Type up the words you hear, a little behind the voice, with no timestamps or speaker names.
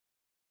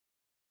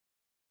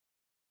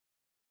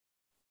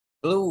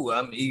Hello,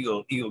 I'm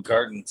Eagle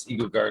Gardens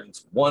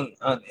 1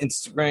 on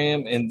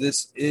Instagram, and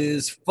this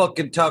is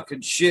fucking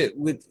talking shit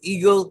with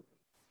Eagle,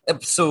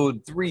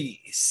 episode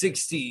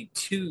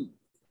 362.5.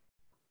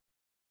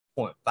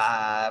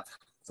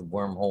 The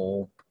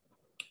wormhole.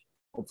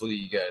 Hopefully,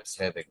 you guys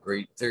had a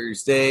great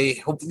Thursday.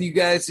 Hopefully, you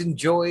guys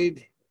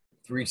enjoyed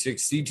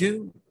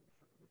 362.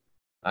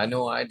 I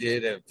know I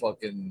did a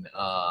fucking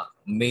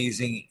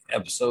amazing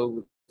episode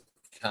with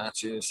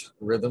conscious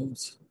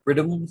rhythms.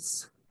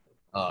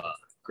 Uh,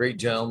 Great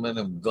gentleman.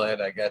 I'm glad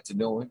I got to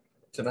know him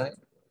tonight.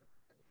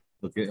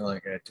 Looking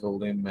like I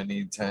told him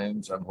many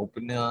times, I'm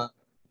hoping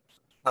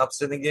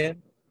pops in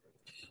again.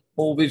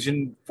 Whole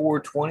Vision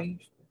 420.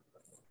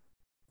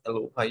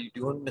 Hello, how you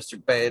doing,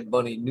 Mr. Bad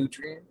Bunny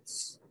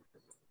Nutrients?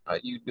 How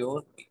you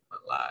doing? Keep my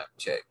live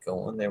chat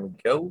going. There we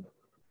go.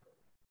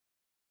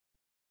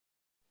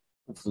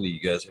 Hopefully you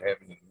guys are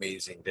having an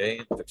amazing day.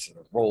 I'm fixing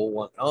to roll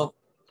one up.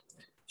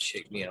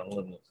 Shake me out a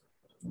little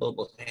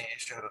bubble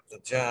hash out of the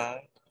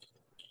jar.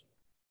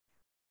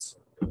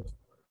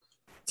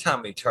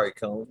 Tommy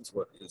Tricones,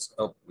 what is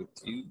up with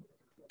you?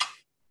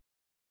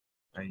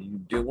 How you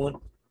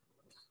doing?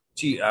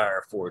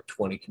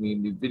 GR420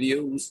 community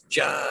videos.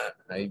 John,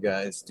 how you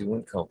guys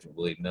doing?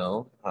 Comfortably?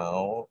 No.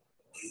 What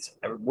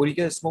are you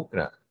guys smoking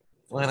on?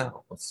 Flat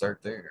out. Let's start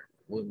there.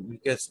 What are you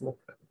guys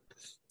smoking on?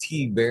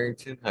 T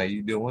Barrington, how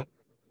you doing?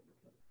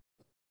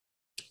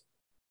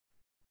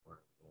 I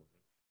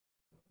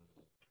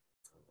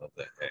love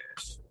the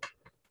hash.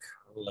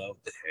 I love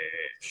the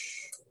hash.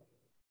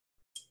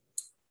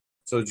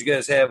 So did you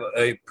guys have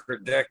a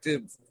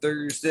productive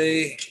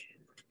Thursday?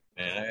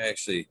 Man, I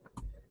actually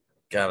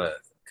got a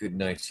good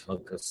nice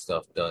hunk of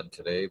stuff done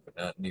today, but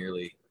not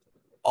nearly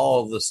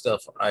all the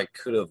stuff I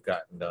could have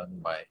gotten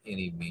done by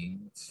any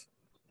means.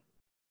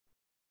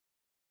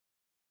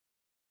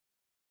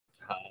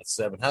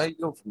 7. How you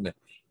go from the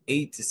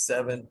 8 to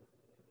 7?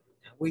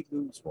 How we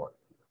lose one?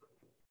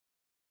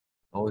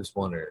 I always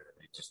wonder.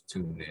 They just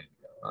tune in.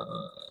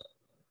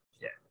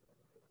 Yeah.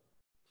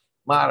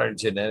 Modern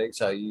genetics.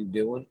 How you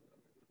doing?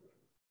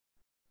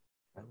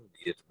 I need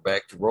to get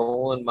back to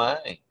rolling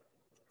mine.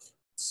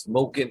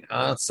 Smoking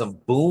on some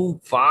Boom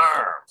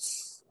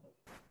Farms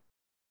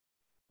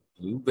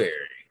blueberry.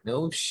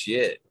 No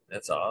shit.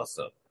 That's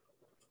awesome.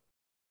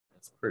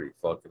 That's pretty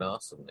fucking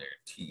awesome there,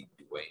 T.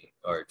 Dwayne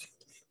or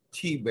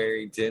T.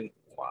 Barrington.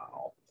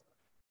 Wow.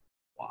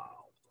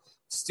 Wow.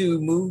 Stu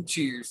Moo,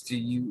 cheers to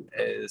you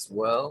as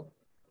well.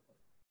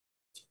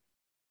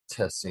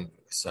 Testing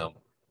some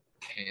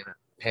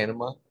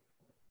Panama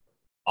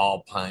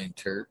Alpine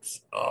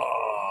Terps.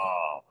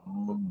 Oh,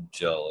 I'm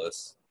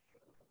jealous.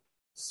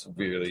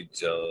 Severely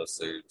jealous.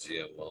 They're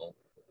GMO.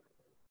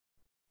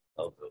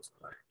 Love those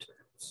pine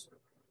Terps.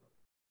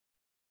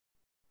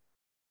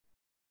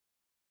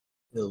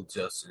 Bill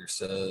Jester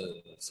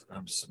says,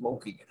 I'm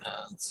smoking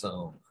on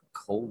some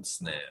cold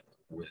snap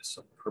with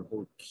some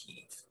purple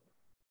keef.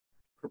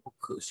 Purple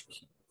Kush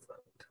keef.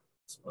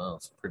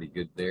 Smells pretty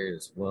good there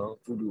as well.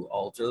 Voodoo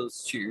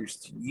Ultras, cheers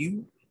to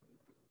you.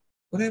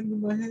 What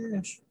happened to my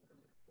hash?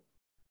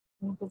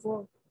 What the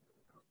fuck?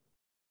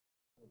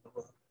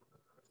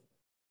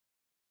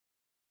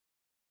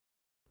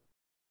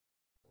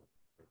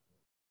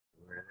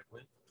 Where did it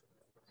went?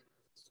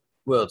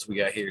 Who else we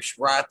got here?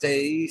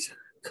 Shrates.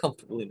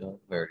 Comfortably known.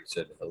 I already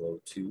said hello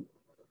to.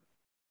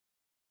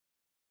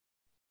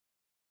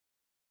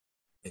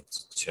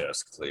 It's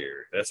chest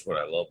clear. That's what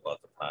I love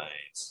about the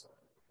pines.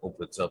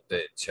 Opens up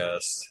that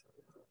chest.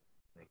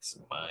 Makes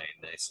the mind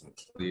nice and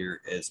clear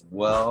as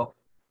well.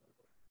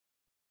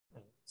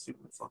 Let's see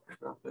what the fuck I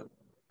got there.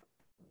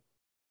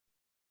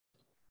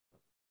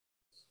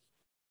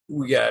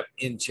 We got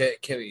in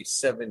chat Kevy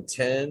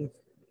 710.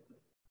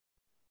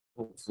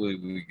 Hopefully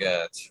we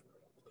got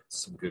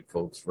some good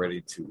folks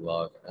ready to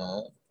log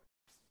on.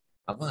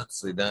 I'm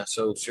honestly not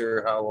so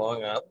sure how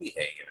long I'll be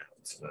hanging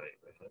out tonight.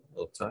 I'm a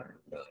little tired.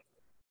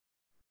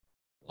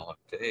 Long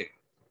day.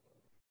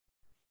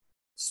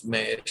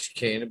 Smash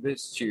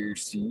Cannabis.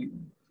 Cheers to you.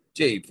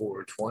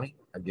 J420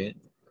 again.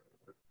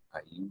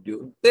 How you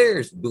doing?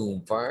 There's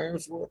Boom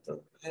Fires. What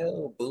the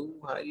hell, Boom?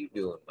 How you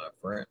doing, my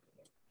friend?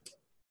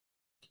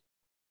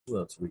 Who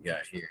else we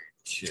got here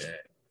in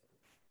chat?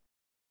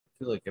 I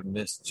feel like I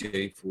missed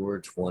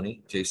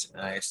J420. Jason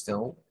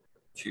Eyestone.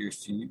 Cheers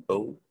to you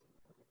both.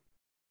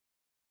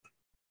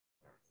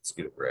 Let's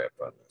get a wrap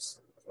on this.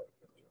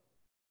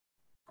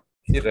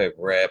 Get a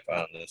wrap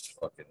on this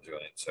fucking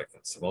joint so I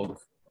can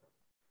smoke.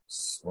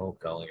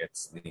 I only got to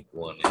sneak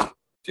one in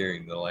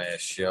during the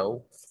last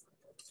show.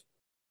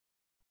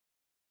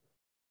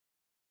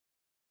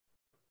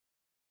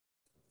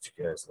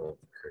 You guys love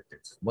the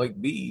crickets. Mike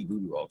B,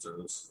 Voodoo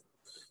Ultras.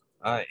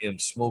 I am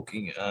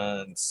smoking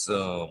on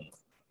some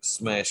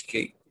Smash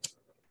Cake,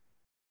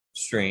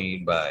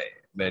 strained by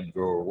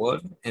MedGrower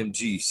One,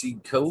 MG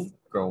Seed Code,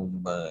 grown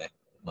by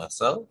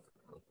myself,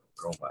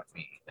 grown by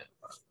me,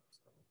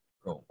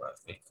 grown by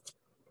me.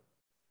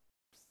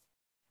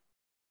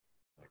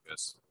 I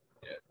guess,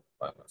 yeah,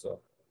 by myself.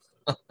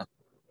 Okay.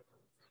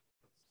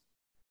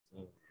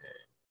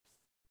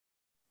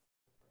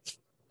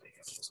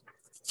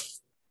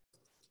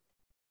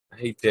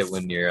 hate that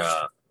when your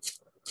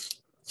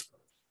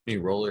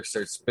roller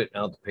starts spitting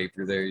out the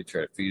paper there, you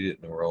try to feed it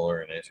in the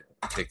roller, and as you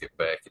take it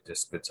back, it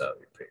just spits out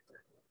your paper.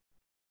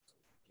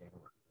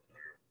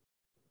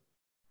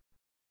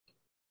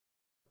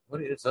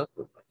 What is up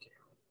with my camera?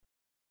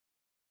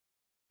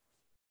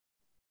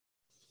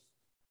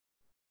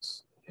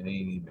 It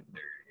ain't even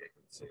dirty. I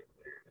can say it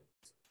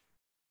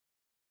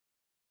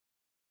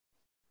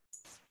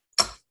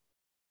there.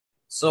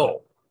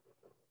 So,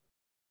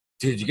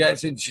 did you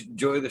guys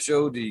enjoy the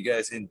show? Did you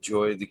guys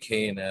enjoy the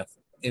KNF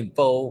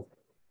info?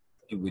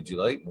 Would you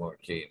like more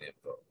K and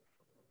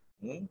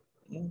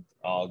info?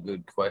 All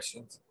good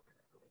questions.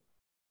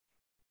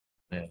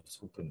 Man, I was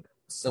hoping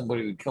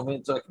somebody would come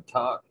in so I could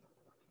talk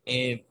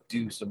and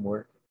do some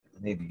work.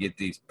 I need to get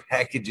these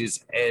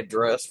packages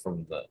addressed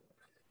from the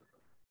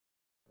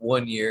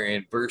 1 year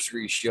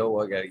anniversary show.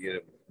 I got to get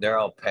them. They're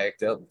all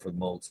packed up for the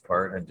most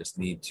part. I just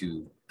need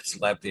to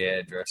slap the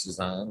addresses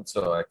on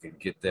so I can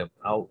get them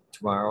out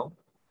tomorrow.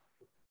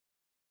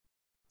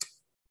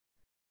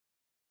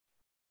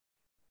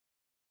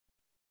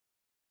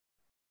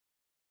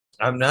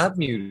 I'm not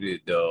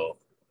muted though.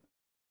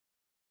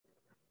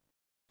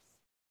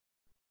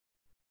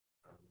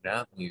 I'm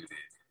not muted.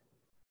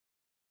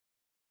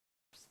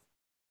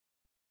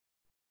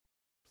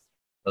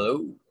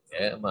 Hello.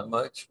 Yeah, my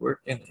mic's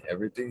working.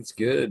 Everything's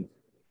good.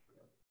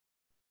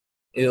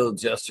 Ill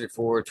Jester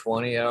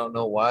 420. I don't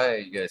know why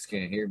you guys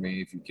can't hear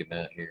me if you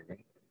cannot hear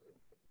me.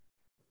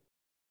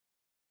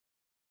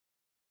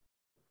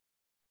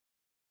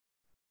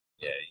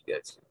 Yeah, you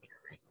guys can hear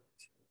me.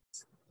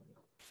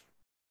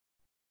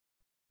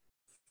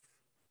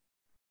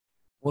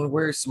 Well,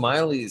 where's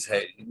Smiley's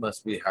head? He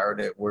must be hard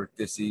at work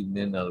this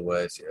evening.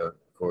 Otherwise, yeah, of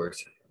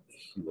course,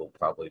 he will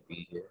probably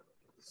be here.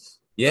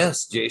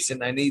 Yes,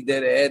 Jason, I need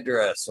that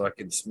address so I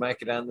can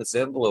smack it on this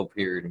envelope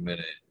here in a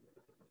minute,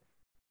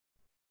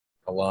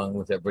 along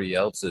with everybody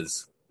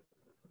else's.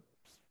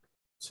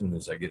 As soon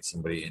as I get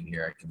somebody in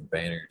here, I can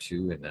banner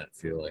too and not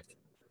feel like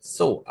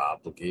so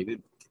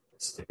obligated to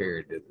stare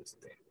into this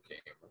damn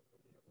camera.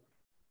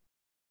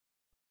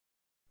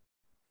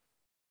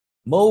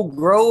 Mo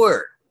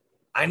Grower,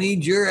 I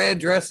need your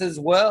address as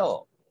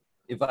well.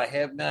 If I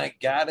have not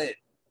got it,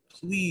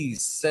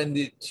 please send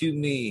it to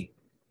me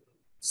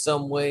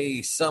some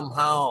way,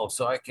 somehow,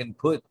 so I can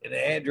put an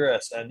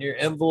address on your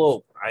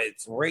envelope.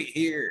 It's right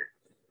here.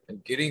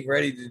 I'm getting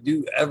ready to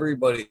do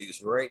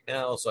everybody's right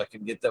now so I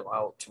can get them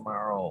out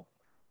tomorrow.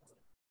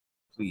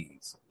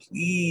 Please,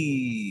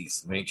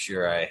 please make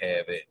sure I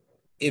have it.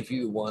 If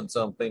you want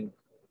something,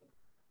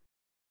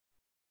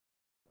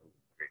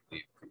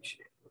 greatly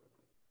appreciate it.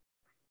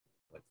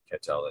 Let's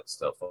catch all that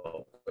stuff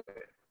up at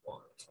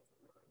once.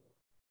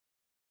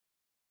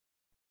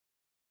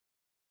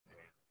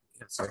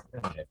 Yes, I'm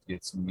gonna have to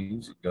get some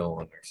music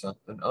going or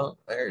something. Oh,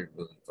 there's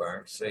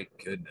Moonfire. Thank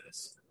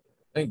goodness.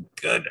 Thank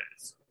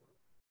goodness.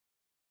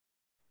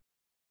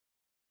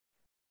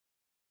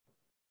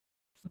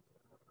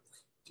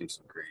 Do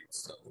some great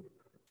stuff.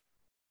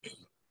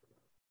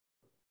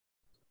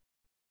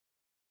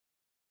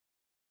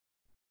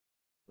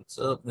 What's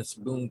up, Mr.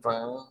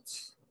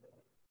 Boomfires?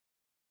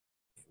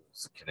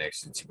 It's a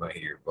connection to my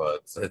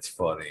earbuds. That's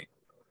funny.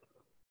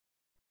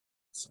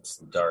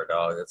 Some Dart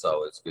Dog, that's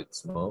always good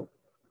smoke.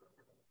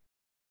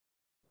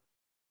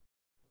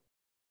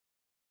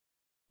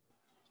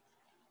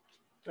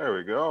 There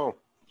we go.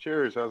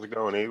 Cheers. How's it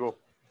going, Eagle?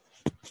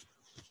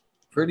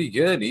 Pretty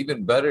good.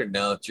 Even better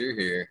now that you're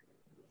here.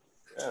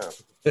 Yeah.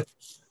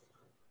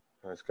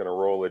 I was going to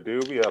roll a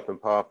doobie up and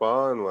pop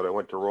on when I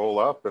went to roll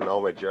up, and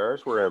all my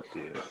jars were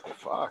empty.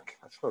 Fuck.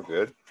 That's no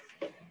good.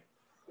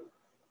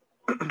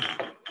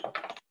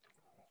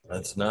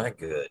 That's not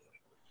good.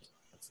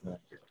 That's not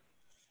good.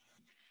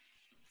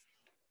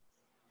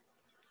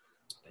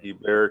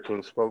 E-Bear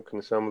can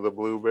smoking some of the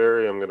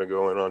blueberry. I'm going to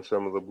go in on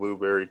some of the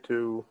blueberry,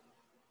 too.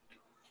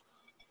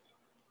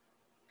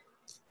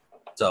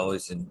 It's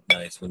always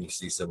nice when you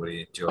see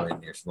somebody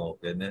enjoying your smoke,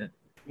 isn't it?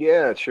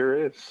 Yeah, it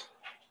sure is.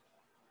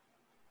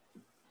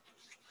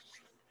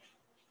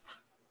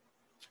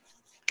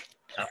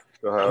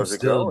 So how's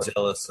it going?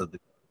 Jealous of the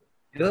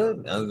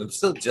good. I'm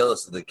still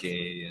jealous of the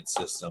Canadian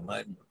system.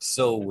 I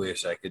so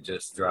wish I could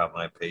just drop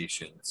my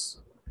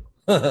patience.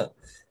 Their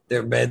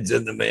meds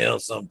in the mail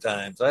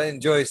sometimes. I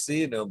enjoy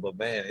seeing them, but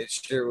man, it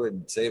sure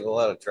would save a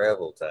lot of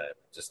travel time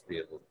just to be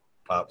able to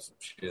pop some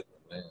shit in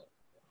the mail.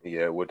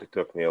 Yeah, it would have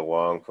took me a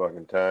long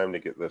fucking time to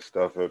get this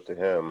stuff out to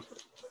him.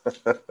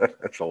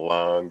 It's a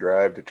long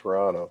drive to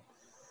Toronto.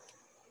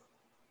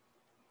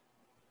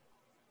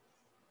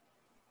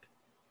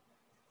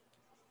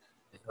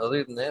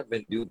 Other than that,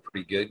 been doing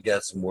pretty good.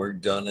 Got some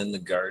work done in the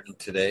garden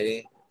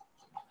today.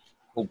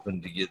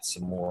 Hoping to get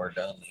some more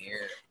done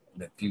here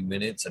in a few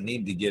minutes. I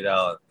need to get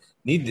out.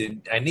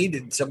 I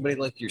needed somebody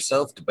like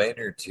yourself to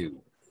banner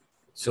to,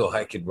 so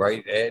I could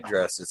write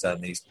addresses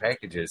on these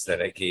packages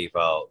that I gave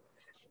out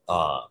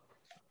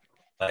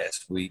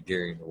last week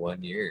during the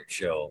 1 year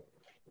show.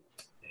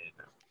 And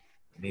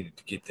I needed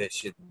to get that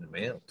shit in the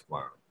mail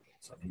tomorrow,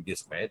 so I need to get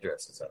some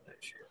addresses on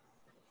that shit.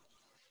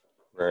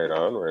 Right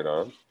on, right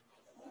on.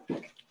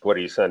 What are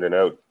you sending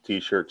out?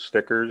 T-shirt,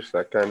 stickers,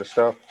 that kind of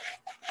stuff?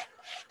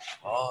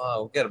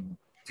 Oh, we got a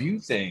few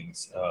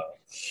things.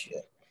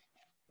 Shit.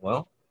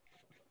 Well,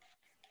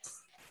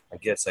 I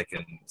guess I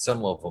can.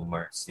 Some of them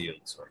aren't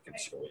sealed, so I can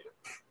show you.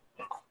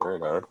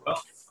 Right on.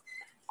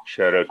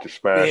 Shout out to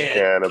Smash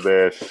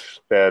Cannabis,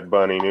 Bad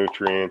Bunny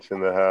Nutrients in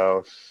the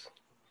house.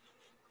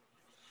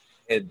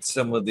 Had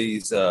some of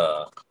these.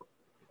 Oh,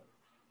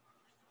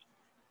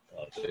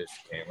 there's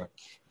the camera.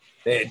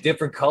 They had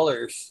different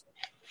colors.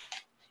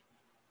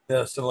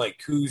 Some like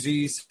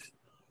koozies.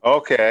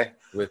 Okay.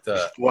 With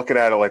just looking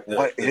at it like,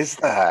 what is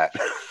that?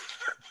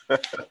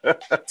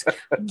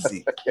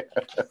 Koozie.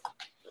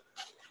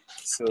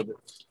 So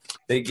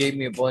they gave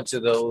me a bunch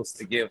of those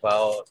to give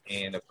out,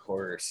 and of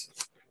course,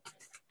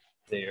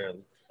 they are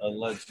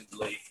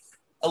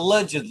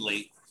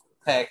allegedly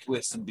packed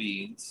with some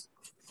beans.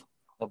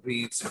 A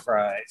bean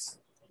surprise.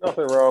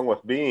 Nothing wrong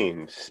with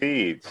beans.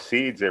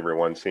 Seeds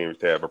everyone seems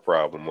to have a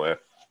problem with.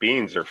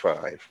 Beans are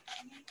fine.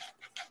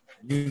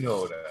 You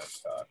know what I'm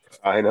talking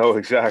about. I know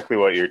exactly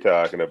what you're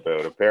talking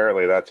about.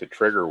 Apparently that's a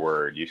trigger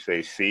word. You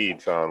say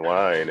seeds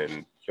online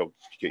and you'll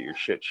get your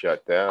shit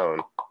shut down.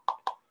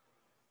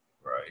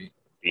 Right.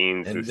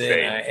 Beans and is then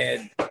safe. I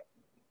had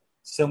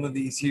some of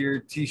these here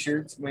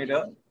t-shirts made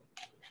up.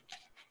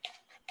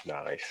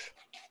 Nice.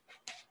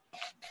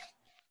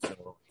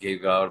 So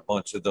gave out a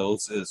bunch of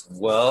those as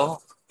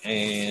well.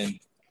 And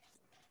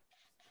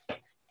as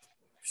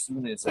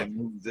soon as I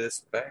move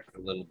this back a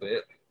little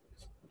bit,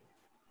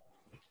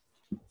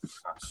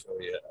 I'll show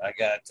you. I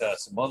got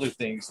some other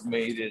things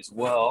made as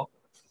well.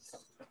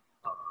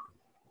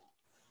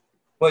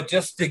 But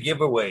just to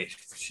give away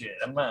shit.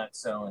 I'm not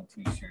selling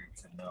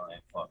t-shirts and all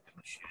that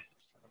fucking shit.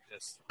 I'm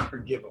just for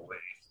giveaways.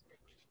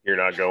 You're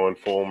not going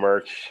full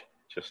merch,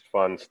 just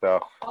fun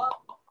stuff.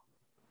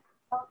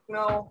 Fuck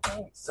no. I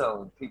ain't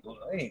selling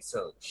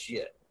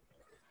shit.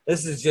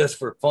 This is just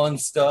for fun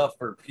stuff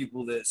for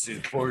people that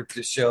support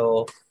the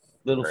show.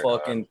 Little Right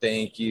fucking on.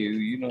 thank you.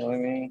 You know what I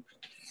mean?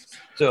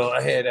 So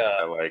I had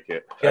I like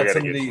it. got I gotta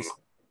some get of these.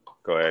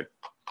 Go ahead.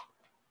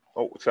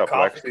 Oh, what's up,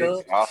 Coffee Lexi?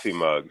 cups? Coffee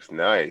mugs.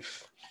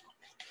 Nice.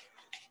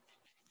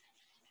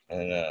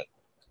 And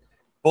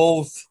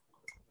both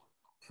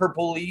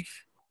purple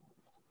leaf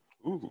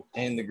Ooh.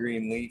 and the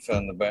green leaf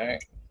on the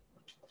back.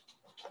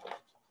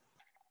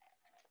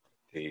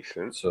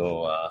 Decent.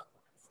 So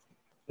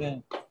yeah,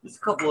 there's a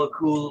couple of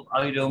cool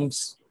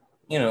items.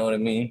 You know what I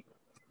mean?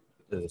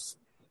 Just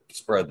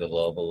spread the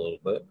love a little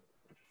bit.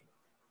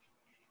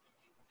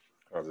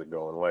 How's it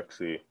going,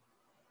 Lexi?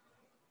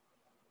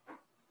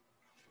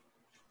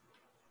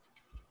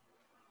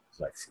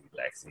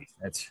 Lexi.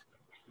 That's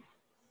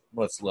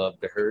much love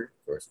to her.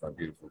 Of course, my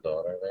beautiful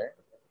daughter there.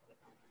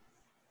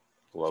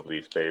 Love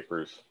these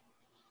papers.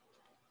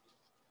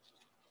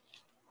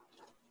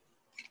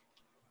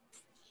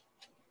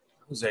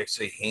 I was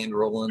actually hand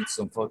rolling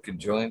some fucking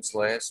joints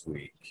last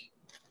week.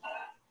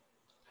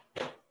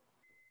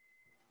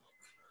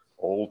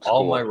 Old school.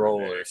 All my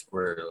rollers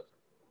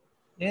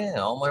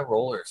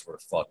were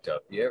fucked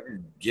up. You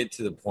ever get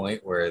to the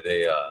point where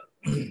they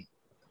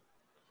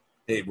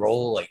they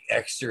roll like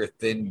extra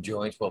thin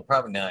joints? Well,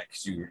 probably not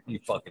because you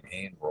fucking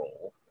hand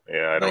roll.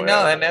 Yeah, I don't.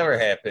 No, that never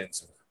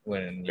happens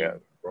when you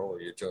roll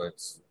your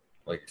joints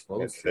like you're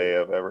supposed to. Say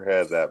I've ever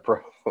had that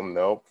problem.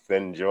 Nope,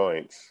 thin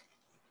joints.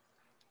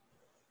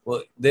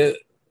 Well,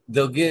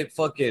 they'll get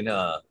fucking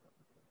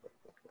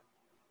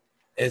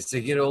as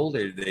they get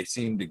older, they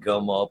seem to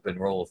gum up and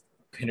roll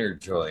pinner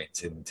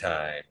joints in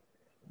time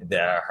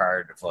that are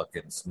hard to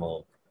fucking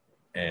smoke.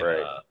 And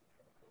right.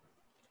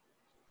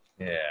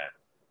 Yeah.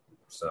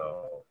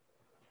 So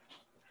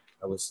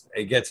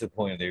it gets to the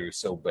point they were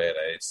so bad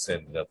I just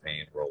ended up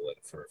hand rolling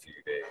for a few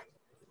days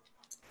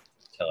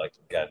until I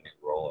got a new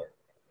roller.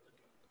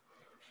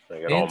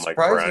 I got all my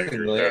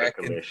grinders out of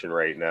commission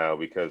right now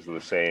because of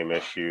the same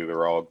issue.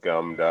 They're all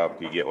gummed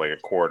up. You get like a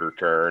quarter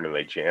turn and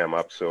they jam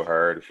up so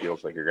hard it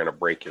feels like you're going to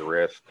break your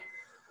wrist.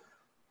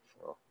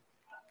 So,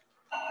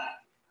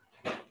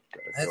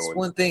 that's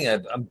one thing.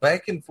 I'm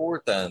back and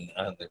forth on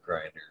the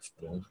grinders.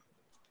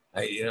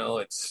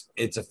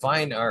 It's a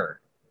fine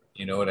art.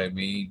 You know what I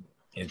mean?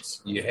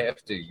 You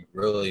have to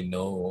really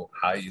know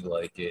how you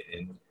like it,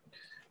 and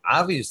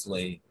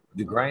obviously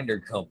the grinder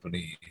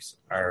companies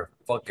are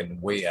fucking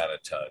way out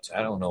of touch.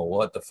 I don't know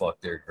what the fuck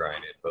they're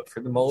grinding, but for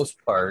the most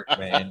part,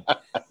 man,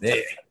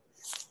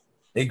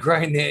 they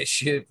grind that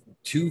shit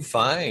too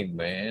fine,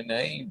 man.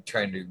 I ain't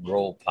trying to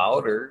roll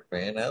powder,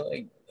 man. I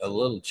like a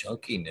little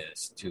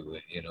chunkiness to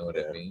it. You know what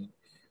I mean?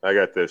 I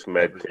got this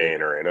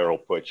Medtainer and it'll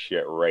put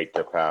shit right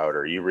to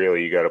powder. You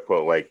got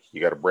to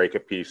you got to break a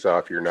piece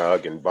off your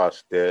nug and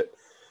bust it.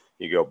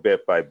 You go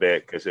bit by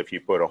bit, because if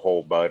you put a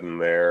whole bud in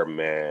there,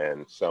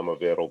 man, some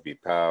of it'll be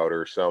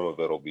powder, some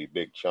of it'll be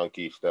big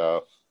chunky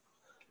stuff.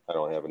 I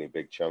don't have any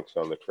big chunks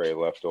on the tray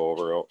left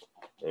over. Oh,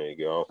 there you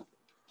go.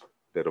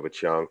 Bit of a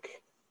chunk.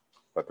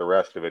 But the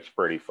rest of it's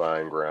pretty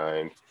fine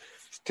grind.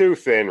 It's too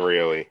thin,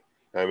 really.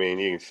 I mean,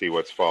 you can see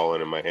what's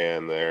falling in my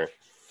hand there.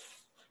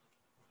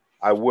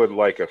 I would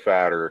like a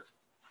fatter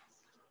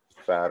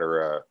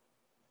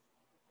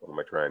What am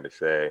I trying to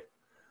say?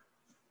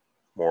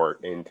 More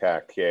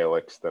intact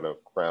calyx than a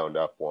ground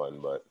up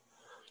one, but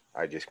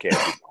I just can't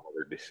be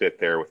bothered to sit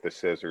there with the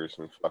scissors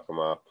and fuck them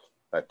up.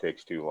 That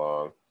takes too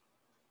long.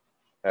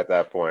 At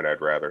that point,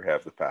 I'd rather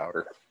have the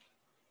powder.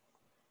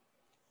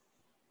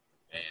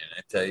 Man,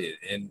 I tell you,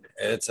 and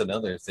that's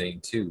another thing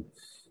too.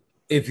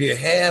 If you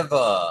have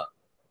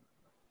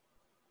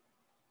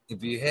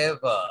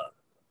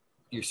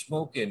you're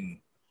smoking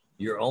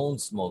your own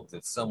smoke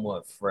that's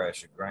somewhat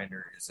fresh, a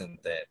grinder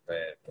isn't that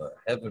bad. But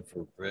heaven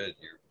forbid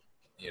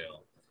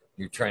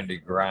you're trying to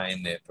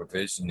grind that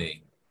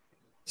provisioning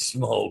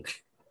smoke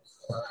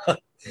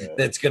Yeah.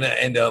 that's gonna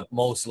end up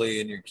mostly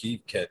in your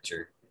keef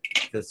catcher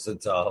because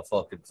it's all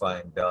fucking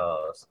fine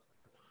dust.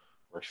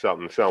 Or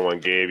something someone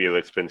gave you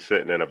that's been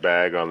sitting in a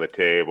bag on the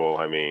table.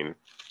 I mean,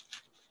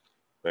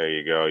 there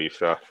you go. You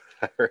saw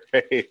that,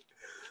 right?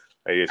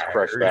 I just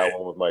crushed that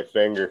one with my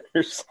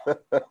fingers.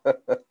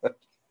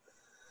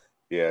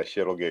 Yeah,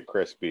 shit'll get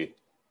crispy.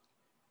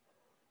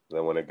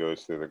 Then when it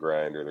goes through the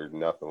grinder, there's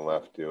nothing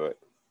left to it.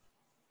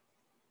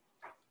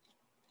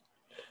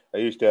 I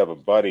used to have a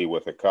buddy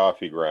with a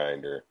coffee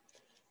grinder,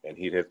 and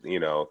he'd hit,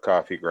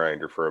 coffee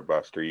grinder for a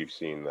buster. You've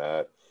seen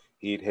that.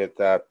 He'd hit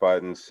that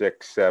button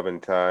 6, 7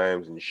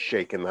 times and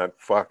shaking that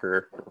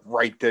fucker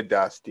right to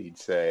dust, he'd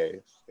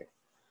say.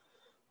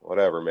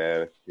 Whatever,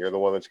 man. You're the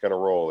one that's going to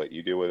roll it.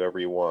 You do whatever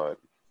you want.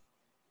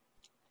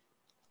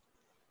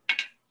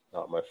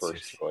 Not my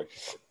first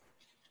choice.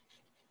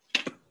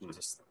 It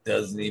just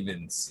doesn't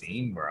even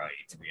seem right,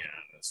 to be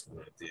honest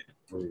with you, to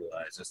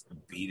brutalize, just to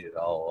beat it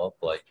all up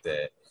like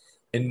that.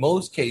 In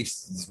most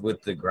cases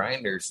with the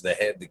grinders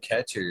that have the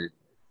catcher,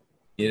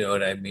 you know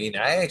what I mean?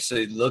 I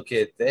actually look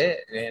at that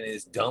and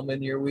it's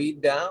dumbing your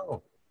weed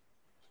down.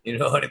 You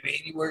know what I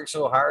mean? You work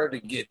so hard to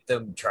get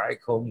them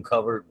trichome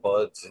covered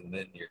buds and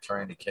then you're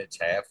trying to catch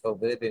half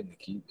of it in the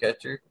keep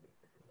catcher.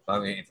 I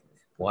mean,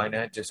 why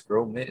not just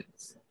grow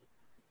mids?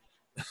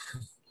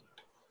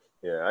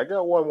 Yeah, I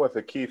got one with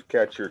a keef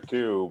catcher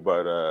too,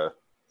 but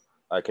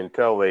I can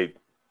tell they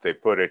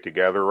put it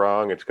together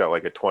wrong. It's got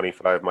like a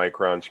 25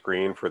 micron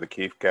screen for the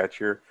keef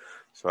catcher,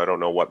 so I don't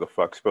know what the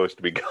fuck's supposed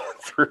to be going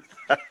through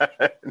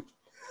that.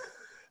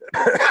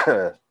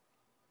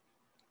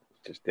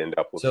 Just end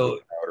up with some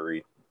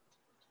powdery.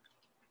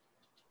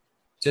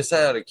 Just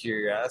out of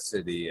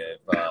curiosity,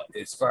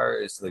 as far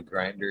as the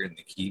grinder and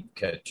the keep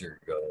catcher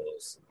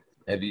goes,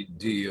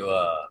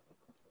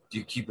 do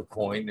you keep a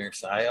coin there?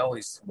 So I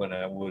always, when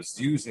I was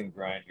using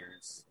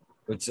grinders,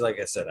 which like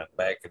I said, I'm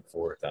back and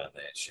forth on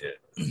that shit.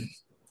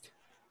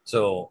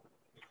 So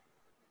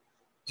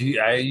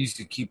I used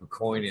to keep a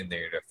coin in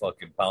there to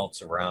fucking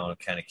bounce around and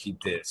kind of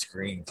keep that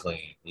screen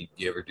clean.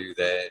 You ever do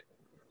that?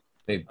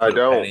 Maybe put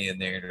a penny in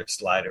there to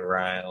slide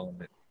around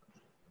and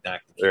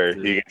knock the there,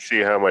 you can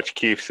see how much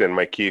keef's in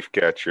my keef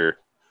catcher.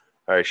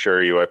 I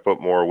assure you, I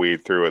put more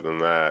weed through it than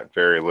that.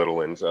 Very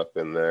little ends up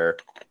in there.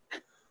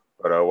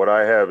 But what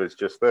I have is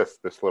just this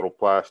little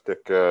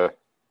plastic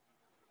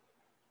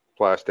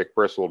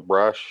bristled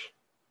brush.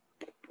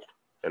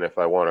 And if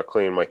I want to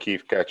clean my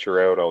keef catcher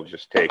out, I'll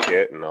just take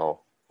it and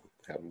I'll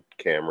have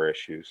camera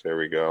issues. There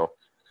we go.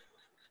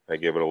 I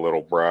give it a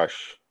little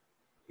brush.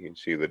 You can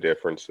see the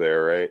difference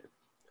there, right?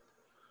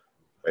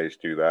 I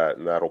just do that,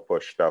 and that'll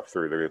push stuff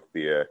through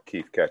the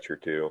keef catcher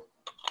too.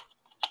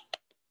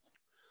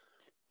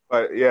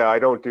 But yeah, I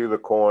don't do the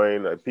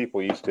coin.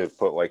 People used to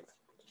put like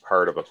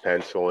part of a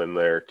pencil in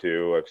there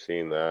too. I've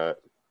seen that.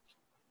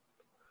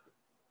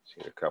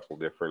 Seen a couple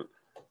different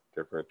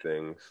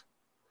things.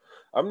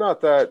 I'm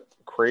not that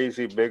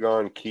crazy big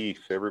on keef.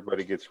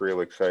 Everybody gets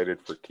real excited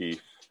for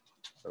keef.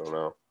 I don't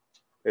know.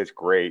 It's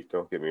great,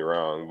 don't get me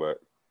wrong, but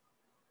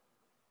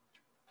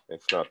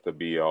it's not the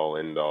be all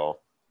end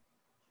all.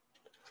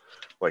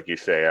 Like you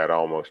say, I'd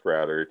almost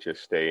rather it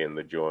just stay in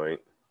the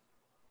joint.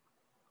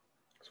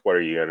 So what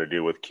are you going to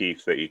do with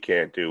keef that you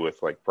can't do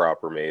with like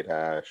proper made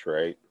hash,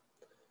 right?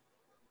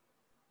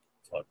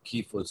 Fuck,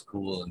 keef was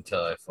cool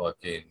until I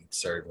fucking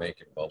started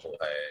making bubble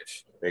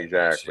hash.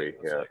 Exactly,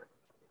 yeah. Like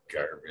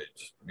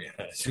garbage. Yeah,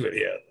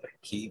 like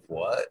keef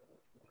what?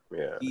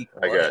 Yeah, keef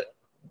I what? got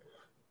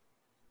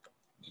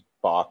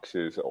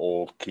boxes,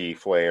 old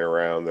keef laying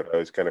around that I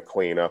was going to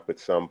clean up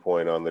at some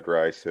point on the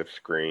dry sift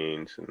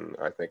screens, and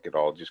I think it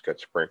all just got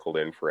sprinkled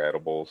in for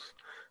edibles.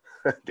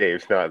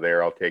 Dave's not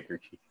there. I'll take your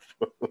keef.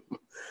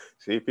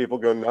 See, people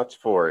go nuts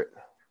for it.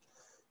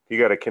 You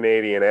got a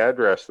Canadian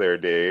address there,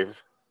 Dave.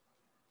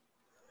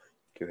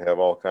 You can have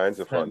all kinds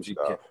of fun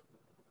stuff.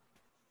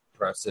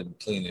 Press it and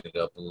clean it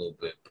up a little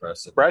bit.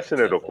 Pressing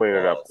it will clean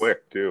it up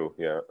quick too,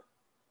 yeah.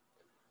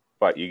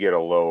 But you get a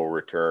low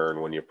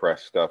return when you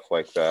press stuff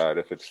like that.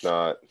 If it's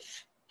not,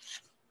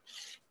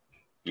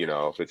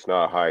 if it's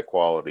not high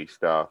quality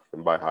stuff,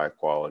 and by high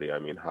quality, I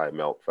mean high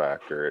melt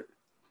factor,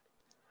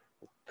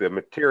 the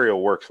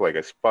material works like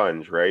a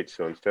sponge, right?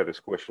 So instead of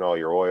squishing all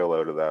your oil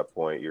out of that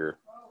point, you're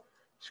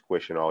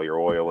squishing all your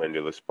oil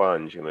into the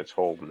sponge and it's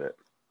holding it.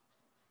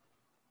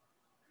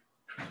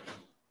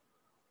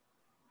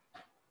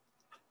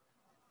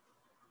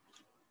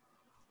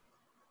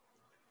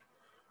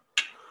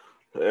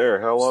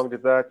 There, how long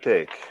did that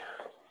take?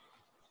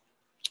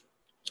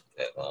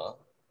 That long.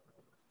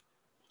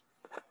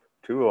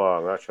 Too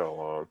long, that's how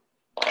long.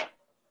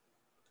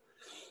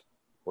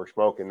 We're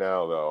smoking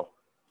now, though.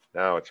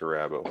 Now it's a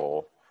rabbit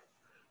hole.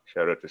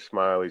 Shout out to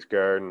Smiley's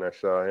Garden. I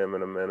saw him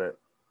in a minute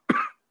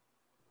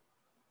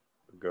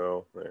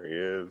ago. There he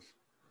is.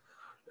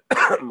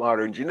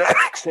 Modern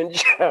Genetics in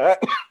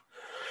chat.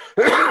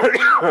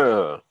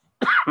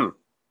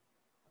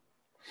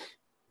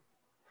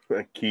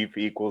 Keep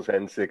equals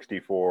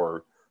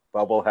N64.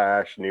 Bubble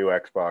hash, new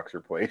Xbox or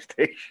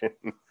PlayStation.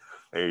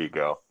 There you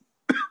go.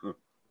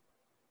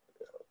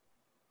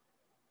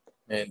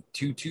 And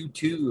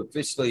 222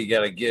 officially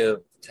got to give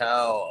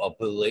Tao a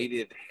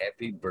belated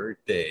happy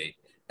birthday.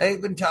 I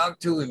even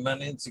talked to him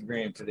on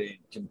Instagram today.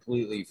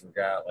 Completely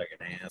forgot like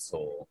an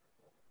asshole.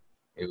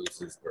 It was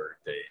his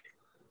birthday.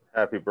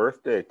 Happy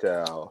birthday,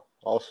 Tal.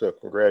 Also,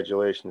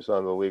 congratulations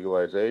on the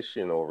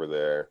legalization over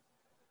there.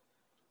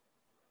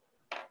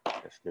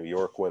 Yes, New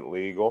York went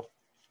legal.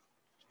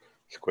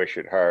 Squish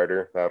it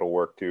harder. That'll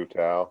work too,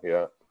 Tal.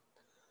 Yeah.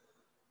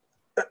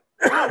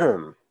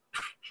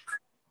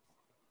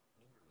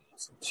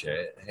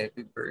 Chat.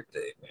 Happy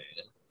birthday,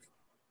 man.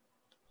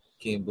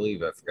 Can't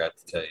believe I forgot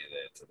to tell you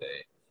that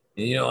today.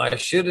 And, you know, I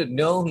should have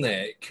known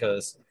that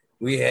because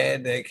we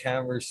had that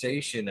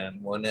conversation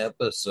on one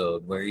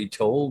episode where he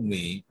told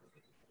me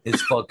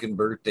his fucking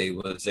birthday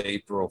was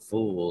April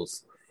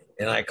Fool's.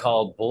 And I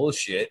called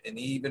bullshit, and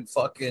he even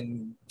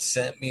fucking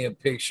sent me a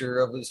picture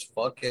of his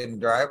fucking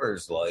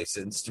driver's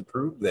license to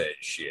prove that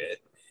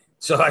shit.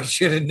 So I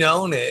should have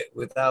known it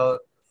without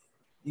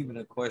even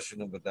a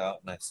question of a doubt,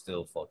 and I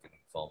still fucking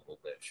fumbled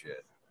that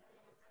shit.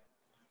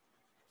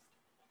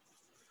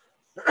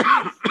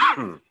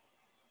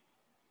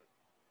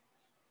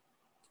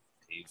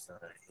 He's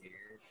not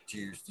here.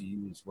 Cheers to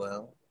you as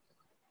well.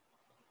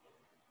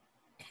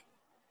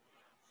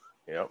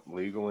 Yep,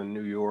 legal in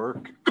New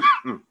York.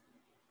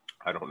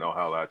 I don't know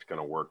how that's going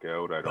to work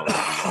out. I don't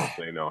even know if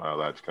they know how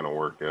that's going to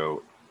work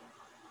out.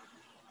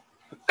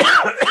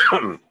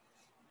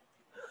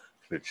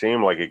 It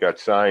seemed like it got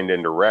signed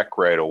into rec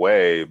right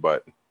away,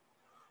 but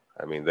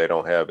I mean, they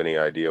don't have any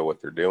idea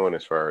what they're doing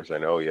as far as I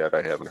know yet.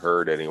 I haven't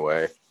heard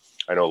anyway.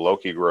 I know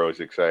Loki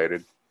Grows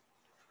excited.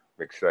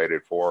 I'm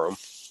excited for him.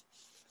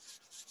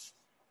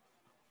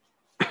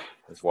 I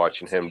was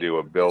watching him do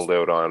a build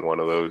out on one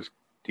of those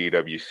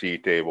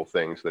DWC table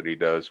things that he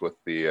does with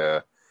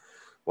the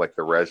like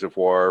the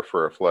reservoir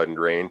for a flood and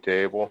drain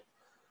table.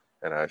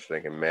 And I was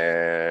thinking,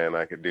 man,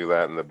 I could do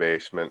that in the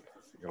basement.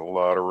 Got a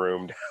lot of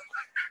room down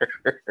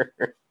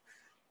there.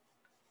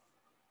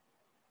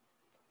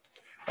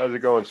 How's it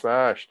going,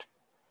 Smashed?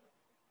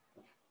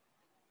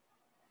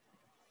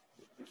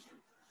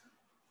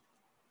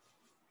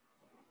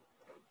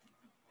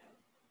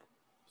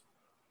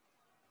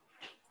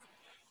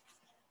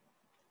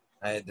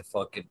 I had the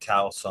fucking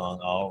Towel song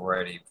all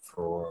ready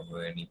for him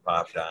when he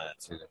popped on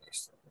to and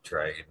he's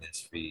dragging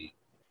his feet.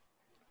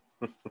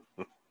 What's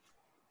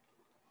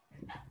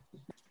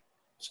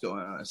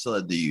going on? I still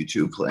had the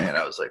YouTube playing.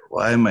 I was like,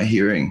 why am I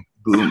hearing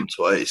boom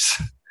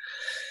twice?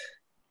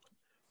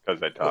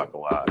 Because I talk a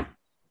lot.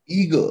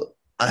 Eagle,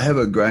 I have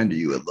a grinder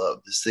you would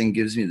love. This thing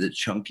gives me the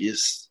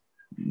chunkiest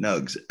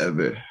nugs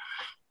ever.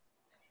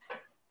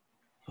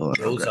 Hold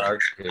on, Those are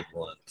good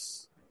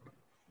ones.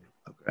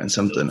 I'll grind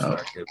something Those up.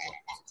 are good ones.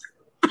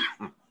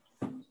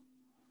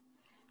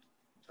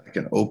 I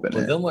can open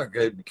Well, it. them are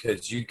good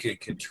because you can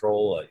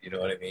control it. You know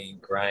what I mean?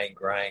 Grind,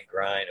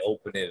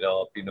 open it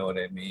up. You know what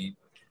I mean?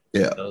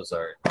 Yeah. Those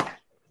are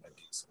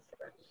decent.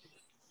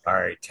 All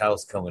right,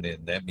 Towel's coming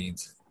in. That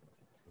means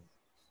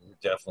we're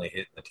definitely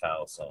hitting the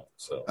Towel song.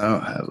 So I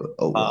don't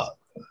have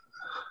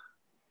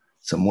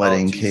some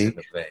wedding cake. In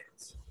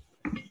advance.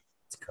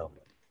 It's coming.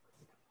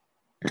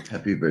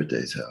 Happy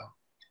birthday, Tal.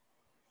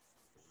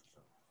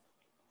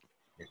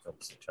 Here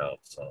comes the Towel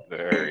song.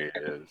 There he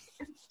is.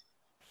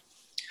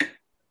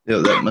 Yo,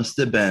 that must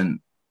have been,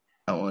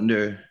 I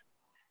wonder,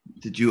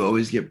 did you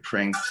always get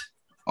pranked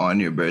on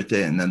your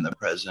birthday and then the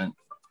present?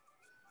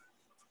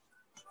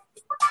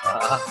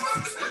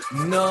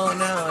 No.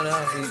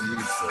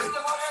 Usually.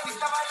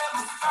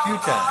 A few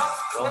times.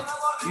 Well,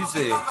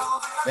 usually,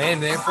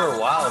 man, for a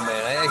while,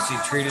 man, I actually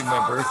treated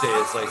my birthday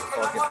as like a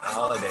fucking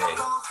holiday.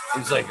 It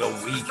was like a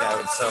week I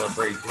would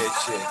celebrate that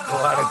shit.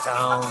 Go out of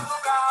town,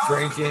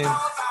 drinking,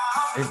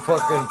 and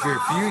fucking for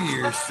a few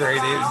years straight,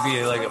 it would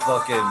be like a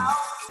fucking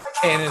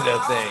Canada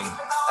thing.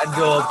 I'd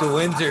go up to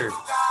Windsor,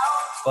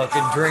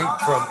 fucking drink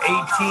from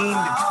 18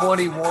 to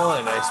 21.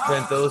 I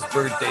spent those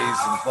birthdays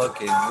in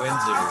fucking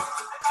Windsor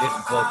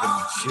getting fucking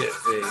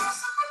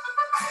shit-faced.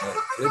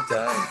 Good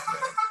times,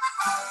 man.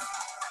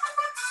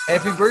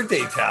 Happy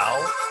birthday,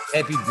 Towel.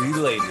 Happy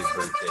belated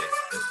birthday,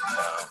 Mr.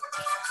 Towel.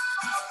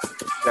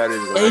 That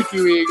is Thank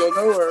you, Eagle.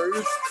 No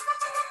worries.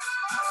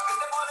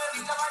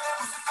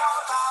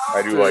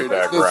 I do like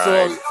that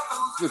grind.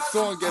 The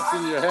song gets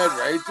in your head,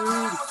 right,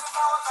 dude?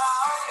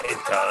 It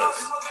does.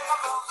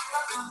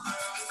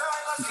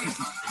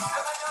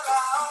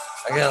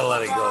 I gotta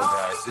let it go,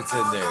 guys. It's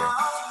in there.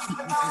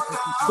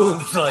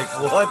 Boom's like,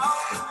 what?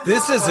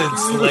 This isn't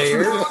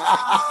Slayer.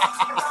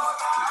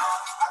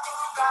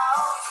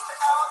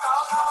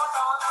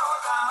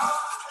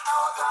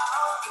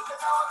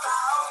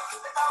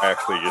 I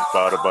actually just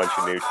bought a bunch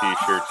of new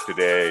T-shirts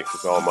today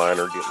because all mine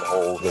are getting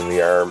holes in the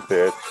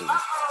armpits and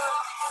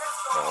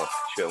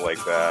shit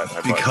like that.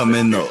 I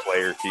Becoming bought the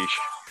Slayer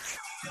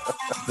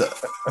T-shirt.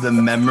 the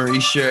memory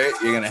shirt.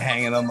 You're gonna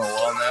hang it on the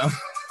wall now.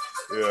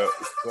 Yeah,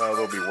 well,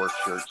 they'll be work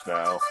shirts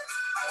now.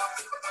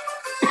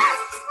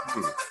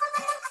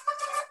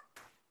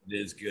 It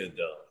is good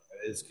though.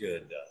 It is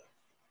good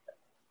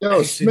though. Yo,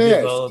 I should Smash.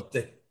 develop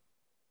the-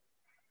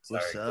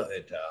 Sorry, What's go up?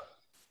 ahead,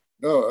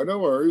 Tom. No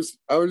worries.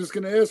 I was just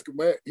gonna ask him.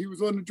 He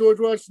was on the George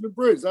Washington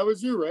Bridge. That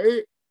was you,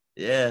 right?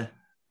 Yeah.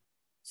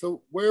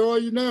 So where are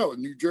you now?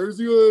 In New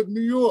Jersey or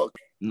New York?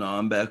 No,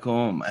 I'm back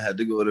home. I had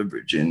to go to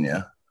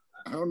Virginia.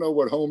 I don't know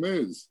what home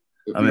is.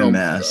 If I'm you in don't-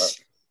 Mass.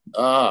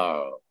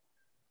 Oh,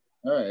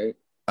 all right.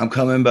 I'm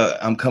coming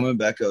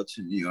back out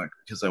to New York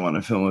because I want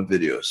to film a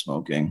video of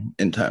smoking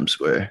in Times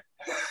Square.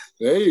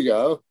 There you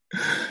go.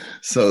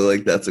 So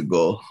like that's a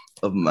goal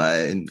of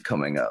mine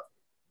coming up.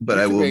 But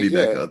You I can will be make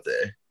back it. out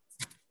there.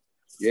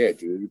 Yeah,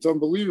 dude, it's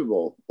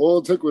unbelievable. All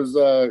it took was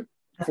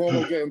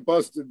Cuomo getting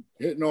busted,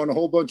 hitting on a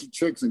whole bunch of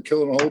chicks and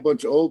killing a whole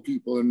bunch of old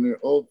people in the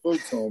old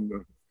folks'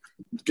 home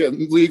to get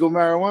legal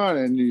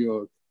marijuana in New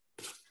York.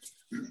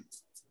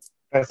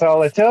 That's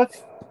all it took?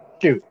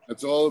 Shoot,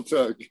 That's all it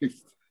took.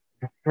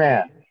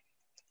 man.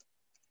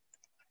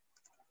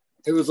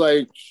 It was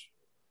like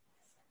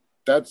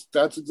that's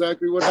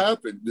exactly what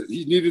happened.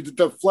 He needed to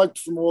deflect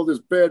from all this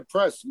bad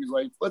press. He's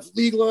like, let's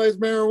legalize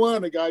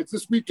marijuana, guys.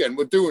 This weekend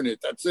we're doing it.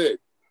 That's it.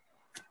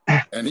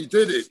 And he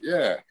did it,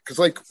 yeah. Because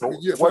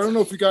I don't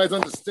know if you guys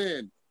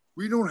understand,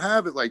 we don't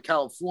have it like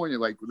California,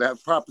 like they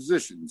have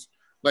propositions.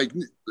 Like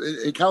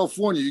in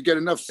California, you get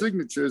enough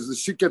signatures, the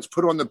shit gets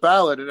put on the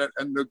ballot,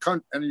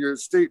 and your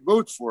state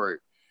votes for it.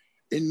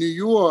 In New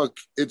York,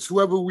 it's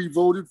whoever we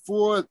voted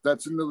for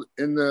that's in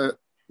the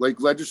like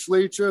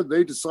legislature.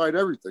 They decide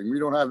everything. We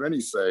don't have any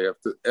say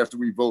after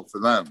we vote for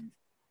them.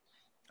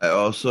 I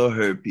also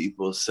heard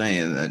people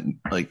saying that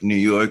like New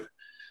York,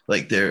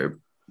 like they're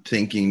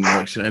thinking New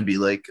York's gonna be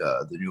like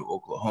the new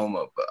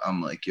Oklahoma, but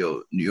I'm like,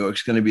 yo, New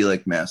York's gonna be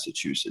like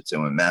Massachusetts.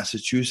 And when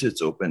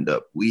Massachusetts opened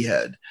up, we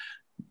had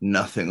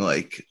nothing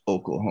like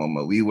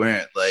Oklahoma. We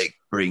weren't like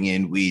bring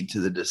in weed to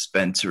the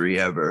dispensary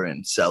ever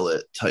and sell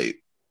it type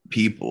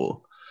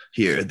people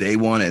here. They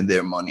wanted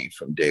their money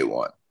from day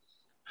one.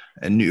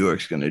 And New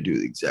York's going to do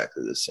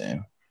exactly the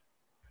same.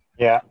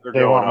 Yeah, They're they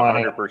going want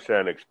money.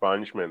 100%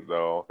 expungement,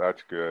 though.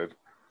 That's good.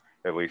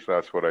 At least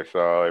that's what I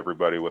saw.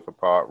 Everybody with a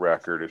pot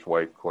record is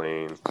wiped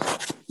clean.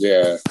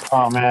 Yeah,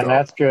 Oh, man,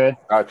 that's good.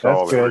 That's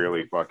all that good.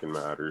 really fucking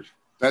matters.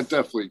 that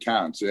definitely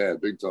counts. Yeah,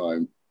 big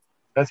time.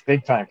 That's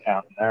big time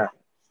counting there.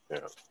 Yeah.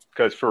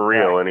 Because for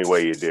real, any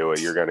way you do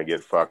it, you're going to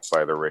get fucked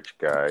by the rich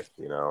guy.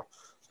 You know,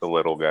 the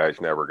little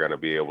guy's never going to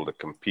be able to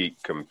compete.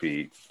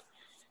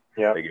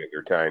 Yeah. They get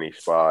their tiny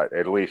spot.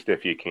 At least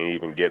if you can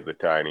even get the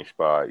tiny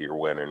spot, you're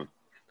winning.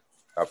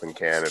 Up in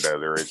Canada,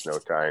 there is no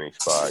tiny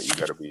spot. You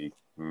got to be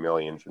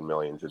millions and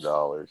millions of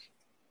dollars.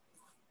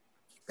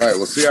 All right,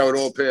 we'll see how it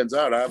all pans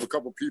out. I have a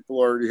couple people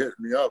already hitting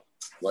me up.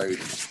 Like,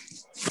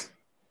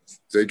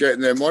 they're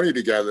getting their money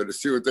together to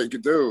see what they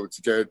could do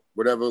to get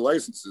whatever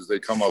licenses they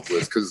come up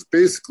with. Because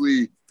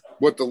basically,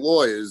 what the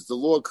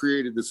law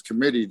created this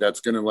committee that's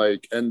going to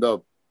like end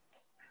up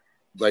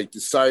like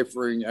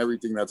deciphering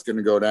everything that's going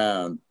to go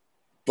down.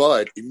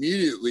 But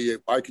immediately,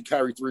 I could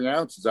carry 3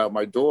 ounces out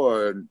my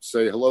door and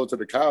say hello to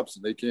the cops,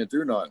 and they can't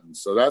do nothing.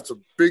 So that's a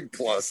big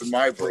plus in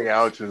my book. 3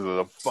 ounces is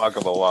a fuck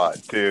of a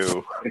lot,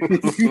 too.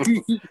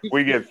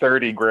 We get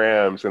 30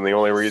 grams, and the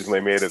only reason they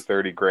made it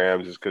 30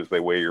 grams is because they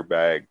weigh your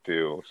bag,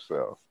 too.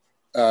 So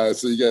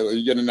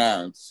you get an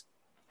ounce.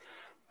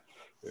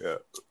 Yeah.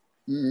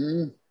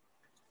 Mm-hmm.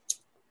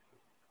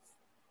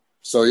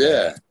 So,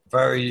 yeah.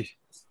 Very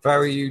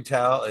you,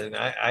 Tal, and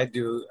I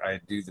do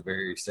the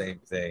very same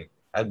thing.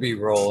 I'd be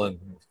rolling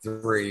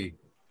 3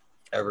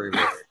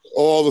 everywhere.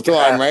 All the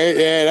time, right?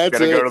 Yeah, that's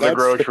Gotta it. go to the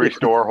grocery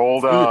store.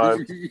 Hold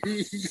on.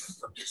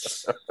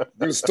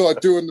 Gonna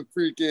start doing the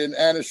freaking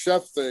Anna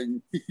Chef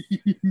thing.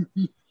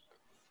 He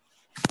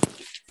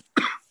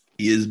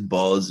is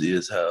ballsy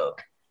as hell.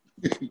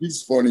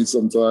 He's funny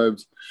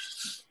sometimes.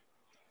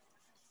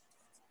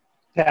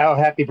 Al,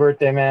 happy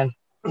birthday, man.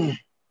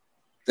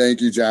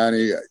 Thank you,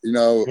 Johnny. You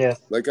know, Yes.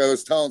 like I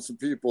was telling some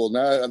people,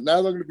 now I'm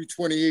going to be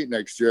 28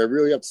 next year. I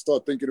really have to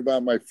start thinking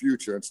about my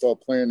future and start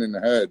planning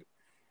ahead.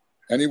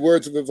 Any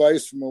words of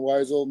advice from a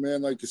wise old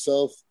man like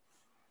yourself?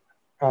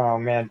 Oh,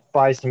 man,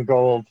 buy some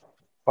gold,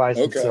 buy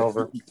some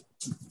silver.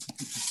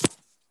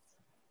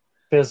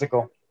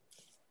 Physical.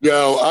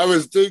 Yo, I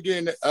was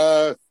thinking,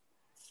 well,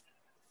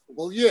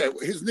 yeah,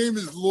 his name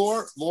is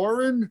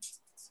Lauren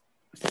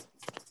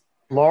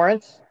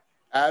Lawrence?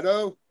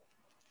 Addo.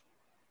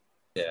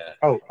 Yeah.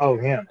 Oh,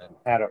 him.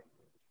 Adam. I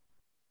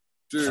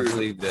Dude,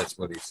 believe that's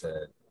what he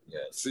said.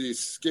 Yes. see,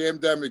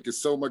 Scamdemic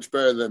is so much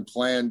better than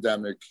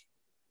Plandemic.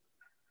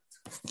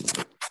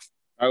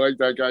 I like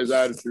that guy's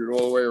attitude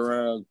all the way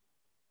around.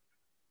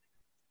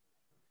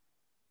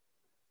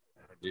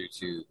 I do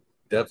too.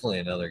 Definitely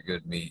another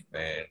good meet,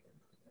 man.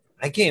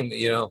 I came,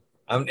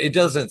 it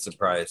doesn't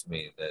surprise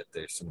me that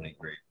there's so many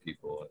great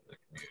people in the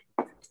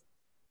community.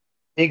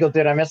 Eagle,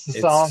 did I miss the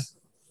song?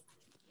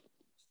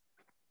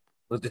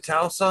 With the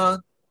Tao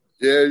song?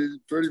 Yeah,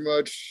 pretty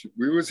much.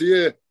 We was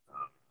here.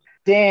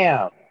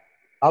 Damn.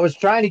 I was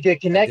trying to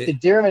get connected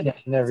during it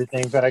and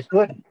everything, but I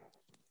couldn't.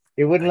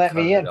 It wouldn't let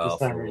me in for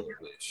some reason.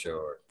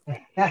 Short.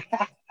 I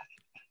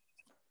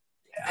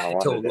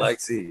told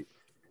Lexi,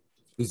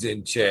 who's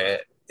in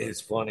chat,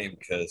 it's funny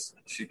because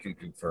she can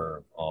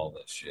confirm all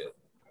this shit.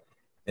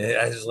 And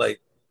I was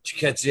like, did you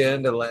catch the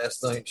end of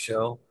last night's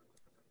show?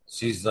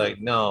 She's like,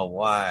 no,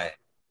 why?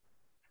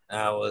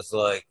 I was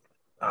like,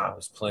 I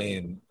was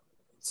playing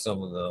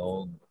some of the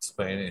old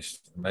Spanish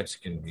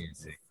Mexican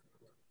music.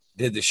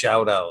 Did the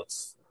shout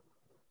outs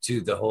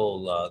to the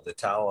whole the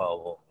Tao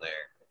album there.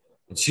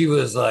 And she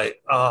was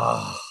like,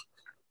 oh,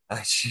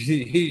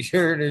 she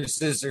heard her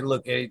sister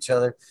look at each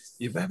other.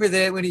 You remember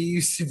that when he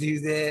used to do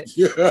that?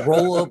 Yeah.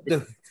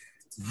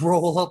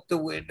 Roll up the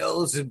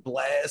windows and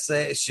blast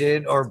that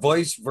shit, or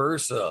vice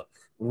versa.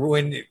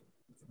 When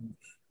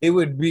it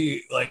would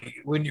be like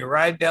when you're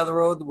riding down the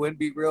road, the wind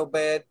be real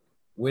bad,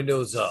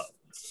 windows up.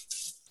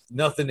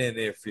 Nothing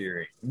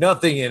interfering.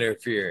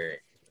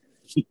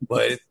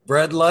 But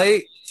red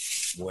light,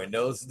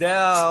 windows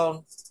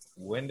down,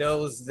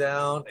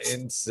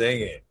 and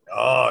sing it.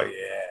 Oh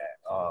yeah.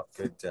 Oh,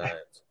 good times.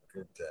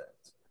 The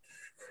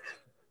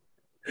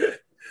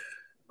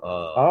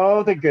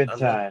good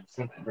times.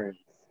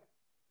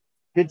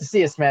 Good to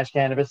see you, Smash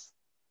Cannabis.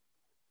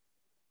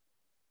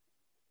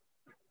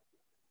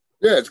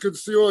 Yeah, it's good to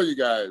see all you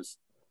guys.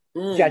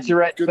 Boom. Got you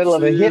right in the middle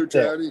of a hit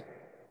there.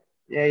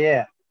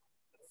 Yeah.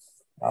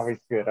 Always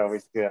good.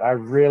 I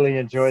really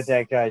enjoyed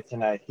that guy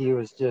tonight. He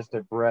was just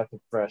a breath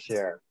of fresh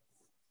air.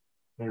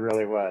 He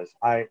really was.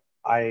 I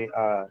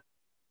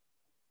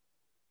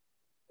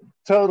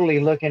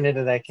totally looking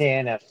into that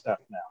KNF stuff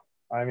now.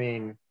 I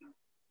mean,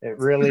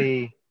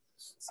 everything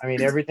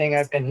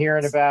I've been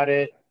hearing about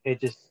it, it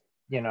just,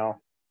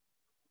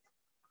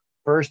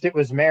 first it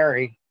was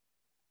Mary.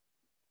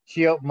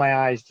 She opened my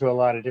eyes to a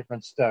lot of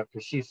different stuff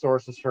because she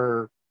sources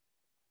her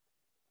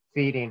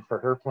feeding for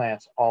her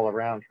plants all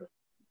around her.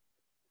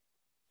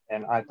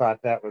 And I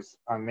thought that was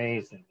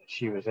amazing that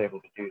she was able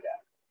to do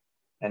that.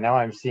 And now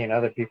I'm seeing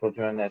other people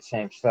doing that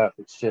same stuff.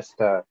 It's just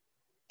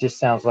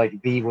sounds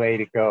like the way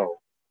to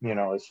go,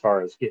 as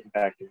far as getting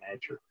back to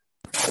nature.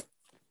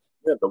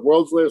 Yeah, the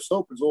world's last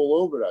hope is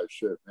all over that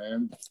shit,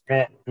 man.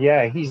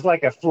 Yeah, he's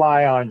like a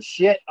fly on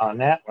shit on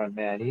that one,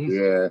 man. He's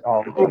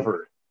all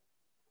over it.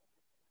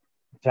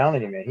 I'm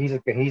telling you, man,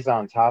 he's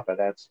on top of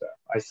that stuff.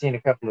 I seen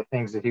a couple of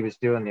things that he was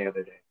doing the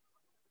other day.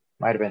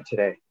 Might have been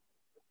today.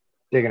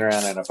 Digging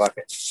around in a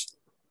bucket.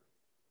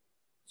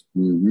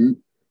 Mm-hmm.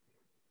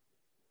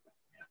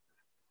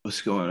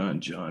 What's going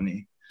on,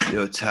 Johnny?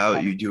 Yo, Tao,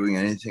 you doing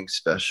anything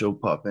special?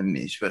 Popping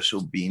any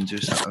special beans or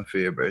something for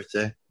your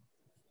birthday?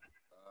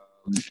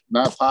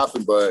 Not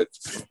popping, but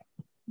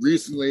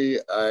recently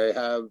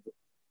I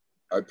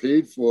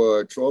paid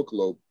for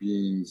Trocolo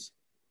beans,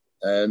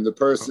 and the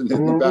person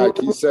in the back,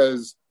 he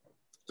says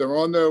they're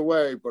on their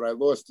way, but I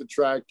lost the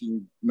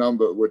tracking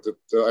number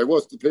I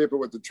lost the paper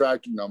with the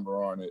tracking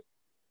number on it.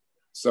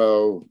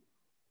 So,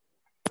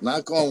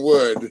 knock on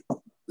wood,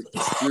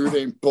 the dude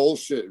ain't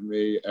bullshitting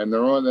me, and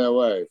they're on their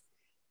way.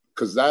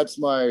 Because that's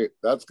going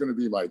to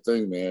be my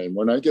thing, man.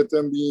 When I get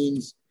them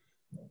beans,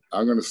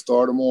 I'm going to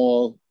start them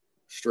all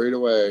straight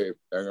away,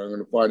 and I'm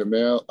going to find a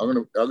mail. I'm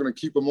going to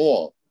keep them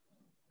all.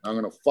 I'm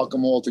going to fuck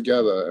them all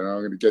together, and I'm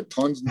going to get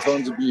tons and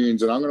tons of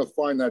beans, and I'm going to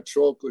find that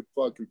chocolate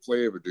fucking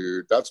flavor,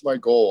 dude. That's my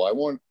goal. I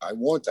want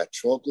that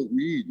chocolate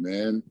weed,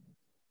 man.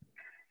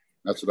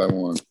 That's what I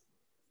want.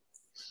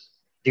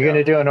 You're going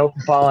to do an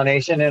open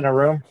pollination in a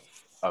room?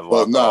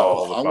 Unlock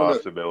all the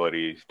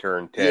possibilities.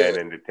 Turn 10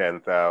 into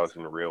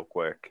 10,000 real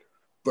quick.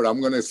 But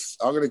I'm gonna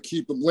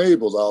keep them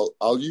labeled.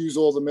 I'll use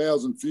all the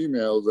males and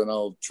females, and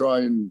I'll try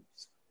and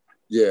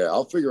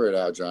I'll figure it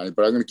out, Johnny.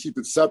 But I'm gonna keep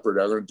it separate.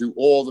 I'm gonna do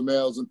all the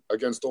males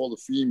against all the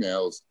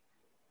females.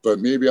 But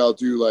maybe I'll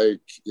do I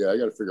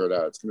got to figure it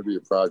out. It's gonna be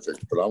a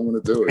project, but I'm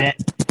gonna do it. Man,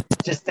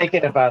 just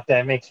thinking about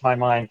that makes my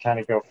mind kind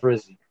of go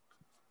frizzy.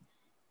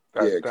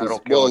 That'll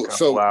kill a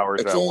couple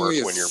hours at work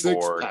when you're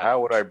bored.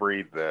 How would I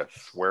breed this?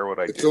 Where would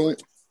I do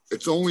it?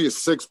 It's only a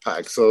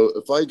 6-pack. So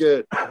if I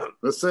get,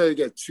 let's say I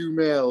get 2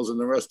 males and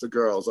the rest are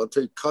girls, I'll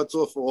take cuts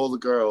off of all the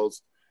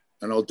girls,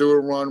 and I'll do a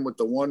run with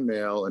the one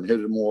male and hit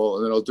them all,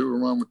 and then I'll do a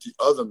run with the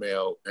other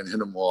male and hit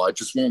them all. I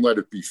just won't let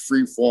it be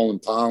free falling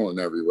pollen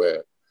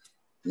everywhere.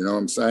 You know what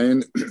I'm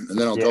saying? And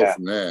then I'll go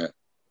from there.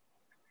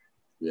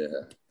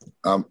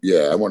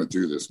 I want to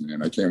do this,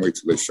 man. I can't wait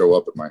till they show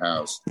up at my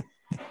house.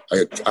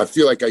 I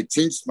feel like I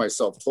jinxed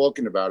myself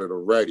talking about it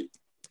already.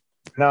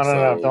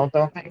 No.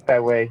 Don't think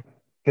that way.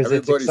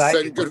 Everybody's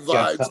sending good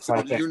vibes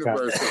to the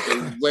universe that they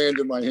land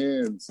in my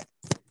hands.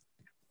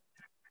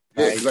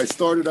 Yeah, because I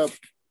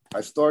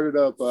started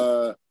up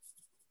a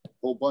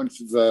whole bunch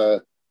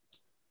of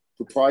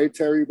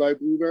Proprietary by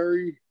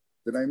Blueberry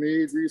that I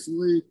made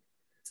recently.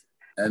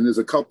 And there's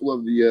a couple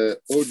of the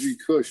OG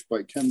Kush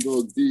by Ken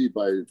Dog D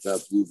by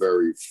that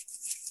Blueberry.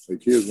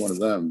 Like, here's one of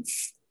them.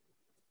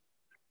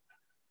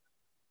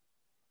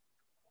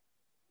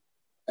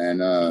 And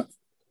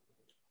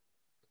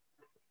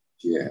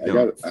yeah,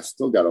 I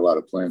still got a lot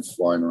of plants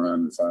flying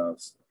around this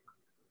house.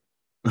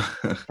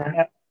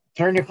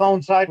 Turn your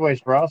phone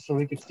sideways, bro, so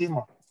we can see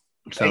more.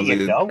 Sounds like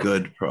a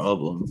good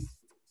problem.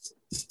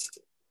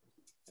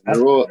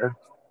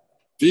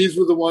 These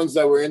were the ones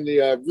that were in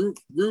the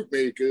root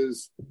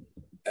makers,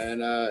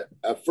 and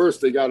at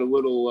first they got a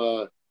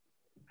little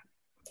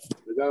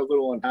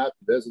unhappy.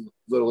 There's a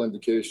little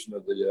indication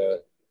of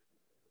the,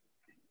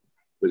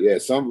 but yeah,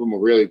 some of them were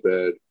really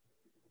bad.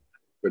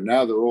 But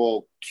now they're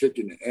all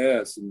kicking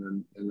ass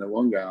in the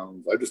lung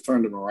gowns. I just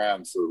turned them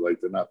around so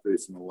like they're not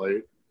facing the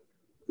light.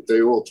 But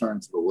they all turn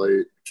to the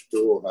light.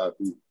 They're all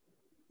happy.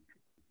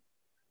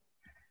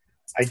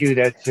 I do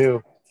that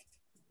too.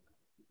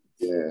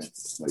 Yeah,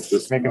 like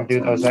this. Make them do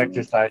those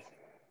exercises.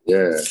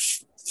 Yeah,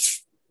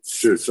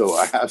 sure. So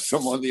I have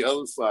some on the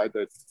other side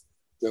that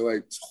they're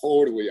like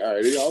totally. All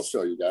right, I'll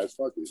show you guys.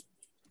 Fuck it.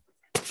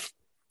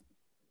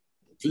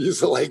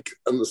 These are like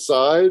on the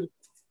side.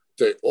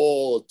 They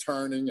all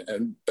turning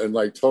and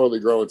like totally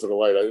growing to the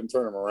light. I didn't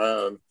turn them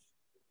around.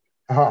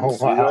 Oh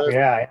wow!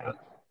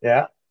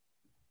 Yeah.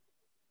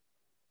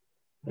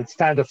 It's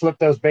time to flip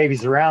those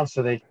babies around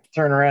so they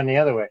turn around the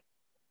other way.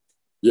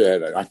 Yeah,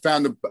 I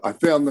found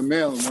the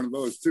male in one of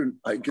those too.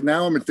 Like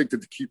now, I'm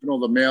addicted to keeping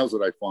all the males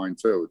that I find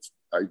too.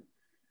 I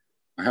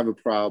have a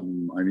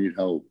problem. I need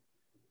help.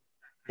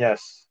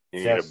 Yes.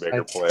 You need a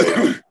bigger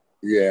place.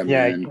 Yeah,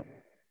 man.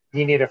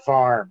 You need a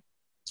farm.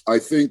 I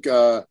think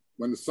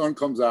when the sun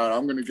comes out,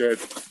 I'm going to get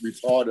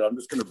retarded. I'm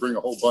just going to bring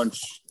a whole bunch.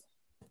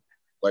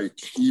 Like,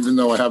 even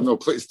though I have no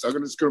place, I'm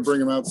just going to bring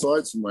them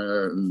outside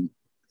somewhere and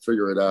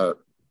figure it out.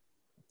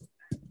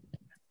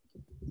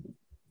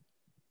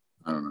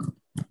 I don't know.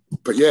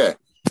 But yeah,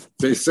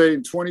 they say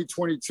in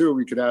 2022,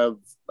 we could have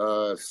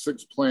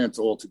 6 plants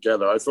all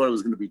together. I thought it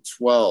was going to be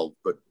 12,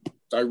 but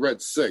I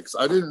read 6.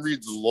 I didn't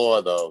read the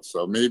law though.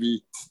 So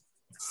maybe,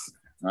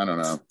 I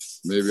don't know.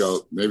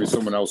 Maybe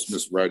someone else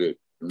misread it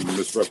and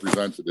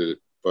misrepresented it.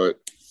 But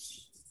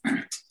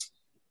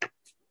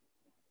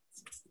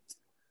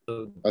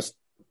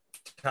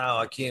Tao,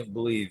 I can't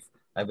believe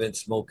I've been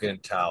smoking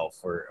Tao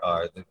for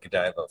the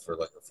Godiva for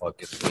like a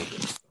fucking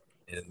week.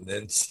 And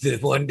then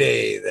one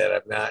day that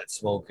I'm not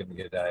smoking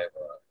Godiva,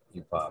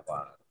 you pop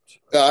on.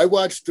 I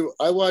watched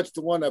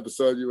the one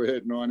episode you were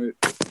hitting on it.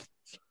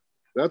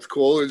 That's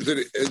cool. Is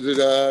it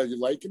you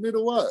liking it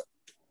or what?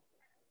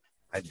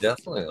 I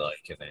definitely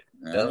liking it.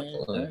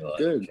 Definitely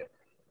liking it.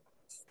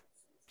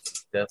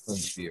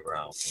 Definitely be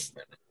around for a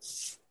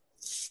minute.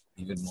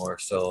 Even more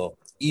so,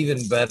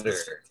 even better,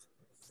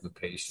 the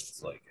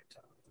patients like it.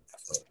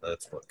 So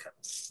that's what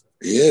counts.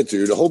 Yeah,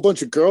 dude. A whole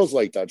bunch of girls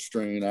like that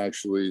strain,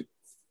 actually.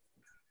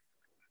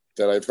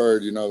 That I've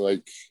heard,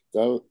 like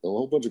a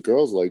whole bunch of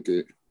girls like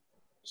it.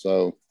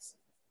 So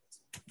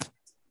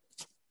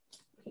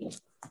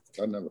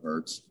that never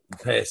hurts. You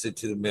pass it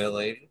to the mail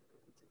lady.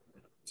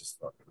 Just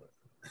fucking.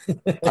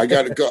 I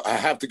gotta go. I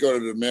have to go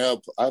to the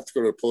mail. I have to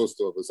go to the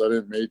post office. I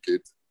didn't make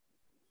it.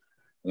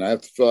 And I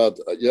have to fill out,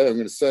 I'm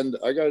going to send,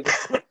 I got,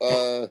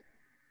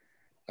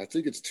 I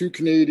think it's 2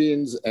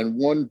 Canadians and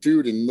 1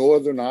 dude in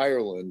Northern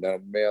Ireland that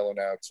I'm mailing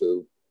out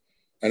to.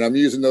 And I'm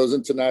using those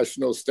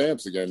international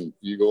stamps again,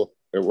 Eagle.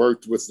 It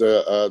worked with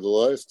the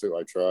last 2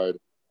 I tried.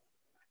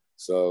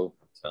 So,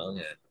 telling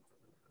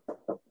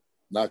you.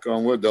 Knock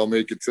on wood, they'll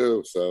make it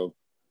too. So,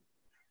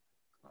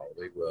 oh,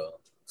 they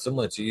will. So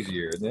much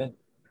easier, isn't it?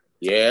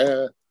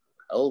 Yeah,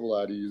 hell of a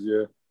lot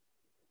easier.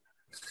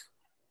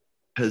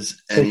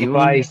 Has so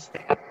anyone?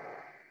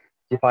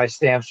 You buy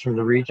stamps from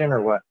the region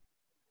or what?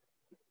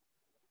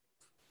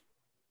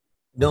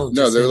 No,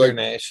 they're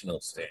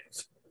international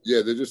stamps.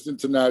 Yeah, they're just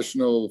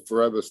international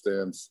forever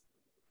stamps.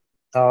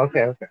 Oh,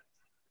 okay.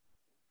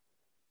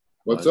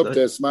 What's up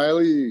there,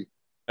 Smiley?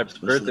 Happy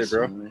birthday,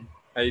 bro.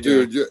 How you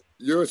doing? Dude,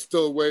 you're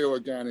still way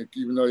organic,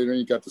 even though you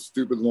ain't got the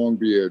stupid long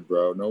beard,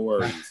 bro. No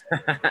worries. All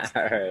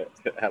right.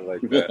 I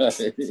like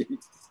that.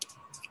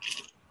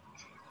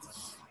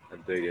 I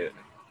dig it.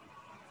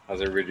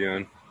 How's everybody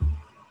doing?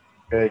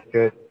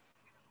 Good.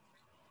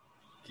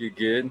 You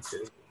good?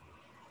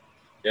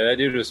 Yeah, that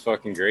dude was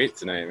fucking great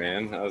tonight,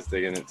 man. I was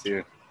digging it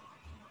too.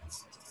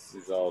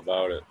 He's all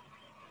about it.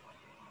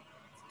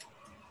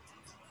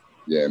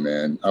 Yeah,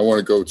 man. I want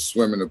to go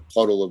swim in a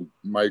puddle of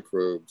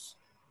microbes.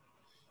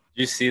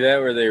 Did you see that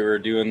where they were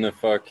doing the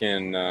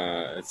fucking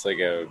it's like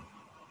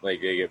they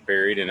get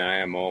buried in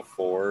IMO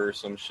 4 or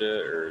some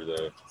shit, or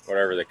the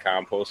whatever the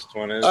compost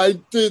one is? I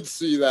did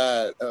see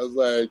that. I was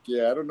like,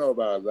 yeah, I don't know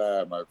about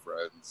that, my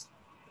friends.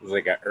 It was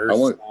like an earth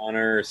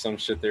sauna or some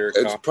shit they were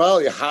calling. It's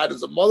probably hot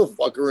as a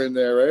motherfucker in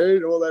there,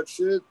 right? All that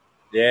shit.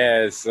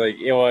 Yeah, it's like,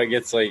 well, it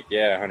gets like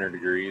 100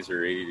 degrees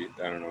or 80.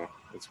 I don't know.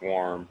 It's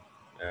warm.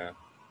 Yeah.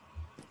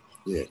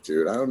 Yeah,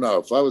 dude. I don't know.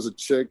 If I was a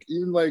chick,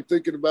 even like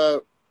thinking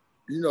about,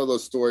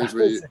 those stories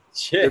where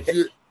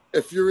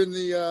if you're in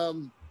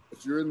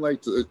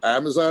like the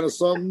Amazon or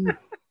something,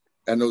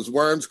 and those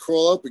worms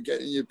crawl up and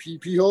get in your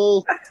pee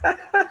hole,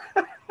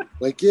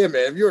 like yeah,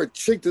 man. If you're a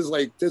chick,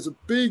 there's a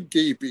big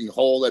gaping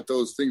hole that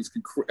those things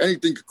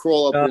anything could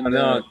crawl up in.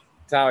 No,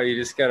 Tao, you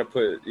just gotta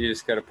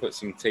put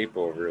some tape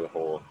over the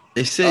hole.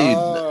 They say,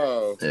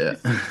 Oh, yeah.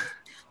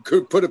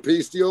 Could put a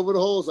pasty over the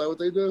hole. Is that what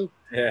they do?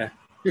 Yeah.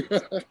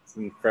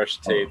 Some fresh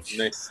tape,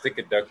 nice stick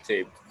of duct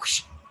tape,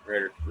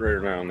 right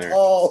around there.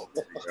 Oh,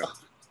 There you go.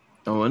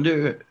 I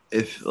wonder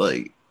if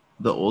like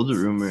the older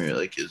rumor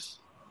like is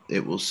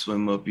it will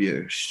swim up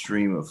your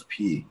stream of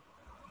pee,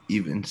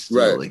 even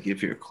still, Right. like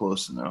if you're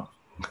close enough.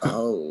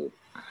 oh,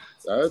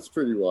 that's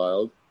pretty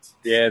wild.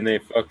 Yeah, and they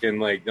fucking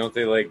like, don't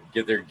they like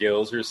get their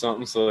gills or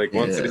something? So like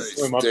once Yeah. they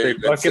swim up, they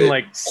Stick, that's fucking it.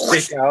 like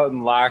stick out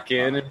and lock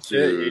in and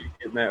shit. Dude. You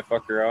getting that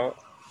fucker out?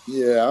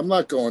 Yeah, I'm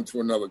not going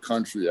to another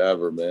country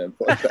ever, man.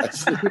 Fuck that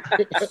shit.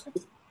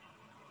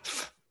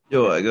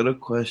 Yo, I got a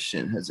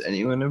question. Has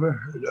anyone ever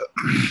heard of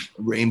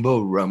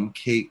rainbow rum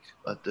cake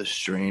at the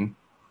strain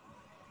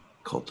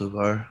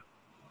cultivar?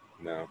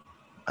 No.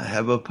 I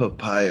have a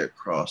papaya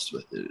crossed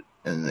with it,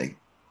 and they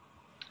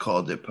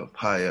called it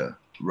papaya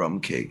rum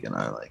cake, and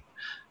I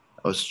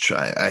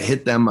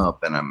hit them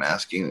up, and I'm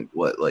asking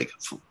what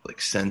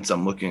scents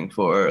I'm looking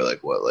for, or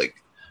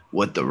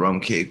what the rum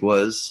cake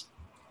was.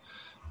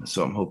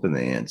 So I'm hoping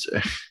they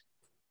answer.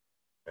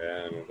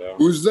 Yeah, I don't know.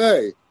 Who's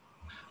they?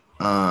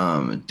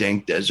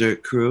 Dank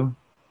Desert Crew.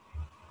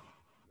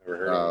 Never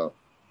heard of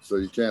So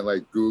you can't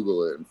like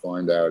Google it and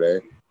find out, eh?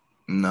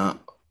 No,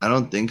 I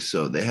don't think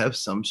so. They have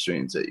some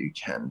strains that you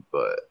can,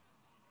 but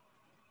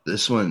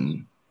this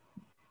one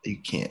you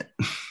can't.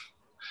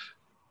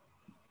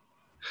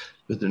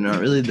 But they're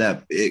not really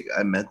that big.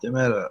 I met them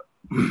at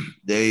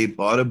they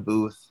bought a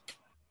booth.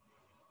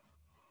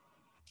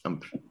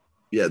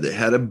 They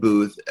had a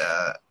booth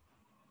at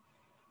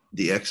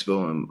the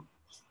expo in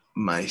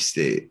my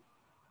state.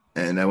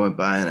 And I went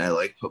by and I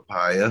liked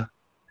papaya.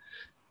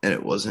 And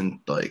it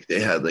wasn't like they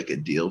had like a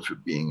deal for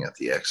being at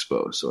the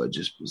expo. So I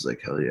just was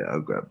like, hell yeah,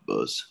 I'll grab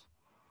those.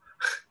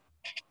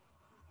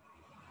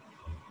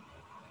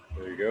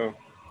 There you go.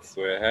 That's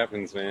the way it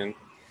happens, man.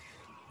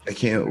 I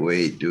can't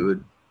wait,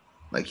 dude.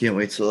 I can't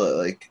wait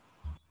till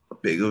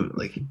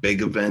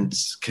big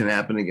events can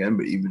happen again.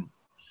 But even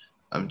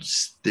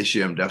this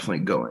year, I'm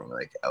definitely going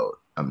like out.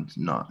 I'm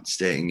not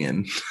staying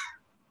in.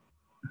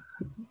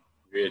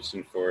 You're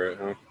itching for it,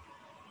 huh?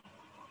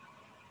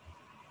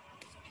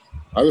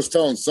 I was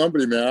telling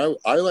somebody, man,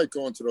 I like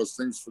going to those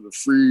things for the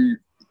free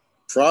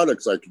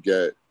products I could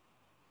get.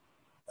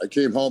 I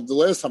came home the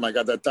last time I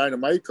got that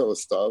Dynamicro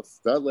stuff.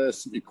 That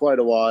lasted me quite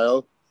a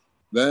while.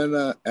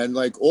 Then, and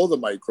like all the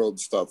microbe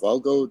stuff, I'll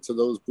go to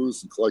those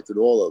booths and collect it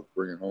all up,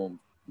 bring it home.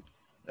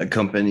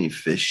 Accompany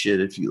fish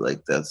shit if you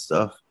like that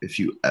stuff. If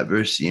you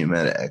ever see them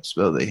at an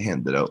expo, they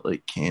hand it out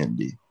like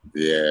candy.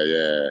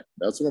 Yeah.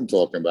 That's what I'm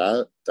talking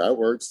about. That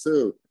works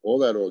too. All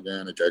that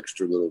organic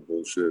extra little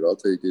bullshit. I'll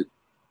take it.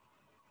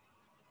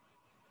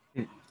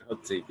 I'll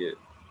take it.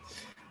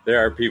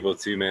 There are people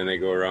too, man. They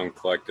go around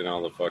collecting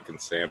all the fucking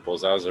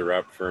samples. I was a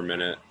rep for a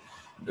minute,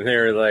 and they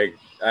were like,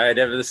 I'd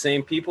have the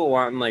same people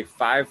wanting like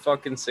 5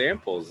 fucking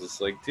samples. It's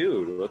like,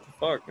 dude, what the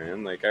fuck,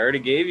 man? Like, I already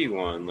gave you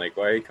one. Like,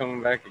 why are you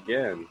coming back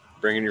again?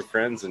 Bringing your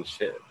friends and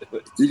shit.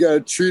 You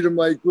gotta treat them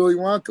like Willy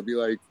Wonka. Be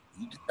like,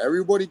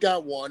 everybody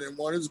got one, and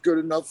one is good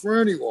enough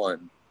for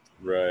anyone.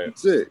 Right.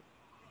 That's it.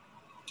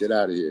 Get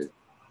out of here.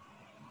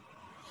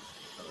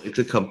 I like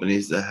the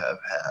companies that have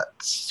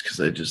hats because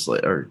I just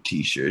like or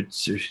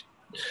t-shirts.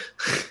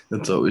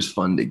 That's always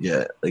fun to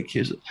get. Like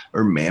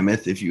or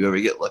Mammoth. If you ever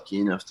get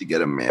lucky enough to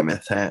get a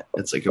Mammoth hat,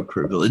 it's like a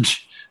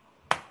privilege.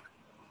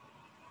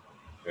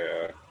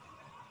 Yeah.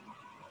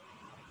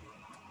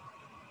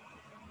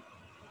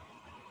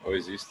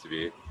 Always used to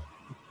be.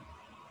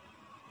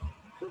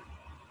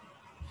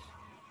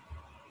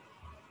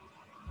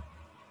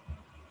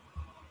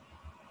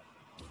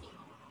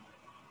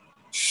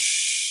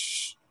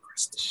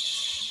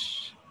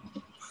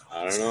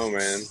 I don't know,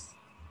 man.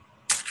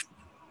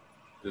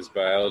 Does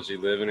biology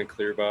live in a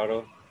clear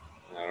bottle?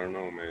 I don't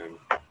know, man.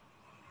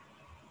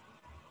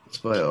 It's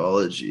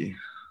biology.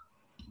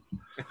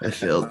 I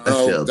failed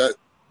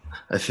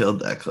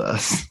that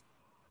class.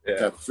 Yeah.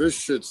 That fish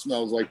shit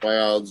smells like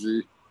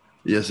biology.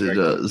 Yes, it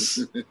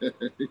does.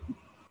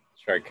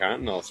 Try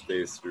continental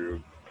stays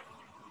through.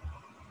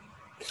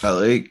 I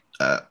like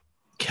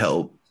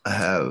kelp. I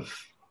have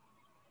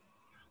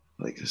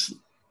like this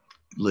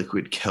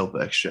liquid kelp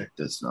extract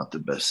that's not the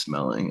best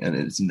smelling, and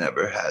it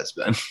never has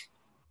been.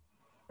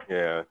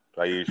 Yeah,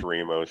 I use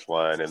Remo's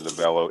line and the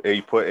Velo.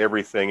 You put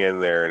everything in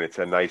there, and it's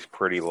a nice,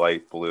 pretty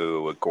light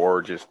blue, a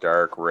gorgeous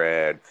dark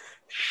red,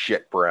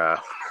 shit brown.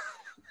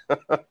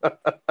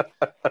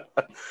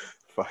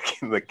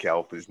 Fucking the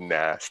kelp is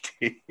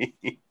nasty.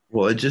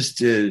 Well, I just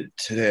did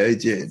today.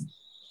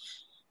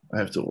 I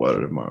have to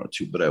water tomorrow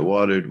too, but I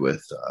watered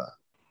with.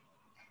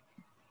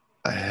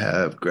 I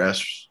have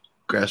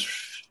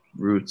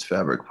grassroots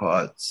fabric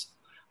pots.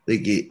 They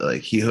get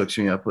he hooks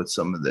me up with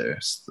some of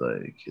theirs.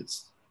 Like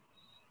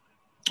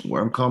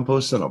worm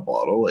compost in a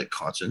bottle, like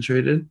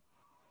concentrated.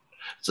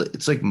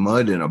 It's like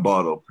mud in a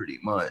bottle, pretty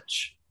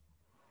much,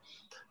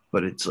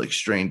 but it's like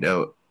strained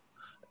out.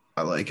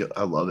 I like it.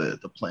 I love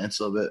it. The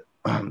plants love it.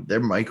 Their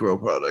micro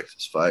product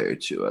is fire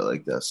too. I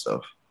like that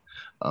stuff.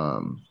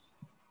 Um,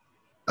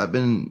 I've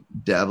been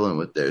dabbling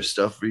with their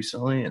stuff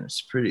recently, and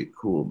it's pretty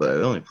cool. But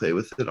I only play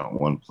with it on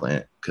one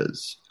plant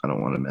because I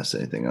don't want to mess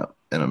anything up,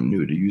 and I'm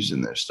new to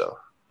using their stuff.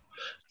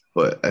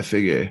 But I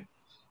figure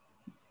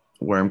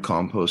worm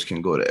compost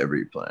can go to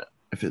every plant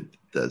if it.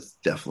 That's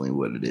definitely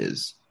what it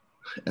is,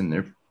 and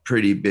they're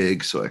pretty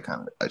big, so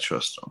I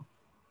trust them.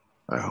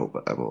 I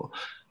hope I will.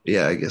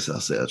 Yeah, I guess I'll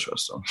say I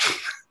trust them.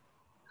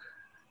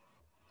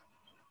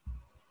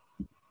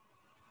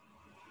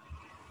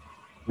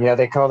 Yeah,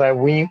 they call that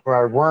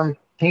worm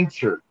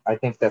tincture. I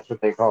think that's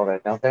what they call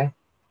that, don't they? Is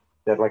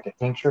that like a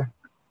tincture?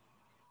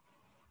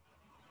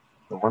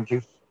 The worm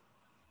juice?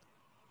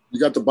 You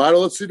got the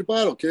bottle? Let's see the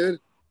bottle, kid.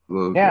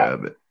 We'll Yeah.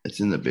 grab it. It's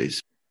in the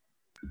basement.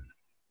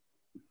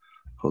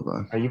 Hold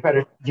on. You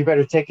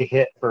better take a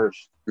hit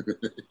first.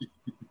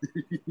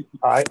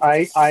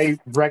 I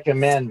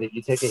recommend that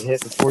you take a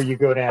hit before you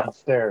go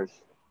downstairs.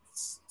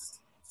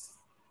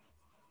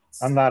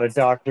 I'm not a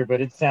doctor,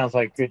 but it sounds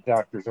like good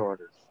doctor's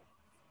orders.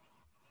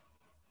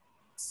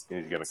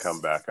 He's gonna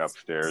come back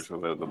upstairs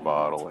with the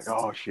bottle. Like,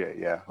 oh shit,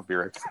 yeah, I'll be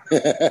right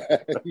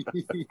back.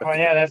 Oh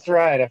yeah, that's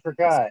right. I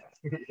forgot.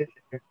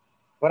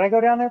 What'd I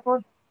go down there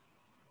for?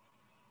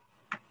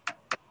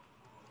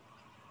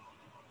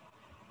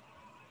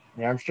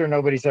 Yeah, I'm sure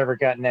nobody's ever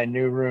gotten that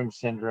new room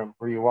syndrome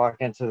where you walk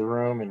into the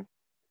room and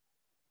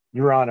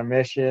you're on a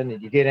mission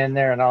and you get in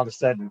there and all of a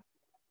sudden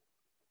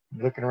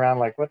you're looking around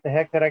like, what the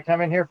heck did I come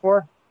in here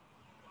for?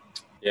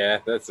 Yeah,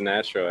 that's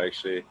natural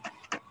actually.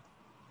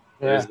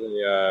 Yeah.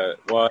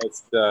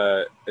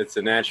 It's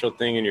a natural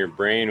thing in your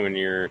brain when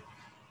you're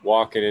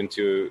walking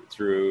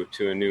through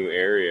a new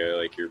area.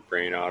 Like your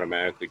brain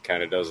automatically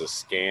kind of does a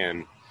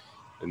scan,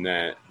 and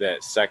that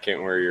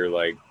second where you're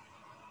like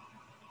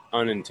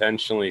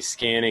unintentionally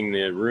scanning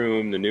the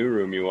new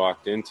room you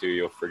walked into,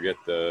 you'll forget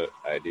the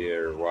idea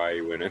or why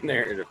you went in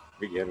there to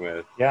begin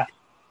with. Yeah.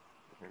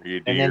 You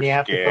do And then your you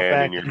have to go scan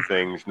back and your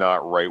thing's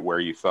not right where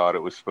you thought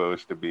it was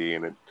supposed to be,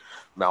 and it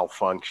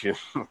malfunctions.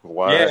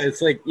 What? Yeah,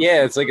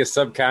 it's like a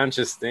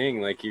subconscious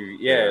thing. Like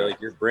like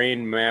your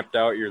brain mapped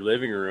out your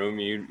living room.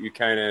 You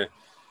kind of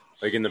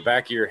like in the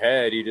back of your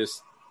head, you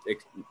just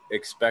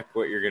expect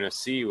what you're gonna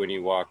see when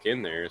you walk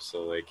in there.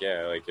 So like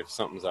if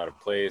something's out of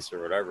place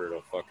or whatever,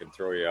 it'll fucking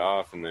throw you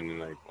off, and then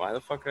you're like, why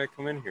the fuck did I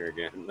come in here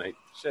again? Like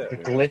shit. a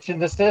glitch in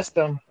the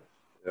system.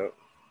 Yep.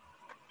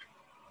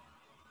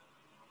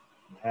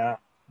 Yeah.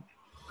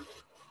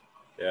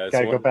 Yeah.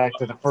 Got to go back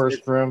to the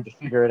first room to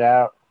figure it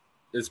out.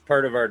 It's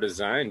part of our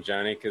design,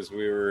 Johnny, because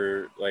we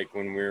were like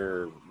when we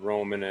were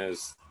roaming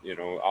as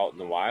out in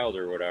the wild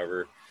or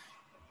whatever,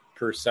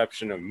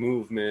 perception of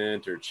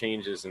movement or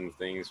changes in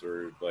things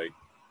were like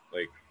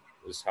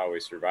is how we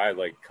survived.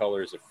 Like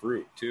colors of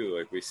fruit too,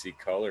 like we see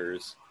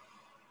colors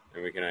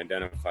and we can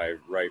identify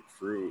ripe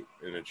fruit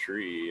in a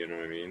tree. You know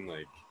what I mean?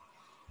 Like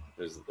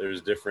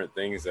there's different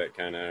things that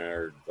kind of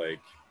are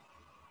like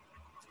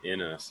in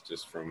us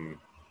just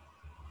from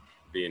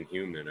being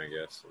human, I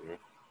guess.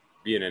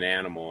 Being an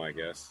animal, I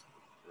guess,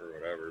 or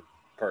whatever,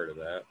 part of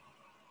that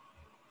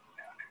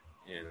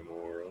animal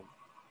world.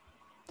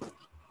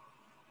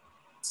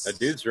 That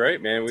dude's right,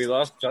 man. We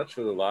lost touch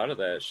with a lot of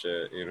that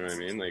shit. You know what I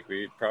mean? Like,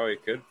 we probably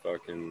could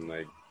fucking,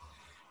 like,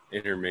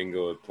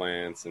 intermingle with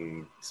plants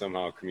and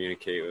somehow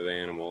communicate with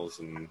animals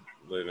and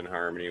live in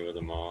harmony with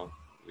them all.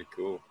 It'd be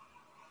cool.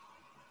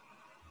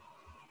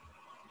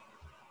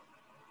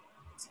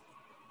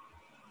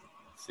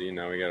 See,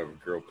 now we gotta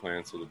grow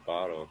plants with a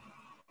bottle.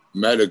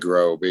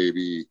 Metagrow,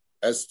 baby.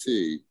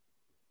 ST.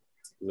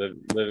 Live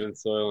in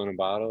soil in a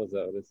bottle. Is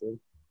that what it said?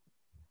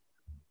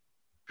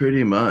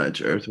 Pretty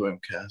much earthworm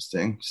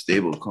casting,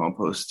 stable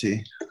compost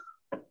tea.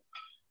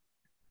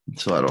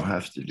 So I don't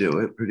have to do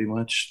it pretty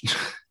much.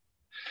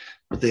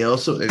 But they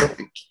also it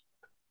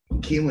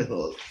came with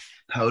all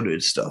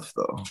powdered stuff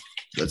though.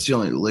 That's the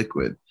only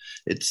liquid.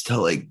 It's to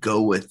like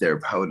go with their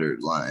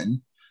powdered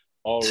line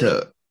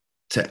to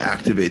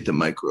activate the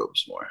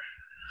microbes more.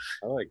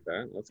 I like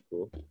that. That's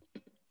cool.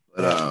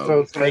 But,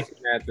 So it's like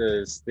At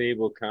the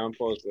stable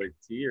compost like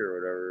tea or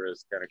whatever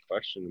is kind of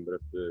questioning, but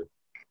if the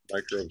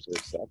microbes are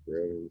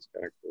separate, it's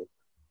kind of cool.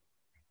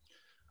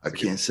 I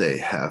can't say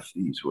half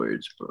these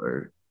words,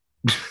 but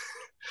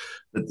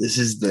this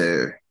is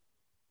their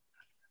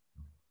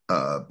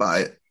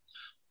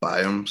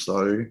biome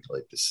starter.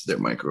 Like this is their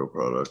micro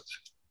product.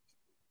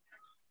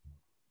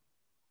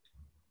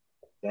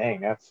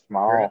 dang, that's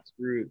small.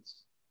 Grassroots.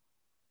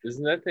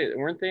 Isn't that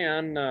weren't they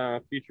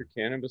on Future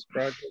Cannabis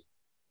Project?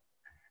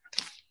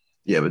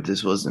 Yeah, but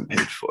this wasn't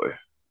paid for.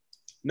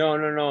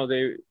 No.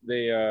 They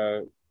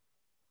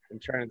I'm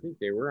trying to think.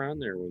 They were on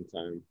there one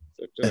time.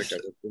 So I feel like I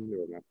looked into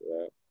them after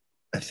that.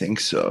 I think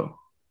so.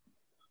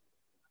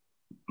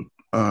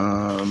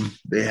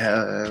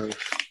 They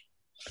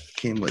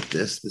came with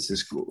this. This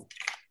is cool.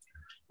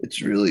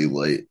 It's really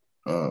light.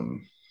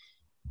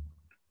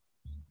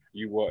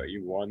 You what?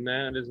 You won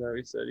that? Is that what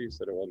you said? You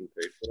said it wasn't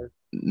paid for.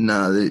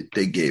 No,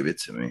 they gave it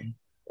to me.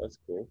 That's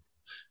cool.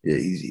 Yeah,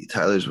 easy.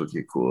 Tyler's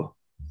wicked cool.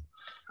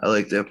 I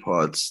like their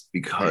pots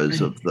because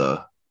of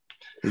the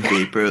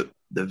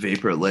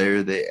vapor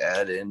layer they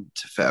add in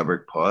to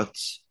fabric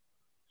pots.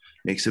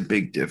 Makes a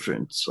big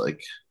difference.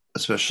 Like,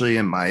 especially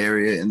in my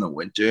area in the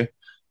winter,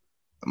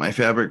 my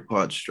fabric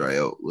pots dry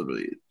out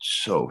literally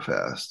so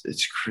fast.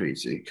 It's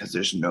crazy because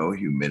there's no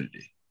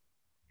humidity.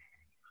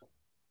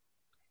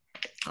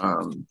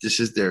 This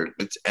is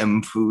it's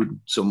M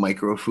food, so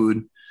micro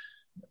food.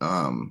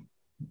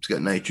 It's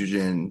got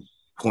nitrogen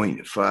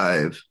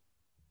 0.5,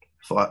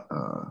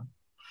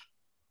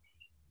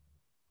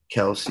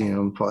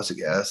 calcium,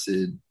 phosphoric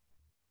acid,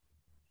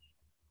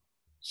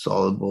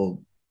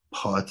 soluble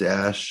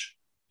potash,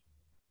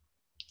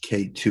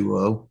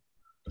 K2O.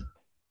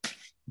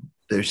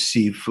 There's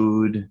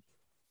seafood,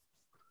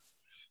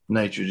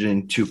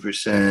 nitrogen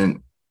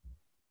 2%,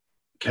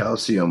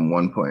 calcium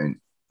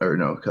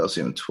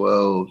calcium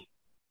 12,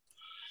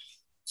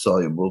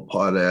 soluble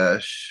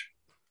potash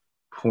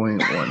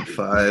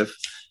 0.15,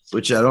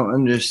 which I don't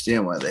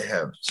understand why they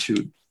have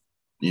two.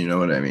 You know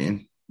what I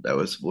mean? That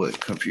was what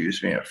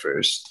confused me at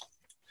first.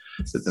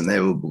 But then they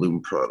have a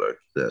Bloom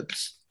product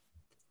that's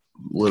a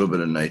little bit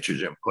of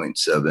nitrogen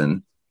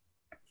 0.7,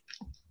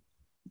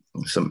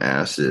 some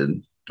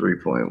acid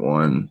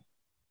 3.1,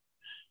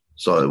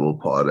 soluble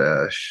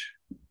potash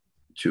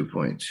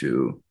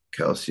 2.2,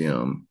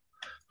 calcium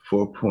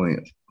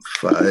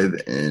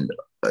 4.5, and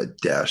a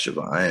dash of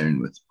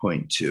iron with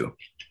 0.2.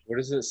 What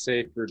does it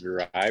say for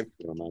derived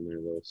from on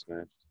there, though,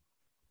 Smash?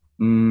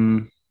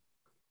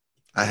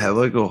 I have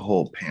like a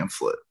whole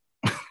pamphlet.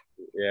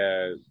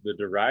 Yeah, the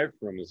derived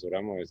from is what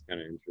I'm always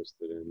kind of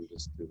interested in,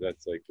 just because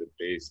that's like the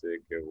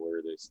basic of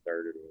where they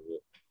started with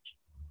it.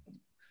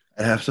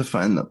 I have to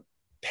find the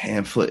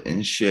pamphlet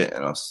and shit,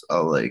 and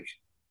I'll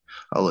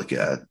look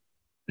at it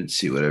and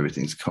see what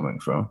everything's coming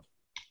from.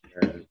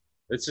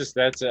 It's just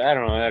I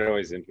don't know, that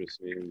always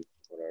interests me.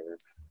 Whatever.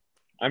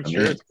 I'm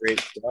sure it's great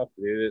stuff,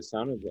 dude. It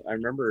sounded. I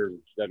remember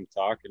them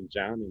talking.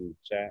 John and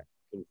chat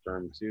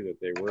confirmed too that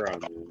they were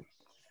on the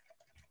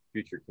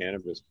Future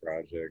Cannabis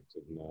Project,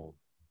 and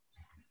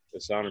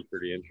it sounded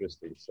pretty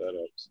interesting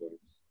setup. So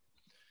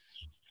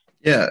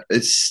yeah,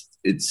 it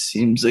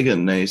seems like a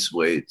nice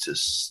way to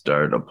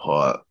start a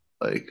pot,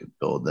 like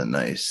build a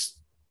nice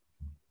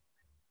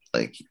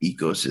like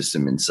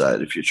ecosystem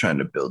inside if you're trying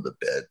to build a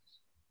bed.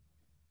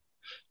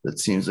 That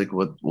seems like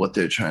what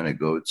they're trying to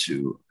go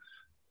to,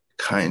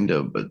 kind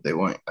of, but they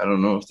want, I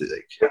don't know if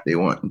they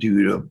want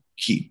you to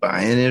keep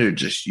buying it or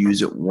just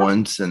use it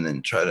once and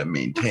then try to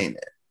maintain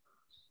it.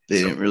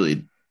 They didn't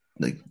really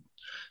like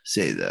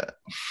say that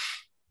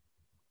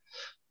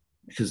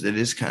because it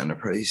is kind of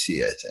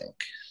pricey, I think.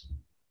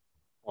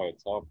 Oh,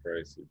 it's all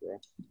pricey, bro.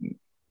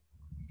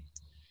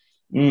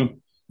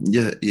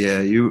 Yeah,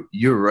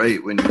 you're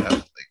right. When you have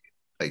like,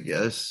 I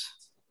guess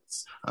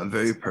I'm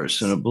very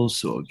personable,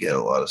 so I'll get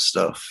a lot of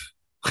stuff.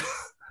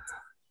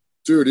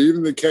 Dude,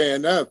 even the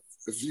KNF.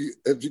 If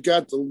you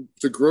got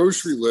the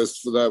grocery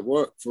list for that,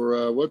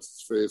 what's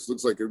his face?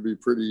 Looks like it'd be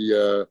pretty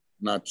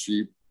not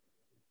cheap.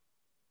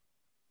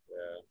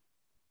 Yeah.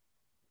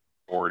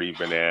 40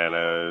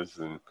 bananas,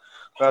 and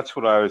that's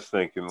what I was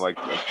thinking. Like,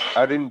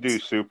 I didn't do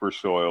super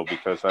soil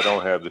because I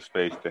don't have the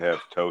space to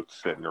have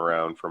totes sitting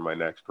around for my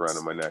next run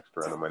and my next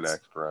run and my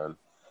next run,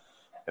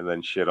 and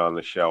then shit on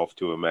the shelf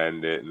to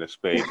amend it and the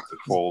space to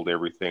fold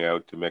everything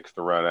out to mix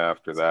the run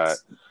after that.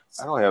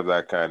 I don't have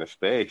that kind of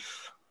space.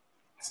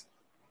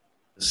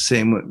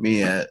 Same with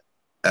me at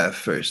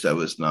first. I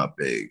was not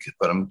big,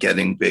 but I'm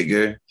getting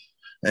bigger,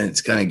 and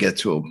it's gonna get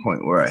to a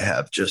point where I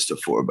have just a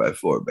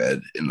 4x4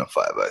 bed in a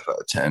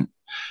 5x5 tent.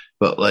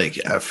 But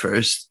like at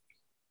first,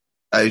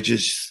 I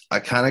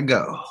kind of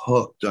got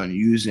hooked on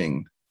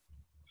using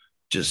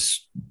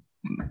just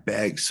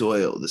bag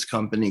soil. This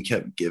company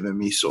kept giving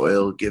me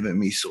soil.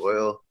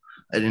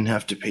 I didn't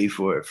have to pay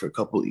for it for a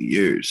couple of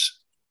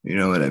years. You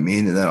know what I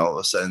mean? And then all of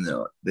a sudden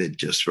they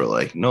just were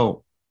like,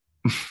 no.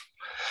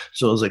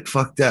 So I was like,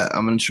 fuck that.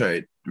 I'm going to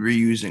try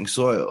reusing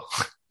soil.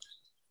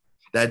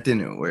 That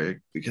didn't work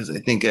because I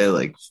think I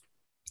like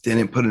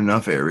didn't put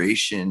enough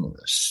aeration.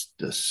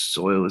 The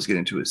soil was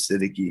getting too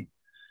acidic.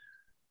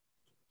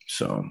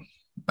 So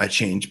I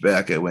changed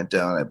back. I went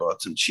down. I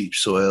bought some cheap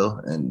soil,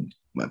 and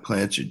my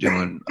plants are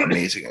doing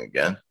amazing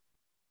again.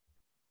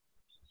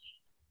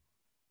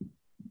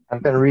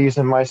 I've been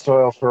reusing my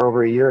soil for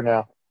over a year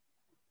now.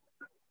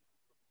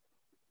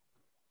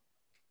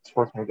 It's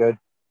working good.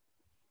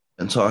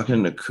 And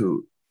talking to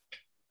Coot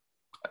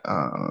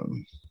a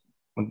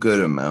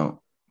good amount.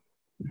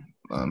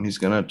 He's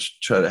gonna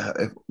try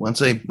to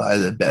once I buy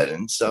the bed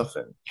and stuff,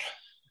 and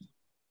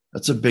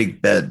that's a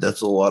big bed.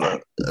 That's a lot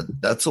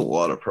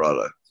of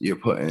product you're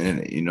putting in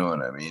it. You know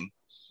what I mean?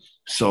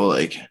 So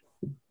like,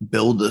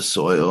 Build the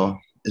Soil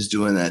is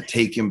doing that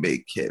take and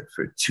bake kit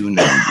for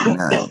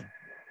 $2.99.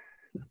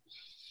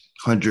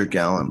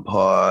 100-gallon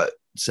pot,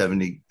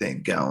 70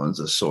 gallons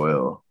of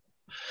soil,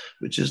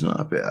 which is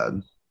not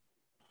bad.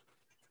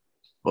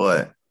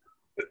 But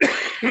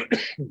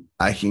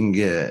I can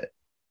get,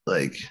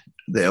 like,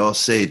 they all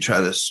say try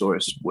to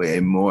source way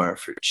more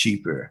for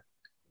cheaper.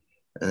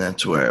 And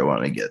that's where I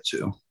want to get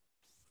to.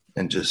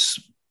 And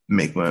just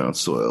make my own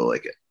soil,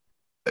 like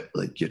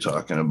you're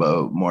talking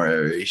about, more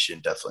aeration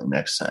definitely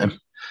next time.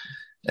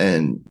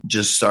 And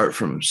just start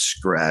from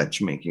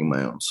scratch making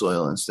my own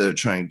soil instead of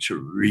trying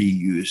to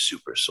reuse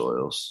super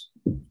soils.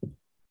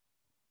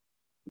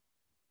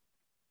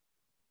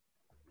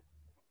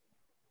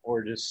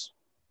 Or just,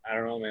 I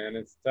don't know, man.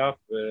 It's tough,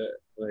 but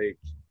like,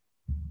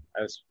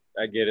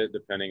 I get it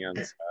depending on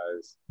the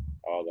size,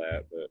 all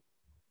that. But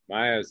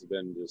my has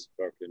been just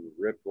fucking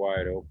ripped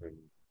wide open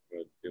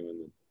with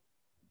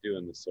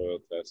doing the soil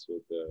test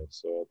with the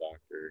soil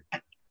doctor,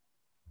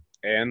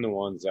 and the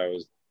ones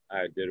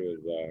I did with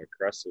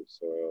Crescent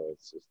soil.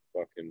 It's just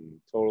fucking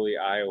totally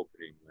eye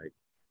opening, like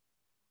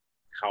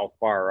how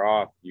far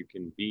off you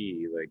can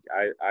be. Like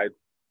I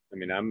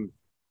mean, I'm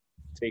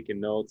taking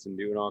notes and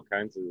doing all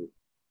kinds of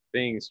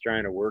things,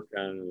 trying to work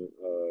on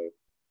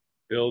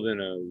building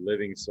a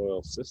living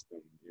soil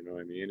system. You know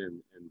what I mean?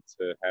 And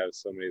to have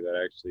somebody that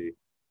actually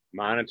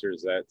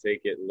monitors that,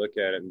 take it, look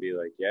at it, and be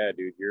like, yeah,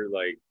 dude, you're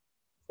like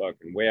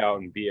fucking way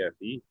out in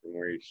BFE from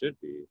where you should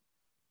be.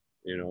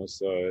 You know,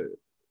 so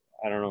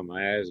I don't know.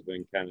 My eyes have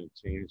been kind of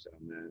changed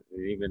on that,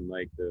 and even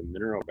like the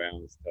mineral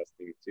balance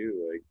testing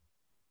too. Like,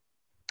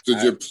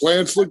 did your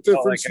plants look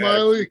different, like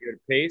Smiley? I had a good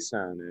pace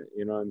on it.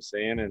 You know what I'm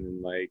saying? And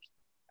then like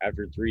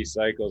after 3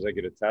 cycles, I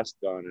get a test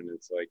done, and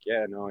it's like,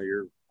 yeah, no,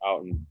 you're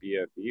out in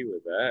BFE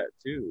with that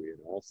too. You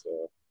know,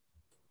 so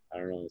I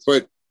don't know.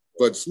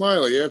 But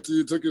Smiley, after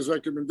you took his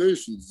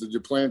recommendations, did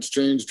your plants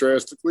change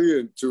drastically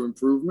into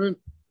improvement?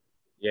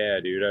 Yeah,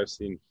 dude, I've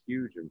seen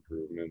huge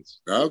improvements.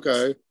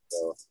 Okay.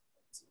 So,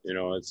 you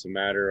know, it's a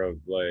matter of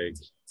like,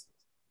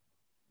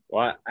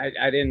 well,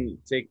 I didn't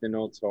take the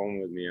notes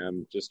home with me.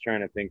 I'm just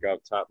trying to think off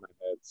the top of my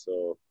head.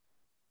 So,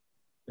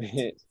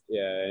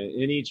 yeah,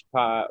 in each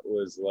pot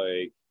was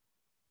like,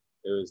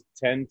 it was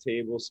 10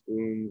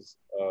 tablespoons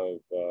of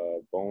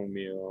bone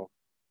meal,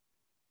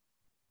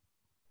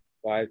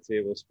 5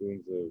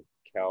 tablespoons of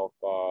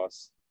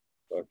Calphos,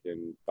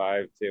 fucking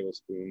 5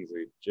 tablespoons of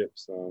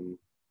gypsum,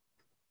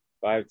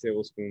 5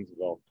 tablespoons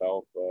of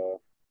alfalfa.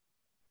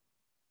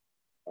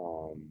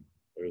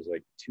 There was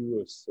like 2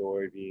 of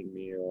soybean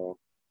meal,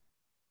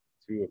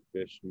 2 of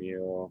fish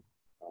meal,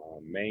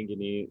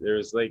 manganese.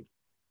 There's like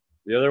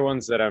the other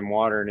ones that I'm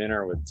watering in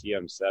are with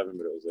TM7,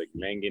 but it was like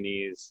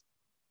manganese,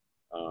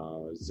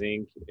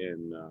 zinc,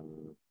 and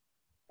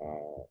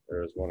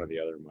there was one of the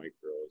other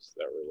micros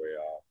that were way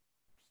off.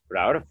 But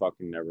I would have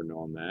fucking never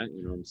known that.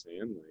 You know what I'm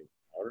saying? Like,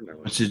 I would have never.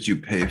 What did you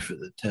pay for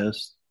the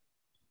test?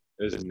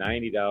 It was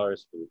 $90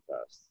 for the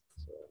test.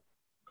 So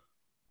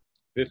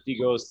 50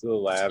 goes to the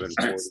lab and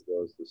 40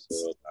 goes to the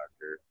soil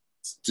doctor.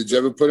 Did you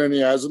ever put any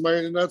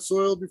azomite in that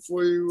soil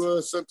before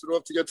you sent it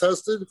off to get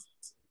tested?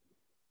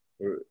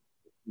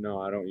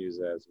 No, I don't use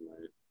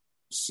azomite.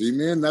 See,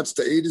 man, that's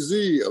the A to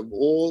Z of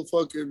all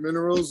fucking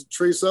minerals,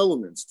 trace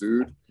elements,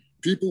 dude.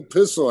 People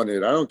piss on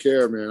it. I don't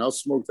care, man. I'll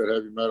smoke that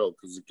heavy metal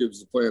because it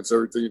gives the plants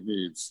everything it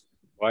needs.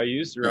 Well, I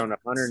used around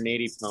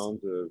 180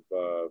 pounds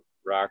of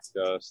rock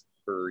dust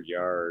per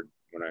yard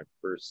when I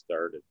first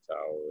started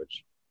Tao,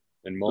 which,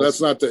 and most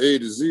that's not the A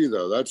to Z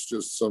though. That's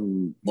just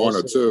some one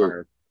or two.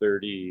 Are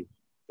 30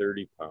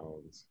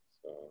 pounds.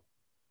 So,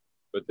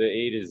 but the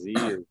A to Z is,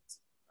 I don't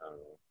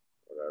know,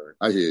 whatever.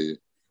 I hear you.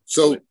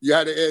 So you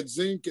had to add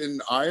zinc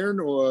and iron,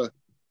 or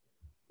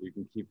you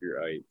can keep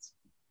your ites.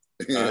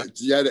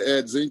 You had to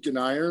add zinc and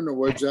iron, or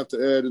what'd you have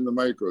to add in the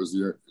micros?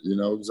 You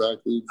know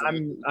exactly.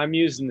 I'm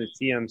using the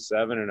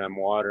TM7 and I'm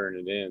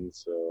watering it in,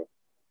 so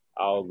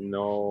I'll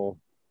know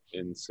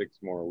in 6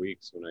 more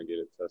weeks when I get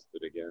it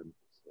tested again.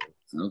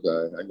 So.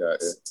 Okay, I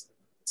got it.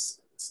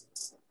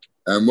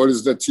 And what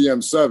is the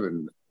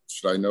TM7?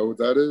 Should I know what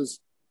that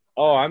is?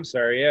 Oh, I'm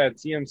sorry. Yeah,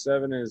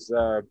 TM7 is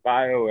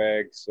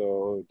BioAg.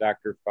 So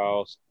Dr.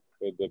 Faust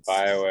with the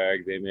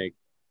BioAg, they make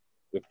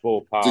the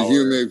full power. The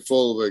humic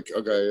full, like,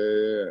 okay,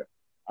 yeah.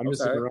 I'm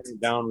just going to write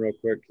it down real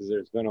quick because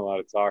there's been a lot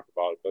of talk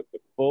about it. But the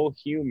full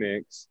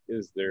humix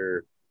is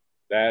their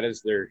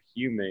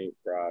humate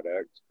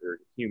product or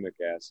humic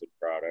acid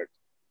product.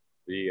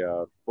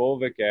 The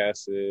fulvic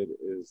acid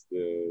is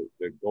the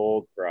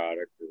gold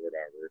product or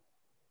whatever.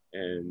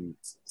 And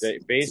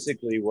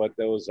basically what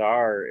those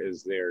are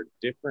is they're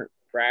different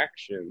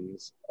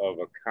fractions of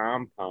a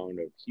compound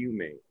of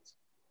humate.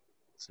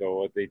 So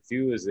what they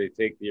do is they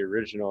take the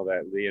original,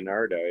 that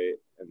leonardite,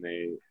 and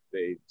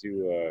they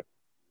do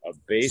a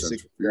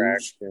basic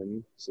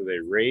fraction. So they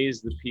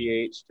raise the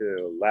pH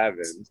to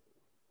 11,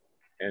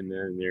 and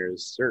then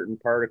there's certain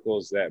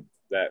particles that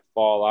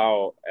fall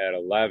out at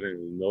 11,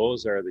 and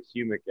those are the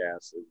humic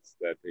acids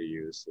that they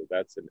use. So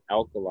that's an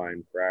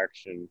alkaline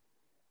fraction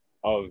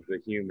of the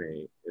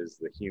humate, is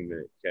the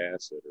humic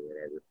acid or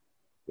whatever.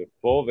 The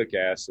fulvic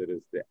acid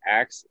is the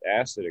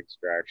acid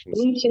extraction.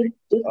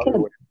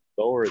 So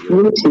lower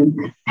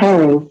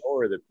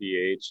the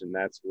pH, and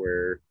that's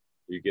where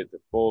you get the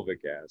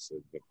fulvic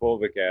acid. The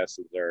fulvic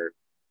acids are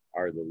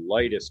are the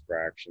lightest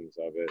fractions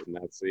of it, and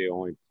that's the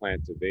only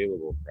plant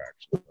available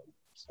fraction of it.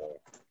 So,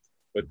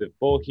 but the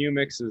full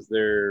humics is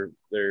their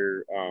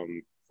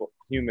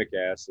humic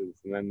acids,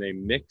 and then they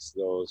mix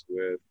those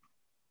with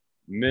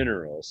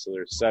minerals. So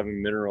there's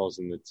 7 minerals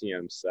in the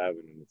TM7,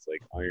 and it's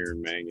like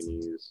iron,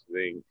 manganese,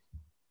 zinc,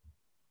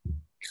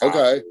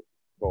 Okay.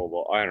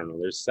 cobalt. I don't know.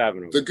 There's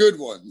 7 of The them. good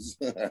ones.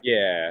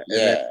 Yeah.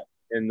 Yeah.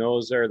 And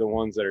those are the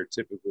ones that are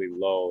typically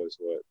low, is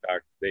what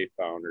they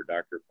found, or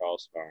Dr.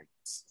 Paus found.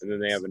 And then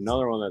they have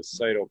another one that's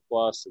Cyto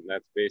Plus, and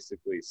that's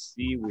basically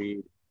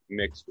seaweed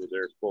mixed with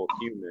their full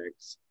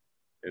humics.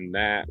 And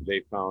that they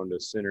found a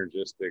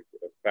synergistic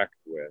effect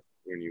with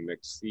when you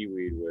mix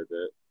seaweed with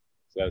it.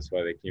 So that's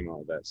why they came out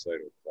with that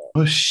Cyto Plus.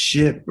 Oh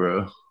shit,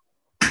 bro.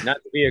 Not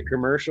to be a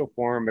commercial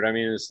for them, but I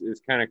mean,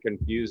 it's kind of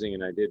confusing,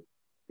 and I did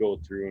go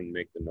through and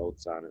make the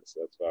notes on it. So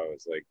that's why I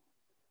was like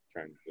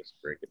trying to just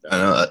break it down.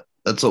 I know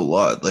that's a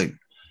lot. Like,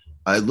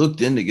 I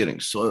looked into getting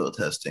soil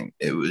testing.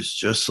 It was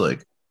just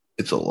like,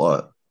 it's a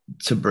lot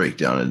to break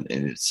down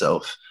in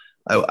itself.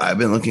 I've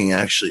been looking,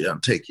 actually,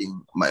 I'm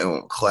taking my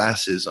own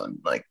classes on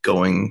like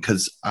going,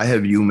 because I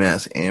have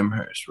UMass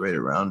Amherst right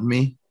around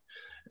me,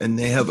 and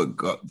they have a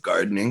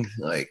gardening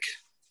like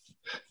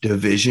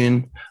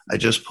division. I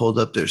just pulled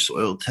up their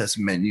soil test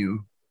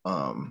menu.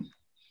 A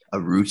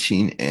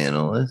routine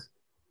analyst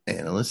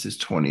is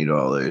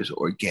 $20.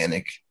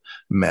 Organic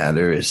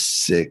matter is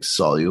 $6.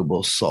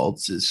 Soluble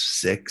salts is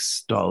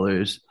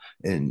 $6,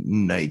 and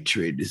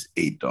nitrate is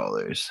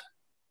 $8.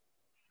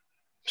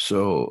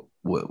 So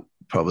what?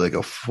 Probably like a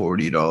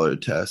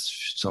 $40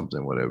 test,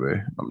 something,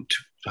 whatever. I'm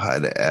too high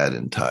to add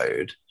and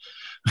tired.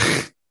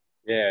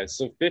 Yeah,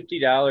 so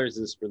 $50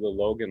 is for the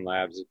Logan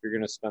Labs. If you're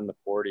going to spend the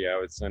 $40, I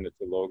would send it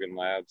to Logan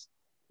Labs.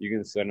 You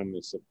can send them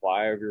the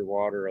supply of your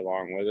water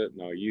along with it, and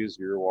they'll use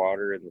your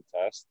water in the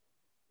test,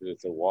 because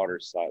it's a water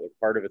soluble.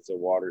 Part of it's a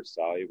water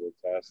soluble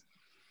test.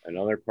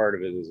 Another part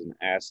of it is an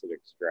acid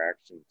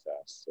extraction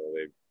test. So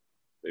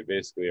they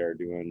basically are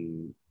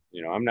doing,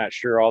 I'm not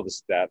sure all the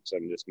steps.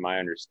 My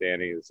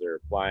understanding is they're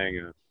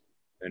applying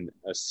an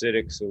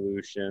acidic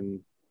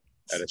solution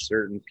at a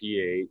certain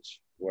pH,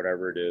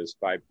 whatever it is,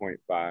 5.5,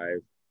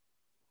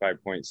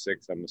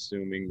 5.6, I'm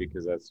assuming,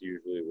 because that's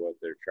usually what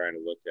they're trying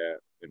to look at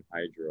in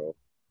hydro.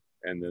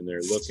 And then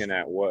they're looking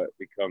at what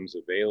becomes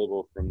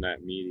available from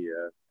that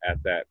media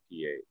at that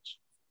pH.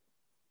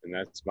 And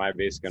that's my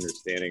basic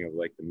understanding of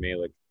like the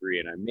Malic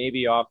 3. And I may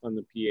be off on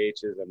the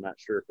pHs. I'm not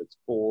sure if it's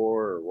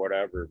 4 or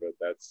whatever, but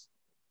that's,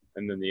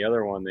 and then the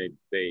other one,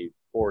 they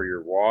pour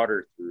your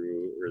water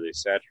through, or they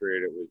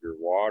saturate it with your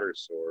water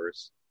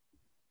source,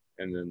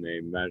 and then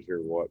they measure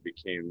what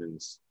came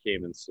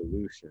in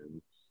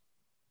solution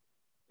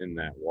in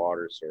that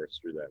water source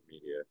through that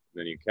media. And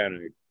then you kind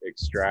of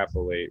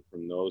extrapolate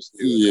from those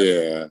two.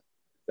 Yeah.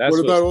 That's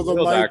what about all the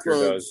Soil Doctor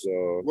microbes? does,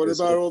 so What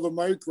about all the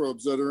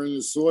microbes that are in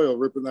the soil,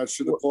 ripping that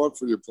shit apart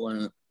for your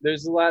plant?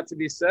 There's a lot to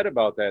be said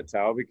about that,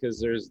 Tal, because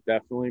there's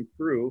definitely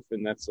proof,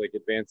 and that's like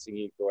Advancing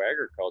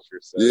Eco-Agriculture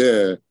says.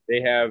 Yeah.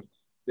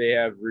 They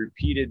have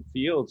repeated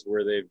fields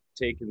where they've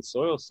taken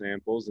soil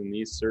samples, and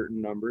these certain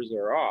numbers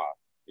are off.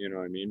 You know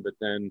what I mean? But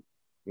then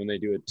when they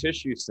do a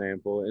tissue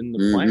sample in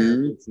the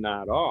plant, it's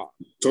not off.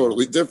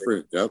 Totally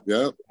different. Yep.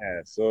 Yeah.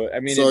 So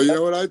I mean, you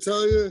know what I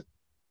tell you?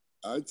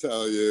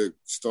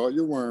 Start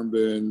your worm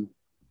bin,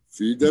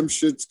 feed them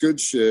shits good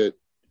shit,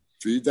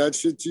 feed that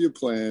shit to your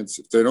plants.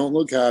 If they don't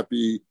look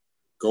happy,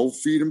 go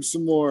feed them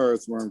some more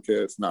earthworm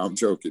kits. No, I'm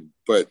joking.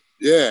 But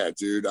yeah,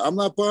 dude, I'm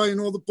not buying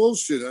all the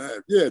bullshit.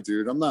 Yeah,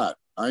 dude, I'm not.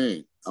 I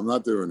ain't. I'm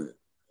not doing it.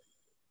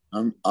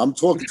 I'm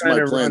talking to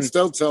my plants.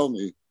 They'll tell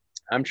me.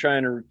 I'm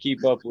trying to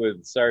keep up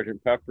with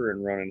Sergeant Pepper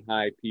and running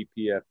high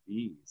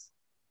PPFDs.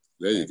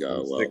 There you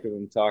go. I'm sick of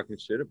them talking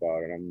shit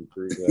about it. I'm gonna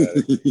prove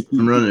that.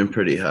 I'm running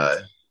pretty high.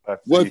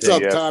 What's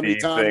up, Tommy?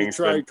 Thing's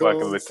been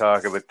fucking the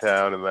talk of the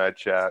town in that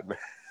chat.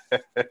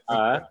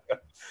 That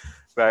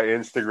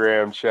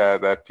Instagram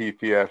chat, that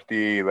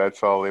PPFD,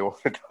 that's all they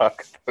want to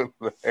talk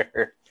about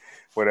there.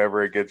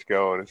 Whenever it gets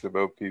going, it's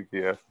about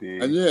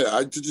PPFD. And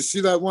yeah, did you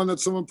see that one that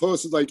someone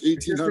posted, like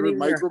 1,800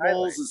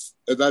 micromoles?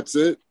 And that's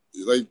it?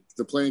 Like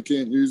the plant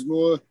can't use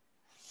more?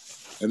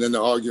 And then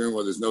they're arguing,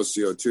 well, there's no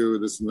CO2,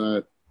 this and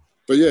that.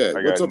 But yeah,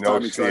 I got no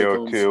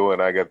CO2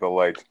 and I got the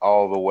lights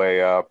all the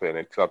way up and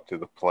it's up to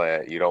the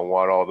plant. You don't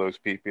want all those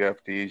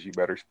PPFDs, you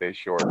better stay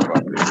short.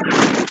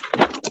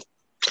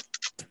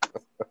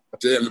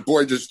 Damn, the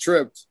boy just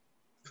tripped.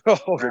 Oh,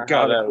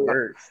 God, that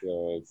works,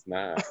 so it's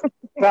not.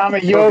 Tommy,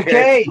 you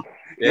okay?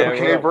 You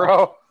okay,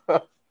 bro?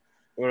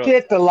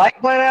 Shit, the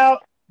light went out.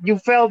 You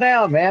fell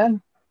down,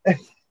 man.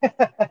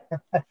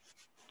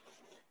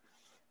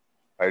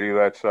 I do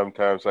that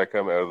sometimes. I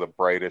come out of the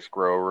brightest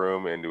grow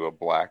room into a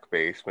black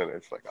basement.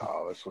 It's like,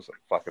 oh, this was a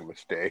fucking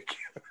mistake.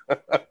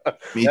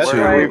 Me Where too.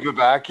 do I leave the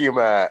vacuum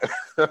at?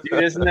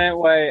 Dude, isn't that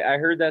why? I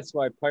heard that's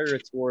why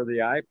pirates wore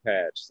the eye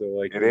patch. So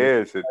like, it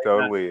is. It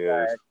totally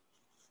is.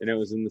 And it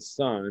was in the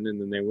sun,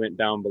 and then they went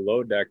down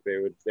below deck. They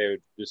would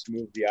just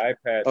move the eye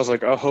patch. I was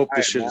like, I hope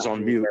this shit is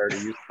on mute.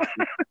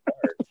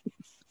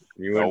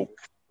 You wouldn't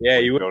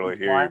totally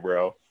hear you,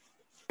 bro.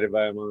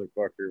 by a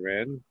motherfucker,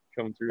 man.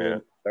 Come through in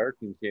the dark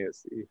and can't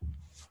see.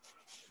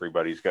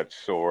 Everybody's got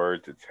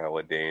swords. It's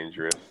hella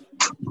dangerous.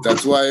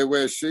 That's why I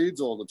wear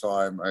shades all the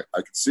time. I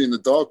can see in the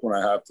dark when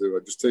I have to.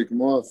 I just take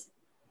them off.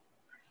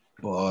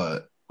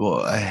 But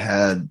well, I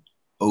had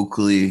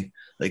Oakley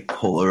like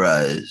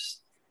polarized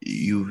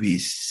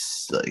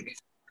UV like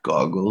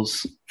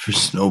goggles for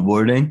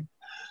snowboarding.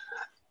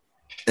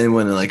 And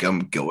when like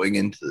I'm going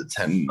into the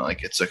tent,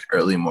 like it's like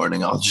early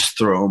morning, I'll just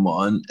throw them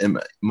on.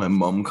 And my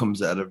mom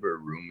comes out of her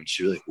room and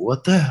she's like,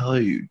 "What the hell are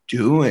you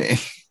doing?"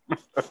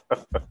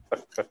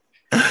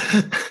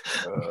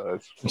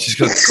 She's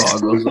got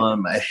goggles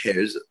on. My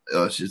hair's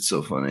it's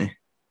so funny.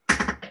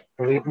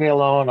 Leave me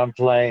alone. I'm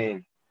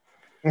playing.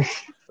 I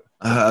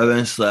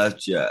haven't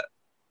slept yet.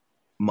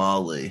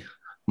 Molly.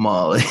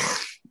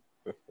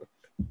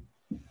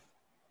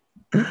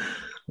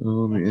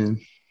 Oh man.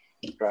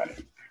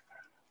 Right.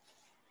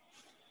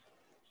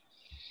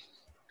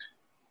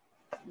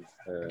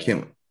 I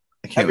can't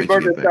Happy wait to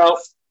birthday, get back.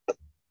 Cal.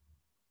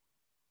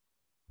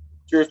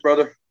 Cheers,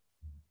 brother.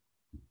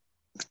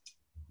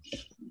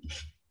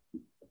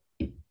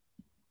 It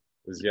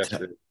was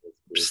yesterday.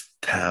 Psst,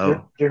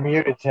 Tao. You're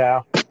muted,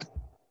 Tal.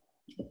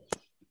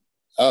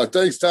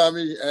 Thanks,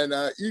 Tommy. And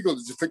Eagle,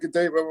 did you pick a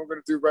date when we're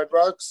going to do Red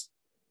Rocks?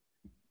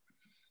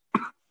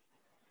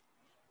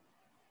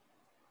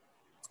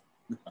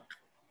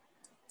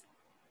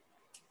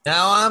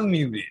 Now I'm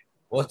muted.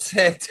 What's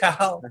that,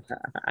 Tal?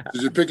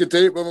 Did you pick a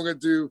date when we're going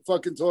to do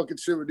fucking talking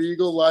shit with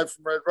Eagle live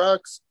from Red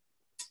Rocks?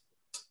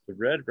 The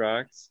Red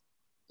Rocks.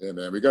 Yeah,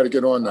 man, we got to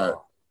get on that.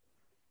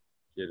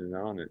 Getting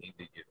on it.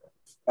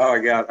 Oh,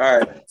 my God. All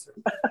right.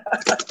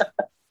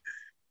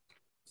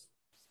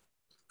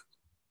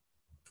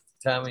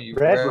 Tommy, you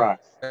Red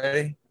Rocks.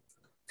 ready?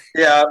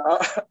 Yeah,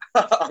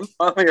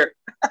 I'm here.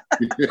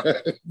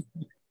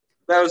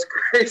 That was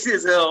crazy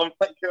as hell. I'm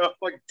like, oh,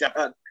 my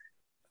God.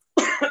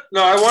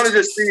 No, I wanted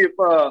to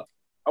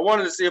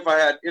see if I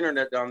had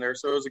internet down there,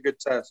 so it was a good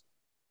test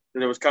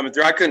that it was coming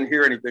through. I couldn't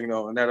hear anything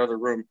though in that other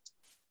room.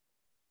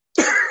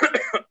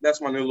 That's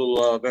my new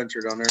little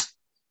venture down there.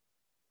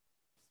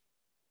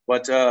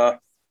 But yeah,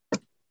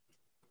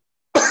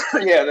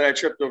 then I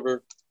tripped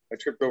over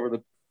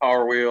the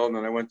power wheel, and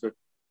then I went to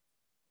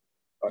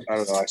I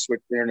don't know. I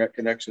switched internet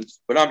connections,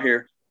 but I'm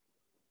here.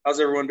 How's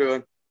everyone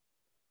doing?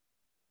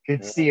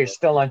 Good to see you're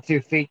still on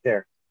 2 feet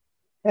there.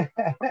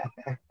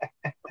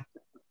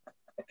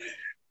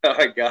 Oh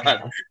my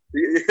God.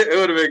 It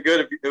would have been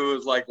good if it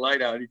was like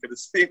light out. You could have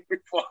seen me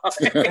fly.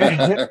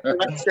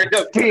 Straight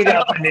up. Feet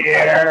up in the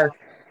air.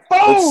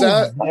 Boom!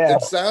 Yeah.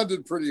 It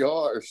sounded pretty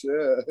harsh,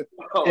 yeah.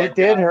 Oh my It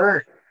did God.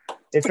 hurt.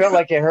 It felt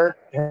like it hurt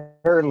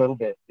a little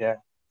bit. Yeah.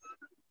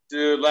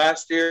 Dude,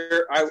 last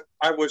year,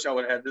 I wish I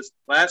would have had this.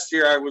 Last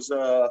year, I was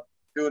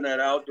doing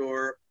that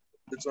outdoor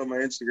that's on my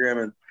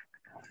Instagram, and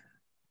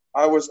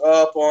I was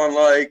up on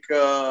like,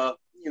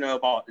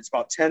 it's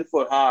about 10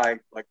 foot high,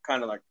 like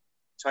kind of like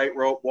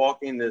tightrope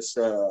walking this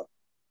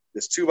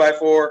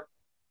 2x4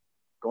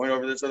 going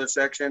over this other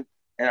section,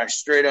 and I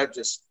straight up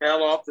just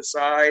fell off the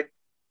side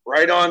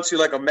right onto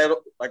like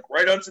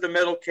right onto the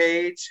metal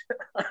cage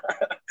and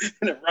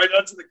then right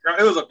onto the ground.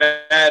 It was a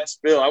bad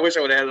spill. I wish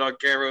I would have had it on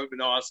camera. It would have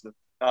been awesome.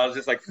 I was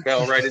just like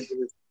fell right into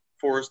this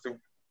forest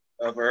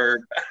of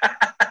herb.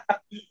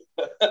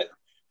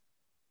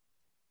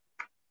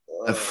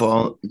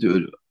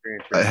 Dude.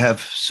 I have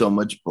so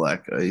much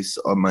black ice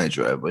on my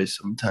driveway.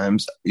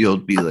 Sometimes you'll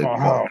be like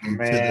walking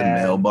to the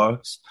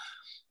mailbox.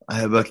 I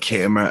have a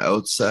camera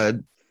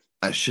outside.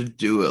 I should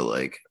do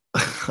like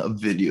a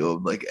video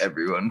of like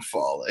everyone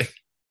falling.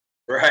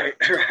 Right.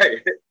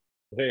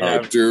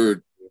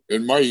 Dude,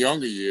 in my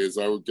younger years,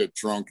 I would get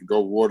drunk and go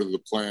water the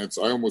plants.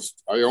 I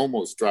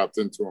almost dropped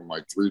into them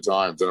like 3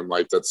 times, and I'm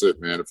like, that's it,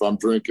 man. If I'm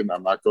drinking,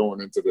 I'm not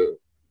going into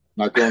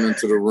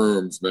the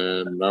rooms,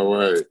 man. No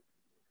way.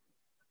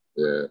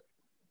 Yeah.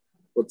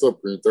 What's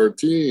up, Green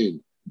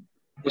 13?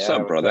 What's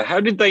up, brother? How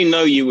did they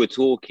know you were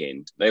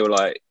talking? They were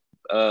like,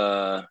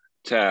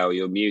 Tao,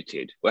 you're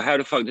muted. Well, how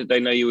the fuck did they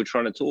know you were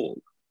trying to talk?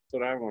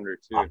 That's what I wonder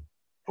too.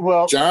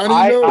 Well,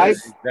 Johnny knows.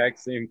 Exact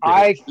same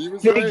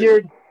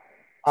thing.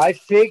 I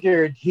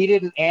figured he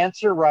didn't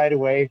answer right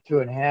away to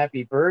a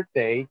happy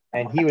birthday,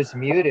 and he was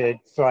muted.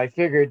 So I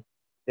figured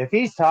if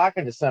he's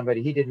talking to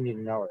somebody, he didn't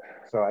even know it.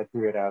 So I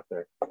threw it out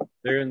there.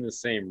 They're in the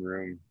same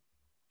room.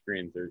 3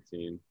 and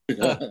 13.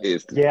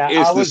 It's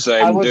Yeah, the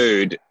same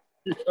dude.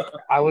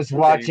 I was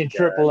watching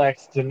Triple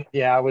X.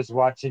 I was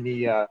watching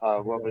the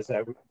what was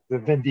that? The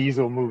Vin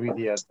Diesel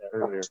movie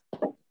earlier.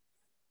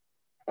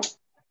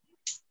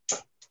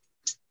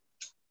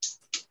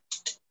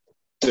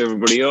 Is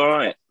everybody all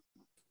right?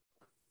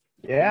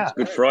 Yeah.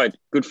 It's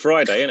Good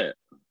Friday, isn't it?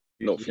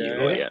 Not for you,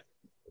 not yet.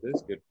 It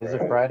is good. Is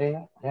it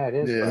Friday? Yeah, it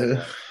is. Yeah.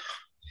 Friday.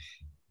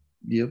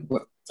 Yep.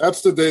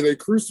 That's the day they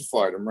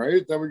crucified him,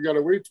 right? Then we got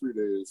to wait 3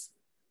 days.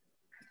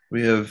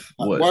 We have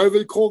what? Why do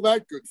they call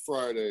that Good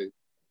Friday?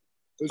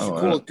 They should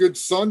call it Good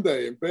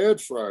Sunday and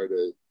Bad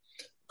Friday.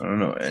 I don't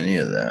know any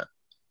of that.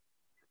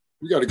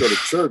 You got to go to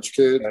church,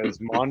 kid. It's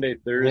Monday,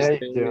 Thursday.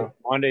 Yeah, you do.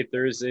 Monday,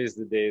 Thursday is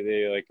the day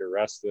they like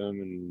arrest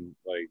them and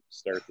like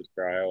start the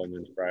trial, and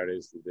then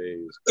Friday's the day.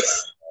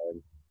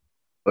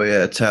 Oh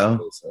yeah,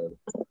 Tal.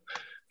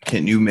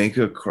 Can you make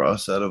a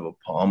cross out of a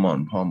palm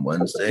on Palm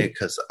Wednesday?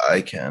 Because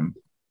I can.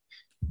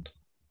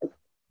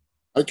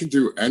 I can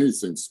do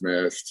anything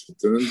smashed.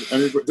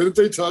 Didn't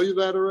they tell you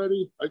that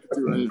already? I can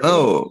do anything.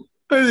 No,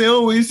 they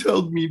always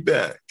held me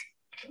back.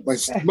 My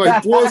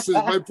boss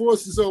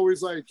is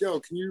always like, yo,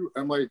 can you?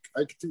 I'm like,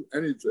 I can do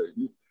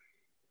anything.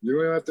 You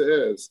don't have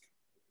to ask.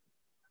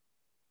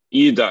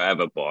 You don't have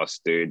a boss,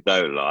 dude.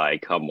 Don't lie.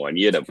 Come on,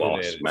 you're the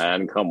boss,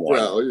 man. Come on.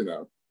 Well, you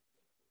know.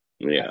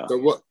 Yeah.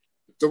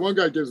 The one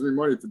guy gives me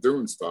money for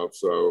doing stuff,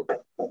 so.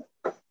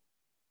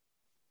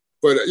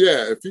 But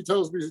yeah, if he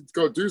tells me to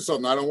go do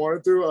something I don't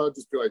want to do, I'll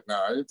just be like,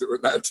 nah, I ain't doing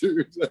that,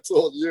 dude. That's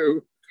all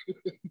you.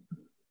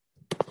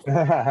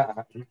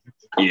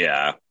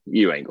 Yeah,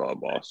 you ain't got a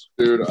boss.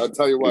 Dude, I'll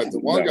tell you what, the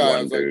one That guy, I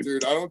one was like, dude.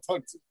 dude, I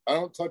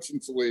don't touch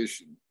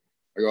insulation.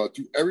 I go, I'll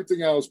do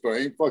everything else, but I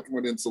ain't fucking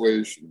with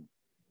insulation.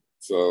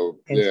 So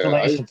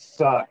Installation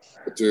sucks.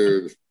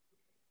 dude,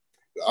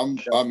 I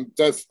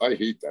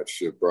hate that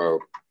shit, bro.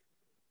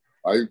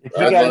 If you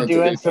got to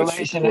do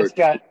insulation,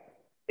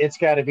 it's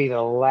got to be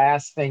the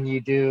last thing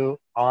you do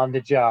on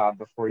the job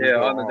before you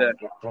go on the home deck. and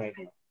get cleaned.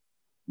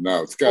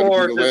 No, it's got to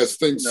Or be the just, last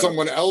thing you know.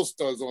 someone else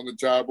does on the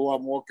job while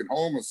I'm walking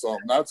home or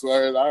something. That's why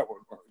that one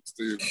works,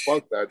 dude.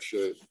 Fuck that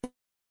shit.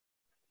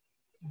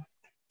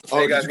 Oh,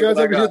 Hey, did guys, you guys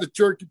what ever I hear got? the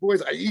Jerky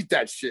Boys? I eat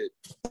that shit.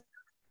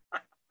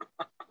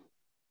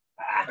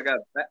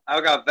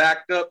 I got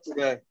backed up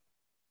today.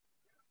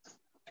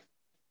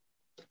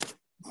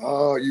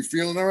 Oh, you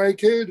feeling all right,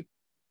 kid?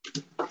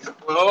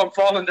 Well, I'm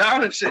falling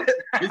down and shit.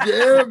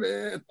 Yeah,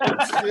 man.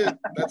 Oh, shit.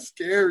 That's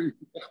scary.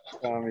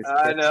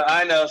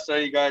 I know. So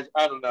you guys,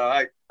 I don't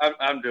know.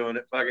 I'm doing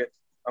it. Fuck it.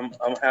 I'm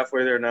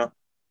halfway there now.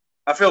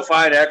 I feel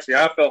fine actually.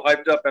 I felt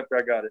hyped up after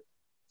I got it.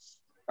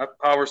 I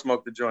power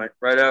smoked the joint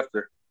right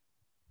after.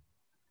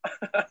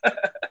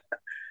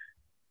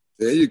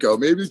 There you go.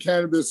 Maybe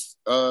cannabis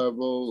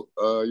will,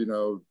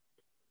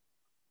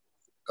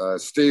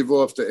 stave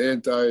off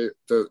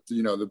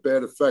the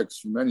bad effects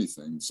from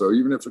anything. So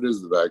even if it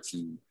is the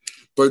vaccine,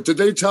 but did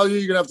they tell you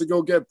you're gonna have to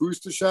go get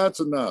booster shots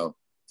or no?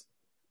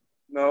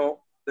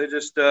 No, they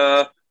just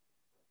no,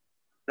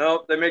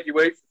 they make you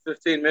wait for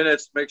 15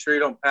 minutes to make sure you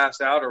don't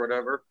pass out or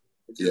whatever.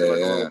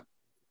 Yeah.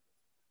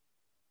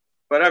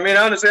 But I mean,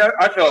 honestly,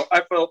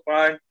 I felt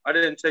fine. I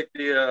didn't take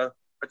I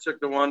took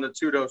the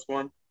 2-dose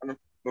one,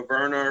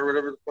 Moderna or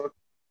whatever the fuck.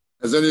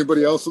 Has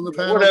anybody else on the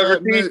panel? Whatever,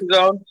 gotten it? teach his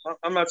own.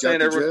 I'm not saying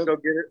the everyone jab? go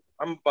get it.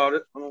 I'm about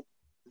it. Oh,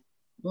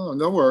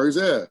 no worries.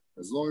 Yeah,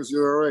 as long as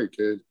you're all right,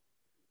 kid.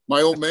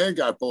 My old man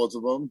got both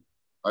of them.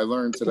 I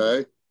learned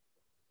today.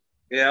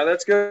 Yeah,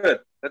 that's good.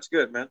 That's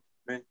good, man.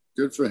 I mean,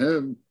 Good for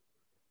him.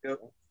 yeah,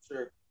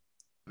 sure.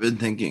 I've been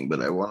thinking,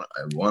 but I want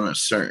a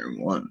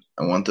certain one.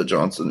 I want the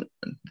Johnson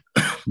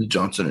and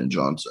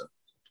Johnson.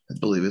 I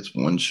believe it's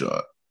one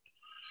shot.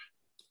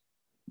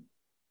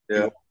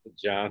 Yeah.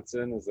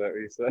 Johnson, is that what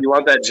you said? You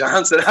want that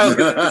Johnson? I was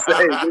going to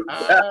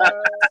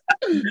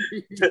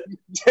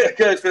say.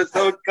 Good,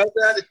 so cut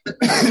that.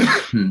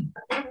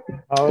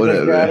 Oh,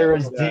 Whatever. the gutter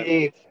is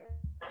deep.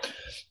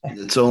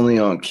 It's only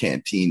on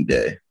canteen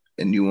day,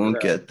 and you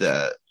won't get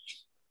that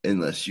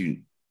unless you've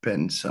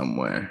been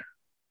somewhere.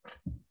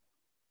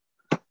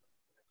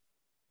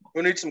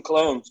 Who needs some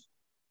clones?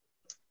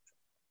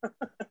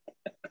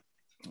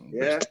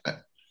 Yeah.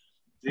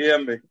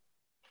 DM me.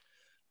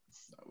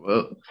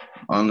 Well,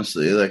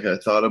 honestly, like I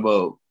thought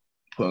about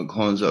putting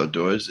clones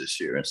outdoors this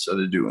year instead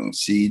of doing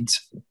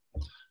seeds,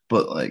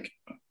 but like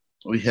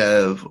we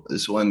have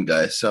this one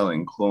guy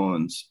selling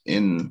clones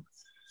in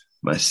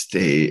my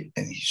state,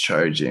 and he's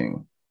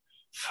charging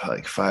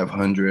like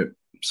 500,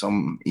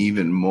 some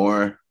even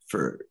more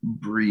for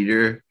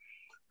breeder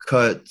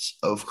cuts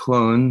of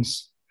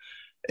clones,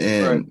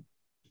 and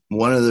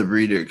one of the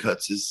breeder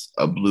cuts is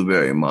a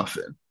blueberry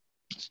muffin.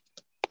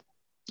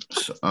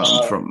 So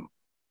I'm from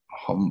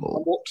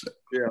Humboldt.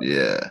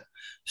 Yeah.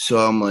 So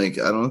I'm like,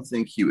 I don't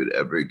think he would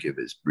ever give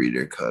his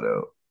breeder cut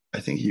out. I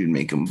think he would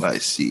make him buy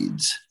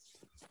seeds.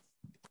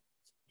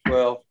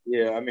 Well,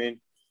 yeah, I mean,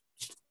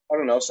 I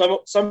don't know. Some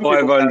people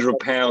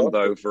 £500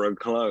 though for a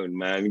clone,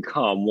 man.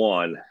 Come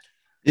on.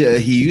 Yeah,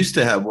 he used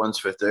to have ones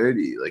for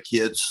 30. Like he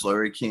had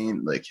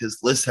Slurricane, like his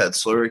list had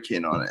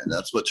Slurricane on it, and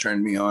that's what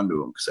turned me on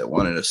to him because I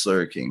wanted a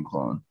Slurricane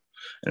clone.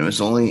 And it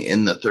was only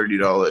in the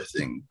 $30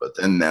 thing, but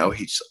then now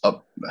he's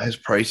up, his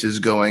price is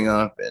going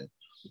up, and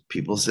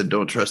people said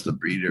don't trust the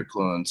breeder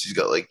clones. He's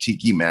got like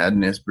Tiki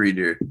Madness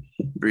breeder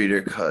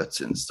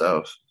cuts and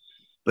stuff,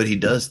 but he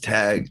does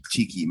tag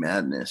Tiki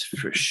Madness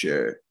for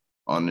sure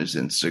on his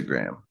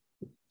Instagram,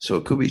 so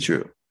it could be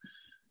true.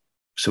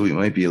 So he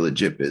might be a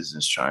legit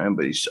business trying,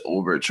 but he's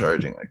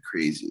overcharging like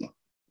crazy.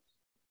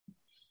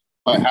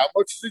 How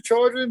much is he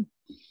charging?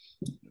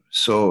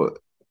 So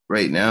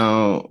right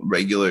now,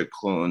 regular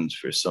clones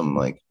for some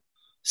like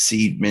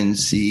Seedman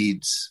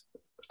seeds,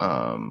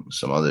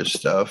 some other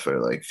stuff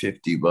are like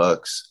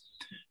 $50.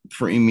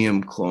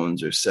 premium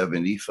clones are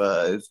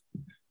 75,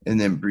 and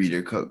then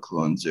breeder cut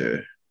clones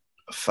are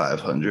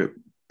 500.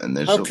 And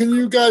they're How can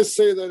you guys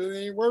say that it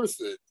ain't worth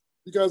it?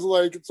 You guys are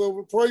like, it's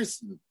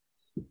overpriced.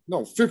 No,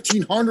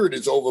 1,500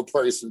 is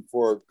overpricing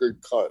for a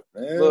good cut,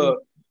 man.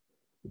 Look,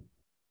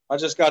 I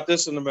just got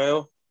this in the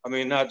mail. I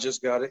mean, not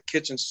just got it.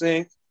 Kitchen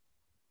sink.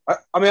 I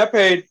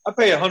pay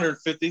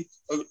 150.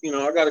 You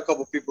know, I got a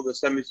couple people that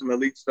send me some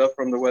elite stuff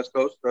from the West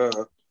Coast,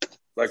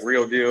 like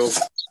Real Deal.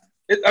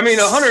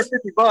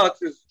 $150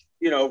 is,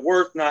 you know,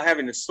 worth not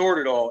having to sort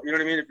it all. You know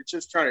what I mean? If you're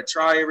just trying to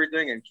try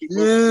everything and keep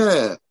moving.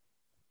 Yeah.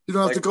 You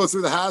don't have to go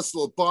through the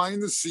hassle of buying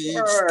the seeds,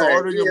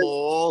 starting them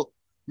all.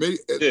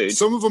 Dude,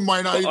 some of them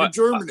might not even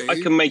germinate. I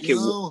can make it.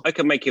 I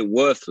can make it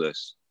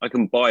worthless. I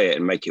can buy it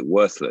and make it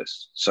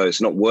worthless, so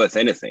it's not worth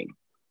anything.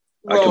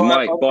 I can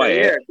buy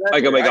it. Yeah, exactly.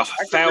 I can make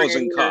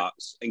 1,000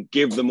 cuts and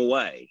give them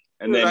away,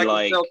 and then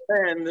I can sell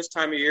 10 this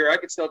time of year. I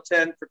could sell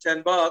 10 for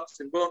 $10,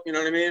 and boom, you know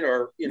what I mean?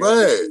 Or you know,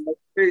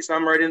 right.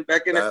 I'm right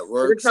back in it.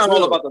 It's not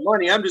all about the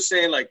money. I'm just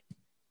saying, like,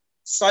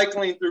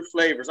 cycling through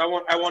flavors. I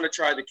want to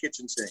try the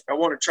kitchen sink. I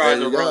want to try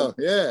the run.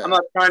 Yeah. I'm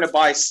not trying to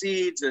buy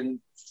seeds and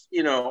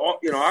I'm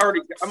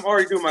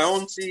already doing my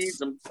own seeds.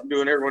 I'm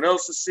doing everyone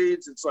else's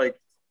seeds. It's like,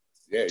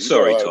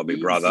 sorry, Tommy,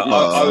 brother.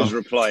 I was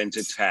replying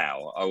to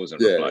Tao. I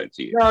wasn't replying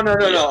to you.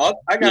 No.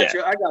 I got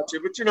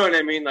you. But you know what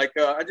I mean? Like,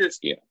 it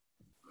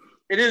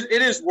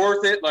is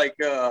worth it. Like,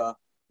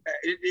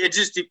 it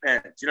just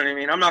depends. You know what I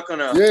mean? I'm not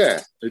gonna.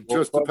 Yeah, it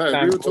just depends.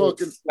 We were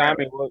talking.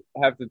 Tommy, we'll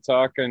have to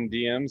talk on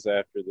DMs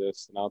after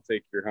this, and I'll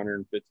take your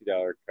 $150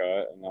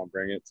 cut, and I'll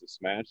bring it to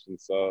Smash and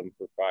sell them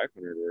for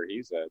 $500 where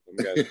he's at.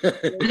 That's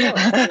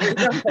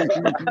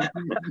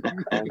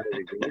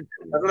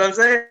what I'm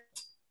saying.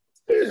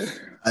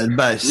 I'd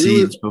buy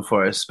seeds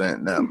before I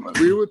spent that money.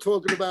 We were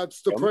talking about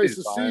the price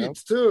of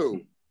seeds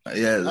too.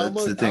 Yeah,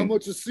 that's the thing. How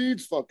much is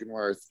seeds fucking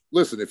worth?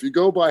 Listen, if you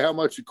go by how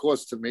much it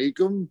costs to make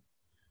them,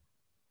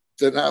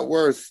 they're not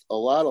worth a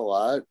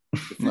lot.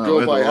 If you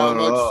go by how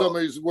much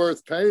somebody's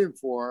worth paying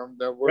for them,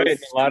 they're worth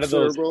a lot of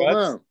those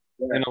cuts.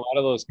 And a lot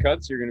of those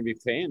cuts, you're going to be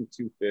paying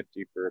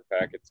 $250 for a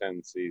pack of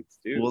 10 seeds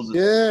too. Well,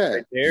 yeah,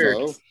 right there,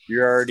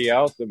 you're already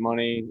out the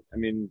money. I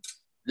mean,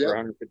 for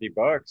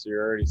 $150,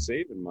 you're already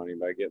saving money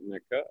by getting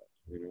their cut.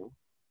 You know,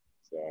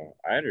 so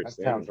I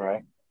understand. That sounds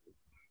right.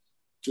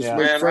 Just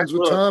make friends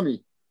with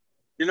Tommy.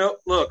 You know,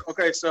 look,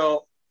 okay,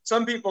 so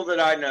some people that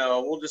I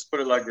know, we'll just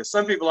put it like this.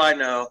 Some people I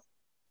know,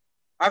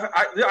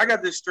 I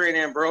got this strain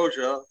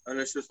Ambrosia, and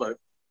it's just like,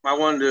 my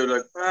one dude,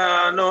 like,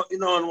 no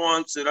one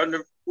wants it.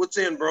 What's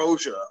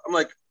Ambrosia? I'm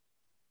like,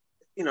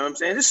 you know what I'm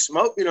saying? Just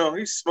smoke, you know,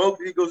 he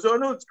smoked. He goes, oh,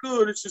 no, it's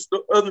good. It's just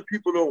the other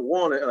people don't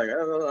want it. Like, I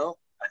don't know.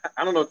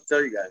 I don't know what to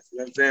tell you guys. You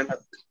know what I'm saying?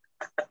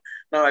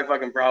 Not my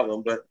fucking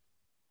problem, but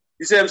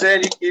you see what I'm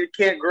saying? You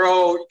can't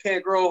grow a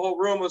whole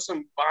room with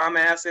some bomb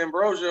ass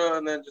Ambrosia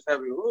and then just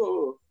have it,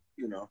 you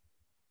know.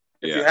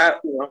 If you have,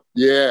 you know.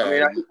 Yeah. I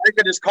mean, I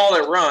could just call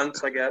it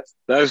runs, I guess.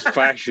 That's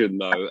fashion,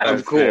 though.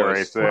 Of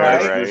course.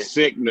 Right? The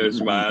sickness,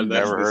 man.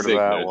 That's Never heard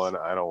sickness. of that one.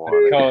 I don't want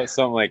it. Call it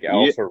something like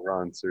Alpha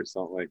Runts or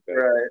something like that.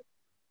 Right.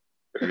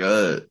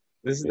 Good.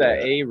 This is that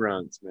A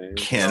Runts, man.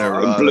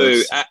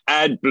 Blue.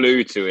 Add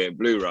blue to it.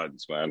 Blue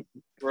Runs, man.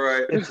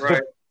 Right. It's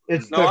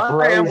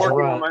I am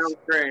working on my own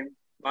strain.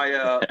 My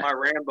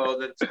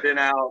Rambo that's been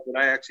out that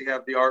I actually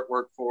have the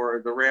artwork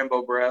for, the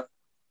Rambo Breath.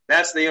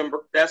 That's the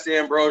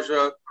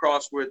Ambrosia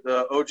crossed with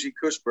the OG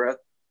Kush Breath.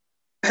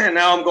 And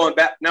now I'm going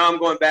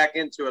back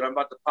into it. I'm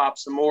about to pop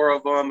some more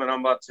of them, and I'm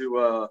about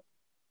to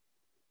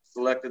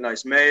select a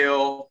nice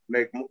male,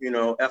 make, you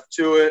know, F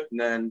to it, and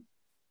then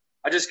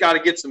I just got to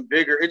get some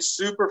bigger. It's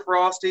super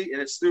frosty and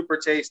it's super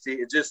tasty.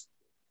 It just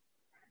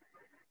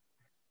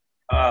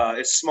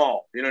it's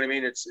small. You know what I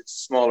mean? It's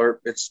smaller.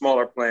 It's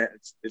smaller plant.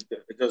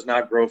 It does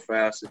not grow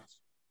fast.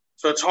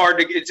 So it's hard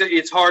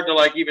to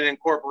like even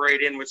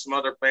incorporate in with some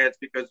other plants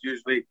because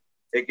usually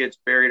it gets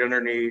buried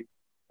underneath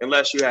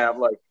unless you have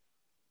like,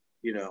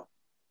 you know,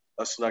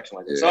 a selection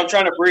like this. So I'm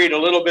trying to breed a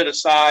little bit of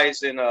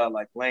size and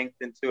like length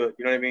into it.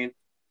 You know what I mean?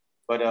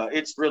 But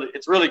it's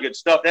really good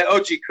stuff. That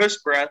OG Kush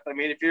Breath, I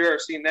mean, if you've ever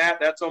seen that,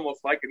 that's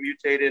almost like a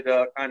mutated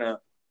kind of,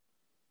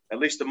 at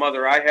least the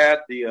mother I had,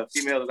 the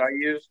female that I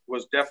used,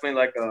 was definitely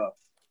like a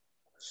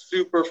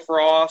super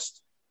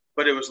frost,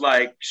 but it was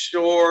like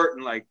short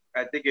and like,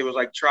 I think it was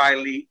like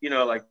tri-leaf, you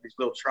know, like these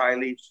little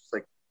tri-leaves,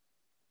 like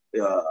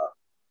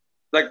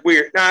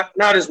weird,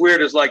 not as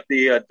weird as like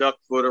the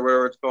duckfoot or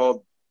whatever it's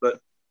called,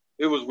 but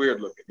it was weird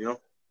looking, you know?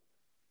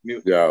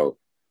 Yo,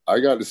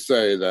 I got to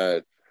say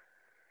that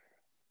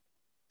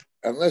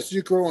unless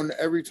you're growing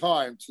every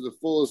time to the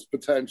fullest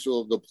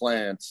potential of the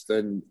plants,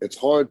 then it's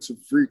hard to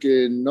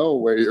freaking know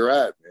where you're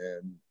at,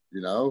 man.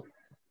 You know?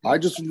 I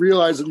just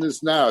realizing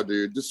this now,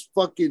 dude. This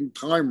fucking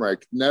time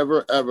wreck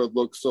never, ever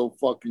looked so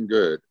fucking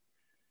good.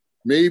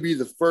 Maybe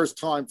the first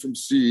time from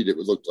seed it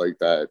would look like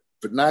that,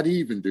 but not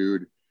even,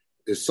 dude.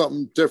 It's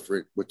something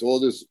different with all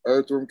this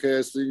earthworm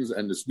castings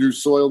and this new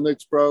soil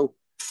mix, bro.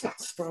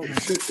 Bro,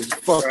 shit is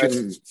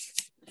fucking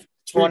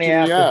 20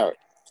 after.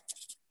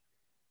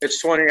 It's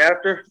 20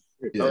 after?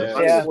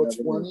 Yeah.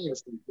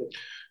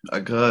 I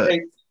got.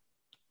 Hey,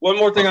 one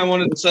more thing I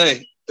wanted to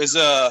say is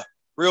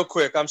real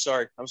quick. I'm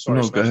sorry.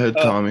 No, go ahead,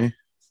 Tommy.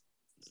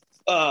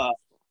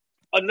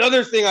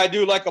 Another thing I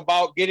do like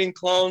about getting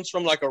clones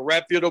from like a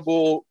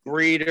reputable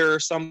breeder,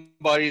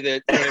 somebody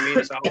that, you know what I mean,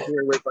 is out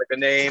here with like a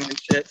name and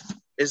shit,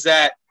 is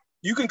that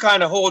you can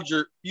kind of hold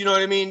your, you know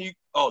what I mean?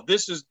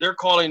 They're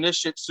calling this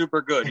shit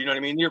super good. You know what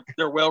I mean?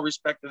 They're well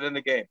respected in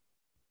the game.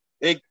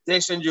 They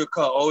send you a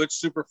call. Oh, it's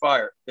super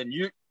fire. Then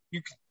you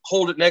can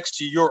hold it next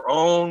to your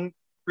own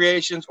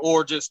creations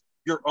or just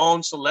your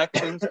own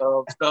selections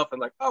of stuff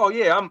and like, oh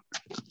yeah, I'm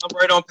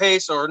right on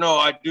pace, or no,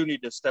 I do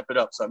need to step it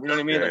up some. You know what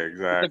I mean? Yeah, like,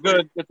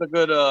 exactly. It's a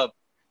good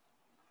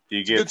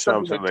you get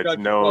something that's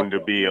known to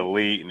be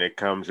elite and it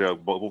comes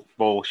out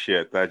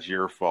bullshit. That's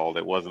your fault.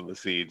 It wasn't the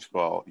seed's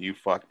fault. You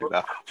fucked it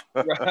up.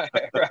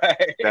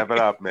 right. Step it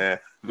up, man.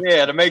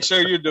 Yeah, to make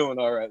sure you're doing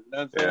all right.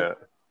 Yeah.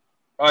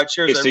 All right,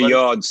 cheers. It's everybody. a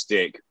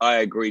yardstick. I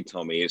agree,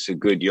 Tommy. It's a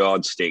good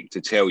yardstick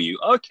to tell you,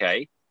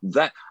 okay,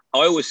 that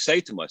I always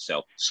say to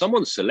myself,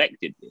 someone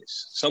selected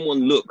this.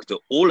 Someone looked at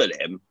all of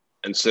them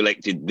and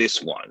selected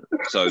this one.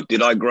 So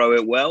did I grow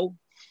it well?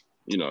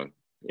 You know,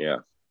 yeah.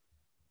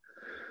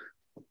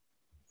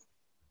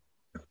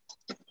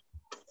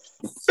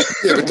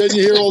 Yeah, but then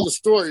you hear all the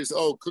stories.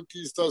 Oh,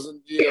 cookies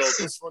doesn't yield.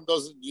 This one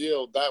doesn't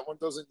yield. That one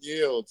doesn't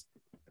yield.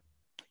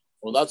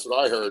 Well, that's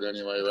what I heard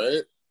anyway,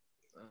 right?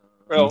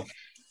 Well,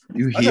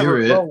 you hear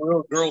it. I've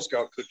grown a Girl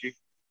Scout cookie.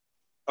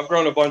 I've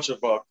grown a bunch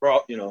of bread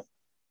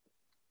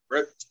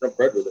with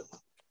it.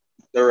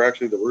 They were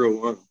actually the real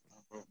one.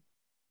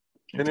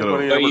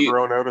 Anybody ever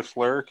grown out a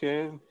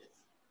Slurricane?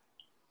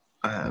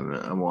 I haven't.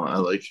 I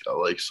like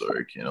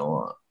Slurricane a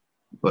lot,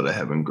 but I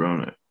haven't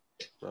grown it.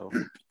 So.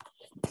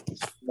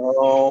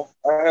 No,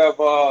 I have.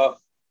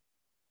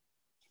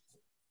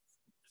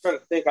 Trying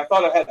to think. I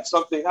thought I had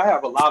something. I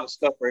have a lot of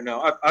stuff right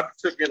now. I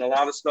took in a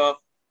lot of stuff.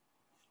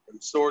 I'm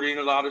sorting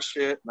a lot of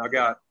shit, and I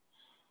got.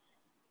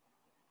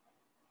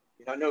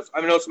 I know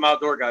some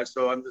outdoor guys,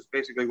 so I'm just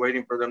basically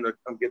waiting for them to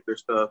come get their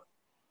stuff.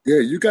 Yeah,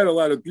 you got a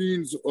lot of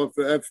beans off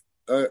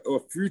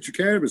Future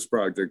Cannabis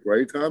Project,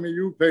 right, Tommy?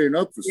 You were paying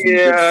up for some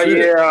good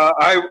shit. Yeah.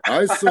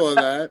 I saw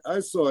that.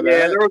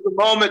 Yeah, there was a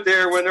moment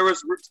there when there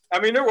was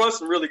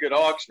some really good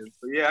auctions.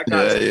 So yeah,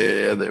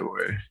 yeah, they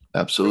were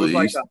absolutely. It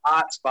was like a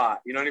hot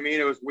spot. You know what I mean?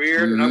 It was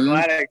weird, and I'm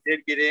glad I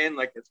did get in.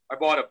 Like, I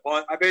bought a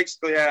bunch. I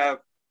basically have.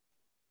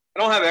 I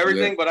don't have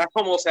everything, but I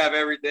almost have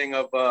everything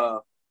of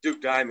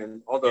Duke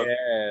Diamond.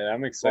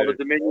 I'm excited. All the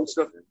Dominion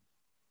stuff.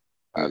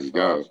 There you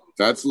go.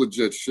 That's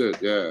legit shit.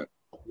 Yeah.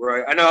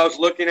 Right. I know. I was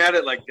looking at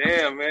it like,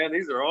 damn, man,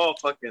 these are all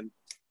fucking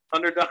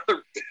 $100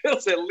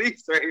 bills at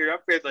least right here. I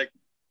paid like,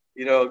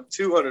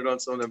 $200 on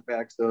some of them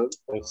packs. So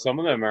well, some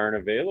of them aren't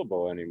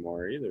available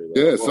anymore either.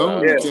 Though. Yeah, some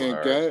of them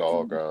can't get. It's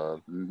all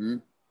gone. Mm-hmm.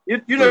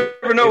 You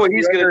never know what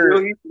he's going to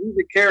do. He's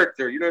a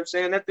character. You know what I'm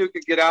saying? That dude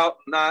could get out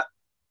and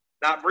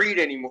not breed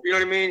anymore. You know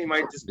what I mean? He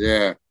might just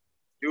do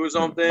his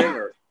own thing.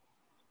 Or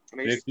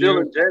he's still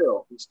in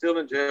jail. He's still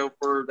in jail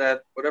for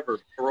that, whatever,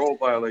 parole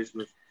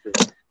violation or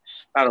shit.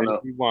 I don't know.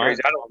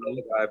 Crazy. I don't know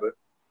the guy, but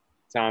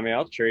Tommy,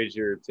 I'll trade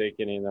you or take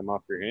any of them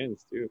off your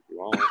hands too if you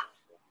want.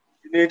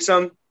 You need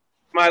some,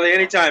 Smiley,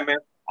 anytime, man.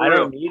 I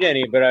don't need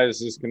any, but I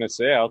was just gonna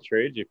say I'll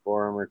trade you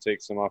for them or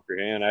take some off your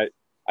hand.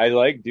 I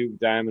like Duke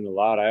Diamond a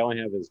lot. I only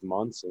have his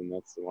Munson.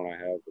 That's the one I have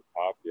to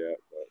pop yet.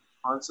 But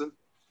Munson?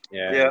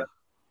 Yeah.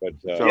 But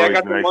it's always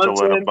nice to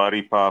let a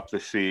buddy pop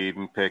the seed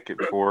and pick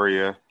it for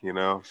you.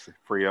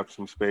 Free up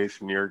some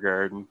space in your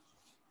garden.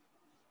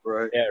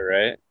 Right. Yeah.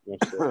 Right.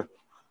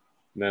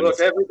 Look,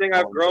 everything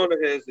I've grown of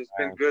his has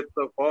been good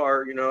so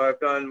far. I've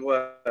done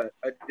what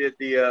I did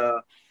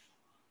that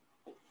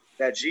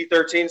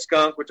G13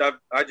 skunk, which I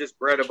just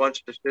bred a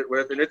bunch of shit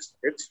with, and it's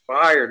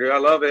fire, dude. I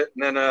love it.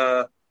 And then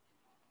the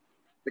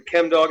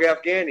Chem Dog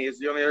Afghani is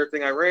the only other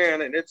thing I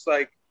ran, and it's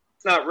like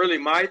it's not really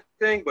my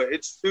thing, but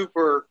it's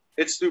super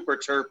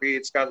chirpy.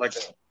 It's got like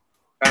kind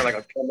of like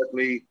a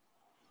chemically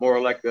more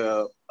like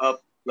a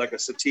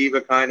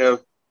sativa kind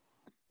of.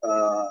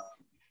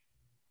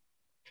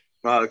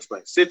 I'll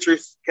explain.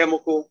 Citrus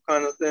chemical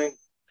kind of thing.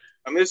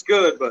 I mean, it's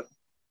good, but it's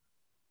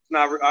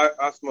not.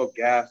 I smoke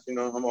gas.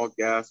 I'm all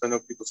gas. I know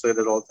people say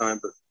that all the time,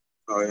 but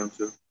I am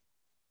too.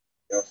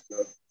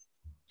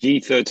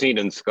 G13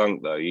 and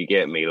skunk, though, you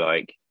get me.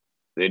 Like,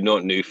 they're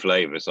not new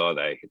flavors, are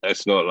they?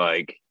 That's not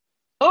like,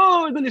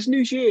 oh, then it's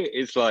new shit.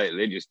 It's like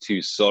they're just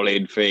two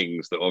solid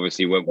things that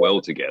obviously went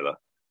well together.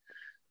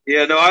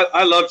 Yeah, no,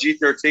 I love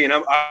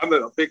G13. I'm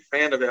a big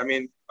fan of it. I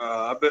mean,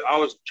 I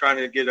was trying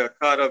to get a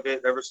cut of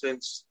it ever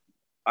since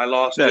I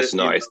lost it. That's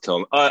nice,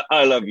 Tom.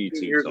 I love you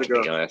too,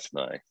 Tommy. That's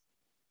nice.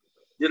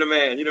 You're the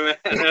man.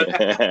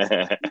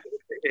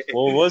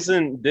 Well,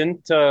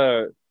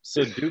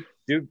 so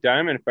Duke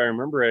Diamond, if I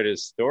remember right,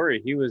 his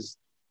story, he was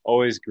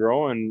always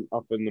growing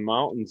up in the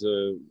mountains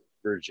of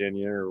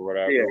Virginia or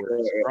whatever where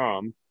he's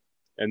from.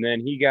 And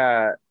then he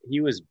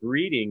was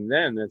breeding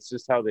then. That's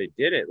just how they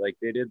did it. Like,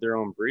 they did their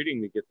own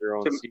breeding to get their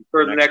own seed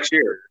for next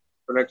year.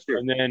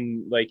 And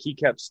then, like, he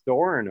kept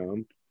storing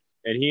them.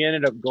 and he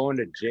ended up going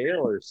to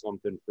jail or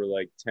something for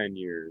like 10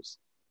 years.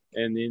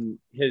 And then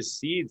his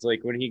seeds,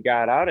 like when he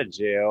got out of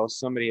jail,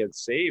 somebody had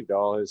saved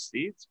all his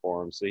seeds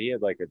for him. So he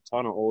had like a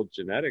ton of old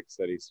genetics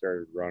that he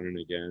started running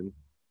again.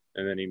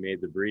 And then he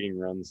made the breeding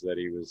runs that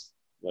he was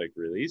like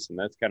releasing.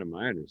 That's kind of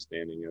my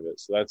understanding of it.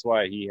 So that's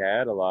why he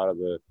had a lot of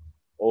the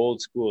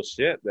old school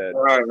shit that,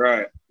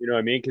 right. You know what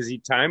I mean? Because he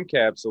time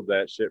capsuled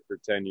that shit for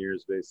 10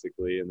 years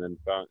basically, and then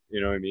found,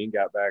 you know what I mean,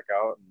 got back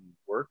out and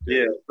worked it.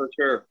 Yeah, for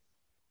sure.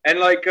 And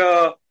like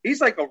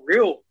he's like a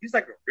real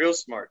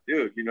smart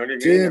dude, you know what I mean?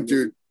 Damn,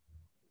 dude.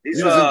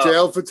 He was in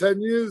jail for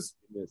 10 years?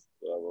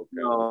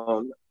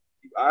 No,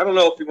 I don't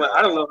know if he went.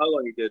 I don't know how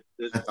long he did.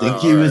 I think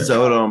he was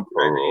out on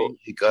parole.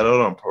 He got out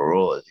on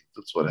parole. I think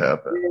that's what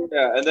happened.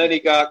 Yeah, and then he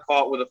got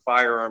caught with a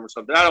firearm or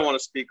something. I don't want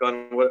to speak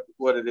on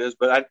what it is,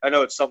 but I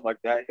know it's something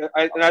like that.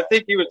 And I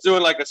think he was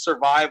doing like a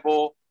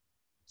survival.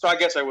 So I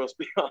guess I will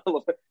speak on a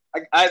little bit.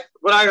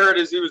 What I heard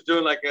is he was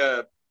doing like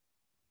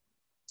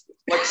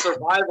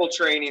survival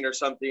training or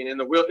something in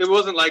the wheel. It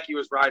wasn't like he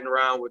was riding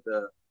around with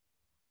a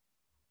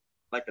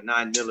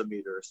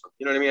 9mm or something.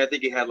 You know what I mean? I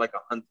think he had like a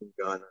hunting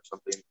gun or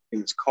something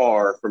in his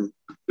car from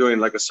doing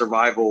like a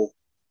survival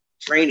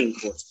training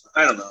course.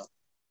 I don't know.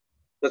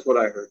 That's what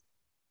I heard.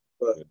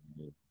 But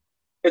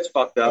it's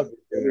fucked up.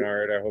 All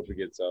right. I hope he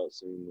gets out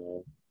soon,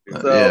 though.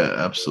 Yeah,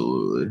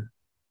 absolutely.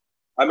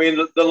 I mean,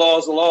 the law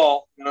is the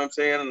law. You know what I'm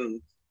saying? And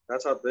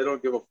that's how they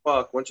don't give a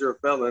fuck. Once you're a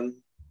felon.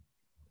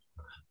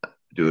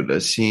 Dude,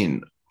 I've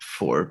seen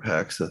 4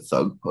 packs of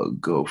Thug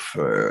Pug go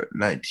for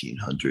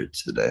 $1,900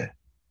 today.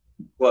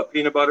 What,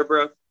 peanut butter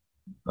breath?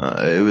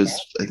 I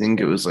think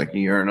it was like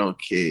urinal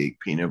cake,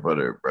 peanut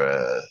butter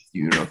breath,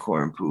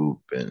 unicorn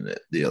poop, and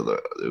it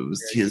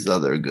was his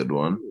other good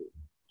one.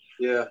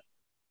 Yeah.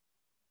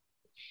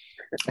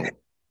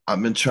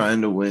 I've been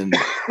trying to win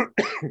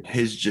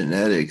his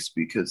genetics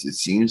because it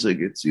seems like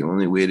it's the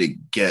only way to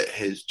get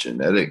his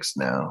genetics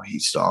now. He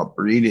stopped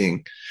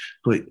breeding,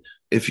 but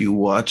if you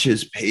watch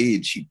his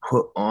page, he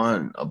put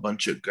on a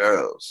bunch of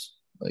girls.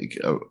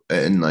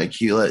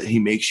 He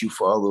makes you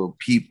follow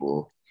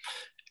people,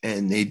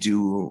 and they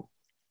do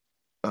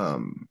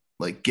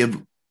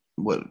give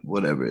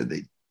whatever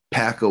they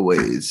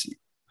packaways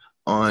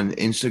on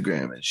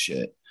Instagram and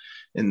shit,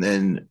 and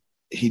then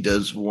he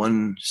does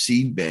one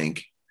seed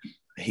bank.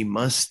 He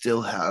must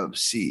still have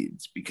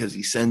seeds because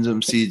he sends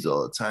them seeds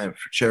all the time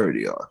for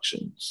charity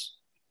auctions.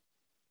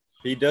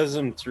 He does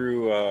them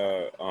through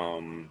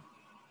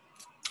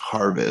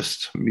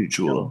Harvest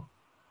Mutual.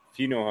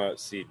 Pheno Hut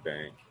Seed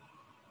Bank.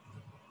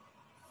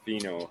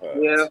 Pheno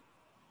Hut.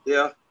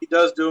 Yeah, he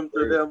does do them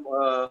through them.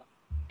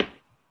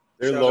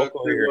 They're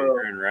local here in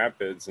Grand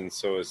Rapids, and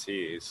so is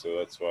he. So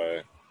that's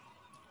why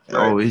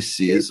I always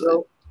see his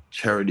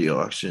charity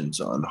auctions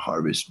on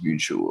Harvest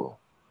Mutual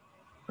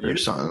or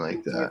something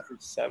like that. For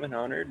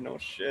 700, no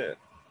shit.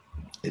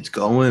 It's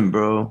going,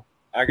 bro.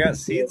 I got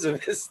seeds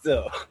of it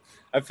still.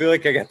 I feel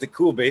like I got the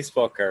cool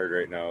baseball card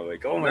right now.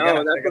 Like, oh my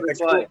god, that's what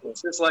it's like.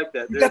 It's just like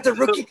that. Dude. You got the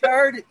rookie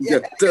card? Yeah,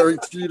 Derek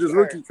Jeter's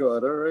rookie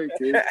card. All right,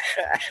 kid.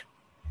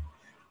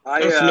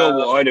 That's not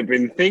what I'd have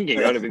been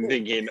thinking. I'd have been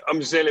thinking,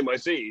 I'm selling my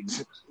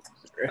seeds.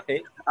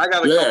 Right? I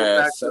got a couple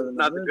packs of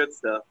not the good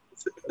stuff.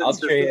 I'll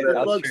trade for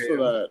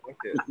that.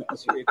 I'll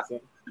trade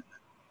some.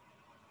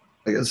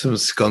 I got some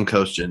Skunk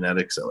House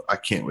genetics. I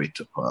can't wait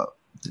to pop.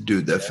 The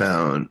dude that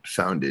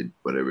founded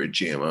whatever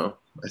GMO,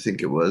 I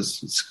think it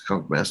was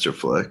Skunk Master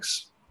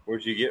Flex.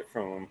 Where'd you get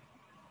from him?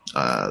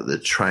 The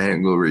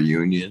Triangle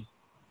Reunion.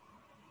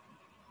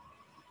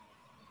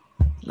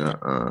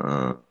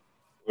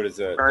 What is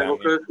that?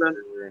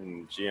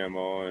 And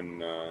GMO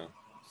and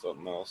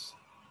something else.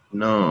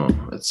 No,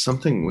 it's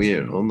something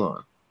weird. Hold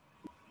on.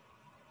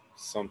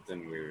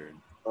 Something weird.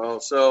 Oh,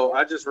 so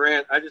I just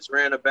ran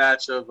a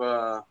batch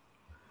of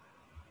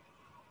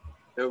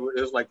it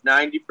was like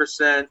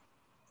 90%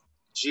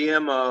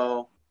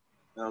 GMO,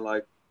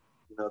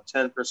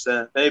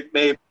 10%,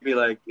 maybe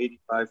like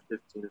 85, 15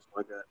 or something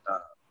like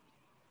that.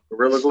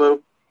 Gorilla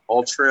Glue,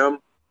 all trim,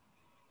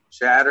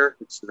 shatter.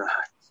 It's nice.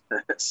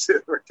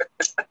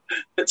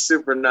 It's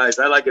super nice.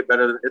 I like it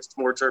better. It's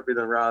more terpy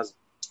than rosin.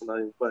 I'm not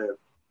even playing.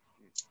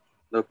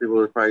 No people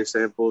are probably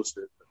saying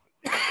bullshit.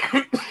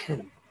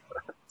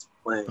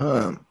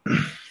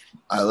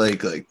 I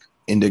like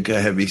indica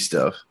heavy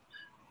stuff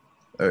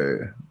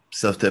or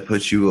stuff that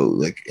puts you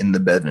like in the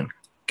bed and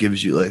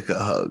gives you like a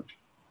hug.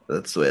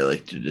 That's the way I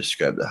like to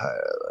describe the high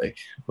I like.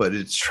 But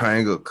it's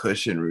Triangle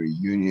Cushion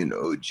Reunion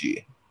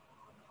OG.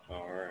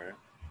 All right.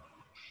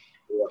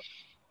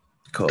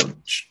 Called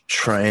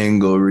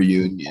Triangle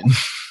Reunion.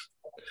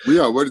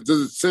 Yeah, what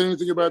does it say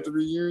anything about the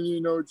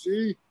Reunion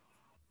OG?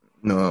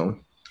 No.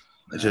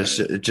 It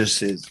just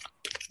says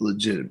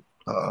legit.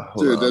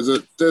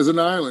 Dude, there's an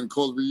island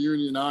called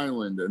Reunion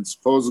Island, and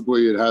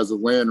supposedly it has a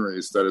land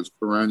race that is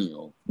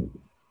perennial.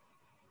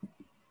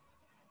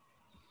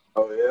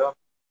 Oh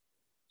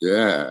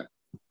yeah.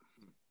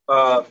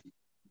 Yeah.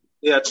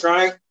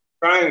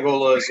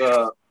 Triangle is.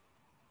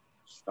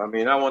 I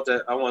mean, I want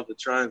the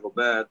triangle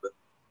bad, but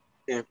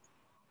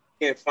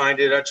can't find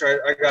it. I tried.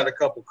 I got a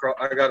couple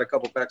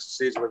packs of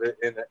seeds with it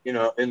in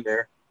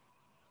there.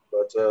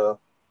 But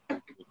Me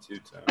too,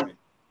 Tommy.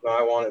 no,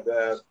 I want it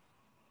bad.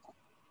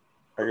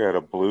 I got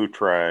a blue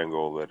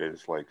triangle that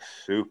is like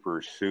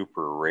super,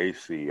 super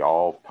racy,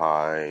 all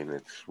pine.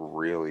 It's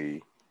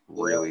really,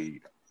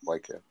 really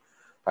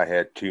I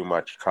had too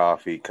much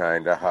coffee,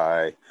 kind of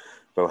high.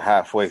 So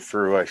halfway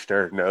through, I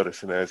started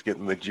noticing I was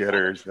getting the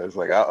jitters. I was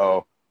like,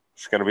 uh-oh,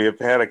 it's going to be a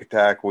panic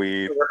attack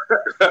weed.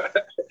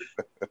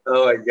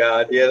 Oh, my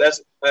God. Yeah,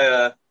 that's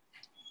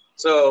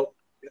so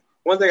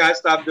one thing I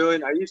stopped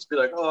doing, I used to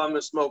be like, oh, I'm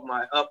going to smoke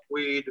my up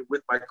weed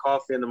with my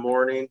coffee in the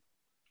morning.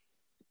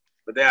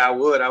 But then I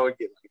would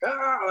get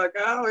like,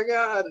 oh my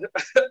God.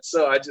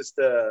 So I just,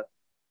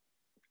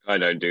 I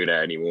don't do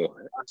that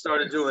anymore. I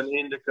started doing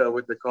indica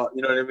with the coffee.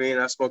 You know what I mean?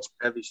 I smoke some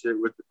heavy shit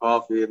with the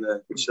coffee and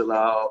then chill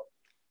out.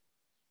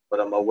 But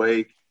I'm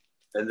awake.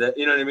 And then,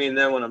 you know what I mean?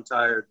 Then when I'm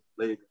tired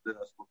later, then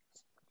I smoke.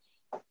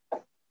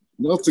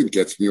 Nothing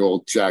gets me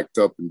all jacked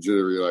up and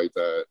jittery like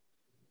that.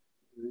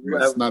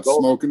 It's not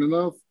smoking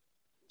enough.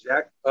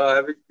 Jack,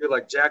 have you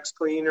like Jack's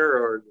Cleaner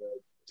or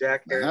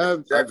Jack?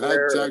 I've had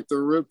Jack the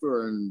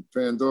Ripper and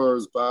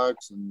Pandora's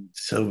Box and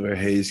Silver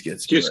Haze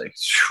gets me like.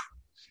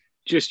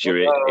 Just your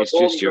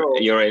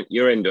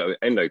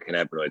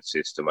endocannabinoid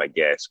system, I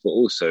guess. But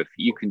also, if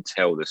you can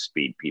tell the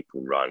speed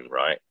people run,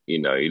 right? You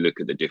know, you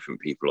look at the different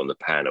people on the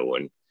panel,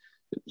 and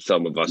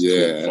some of us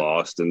talk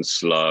fast and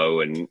slow,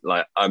 and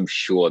like I'm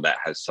sure that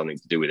has something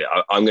to do with it.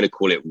 I'm going to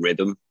call it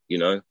rhythm. You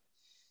know,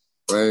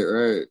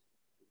 right.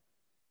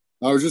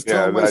 I was just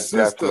telling my sister.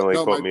 That definitely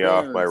put me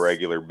off my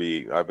regular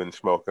beat. I've been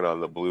smoking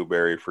on the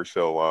blueberry for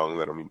so long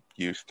that I'm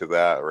used to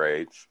that,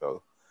 right?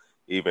 So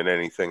even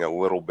anything a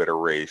little bit of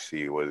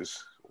racy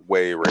was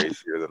way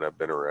racier than I've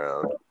been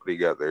around. What do you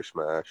got there,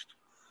 Smashed?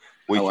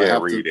 We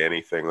can't read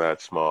anything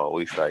that small. At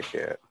least I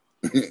can't.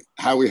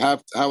 How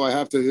I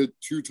have to hit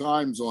 2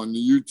 times on the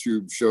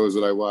YouTube shows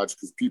that I watch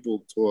because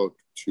people talk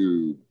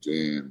too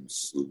damn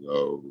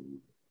slow.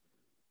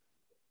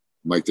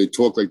 Like they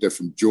talk like they're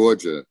from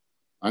Georgia.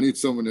 I need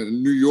someone in a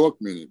New York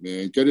minute,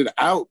 man. Get it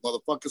out,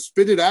 motherfucker.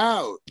 Spit it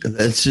out.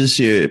 That's just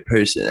your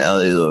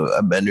personality, though.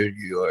 I've been to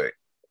New York.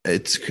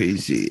 It's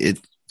crazy.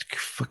 It's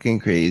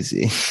fucking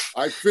crazy.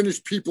 I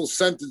finish people's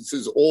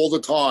sentences all the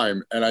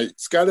time, and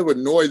it's got to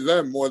annoy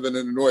them more than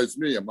it annoys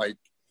me. I'm like,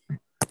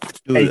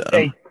 dude,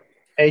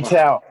 hey,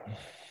 Tal.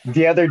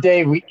 The other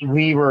day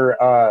we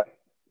were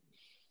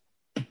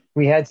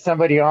we had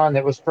somebody on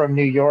that was from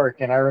New York,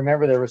 and I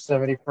remember there was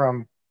somebody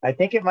from, I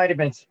think it might have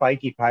been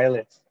Spiky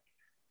Pilots.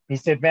 He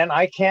said, man,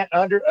 I can't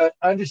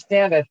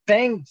understand a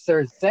thing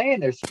they're saying.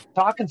 They're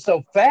talking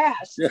so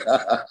fast.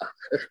 Yeah.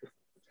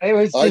 It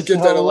was just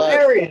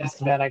hilarious,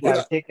 man. I got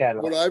a kick out of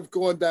it. When I've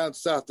gone down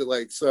south, they're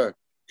like, sir,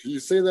 can you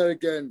say that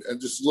again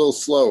and just a little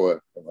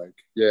slower? I'm like,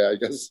 yeah, I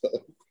guess so.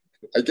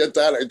 I get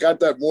that. I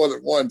got that more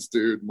than once,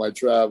 dude, in my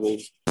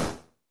travels.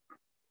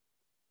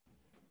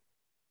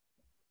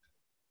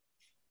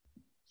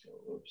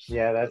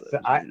 Yeah,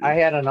 I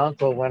had an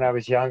uncle when I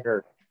was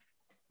younger.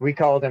 We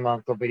called him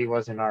uncle, but he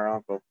wasn't our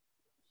uncle.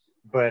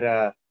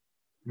 But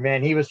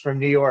man, he was from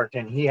New York,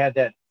 and he had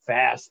that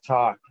fast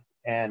talk.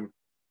 And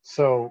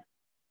so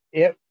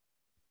the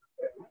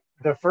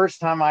first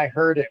time I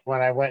heard it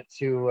when I went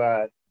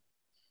to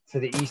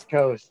the East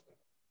Coast,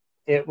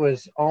 it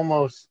was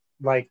almost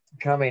like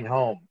coming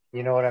home.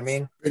 You know what I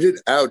mean? Spit it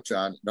out,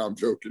 John. No, I'm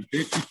joking.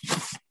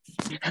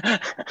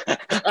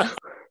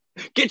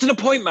 Get to the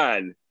point,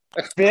 man.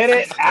 Spit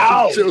it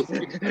out.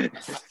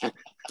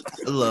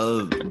 I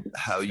love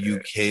how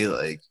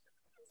UK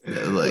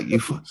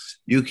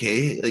UK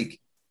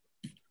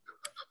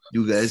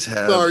you guys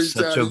have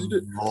such a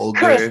vulgar.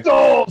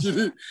 Crystals!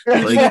 You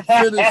didn't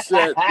finish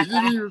that.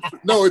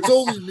 No, it's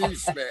only me,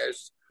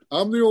 Smash.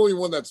 I'm the only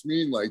one that's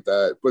mean like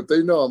that, but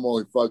they know I'm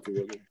only fucking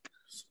with them.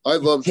 I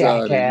love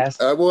Johnny.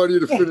 I want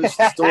you to finish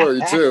the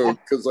story too,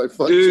 because I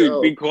fucked you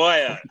up. Be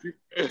quiet.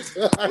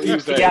 What are you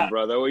saying,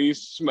 brother? What are you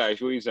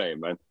saying,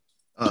 man?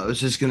 I was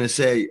just gonna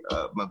say,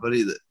 my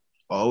buddy that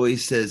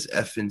always says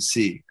F and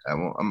C.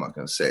 I'm not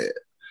gonna say it.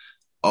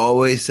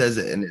 Always says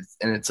it, and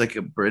it's like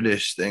a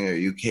British thing or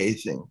UK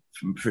thing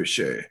for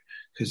sure,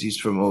 because he's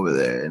from over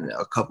there. And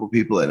a couple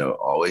people I know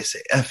always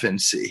say F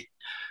and C.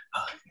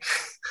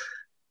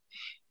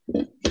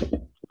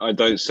 I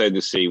don't say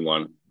the C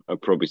one. I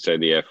probably say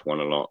the F one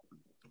a lot.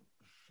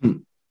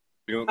 You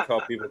don't call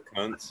people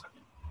cunts.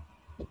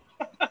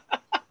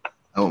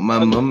 Oh,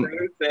 my mum.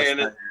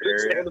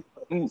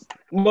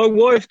 My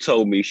wife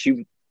told me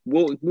she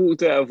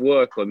walked out of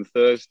work on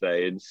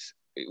Thursday, and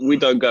we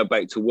don't go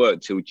back to work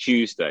till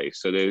Tuesday.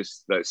 So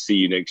there's that see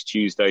you next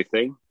Tuesday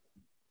thing.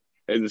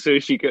 And so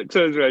she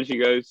turns around, she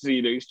goes, see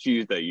you next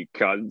Tuesday, you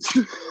cunt.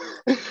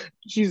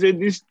 She said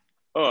this.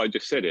 Oh, I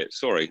just said it.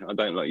 Sorry, I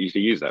don't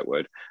usually use that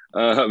word.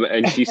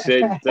 And she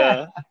said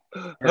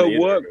her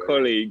work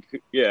colleague,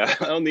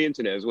 on the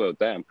internet as well.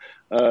 Damn.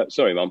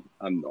 Sorry, Mum,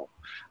 I'm not.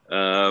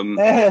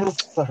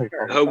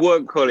 Her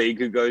work colleague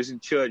who goes to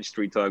church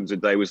 3 times a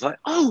day was like,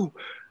 oh,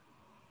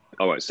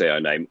 I won't say her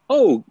name.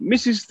 Oh,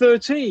 Mrs.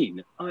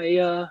 13.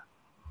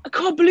 I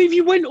can't believe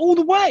you went all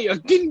the way. I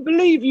didn't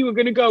believe you were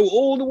going to go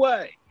all the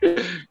way.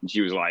 And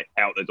she was like,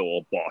 out the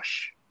door,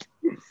 bosh.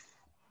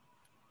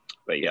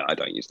 But yeah, I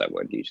don't use that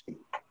word usually.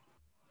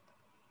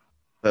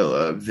 I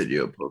love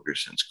video poker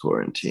since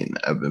quarantine.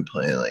 I've been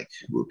playing like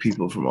with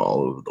people from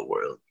all over the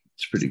world.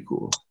 It's pretty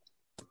cool.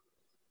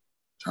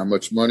 How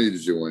much money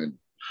did you win?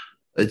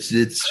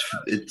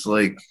 It's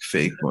like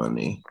fake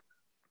money.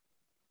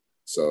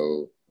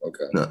 So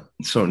okay. No,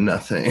 so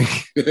nothing.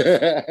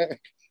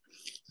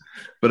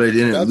 But I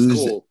didn't lose.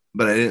 Cool.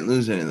 But I didn't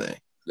lose anything.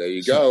 There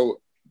you go.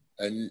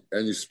 And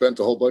you spent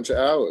a whole bunch of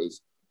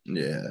hours.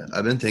 Yeah,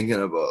 I've been thinking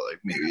about like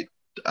maybe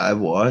I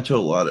watch a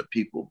lot of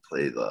people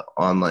play the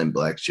online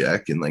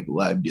blackjack and like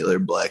live dealer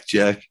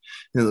blackjack.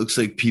 And it looks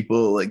like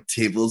people like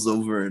tables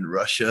over in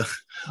Russia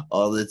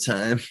all the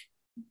time.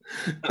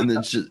 And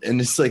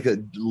it's like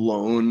a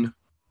lone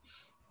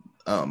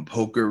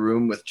poker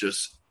room with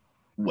just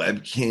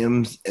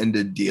webcams and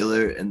a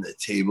dealer and the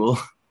table.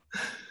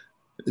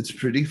 It's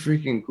pretty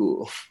freaking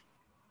cool.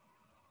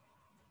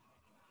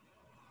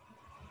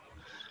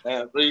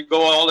 So you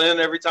go all in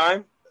every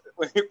time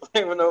when you're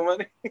playing with no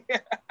money?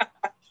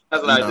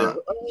 That's what I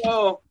do.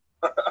 Oh,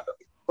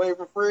 play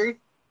for free?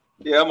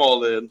 Yeah, I'm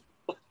all in.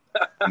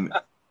 I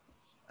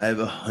have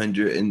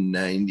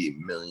 $190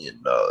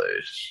 million.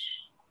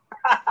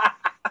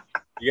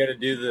 You got to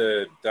do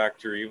the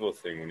Dr. Evil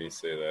thing when you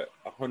say that.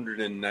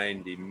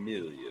 190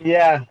 million.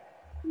 Yeah.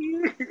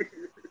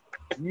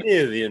 $1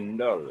 million.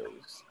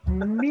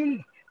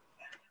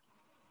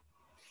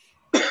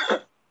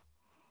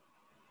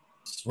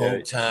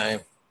 Smoke time.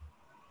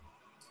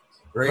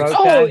 Great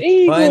Oh, time.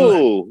 Eagle!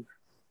 Finally.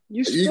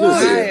 You Eagle's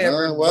spotted.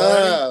 here, huh?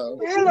 Wow.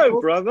 Hello,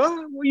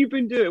 brother. What you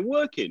been doing?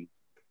 Working?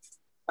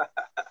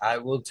 I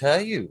will tell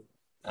you.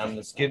 I'm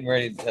just getting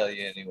ready to tell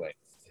you anyway.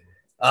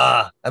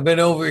 I've been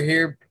over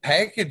here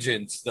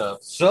packaging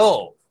stuff.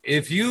 So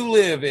if you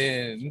live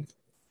in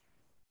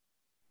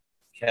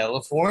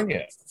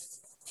California,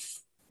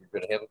 you're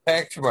going to have a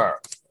pack tomorrow.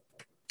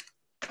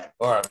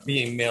 Or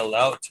being mailed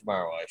out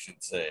tomorrow, I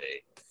should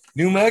say.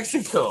 New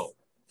Mexico.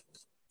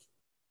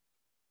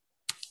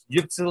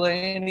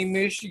 Ypsilanti,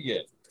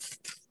 Michigan.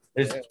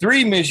 There's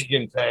 3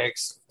 Michigan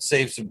packs.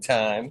 Save some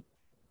time.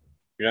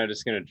 You're not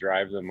just going to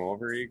drive them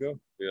over, Eagle?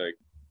 Be like,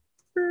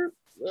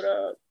 what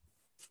up?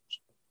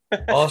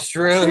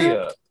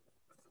 Australia.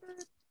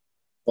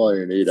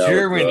 Probably an 8-hour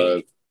Germany.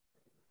 drive.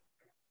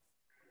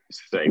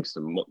 Save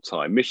some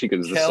time.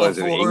 Michigan's the size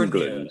of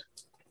California.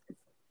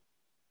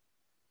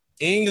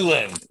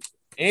 England.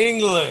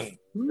 England.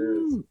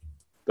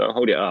 Don't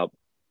hold it up.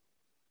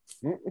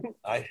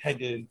 I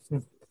did.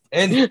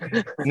 And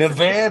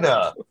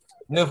Nevada.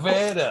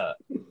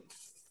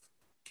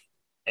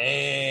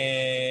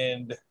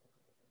 And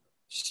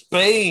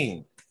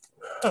Spain.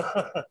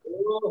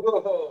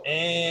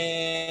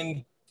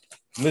 And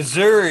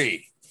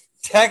Missouri.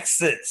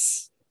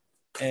 Texas.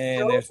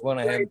 And there's one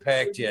I haven't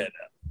packed yet.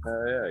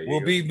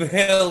 Will be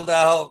mailed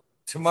out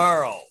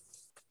tomorrow.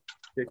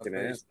 Kicking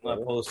ass. My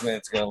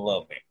postman's going to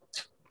love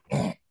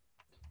me.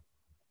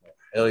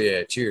 Hell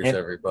yeah. Cheers,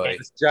 everybody.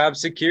 It's job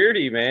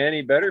security, man.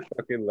 He better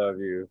fucking love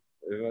you.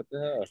 What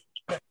the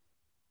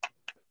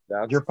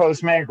hell? Your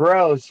postman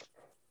grows.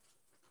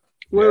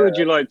 Where would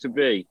you like to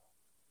be?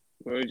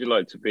 Where would you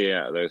like to be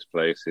out of those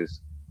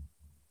places?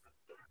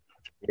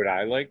 Would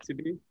I like to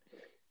be?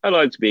 I'd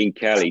like to be in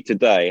Cali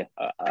today.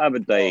 I have a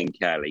day in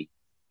Cali.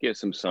 Get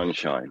some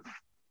sunshine.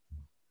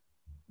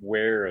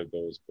 Where are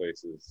those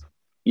places?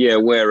 Yeah,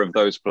 where of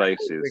those I'm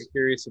places?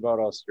 curious about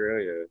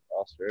Australia.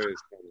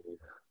 Australia's kind of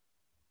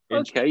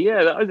Okay,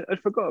 yeah, I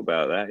forgot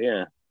about that.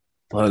 Yeah,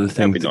 A lot of that'd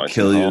things be to nice.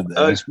 kill you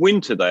there. It's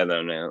winter there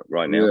though now,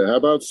 right now. Yeah, how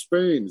about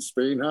Spain? Is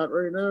Spain hot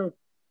right now?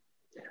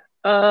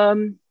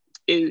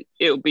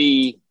 It'll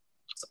be,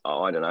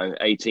 I don't know,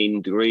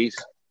 18 degrees.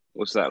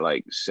 What's that,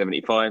 like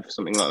 75,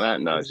 something like that?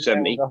 No, Isn't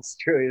 70. that what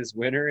Australia's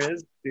winter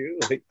is too.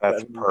 Like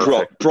That's 70?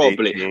 perfect.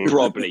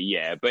 Probably,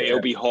 yeah. But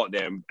it'll be hot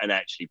there and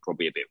actually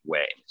probably a bit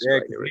wet in Yeah,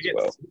 Australia because we as get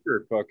well.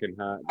 super fucking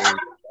hot during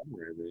the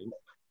summer. I mean,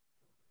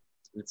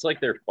 it's like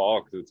their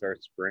fall because it's our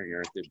spring.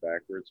 Aren't they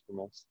backwards from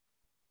us?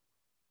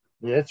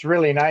 Yeah, it's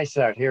really nice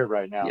out here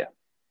right now. Yeah.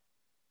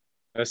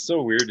 That's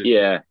so weird. To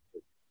Yeah.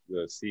 think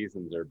the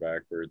seasons are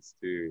backwards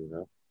too. You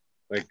know,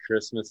 like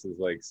Christmas is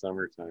like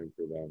summertime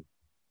for them.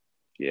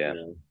 Yeah. You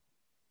know?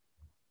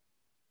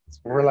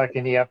 We're like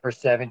in the upper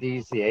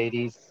 70s, the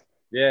 80s.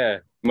 Yeah.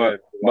 My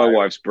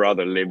wife's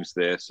brother lives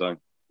there, so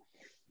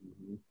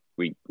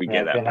we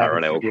get that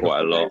parallel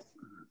quite a lot.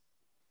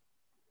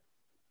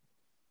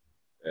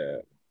 Yeah.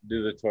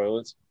 Do the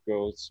toilets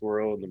go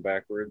swirl in the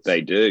backwards?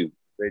 They do.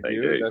 They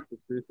do? That's a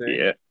true thing?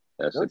 Yeah,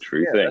 that's a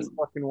true thing. That's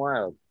fucking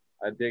wild.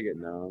 I dig it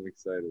now. I'm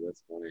excited.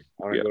 That's funny.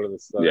 I want to Yeah. go to the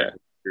side Yeah.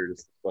 here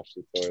just to flush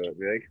the toilet.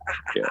 Be like,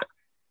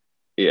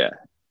 Yeah.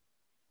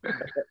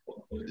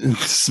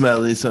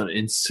 Smelly's on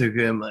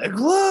Instagram, like,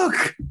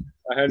 look,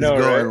 I know,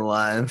 he's going right?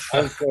 live.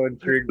 I'm so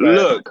intrigued. by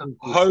Look, it.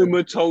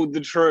 Homer told the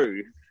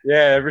truth.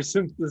 Yeah, ever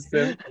since the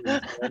Simpsons,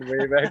 man,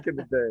 way back in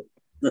the day.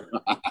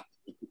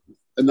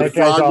 And the That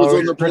guy's frog was on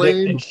always the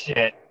predicting plane.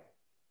 shit.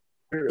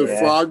 The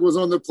frog was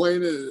on the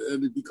plane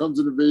and it becomes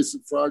an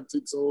invasive frog,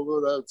 takes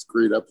over. That's a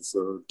great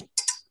episode.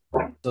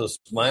 So,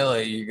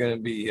 Smiley, you're going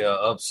to be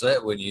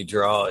upset when you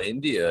draw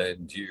India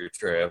into your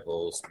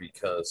travels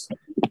because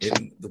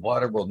the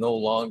water will no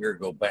longer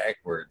go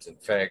backwards. In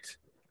fact,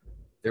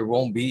 there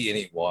won't be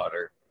any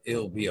water.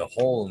 It'll be a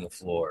hole in the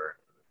floor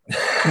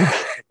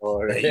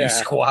that you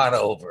squat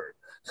over.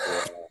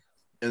 Yeah.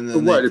 And So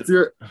then what if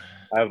you're?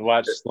 I've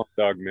watched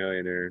Slumdog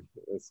Millionaire.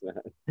 That's not...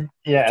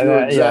 Yeah,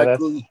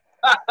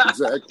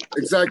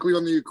 exactly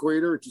on the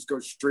equator. It just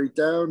goes straight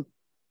down.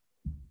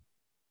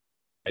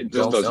 I Just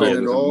don't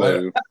doesn't know.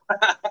 move.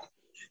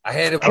 I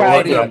had a I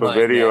buddy looked of up a mine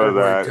video of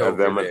that that worked of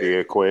them over at the there.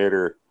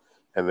 equator,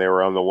 and they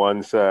were on the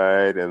one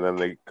side, and then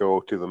they go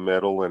to the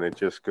middle, and it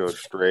just goes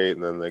straight,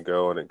 and then they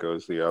go, and it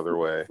goes the other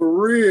way. For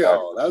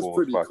real, that's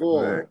pretty fucking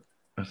cool. thing.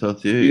 I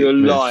thought You're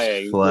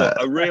lying. flat.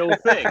 What, a real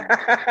thing?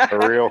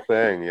 A real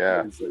thing,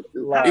 yeah.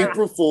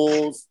 April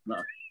Fools. No.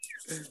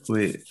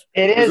 Wait,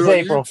 it is it on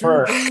April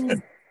YouTube, 1st.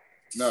 Boom?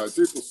 No, it's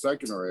April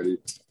 2nd already.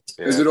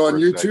 Yeah, Is it on for a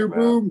YouTube, second now.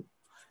 Boom?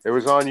 It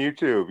was on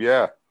YouTube,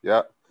 yeah.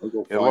 I'll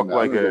go It find looked that.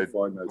 like I'm gonna go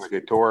find that. like a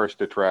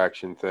tourist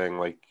attraction thing,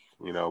 like,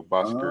 you know,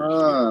 Buster's,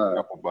 a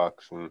couple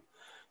bucks, and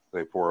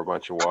they pour a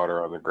bunch of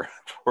water on the ground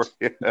for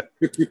you.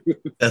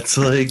 that's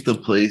like the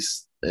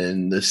place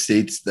in the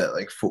states that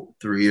like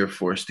 3 or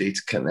 4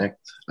 states connect.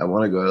 I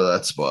want to go to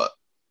that spot.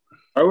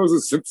 I was a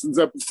Simpsons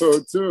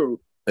episode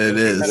too. It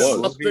is.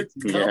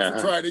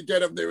 Trying to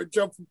get them. They were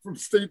jumping from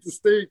state to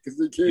state because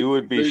they can't. You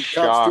would be they cops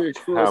can't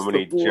shocked cross how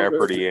many the border.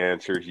 Jeopardy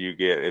answers you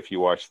get if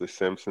you watch The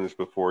Simpsons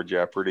before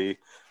Jeopardy.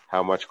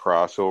 How much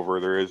crossover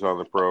there is on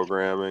the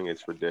programming.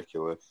 It's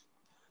ridiculous.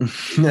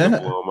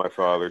 It blow my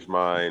father's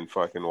mind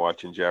fucking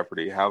watching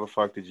Jeopardy. How the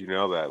fuck did you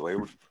know that?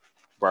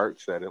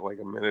 Bart said it like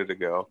a minute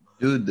ago.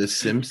 Dude, The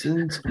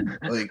Simpsons,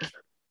 like,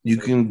 you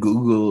can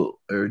Google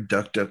or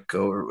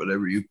DuckDuckGo or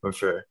whatever you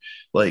prefer,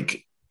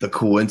 like, the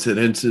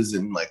coincidences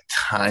in, like,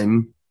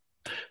 time,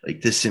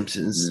 like, The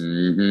Simpsons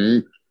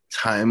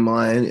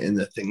timeline and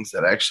the things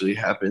that actually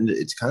happened.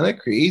 It's kind of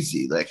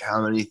crazy, like,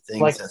 how many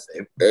things Like, that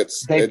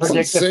they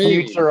predict insane.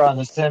 the future on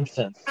The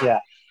Simpsons. Yeah.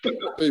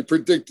 They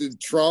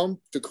predicted Trump,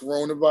 the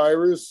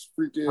coronavirus,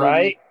 freaking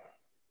Right?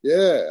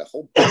 Yeah, a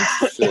whole bunch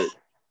of shit.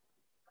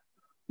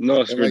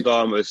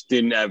 Nostradamus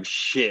didn't have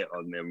shit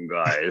on them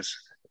guys.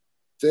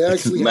 They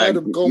actually had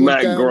him going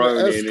down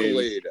the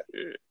escalator.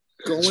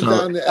 Going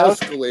down the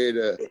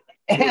escalator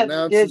to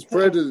announce his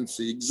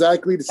presidency.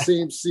 Exactly the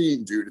same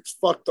scene, dude. It's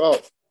fucked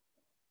up.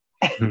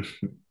 Do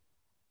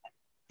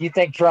you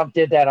think Trump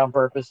did that on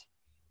purpose?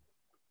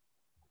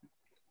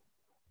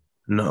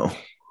 No.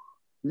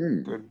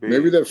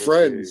 Maybe they're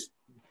friends.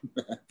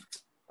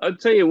 I'll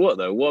tell you what,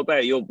 though. What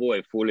about your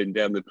boy falling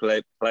down the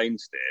plane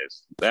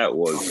stairs? That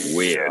was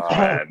weird,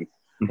 man.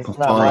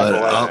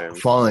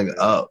 Falling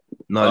up,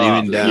 not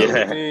even down.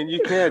 Yeah. I mean, you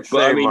can't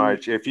say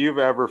much. If you've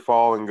ever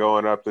fallen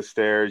going up the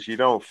stairs, you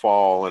don't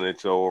fall and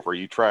it's over.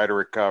 You try to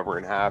recover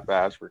and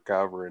half-ass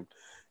recover, and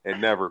it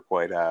never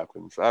quite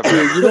happens. I've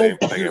done the same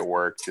thing at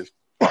work, just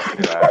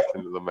fucking ass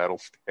into the metal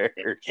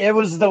stairs. It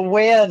was the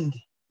wind.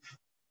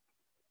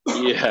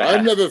 Yeah,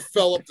 I never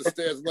fell up the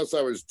stairs unless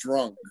I was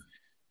drunk.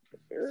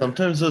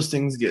 Sometimes those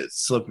things get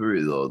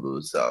slippery though.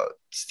 Those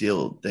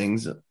steel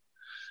things.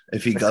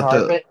 If you The got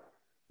carpet?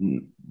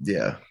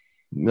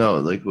 no,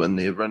 like when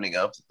they're running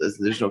up,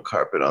 there's no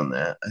carpet on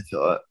that. I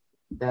thought.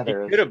 Yeah, he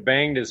could have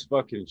banged his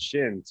fucking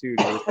shin too,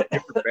 dude.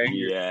 Banged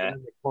your shin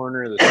in the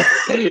corner of the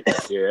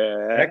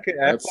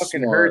that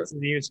fucking smart. hurts,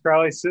 and he was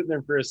probably sitting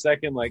there for a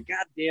second, like,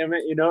 God damn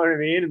it, you know what I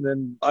mean? And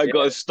then I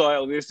gotta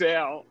style this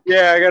out.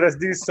 Yeah, I gotta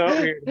do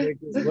something here to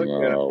make this look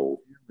No.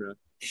 good.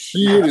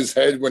 He hit his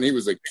head when he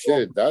was a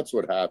kid. That's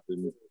what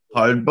happened.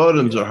 Hard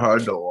bottoms are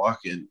hard to walk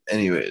in.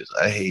 Anyways,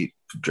 I hate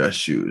dress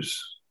shoes.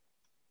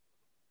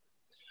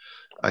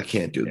 I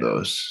can't do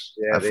those.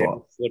 Yeah, I they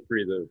fall.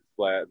 slippery. The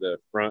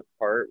front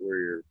part where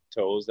your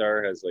toes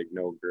are has like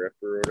no grip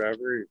or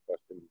whatever. You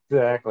fucking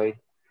Exactly.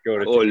 go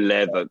to Or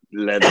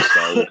leather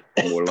sole,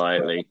 more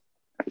likely.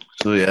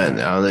 So yeah,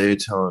 now that you're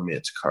telling me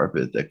it's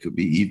carpet, that could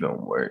be even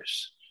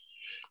worse.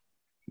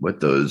 With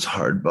those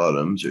hard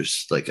bottoms, or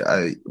like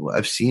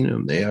I've seen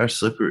them, they are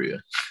slippery.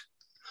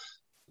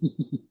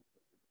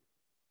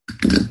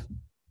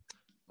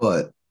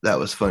 But that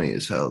was funny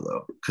as hell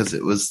though, because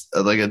it was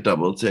like a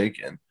double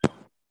take, and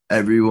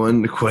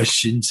everyone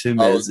questions him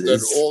as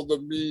is. All the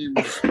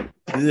memes.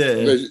 Yeah.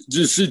 Did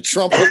you see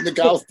Trump hitting the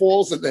golf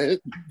balls and then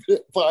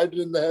hit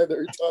Biden in the head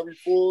every time he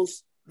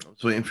falls? I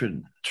was waiting for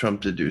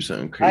Trump to do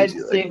something crazy,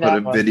 I'd like seen put a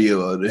that one.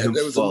 video out of him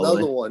There was falling.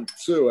 another one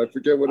too. I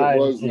forget what it I've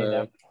was seen now.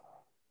 that.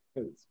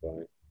 It's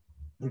funny.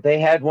 They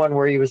had one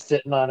where he was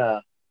sitting on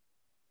a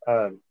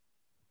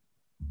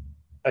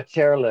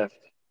chairlift,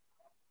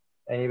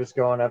 and he was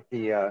going up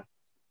the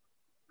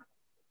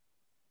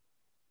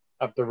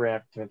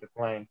ramp to the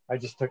plane. I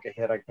just took a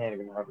hit. I can't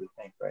even hardly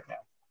think right now.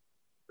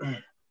 Have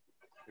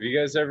you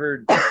guys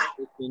ever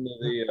looked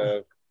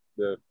into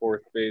the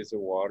fourth phase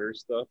of water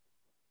stuff?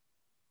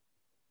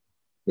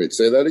 Wait,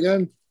 say that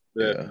again?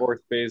 The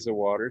fourth phase of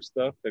water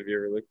stuff. Have you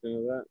ever looked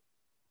into that?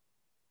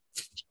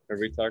 Have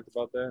we talked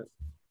about that?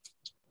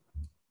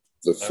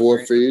 The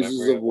four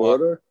phases of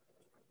water?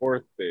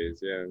 Fourth phase,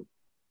 yeah.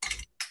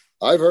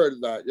 I've heard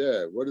of that,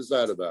 yeah. What is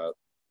that about?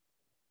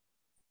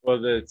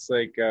 Well, it's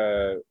like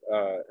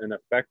an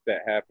effect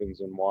that happens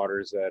when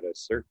water's at a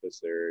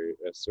surface.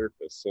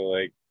 So,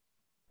 like,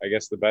 I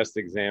guess the best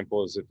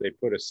example is if they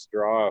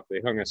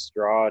hung a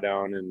straw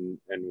down in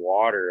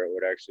water, it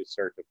would actually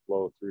start to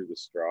flow through the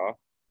straw.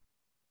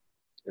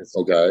 It's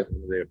okay.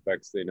 The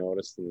effects they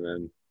noticed, and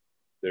then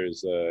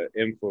there's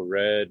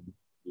infrared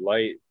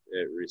light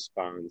it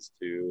responds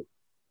to,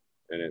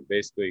 and it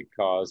basically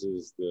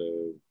causes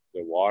the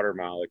water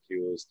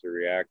molecules to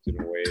react in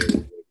a way that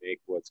would make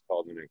what's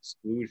called an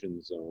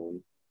exclusion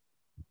zone.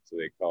 So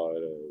they call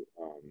it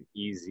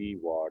a EZ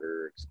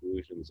water,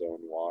 exclusion zone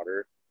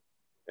water.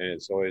 And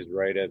it's always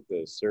right at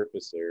the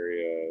surface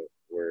area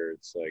where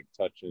it's like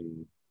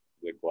touching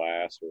the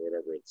glass or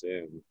whatever it's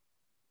in.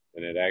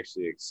 And it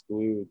actually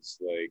excludes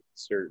like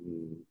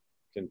certain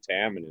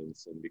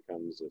contaminants and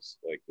becomes this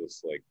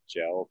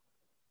gel.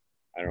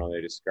 I don't know,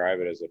 they describe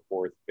it as a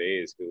fourth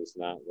phase because it's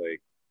not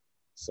like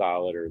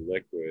solid or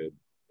liquid.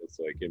 It's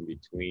like in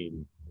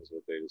between is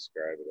what they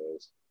describe it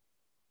as.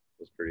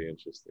 It's pretty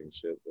interesting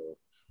shit though.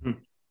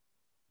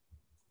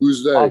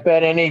 Who's that?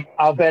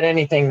 I'll bet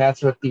anything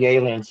that's what the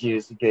aliens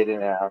use to get in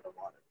and out of the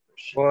water.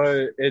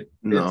 Well,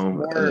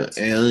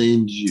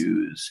 aliens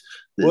use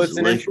this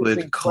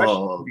liquid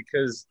called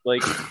because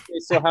like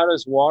so how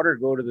does water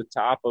go to the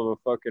top of a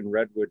fucking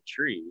redwood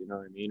tree? You know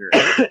what I mean? Or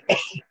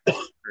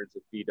hundreds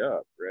of feet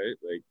up, right?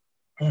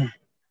 Like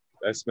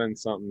that's been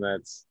something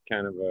that's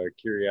kind of a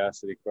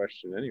curiosity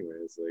question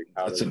anyways. Like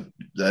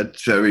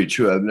that's very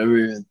true. I've never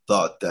even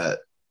thought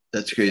that.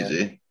 That's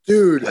crazy.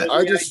 Dude, the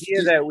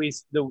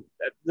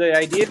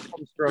idea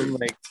comes from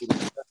like the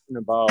discussion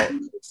about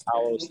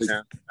Talos.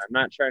 I'm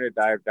not trying to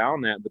dive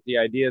down that, but the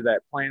idea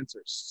that plants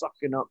are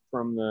sucking up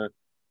from the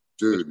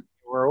dude.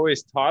 We're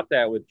always taught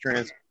that with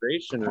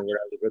transpiration or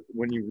whatever, but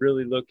when you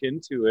really look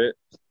into it,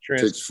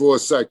 takes 4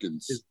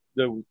 seconds.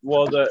 The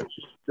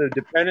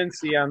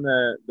dependency on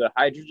the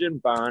hydrogen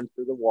bond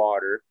for the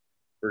water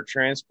for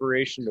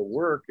transpiration to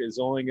work is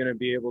only going to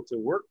be able to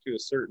work to a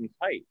certain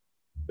height.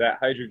 That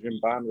hydrogen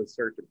bond would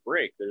start to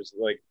break. There's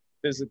like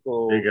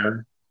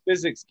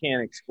physics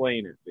can't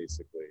explain it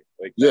basically.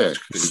 Like yeah,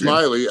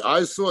 Smiley.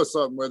 I saw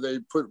something where they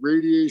put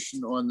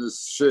radiation on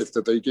this shit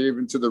that they gave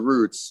into the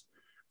roots,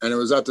 and it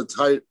was at the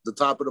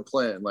top of the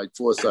plant, like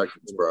 4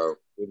 seconds, bro.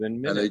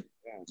 Within minutes.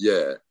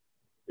 Yeah.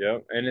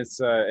 Yep, and it's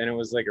and it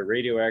was like a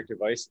radioactive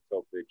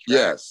isotope.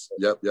 Yes,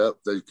 yep.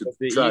 They could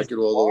track it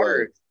all the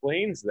way.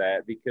 Explains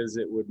that because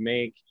it would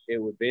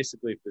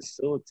basically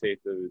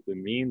facilitate the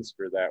means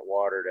for that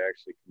water to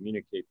actually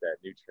communicate that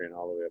nutrient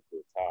all the way up to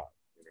the top.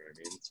 You know what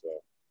I mean? So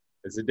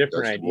it's a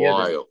different idea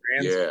than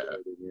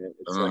transporting it.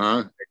 It's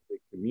like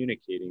actually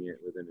communicating it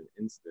within an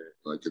instant.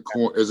 Like a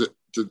corn? Is it?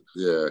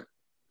 Yeah.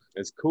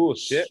 It's cool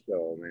shit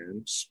though,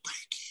 man.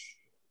 Spiky.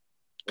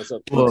 What's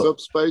up,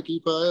 Spiky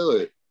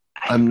Pilot?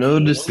 I've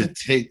noticed it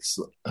takes.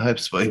 Hi,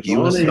 Spiky.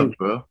 What's up,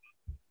 bro?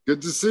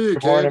 Good to see you,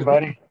 Good morning,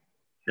 buddy.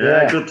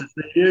 Yeah, good to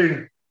see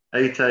you.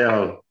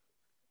 ATO.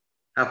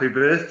 Happy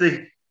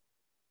birthday.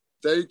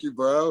 Thank you,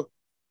 bro.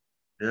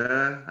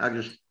 Yeah, I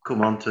just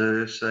come on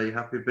to say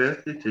happy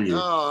birthday to you.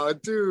 Oh,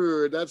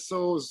 dude, that's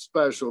so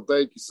special.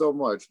 Thank you so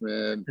much,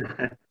 man.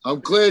 I'm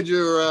glad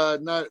you're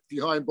not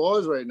behind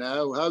bars right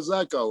now. How's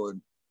that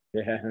going?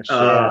 Yeah,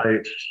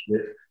 sure.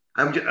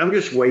 I'm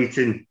just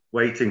waiting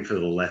for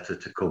the letter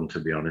to come, to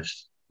be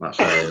honest. That's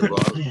all.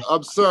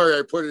 I'm sorry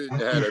I put it in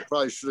your head. I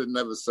probably should have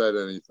never said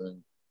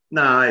anything.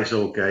 Nah, it's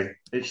okay.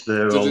 It's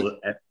there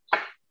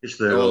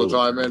all the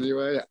time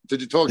anyway.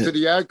 Did you talk to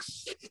the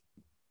ex?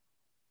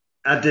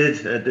 I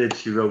did.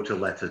 She wrote a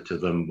letter to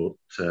them, but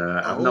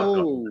I've not got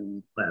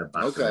a letter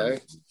back. Okay.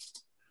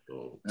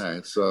 So, all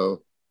right,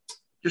 so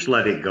just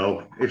let it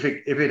go. If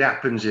it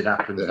happens, it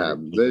happens. It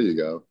happens. There you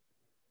go.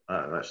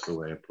 That's the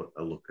way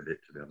I look at it,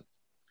 to be honest.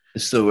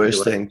 It's the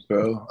worst thing,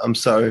 bro. I'm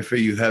sorry for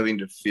you having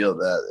to feel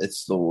that.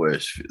 It's the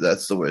worst.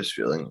 That's the worst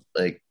feeling.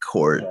 Like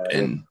court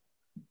and.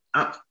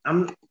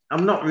 I'm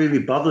not really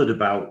bothered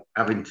about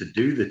having to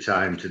do the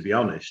time, to be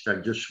honest. I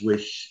just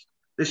wish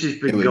this has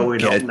been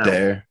going on now.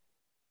 There.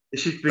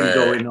 This has been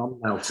going on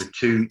now for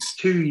two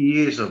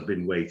years. I've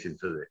been waiting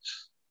for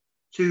this.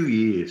 2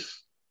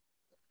 years.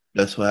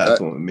 That's what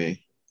happened with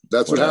me.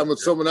 That's what happened with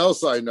someone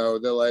else I know.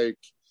 They're like,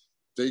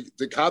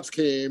 the cops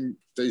came.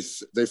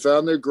 They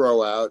found their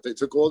grow out. They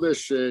took all their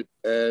shit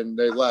and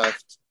they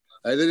left.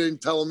 And they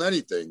didn't tell him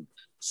anything.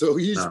 So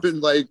he's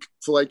been like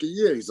for like a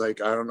year. He's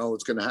like, I don't know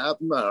what's gonna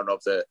happen. I don't know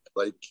if that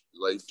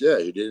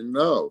he didn't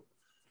know.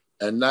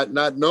 And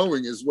not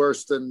knowing is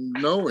worse than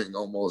knowing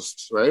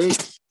almost,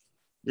 right?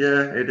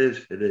 Yeah, it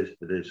is.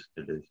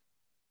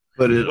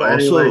 But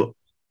also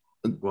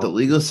the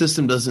legal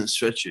system doesn't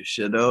stretch your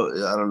shit out.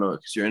 I don't know,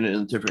 because you're in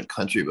a different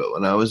country, but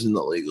when I was in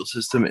the legal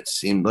system, it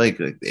seemed like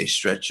they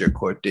stretch your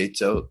court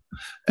dates out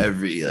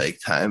every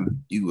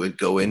time you would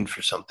go in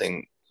for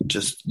something.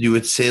 Just you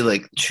would say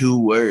 2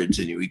 words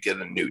and you would get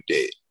a new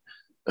date.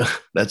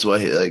 That's why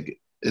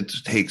it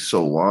takes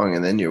so long,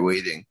 and then you're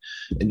waiting,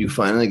 and you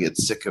finally get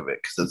sick of it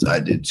because I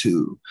did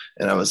too.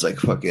 And I was like,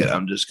 "Fuck it,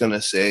 I'm just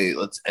gonna say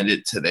let's end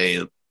it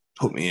today.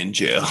 Put me in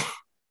jail."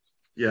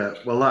 Yeah,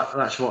 well,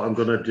 that's what I'm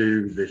gonna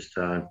do this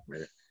time.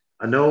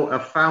 I know I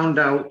found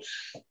out.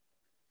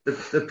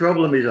 The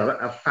problem is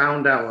I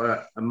found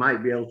out I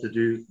might be able to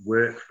do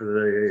work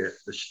for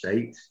the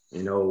state,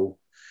 and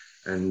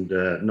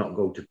not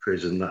go to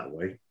prison that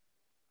way.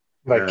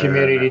 Like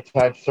community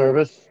type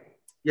service?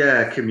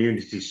 Yeah,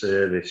 community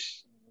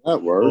service.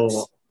 That works.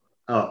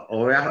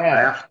 Or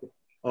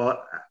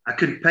I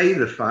could pay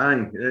the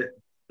fine.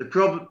 The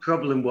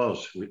problem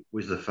was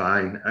the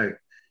fine. I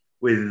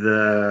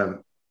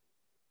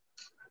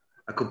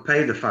could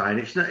pay the fine.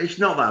 It's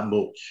not that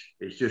much.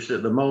 It's just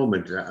at the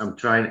moment I'm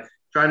trying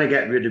to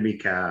get rid of my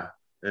car,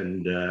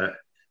 and at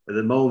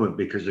the moment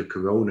because of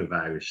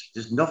coronavirus,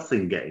 there's no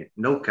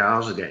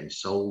cars are getting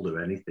sold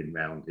or anything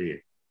around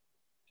here.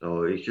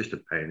 So it's just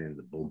a pain in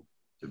the bum,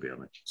 to be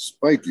honest.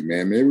 Spiky,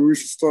 man. Maybe we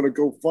should start a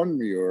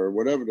GoFundMe or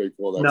whatever they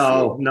call that.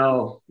 No.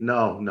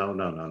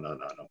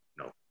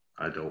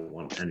 I don't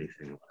want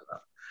anything like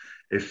that.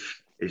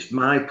 If it's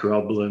my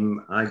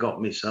problem, I got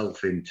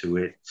myself into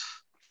it,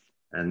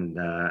 and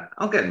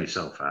I'll get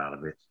myself out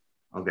of it.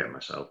 All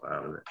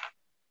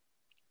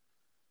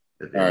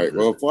right.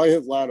 Well, if I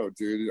hit lotto,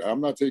 dude,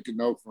 I'm not taking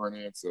no for an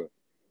answer.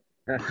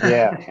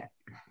 Yeah.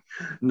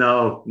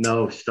 No,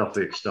 stop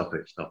it.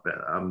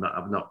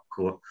 I've not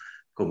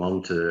come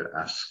on to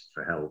ask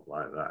for help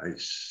like that.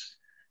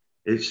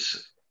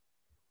 It's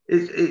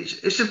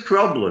a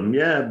problem,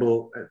 yeah.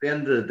 But at the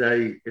end of the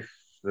day, if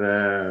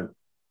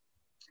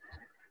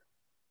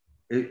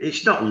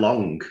it's not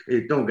long,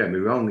 don't get me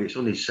wrong. It's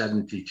only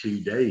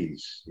 72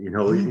 days.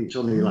 It's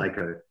only like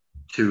a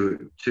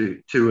two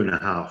and a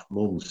half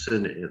months,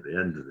 isn't it? At the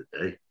end of the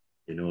day,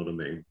 you know what I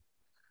mean.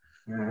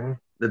 Mm-hmm.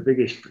 The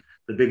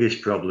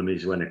biggest problem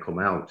is when I come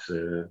out.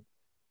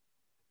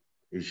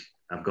 Is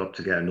I've got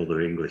to get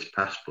another English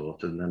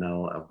passport, and then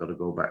I've got to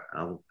go back.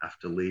 I'll have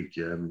to leave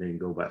Germany and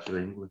go back to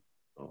England.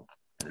 So,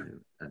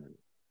 and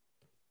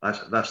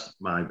that's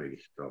my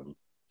biggest problem,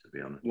 to be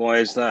honest. Why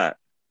is that?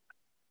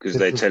 Because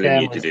they're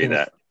telling you to do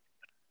that.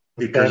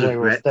 Because of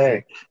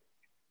Brexit.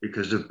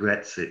 Because of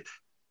Brexit.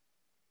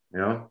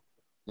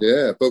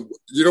 Yeah, but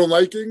you don't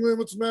like England?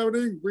 What's the matter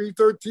with England? Green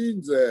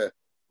 13's there.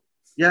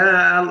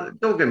 Yeah,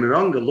 don't get me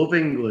wrong. I love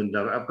England.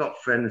 I've got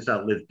friends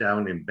that live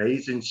down in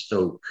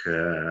Basingstoke.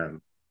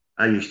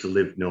 I used to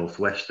live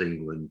northwest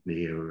England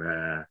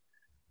near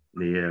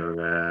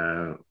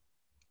the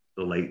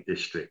Lake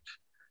District.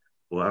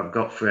 Well, I've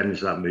got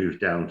friends that moved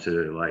down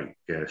to like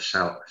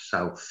South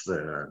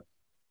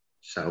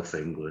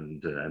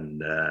England,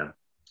 and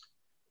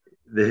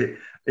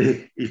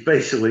he's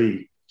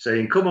basically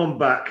saying, come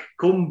back,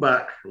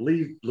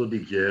 leave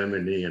bloody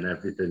Germany and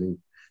everything.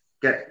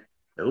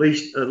 At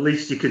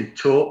least you can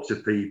talk to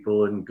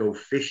people and go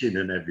fishing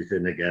and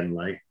everything again.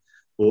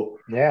 But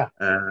yeah,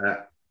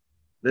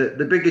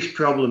 the biggest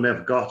problem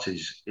I've got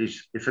is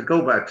if I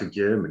go back to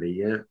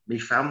Germany, my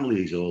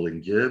family's all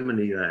in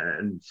Germany,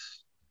 and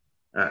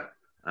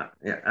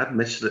I'd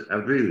miss it. I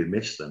really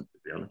miss them, to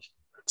be honest.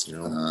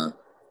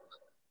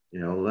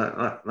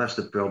 That's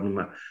the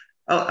problem.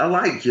 I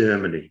like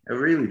Germany. I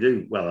really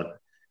do. Well,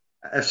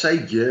 I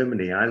say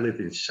Germany. I live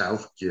in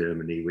South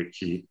Germany,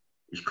 which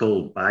is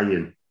called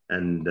Bayern.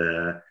 And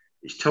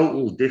it's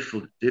totally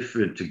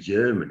different to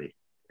Germany.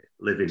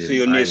 So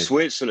you're near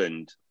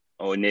Switzerland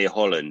or near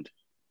Holland?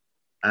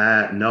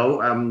 No,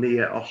 I'm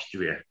near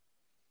Austria.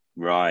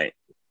 Right.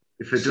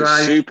 If I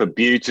drive, super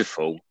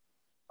beautiful.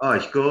 Oh,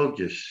 it's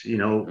gorgeous.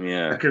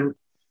 Yeah.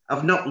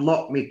 I've not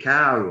locked my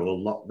car or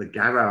locked the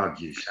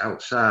garages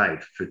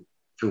outside for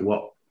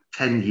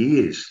 10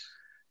 years,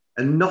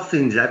 and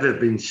nothing's ever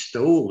been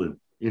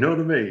stolen. You know what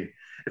I mean?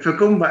 If I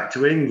come back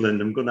to England,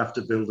 I'm going to have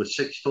to build a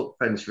 6-foot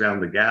fence around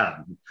the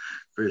garden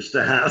for a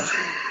start.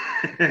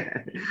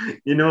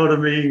 You know what I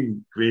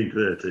mean? Green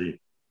 13.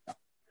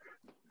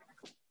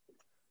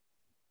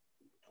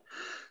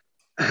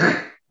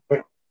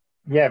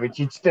 But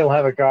you'd still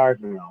have a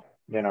garden,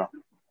 though,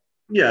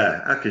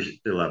 Yeah, I could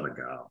still have a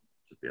garden,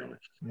 to be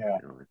honest. Yeah.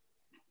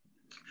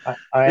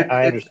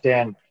 I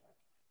understand.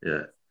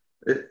 Yeah.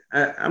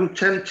 I'm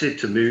tempted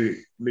to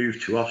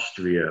move to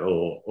Austria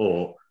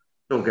or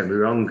don't get me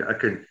wrong,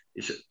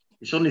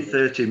 it's only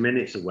 30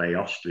 minutes away,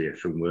 Austria,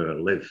 from where I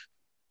live.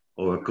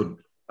 Or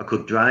I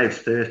could drive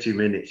 30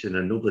 minutes in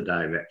another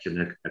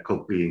direction. I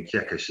could be in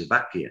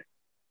Czechoslovakia.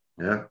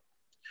 Yeah.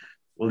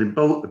 Well, in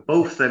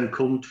both them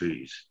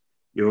countries,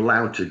 you're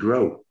allowed to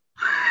grow.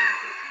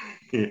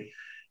 You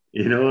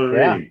know what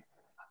I mean?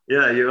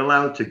 Yeah, you're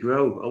allowed to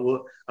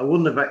grow. I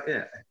wouldn't have.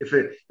 Yeah, if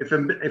I'd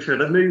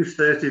have moved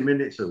 30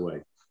 minutes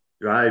away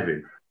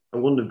driving, I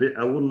wouldn't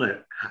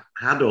have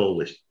had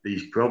all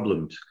these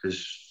problems,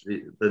 because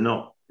they're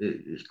not.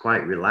 It's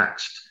quite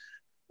relaxed.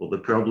 But the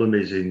problem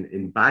is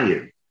in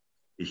Bayern,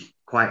 it's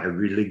quite a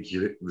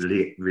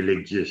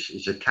religious.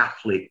 It's a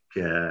Catholic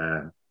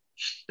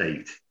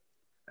state,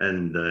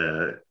 and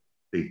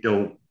they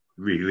don't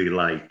really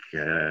like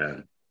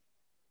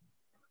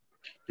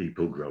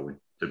people growing,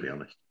 to be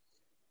honest.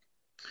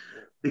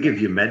 They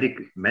give you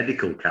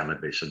medical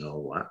cannabis and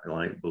all that,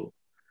 like, but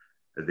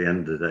at the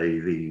end of the day,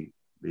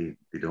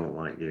 they don't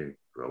like you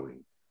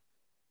growing.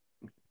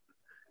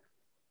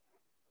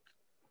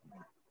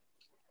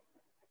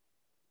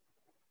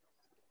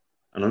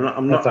 And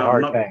I'm not. That's a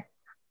hard thing.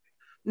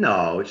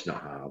 No, it's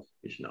not hard.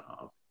 It's not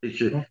hard. It's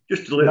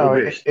just a little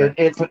bit.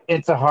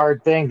 It's a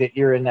hard thing that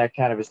you're in that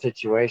kind of a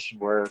situation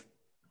where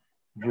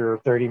you're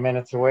 30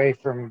 minutes away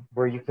from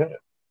where you could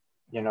have,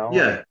 you know.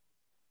 Yeah,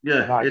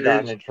 not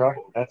gotten in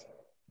trouble. That's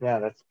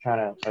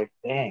kind of like,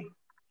 dang,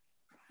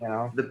 you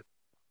know.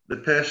 The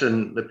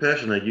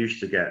person I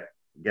used to get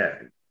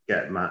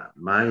my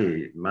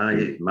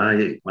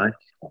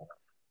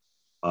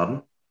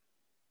pardon?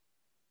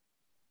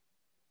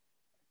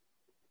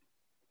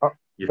 Oh,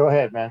 go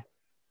ahead, man.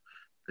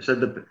 I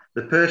said the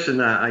person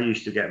that I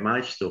used to get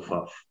my stuff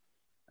off,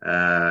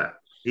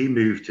 he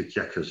moved to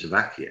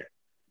Czechoslovakia,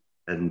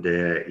 and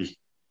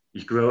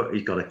he's got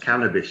a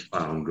cannabis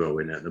farm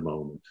growing at the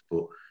moment,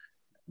 but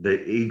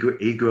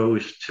he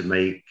grows to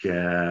make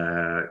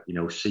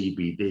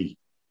CBD.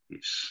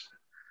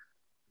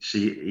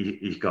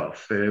 He's got a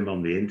firm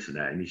on the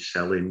internet, and he's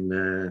selling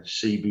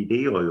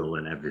CBD oil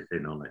and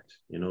everything on it.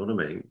 You know what I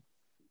mean?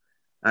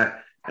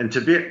 And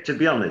to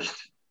be honest,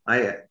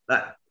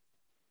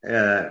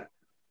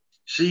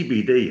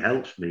 CBD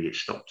helps me. It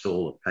stops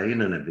all the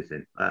pain and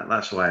everything.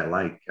 That's why I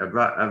like.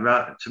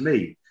 To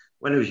me,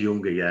 when I was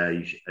younger, I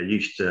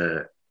used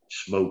to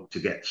smoke to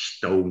get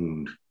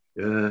stoned.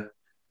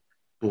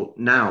 But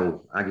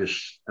now I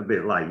just, a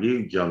bit like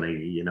you, Johnny,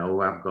 you know,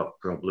 I've got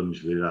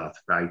problems with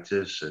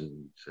arthritis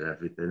and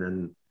everything,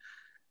 and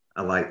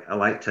I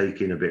like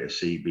taking a bit of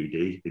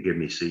CBD. They give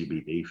me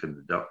CBD from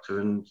the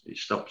doctor, and it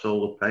stops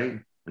all the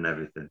pain and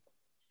everything.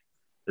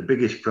 The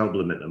biggest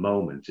problem at the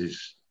moment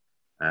is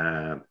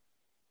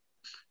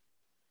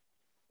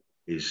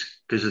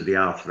because of the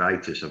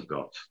arthritis I've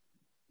got.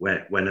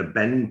 When I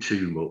bend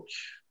too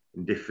much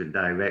in different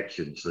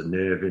directions, the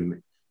nerve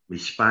in my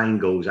spine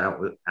goes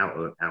out of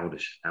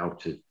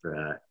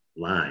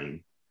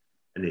line,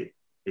 and it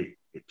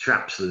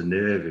traps the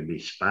nerve in my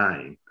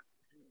spine.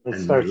 It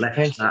starts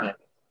pinching it.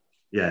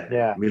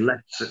 Yeah. My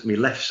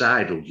left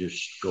side will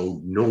just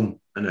go numb,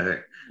 and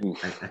I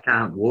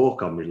can't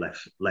walk on my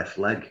left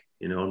leg.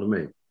 You know what I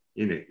mean?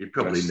 You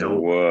probably That's know.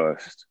 The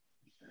worst.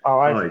 Oh,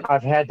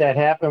 I've had that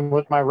happen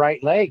with my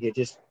right leg. It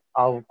just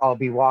I'll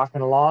be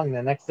walking along, and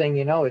the next thing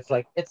you know, it's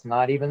like it's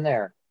not even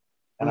there,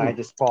 and I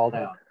just fall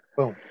down.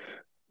 Boom.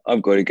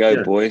 I've got to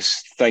go,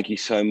 boys. Thank you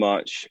so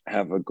much.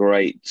 Have a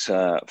great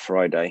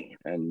Friday,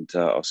 and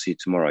I'll see you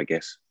tomorrow, I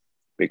guess.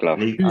 Big love.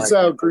 Peace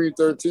out, Green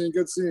 13.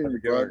 Good seeing you,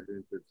 bro.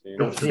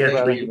 Don't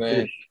forget to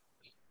man.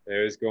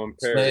 There's going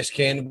Paris. Smash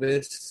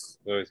Cannabis.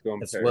 There's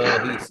going as Paris.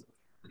 well.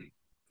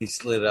 He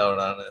slid out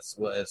on us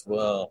as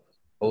well.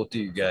 Both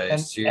of you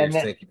guys. Cheers.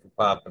 Thank you for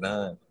popping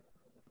on.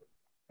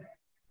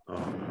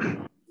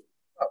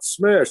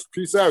 Smash.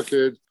 Peace out,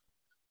 kid.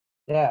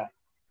 Yeah.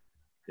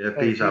 Yeah,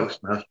 peace out,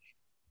 Smash.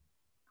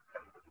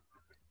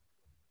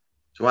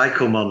 So I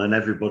come on and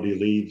everybody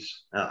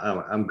leaves.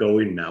 I'm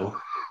going now.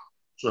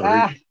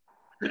 Sorry.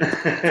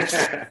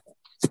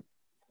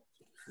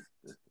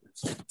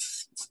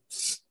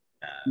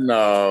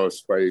 No,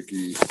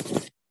 Spikey.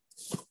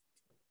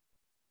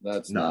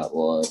 That's not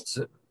what.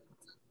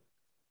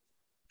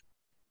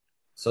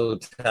 So,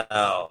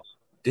 Tao,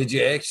 did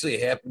you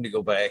actually happen to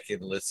go back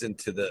and listen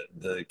to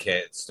the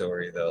cat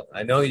story though?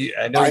 I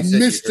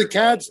missed the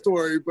cat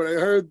story, but I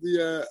heard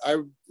I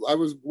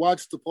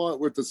watched the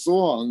part with the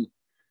song.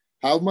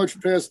 How much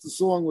past the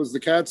song was the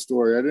cat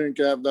story? I didn't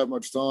have that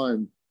much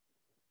time.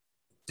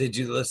 Did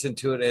you listen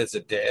to it as a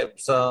dab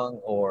song,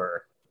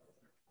 or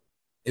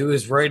it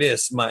was right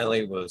as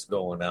Smiley was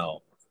going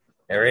out?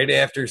 And right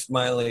after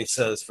Smiley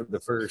says for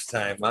the first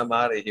time, "I'm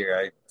out of here,"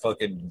 I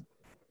fucking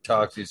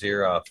talked his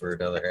ear off for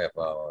another half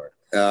hour.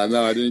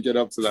 No, I didn't get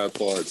up to that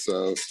part.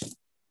 So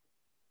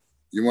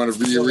you want to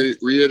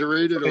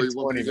reiterate it, or you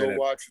want me to go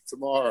watch it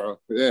tomorrow?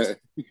 Yeah.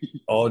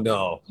 Oh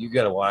no, you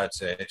got to watch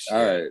that shit.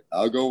 All right,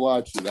 I'll go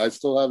watch it. I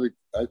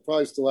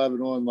probably still have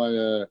it on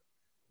my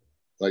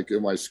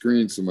in my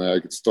screen somewhere. I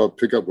could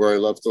pick up where I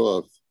left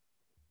off.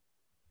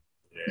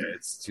 Yeah,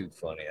 it's too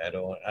funny. I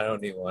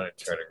don't even want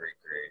to try to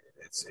recreate it.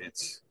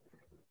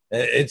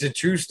 It's a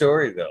true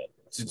story though.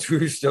 It's a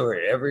true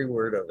story. Every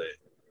word of it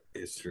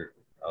is true.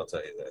 I'll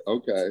tell you that.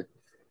 Okay.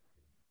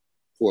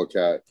 Poor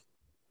cat.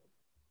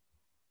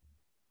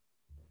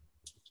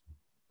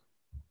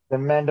 The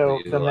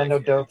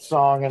Mendo Dope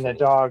song and the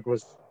dog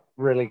was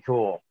really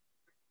cool.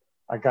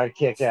 I got a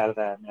kick out of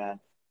that, man.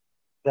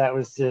 That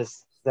was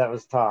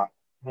top.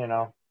 You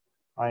know,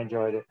 I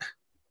enjoyed it.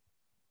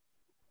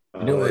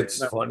 You know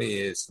what's funny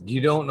is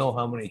you don't know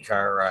how many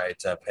car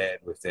rides I've had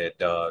with that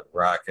dog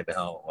rocking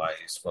out while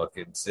he's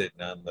fucking sitting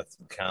on the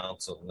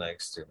console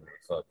next to me,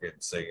 fucking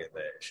singing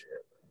that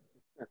shit.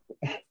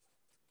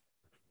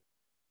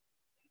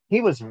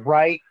 He was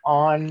right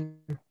on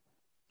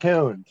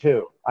tune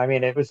too. I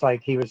mean, it was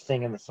like he was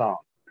singing the song.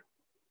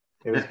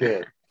 It was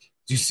good.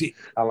 Do you see?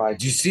 I like.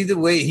 Do you see the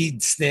way he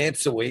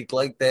snaps awake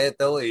like that?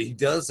 Though he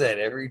does that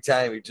every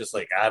time. He just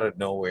like out of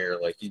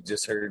nowhere, like he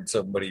just heard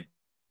somebody.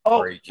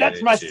 Oh,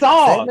 that's my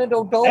song.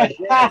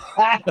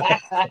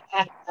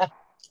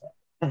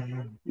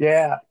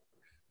 Yeah.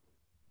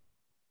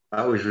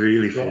 That was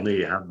really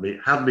funny. It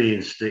had me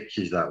in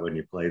stitches that when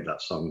you played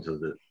that song to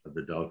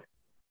the dog,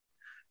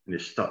 and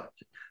it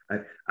stopped.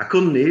 I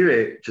couldn't hear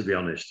it, to be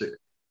honest,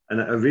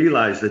 and I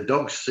realised the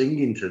dog's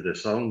singing to the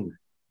song.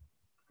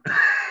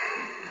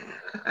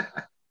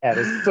 At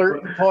a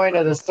certain point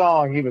of the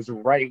song, he was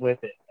right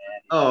with it,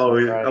 man.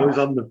 I was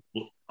on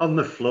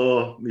the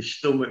floor. My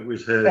stomach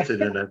was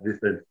hurting and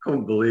everything.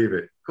 Couldn't believe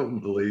it. Couldn't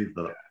believe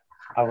that.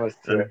 I was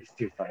too. It was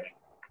too funny.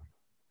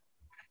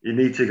 You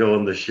need to go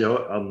on the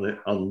show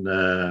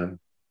on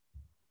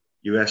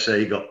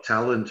USA Got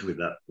Talent with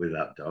that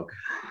dog.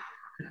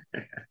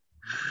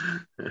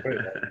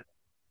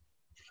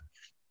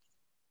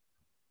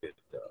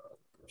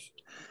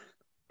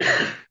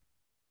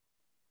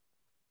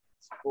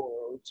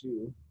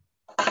 402.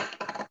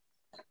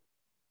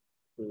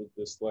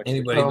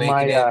 Anybody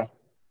making it?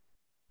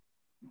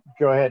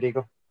 Go ahead,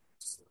 Eagle.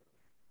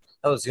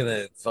 I was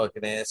gonna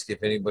fucking ask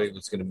if anybody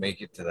was gonna make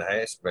it to the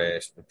hash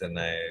bash, but then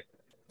I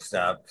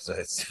stopped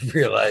because I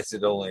realized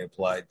it only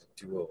applied to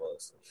two of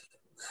us.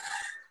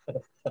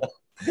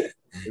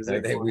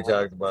 I think we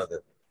talked about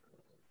that.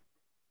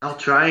 I'll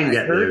try and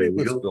get there.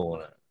 What's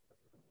going on?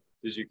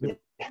 Did you confirm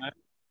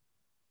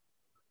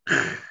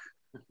that?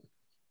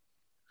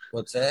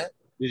 What's that?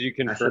 Did you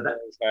confirm that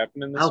was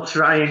happening? I'll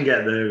try and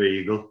get there,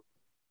 Eagle.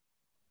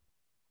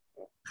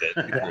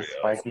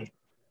 Spiky.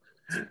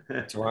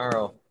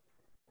 Tomorrow.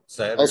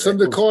 Saturday. I'll send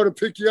the car to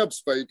pick you up,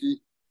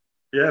 Spiky.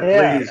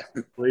 Yeah,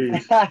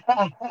 please.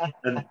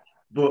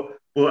 But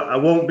I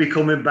won't be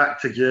coming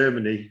back to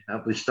Germany.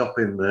 I'll be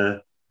stopping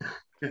there.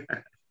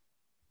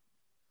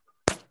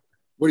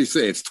 What do you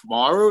say? It's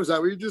tomorrow? Is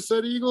that what you just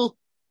said, Eagle?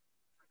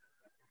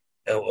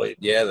 Oh, wait,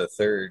 yeah, the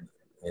third.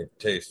 It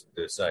takes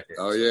the second.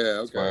 Oh,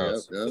 yeah. Okay.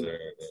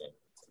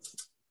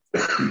 A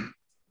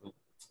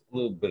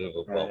little bit of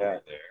a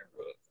bummer there.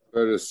 But.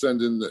 Better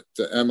send in the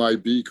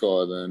MIB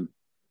car then.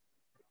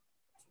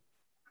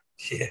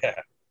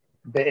 Yeah.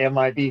 The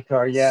MIB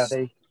car, yeah.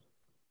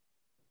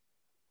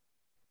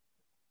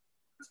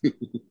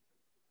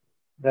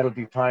 That'll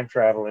do time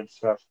travel and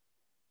stuff.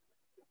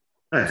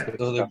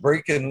 So they're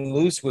breaking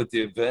loose with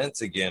the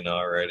events again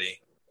already.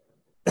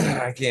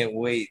 I can't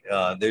wait.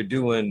 They're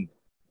doing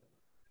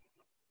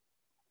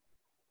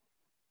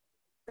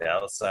the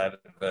outside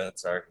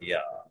events are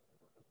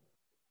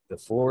the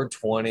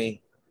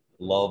 420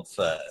 Love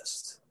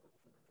Fest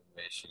in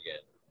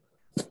Michigan.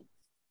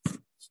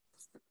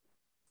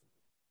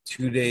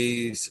 2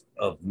 days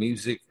of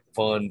music,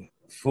 fun,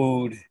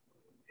 food,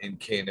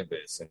 and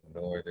cannabis in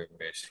northern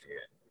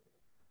Michigan.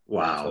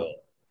 Wow. So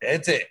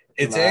it's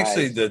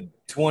actually the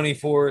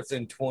 24th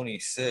and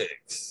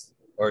 26th,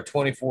 or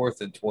 24th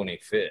and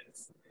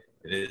 25th.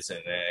 It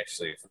isn't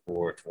actually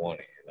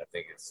 420, and I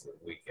think it's the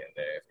weekend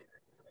after.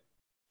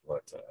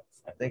 But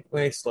I think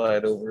we may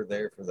slide over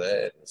there for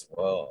that as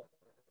well.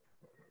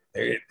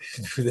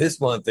 For this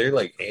month, they're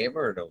like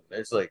hammering them.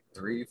 There's like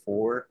 3,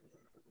 4,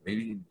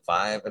 maybe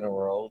 5 in a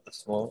row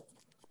this month.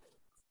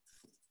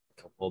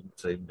 A couple of them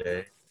same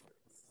day.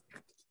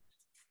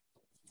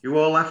 You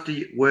all have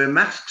to wear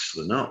masks,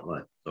 they're not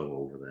like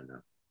over there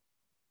now.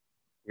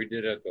 We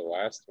did at the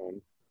last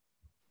one.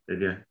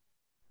 Did you?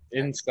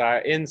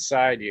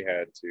 Inside you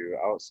had to.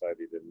 Outside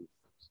you didn't.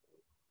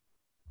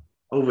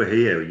 Over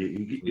here,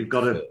 you've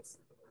got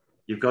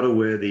to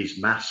wear these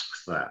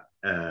masks that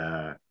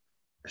have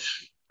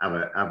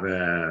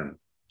a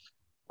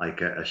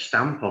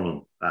stamp on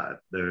them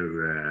that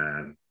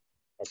they're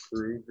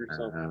approved or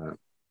something.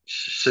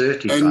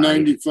 Certified.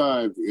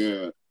 N95,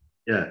 yeah.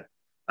 Yeah.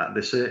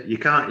 You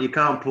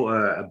can't put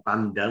a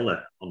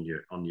bandana on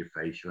your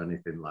face or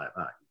anything like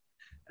that.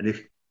 And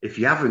if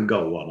you haven't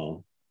got one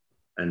on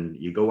and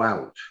you go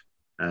out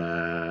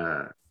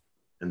and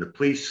the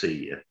police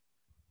see you,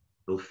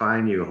 they'll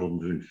fine you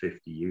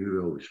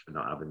 €150 for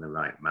not having the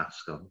right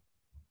mask on.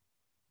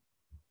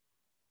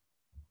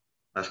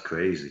 That's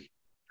crazy.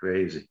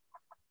 Crazy.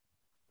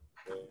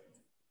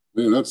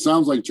 Yeah, that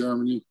sounds like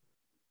Germany.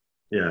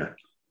 Yeah.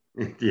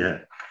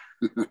 Yeah.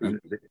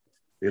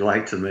 They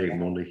like to make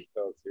money.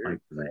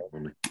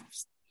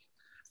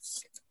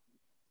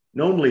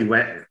 Normally,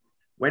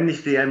 when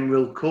is the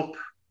Emerald Cup?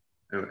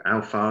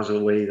 How far's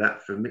away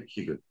that from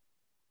Michigan?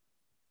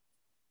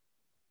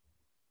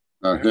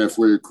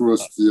 Halfway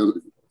across the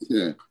other.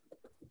 Yeah.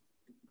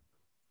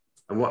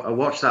 I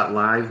watched that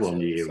live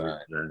one year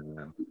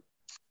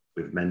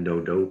with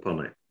Mendo Dope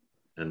on it,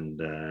 and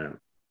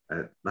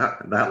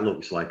that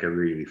looks like a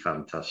really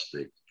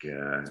fantastic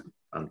cup,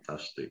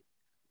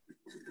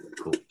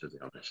 to be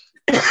honest.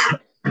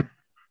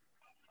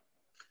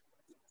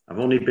 I've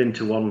only been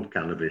to one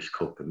cannabis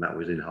cup, and that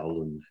was in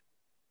Holland,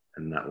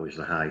 and that was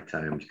the High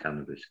Times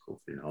Cannabis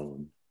Cup in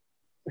Holland.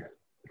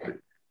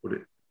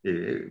 But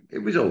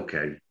it was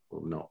okay,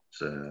 but not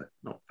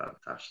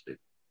fantastic.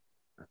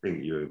 I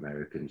think you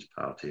Americans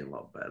party a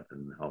lot better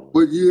than the Holland.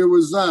 What year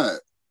was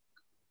that?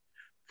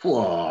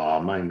 Oh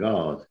my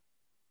God!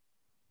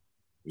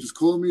 Just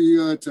call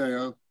me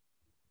Teo.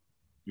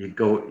 You're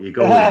going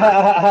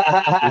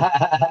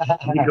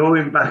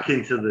back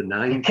into the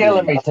 90s. You're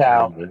killing me,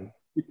 Tao.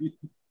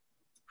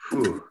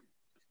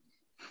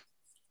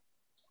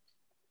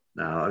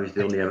 No, I was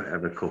the only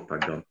ever cup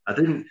I'd gone. I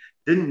didn't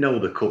know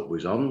the cup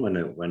was on when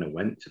I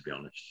went. To be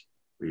honest,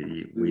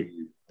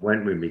 we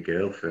went with my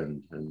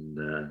girlfriend,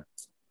 and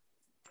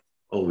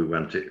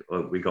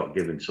we got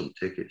given some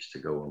tickets to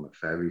go on a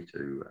ferry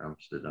to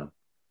Amsterdam,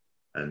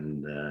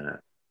 and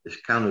this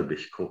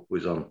cannabis cup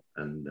was on,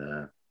 and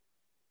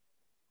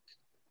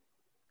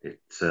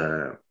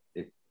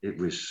it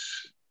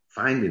was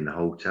finding the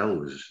hotel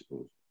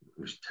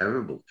was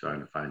terrible trying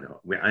to find it.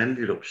 We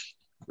ended up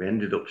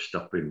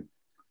stopping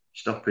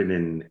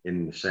in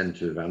the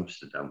centre of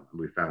Amsterdam.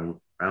 We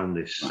found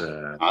this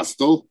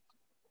hostel.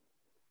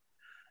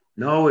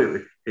 No,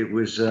 it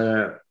was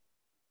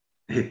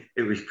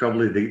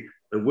probably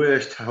the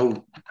worst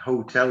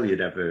hotel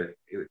you'd ever.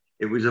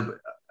 It was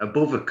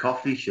above a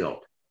coffee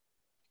shop,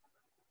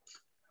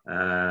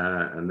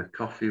 and the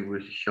coffee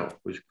shop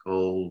was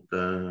called.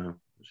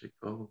 What's it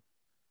called?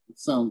 It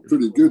sounds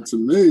pretty good to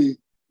me.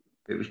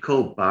 It was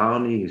called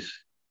Barney's.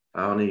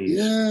 Barney's.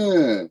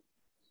 Yeah.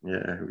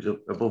 Yeah, it was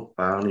above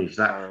Barney's.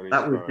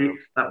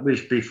 That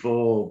was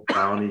before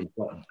Barney's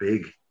got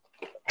big.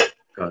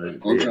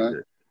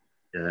 Okay.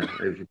 Yeah,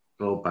 it was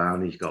before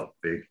Barney's got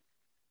big,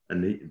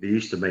 and they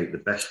used to make the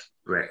best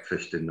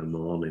breakfast in the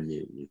morning.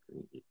 You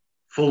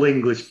full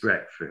English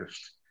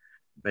breakfast,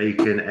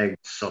 bacon, eggs,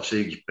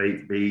 sausage,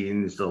 baked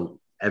beans,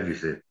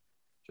 everything.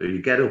 So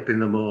you get up in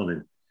the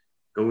morning,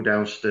 go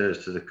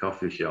downstairs to the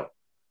coffee shop,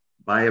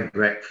 buy a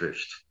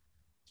breakfast,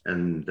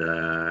 and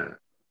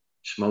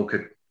smoke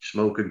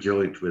a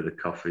joint with a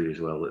coffee as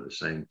well at the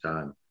same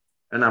time,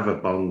 and have a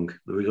bong.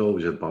 There was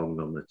always a bong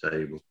on the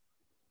table.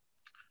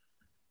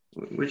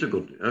 It was a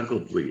good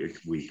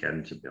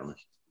weekend, to be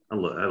honest. I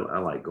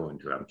like going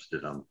to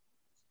Amsterdam.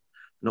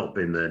 Not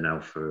been there now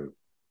for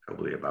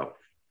probably about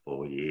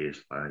 5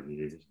 years.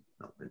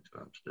 Not been to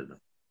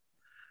Amsterdam.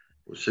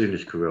 As soon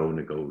as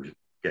Corona goes,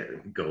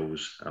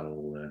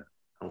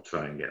 I'll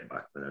try and get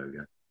back there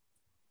again.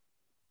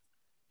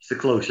 It's the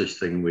closest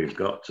thing we've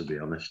got, to be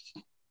honest.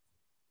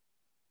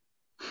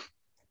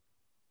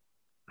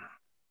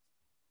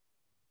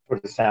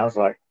 What it sounds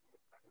like.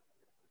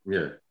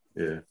 Yeah.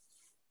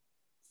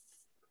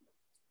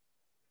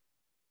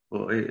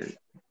 Well, I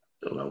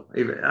don't know.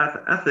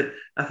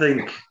 I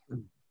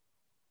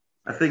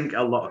think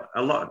a lot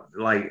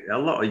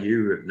of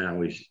Europe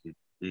now is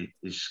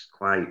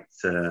quite.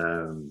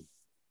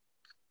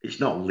 It's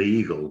not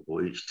legal,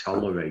 but it's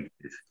tolerated.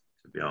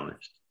 To be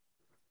honest,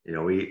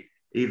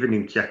 even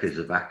in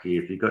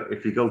Czechoslovakia,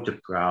 if you go to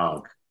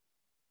Prague,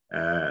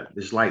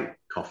 there's like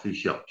coffee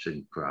shops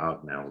in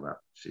Prague now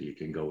so you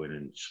can go in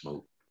and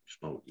smoke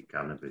your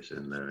cannabis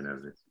in there and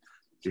everything.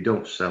 You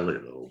don't sell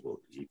it though, but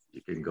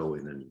you can go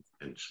in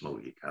and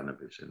smoke your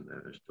cannabis in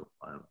there and stuff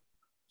like that.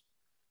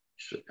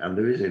 So, and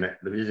there is in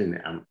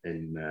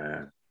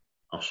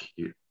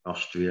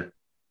Austria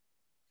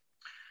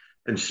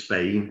and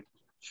Spain.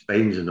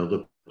 Spain's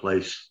another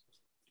place.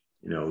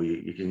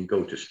 You can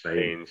go to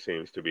Spain. Spain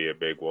seems to be a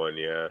big one,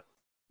 yeah.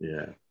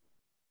 Yeah.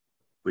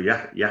 But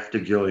you have to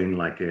join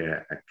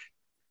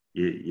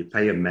you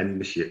pay a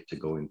membership to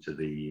go into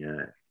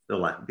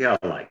they are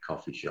like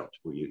coffee shops,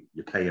 but you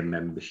pay a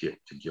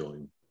membership to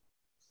join,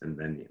 and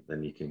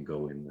then you can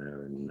go in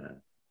there, and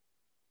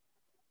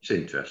it's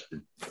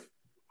interesting.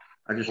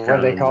 I just what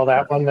do they call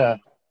that one? The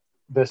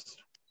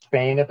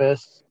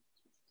Spanibus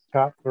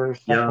Cup or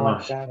something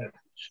like that.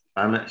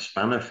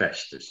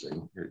 Spanifest, this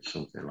thing. It's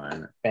something like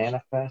that.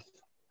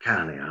 Spanifest.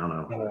 I don't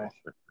know.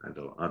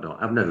 I don't.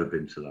 I've never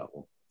been to that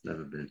one.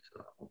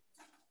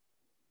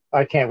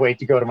 I can't wait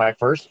to go to my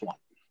first one.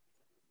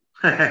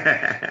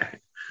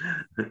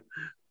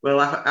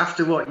 Well,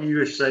 after what you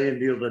were saying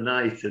the other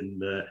night,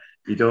 and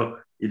you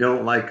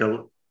don't like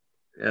a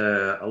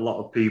lot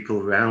of people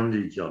around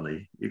you,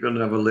 Johnny, you're going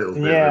to have a little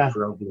bit of a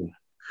problem.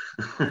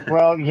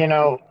 Well,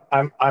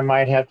 I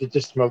might have to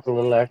just smoke a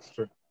little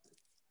extra.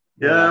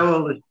 Yeah,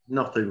 well, there's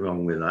nothing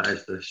wrong with that.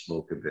 Is to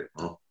smoke a bit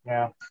more.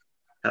 Yeah,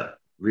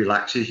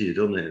 relaxes you,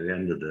 doesn't it? At the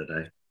end of the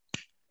day.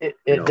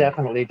 It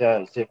definitely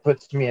does. It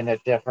puts me in a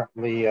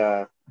definitely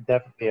a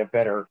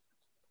better.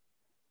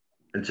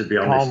 And to be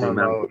honest,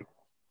 mode.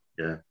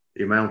 The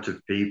amount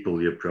of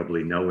people you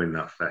probably know in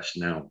that fest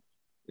now,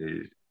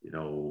 you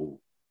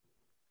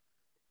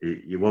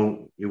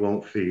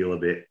won't feel a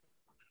bit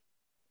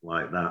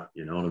like that.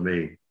 You know what I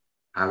mean?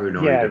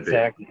 Paranoid a bit.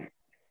 Exactly.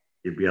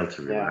 You'd be able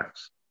to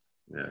relax.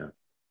 Yeah.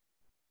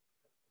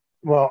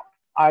 Well,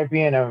 I'd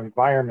be in an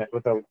environment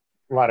with a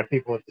lot of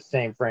people with the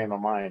same frame of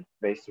mind,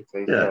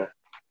 basically. Yeah. So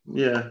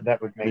yeah.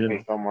 That would make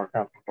me feel more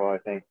comfortable, I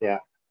think. Yeah.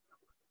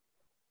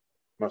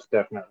 Most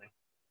definitely.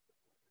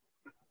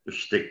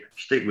 Just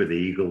stick with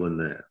Eagle and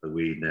the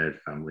Weed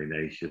Nerd Family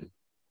Nation.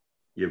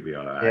 You'll be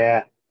all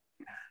right.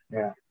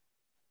 Yeah.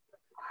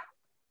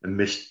 and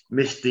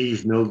miss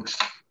these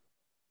nugs.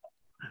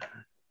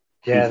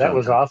 Yeah, that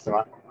was awesome.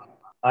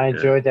 I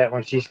enjoyed that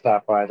when she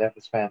stopped by. That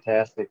was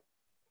fantastic.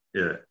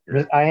 Yeah.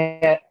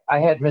 I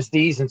had Miss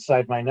D's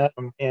inside my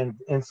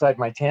inside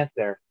my tent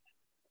there.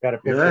 Got a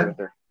picture with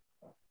her.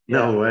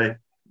 No way.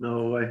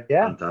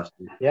 Yeah.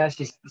 Fantastic. Yeah,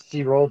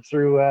 she rolled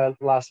through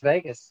Las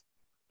Vegas.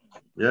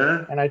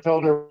 Yeah. And I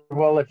told her,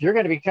 well, if you're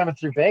going to be coming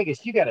through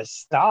Vegas, you got to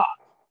stop.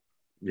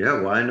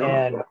 Yeah, why not?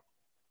 And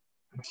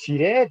she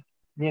did.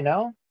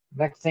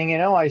 Next thing you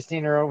know, I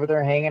seen her over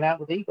there hanging out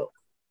with Eagle.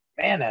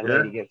 Man, that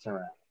lady gets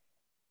around.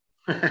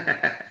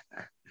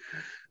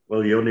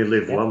 Well, you only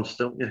live once,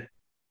 don't you?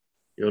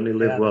 You only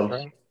live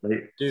once.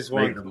 Right. She's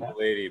one cool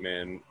lady,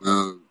 man.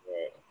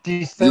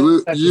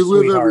 You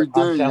live every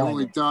day. You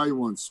only die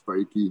once,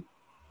 Spikey.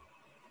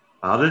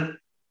 Pardon?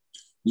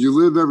 You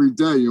live every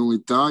day. You only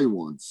die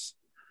once.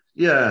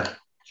 Yeah,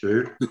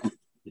 true.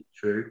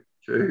 True.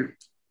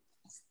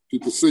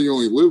 People say you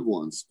only live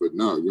once, but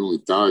no, you only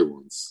die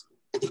once.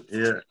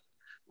 Yeah.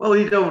 Well,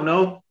 you don't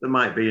know. There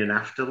might be an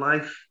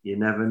afterlife. You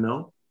never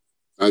know.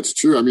 That's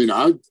true. I mean,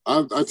 I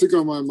think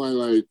I'm on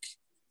my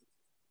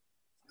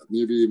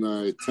maybe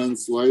my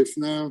 10th life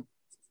now.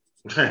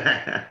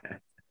 I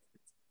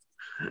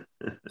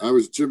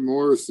was Jim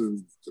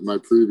Morrison in my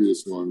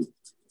previous one.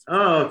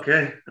 Oh,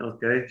 okay.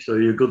 So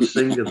you're a good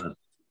singer then.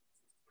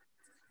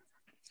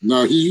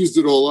 No, he used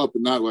it all up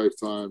in that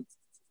lifetime.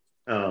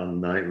 Oh,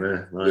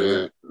 nightmare.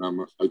 Yeah,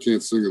 I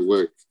can't sing a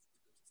lick.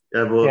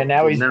 Yeah, but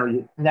now he's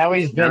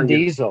Vin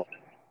Diesel.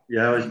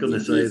 Yeah, I was going to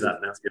say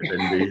that now. You're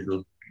Vin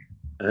Diesel.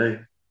 Hey,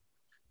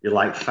 you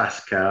like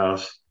fast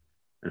cars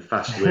and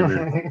fast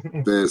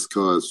women. Fast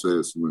cars,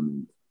 fast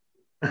women.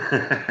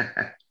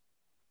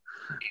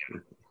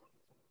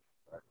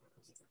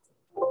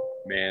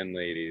 Man,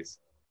 ladies.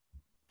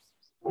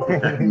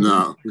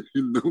 No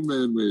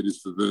man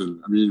ladies for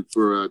Vin. I mean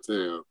for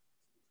Teo.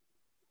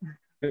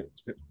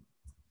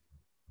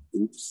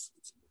 Oops.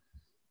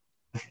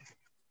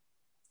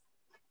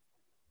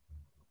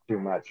 Too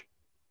much.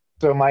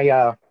 So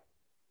my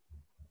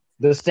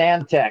the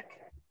sand tech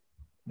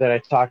that I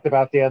talked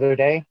about the other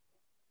day,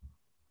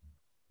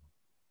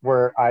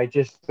 where I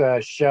just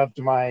shoved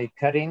my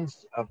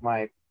cuttings of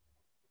my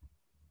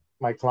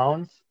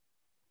clones,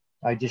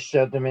 I just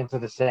shoved them into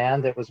the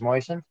sand that was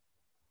moistened.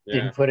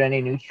 Didn't put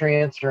any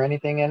nutrients or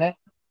anything in it.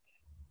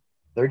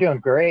 They're doing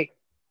great.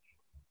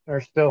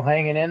 They're still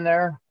hanging in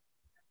there,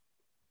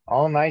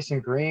 all nice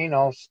and green,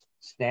 all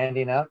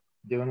standing up,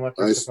 doing what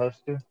they're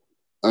supposed to.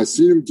 I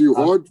seen them do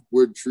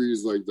hardwood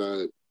trees like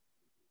that.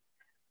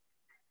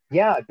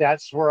 Yeah,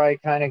 that's where I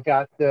kind of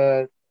got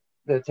the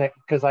tech,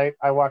 because I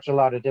watch a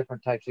lot of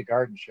different types of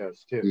garden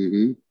shows too.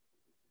 Mm-hmm.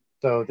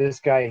 So this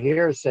guy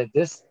here said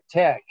this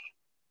tech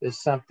is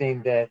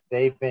something that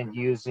they've been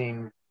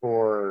using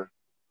for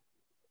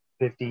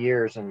 50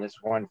 years in this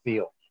one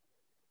field.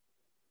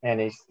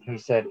 And he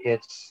said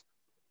it's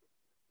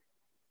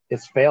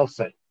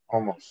fail-safe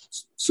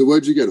almost. So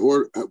what'd you get?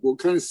 What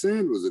kind of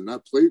sand was it?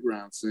 Not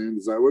playground sand.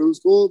 Is that what it was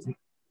called?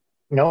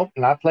 Nope,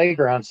 not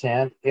playground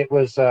sand. It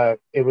was I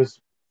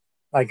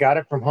got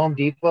it from Home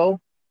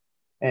Depot,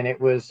 and it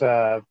was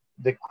the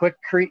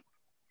Quikrete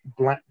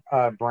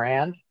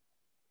brand,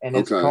 and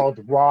it's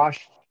called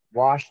washed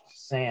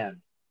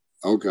sand.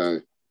 Okay.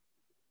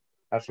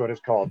 That's what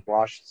it's called,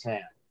 washed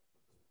sand.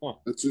 Huh.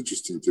 That's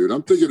interesting, dude.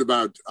 I'm thinking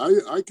about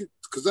I could,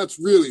 because that's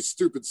really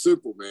stupid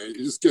simple, man.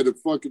 You just get a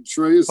fucking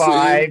tray of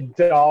sand.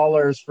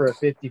 $5 for a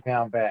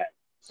 50-pound bag.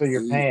 So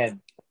you're paying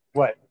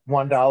what,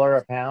 $1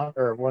 a pound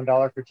or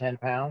 $1 for 10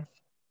 pounds?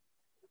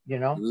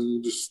 And then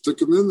you just stick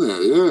them in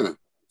there, yeah.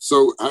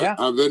 So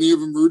have any of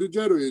them rooted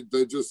yet, or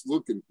they're just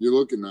looking? You're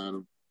looking at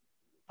them.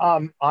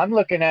 I'm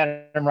looking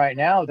at them right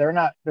now. They're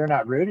not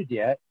rooted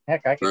yet.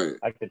 Heck, I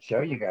could show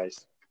you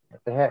guys.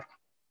 What the heck?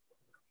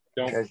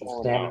 Don't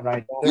pull them out.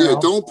 right there. Yeah,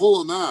 don't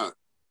pull them out.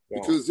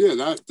 Because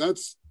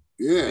that's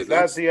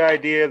that's the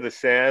idea of the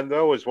sand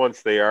though, is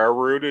once they are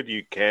rooted,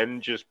 you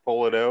can just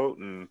pull it out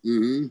and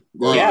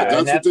well,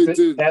 that's what they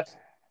did. That's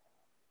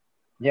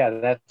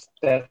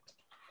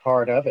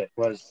part of it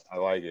was I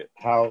like it.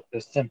 How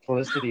the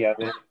simplicity of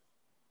it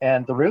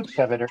and the roots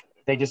of it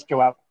they just go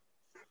out.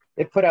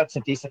 It put out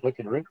some decent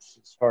looking roots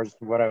as far as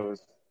what I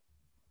was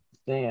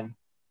seeing.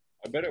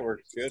 I bet it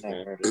works good,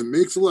 man. It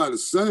makes a lot of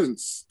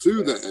sense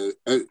too.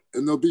 That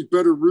and they'll be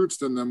better roots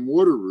than them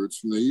water roots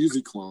from the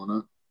Easy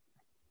Cloner,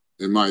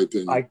 in my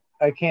opinion.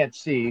 I can't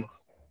see.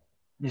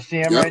 You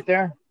see them right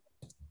there?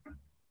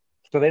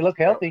 So they look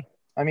healthy.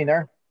 I mean,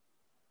 they're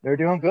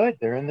doing good.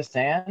 They're in the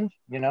sand,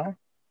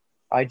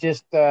 I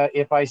just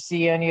if I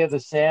see any of the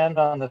sand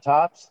on the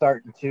top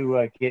starting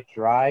to get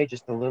dry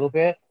just a little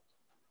bit,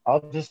 I'll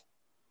just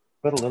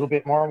put a little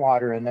bit more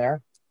water in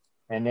there,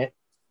 and it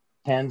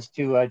tends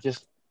to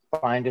just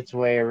find its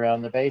way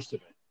around the base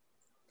of it.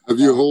 Have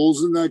you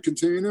holes in that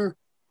container?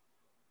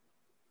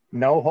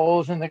 No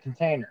holes in the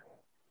container.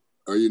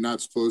 Are you not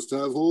supposed to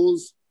have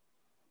holes?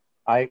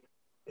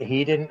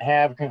 He didn't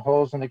have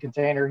holes in the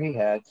container he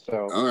had,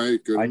 so all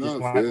right, good I enough.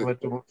 just went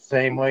with the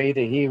same way that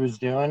he was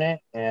doing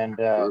it, and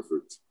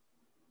perfect.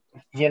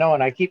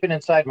 And I keep it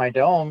inside my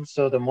dome,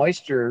 so the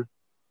moisture,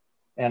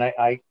 and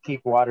I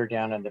keep water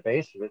down in the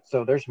base of it,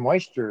 so there's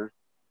moisture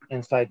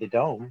inside the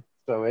dome,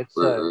 so it's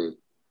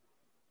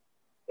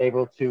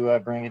able to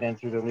bring it in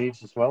through the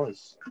leaves as well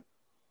as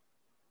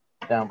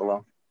down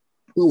below.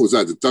 What was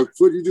that? The duck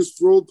foot you just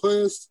rolled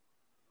past?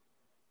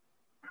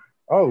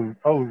 Oh,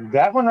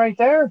 that one right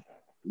there?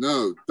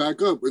 No,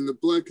 back up in the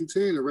black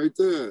container right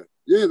there.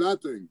 Yeah,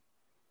 that thing.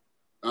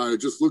 It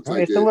just looks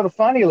like it's a little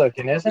funny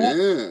looking, isn't it?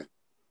 Yeah.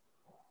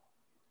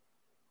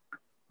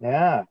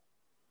 Yeah.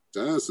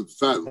 That's a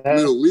fat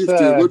middle leaf,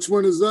 dude. Which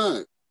one is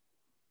that?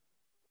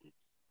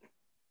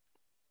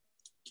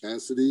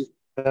 Cassidy?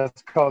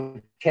 That's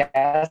called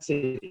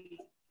Cassidy.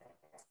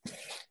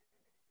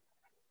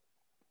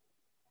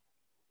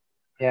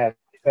 Yeah.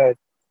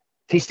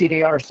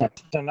 TCDR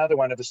sent another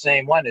one of the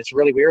same one. It's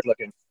really weird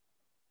looking.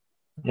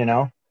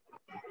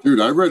 Dude,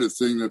 I read a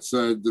thing that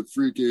said the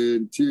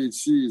freaking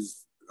THC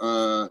is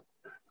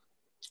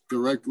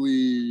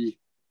directly,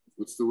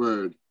 what's the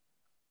word?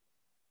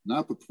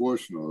 Not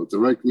proportional,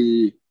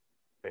 directly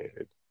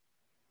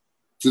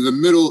to the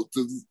middle,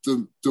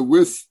 the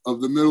width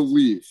of the middle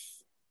leaf.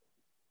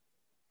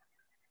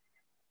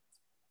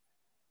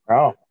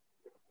 Oh.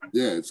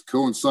 Yeah, it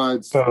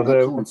coincides.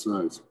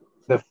 Coincides.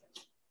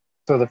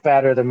 So the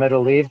fatter the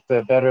middle leaf,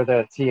 the better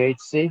the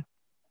THC?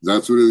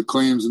 That's what it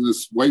claims in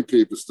this white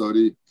paper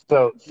study.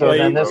 So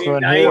then this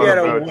one here. You got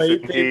a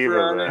white paper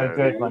on it. A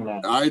good one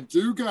then. I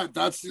do got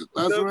that's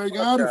where I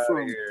got it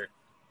from.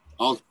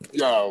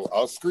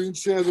 I'll screen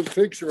share the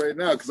picture right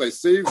now because I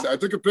saved it. I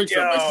took a picture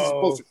of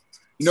my sister.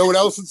 You know what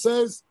else it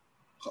says?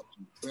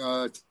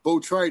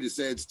 Botrytis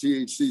adds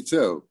THC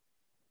too.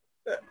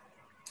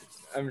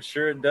 I'm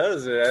sure it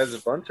does. It has a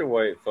bunch of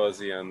white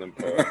fuzzy on them.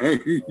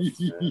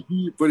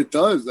 But it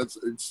does.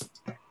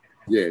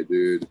 Yeah,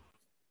 dude.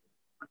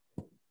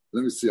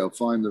 Let me see. I'll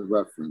find the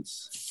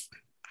reference.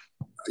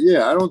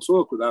 Yeah, I don't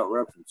talk without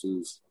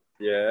references.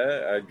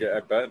 Yeah, I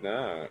bet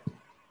not.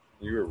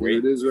 You were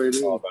waiting. It is right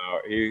here.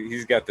 About.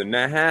 He's got the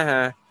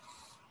nah.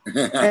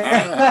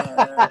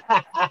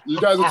 You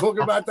guys were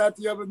talking about that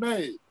the other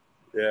night.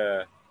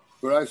 Yeah.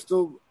 But I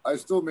still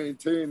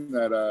maintain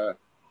that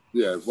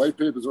white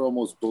papers are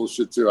almost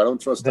bullshit too. I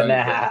don't trust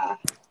anything.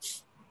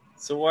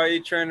 So why are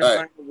you trying to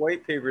find a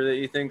white paper that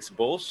you think's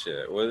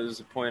bullshit? What is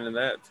the point of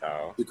that,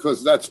 Tao?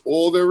 Because that's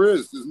all there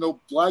is. There's no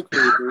black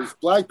papers.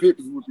 Black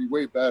papers would be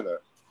way better.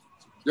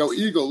 Yo,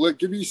 Eagle, look,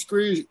 give me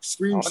screen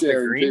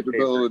sharing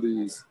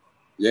capabilities. Paper.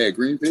 Yeah,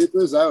 green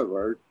papers, that would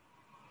work.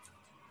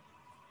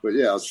 But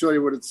yeah, I'll show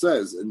you what it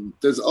says. And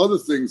there's other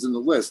things in the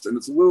list, and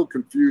it's a little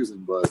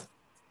confusing, but.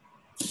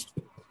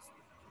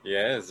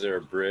 Yeah, is there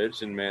a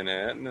bridge in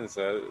Manhattan? Is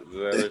that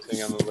the other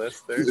thing on the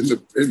list there?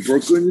 In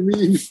Brooklyn, you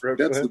mean?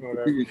 Brooklyn, that's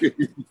whatever.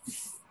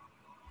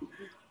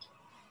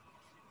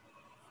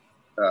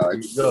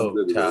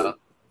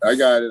 I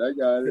got it.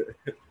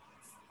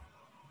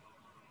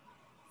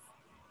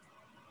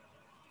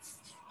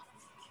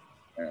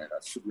 All right, I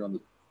should be on the.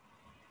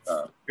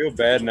 I feel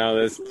bad now.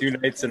 That's 2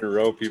 nights in a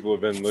row. People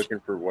have been looking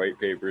for white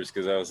papers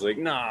because I was like,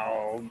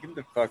 no, get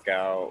the fuck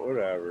out,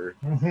 whatever.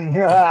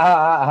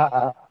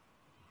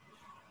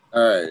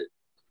 All right.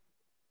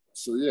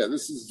 So yeah,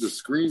 this is the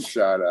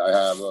screenshot I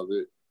have of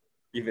it.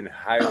 Even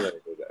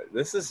highlighted.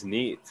 This is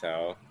neat,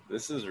 Tal.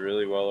 This is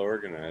really well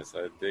organized.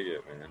 I dig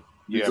it, man.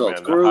 Yeah,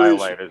 man. The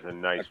highlight is a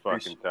nice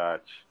fucking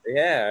touch.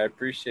 Yeah, I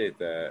appreciate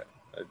that.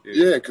 I do.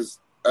 Yeah, because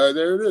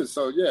there it is.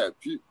 So yeah,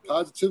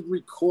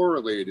 positively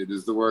correlated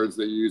is the words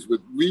they use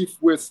with leaf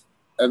width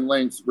and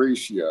length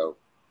ratio.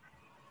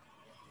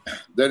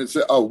 Then it's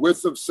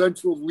width of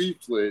central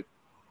leaflet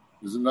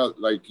is another,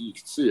 like you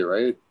can see it,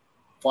 right?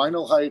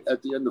 Final height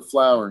at the end of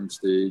flowering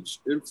stage,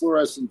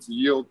 inflorescence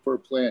yield per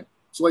plant.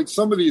 So like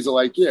some of these are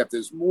like, yeah, if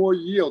there's more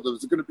yield,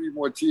 there's going to be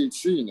more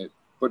THC in it,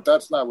 but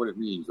that's not what it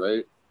means,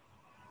 right?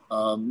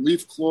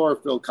 Leaf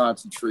chlorophyll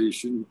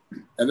concentration,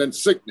 and then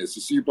sickness.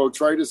 You see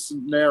Botrytis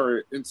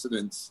cinerea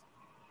incidence,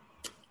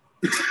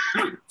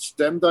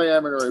 stem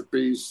diameter at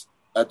base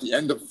at the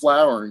end of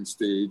flowering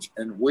stage,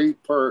 and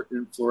weight per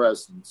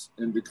inflorescence,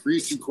 and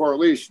decreasing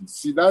correlation.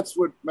 See, that's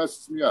what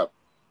messes me up.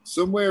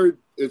 Somewhere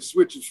it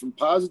switches from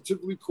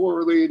positively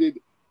correlated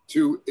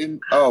to in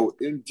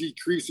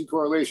decreasing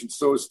correlation.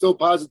 So it's still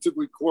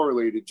positively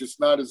correlated,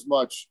 just not as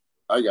much.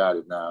 I got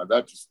it now.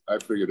 I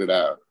figured it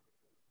out.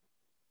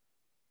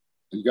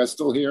 You guys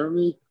still hearing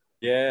me?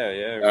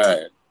 Yeah. All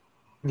right.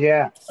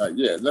 Yeah.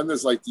 Yeah. Then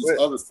there's like these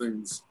other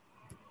things.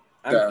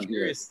 I'm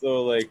curious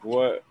though, like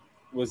what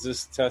was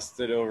this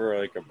tested over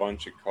like a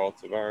bunch of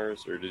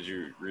cultivars, or did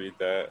you read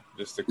that?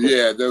 Just a quick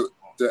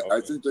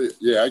I think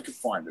I could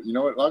find it. You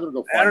know what? I'm gonna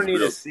go find it. I don't need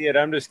to see it.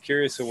 I'm just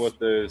curious of what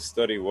the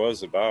study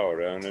was about.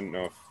 I didn't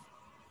know.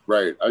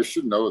 Right. I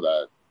should know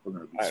that. I'm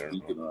gonna be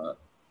speaking on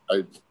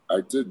that.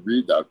 I did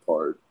read that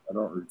part. I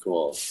don't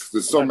recall.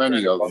 There's so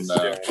many of them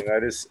now.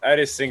 I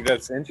just think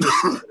that's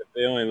interesting. If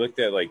they only looked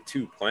at like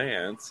 2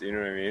 plants, you know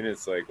what I mean?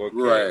 It's like, okay,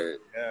 right.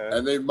 Yeah.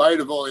 And they might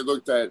have only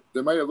looked at a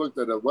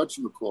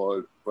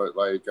whatchamacallit, but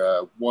like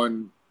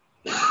one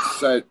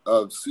set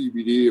of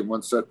CBD and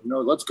one set.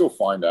 No, let's go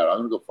find out. I'm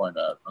gonna go find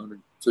out. I'm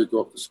gonna take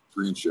off the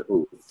screen share.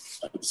 Oh,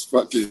 that's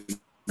fucking.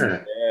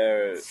 Yeah,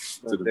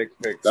 the dick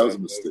pics. That was a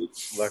mistake.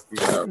 Lucky.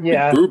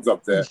 Yeah. Boobs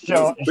up there.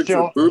 Showing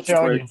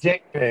your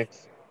dick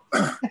pics.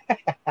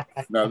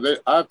 No,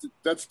 I have to.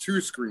 That's 2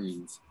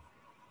 screens.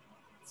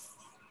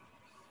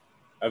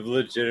 I've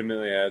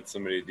legitimately had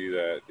somebody do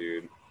that,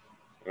 dude.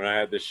 When I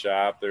had the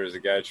shop, there was a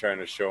guy trying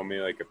to show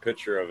me like a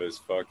picture of his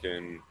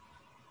fucking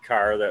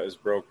car that was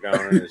broke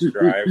down in his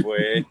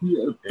driveway.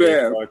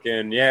 Bam.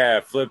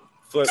 Flip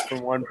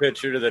from one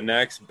picture to the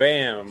next.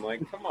 Bam. I'm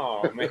like, come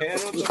on, man.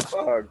 What the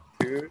fuck,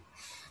 dude?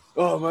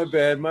 Oh, my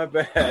bad.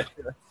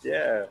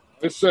 Yeah.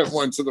 I sent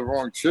one to the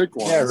wrong chick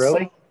once. Yeah,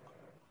 really?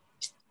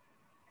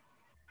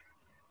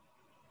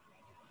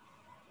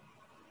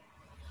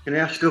 Can I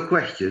ask you a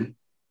question?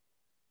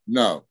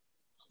 No.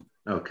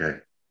 Okay.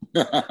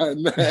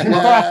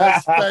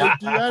 Yes,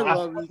 thank you. I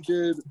love you,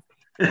 kid.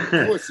 Of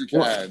course you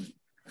can.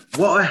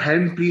 What are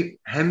hempy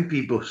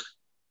buckets?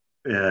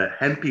 Yeah,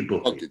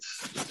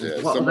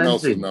 what someone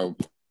else will know.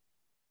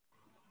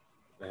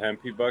 The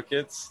hempy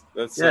buckets?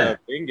 That's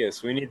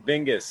Bingus. We need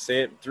Bingus.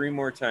 Say it 3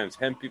 more times.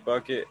 Hempy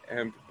bucket.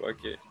 Hempy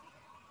bucket.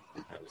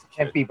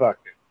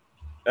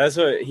 That's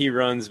what he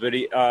runs, but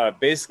he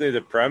basically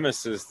the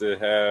premise is to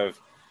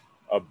have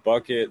a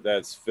bucket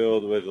that's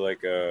filled with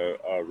like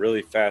a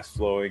really fast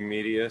flowing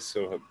media.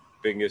 So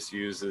Bingus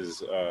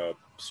uses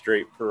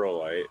straight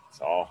perlite.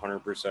 It's all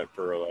 100%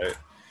 perlite.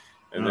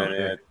 And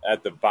then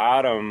at the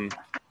bottom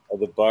of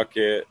the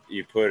bucket,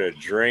 you put a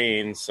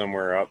drain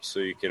somewhere up so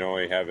you can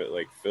only have it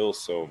like fill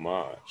so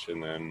much.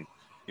 And then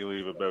you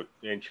leave about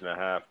 1.5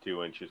 to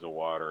 2 inches of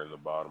water in the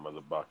bottom of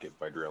the bucket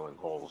by drilling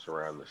holes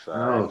around the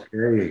sides.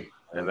 Okay.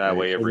 And that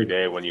way every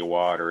day when you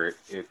water it,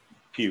 it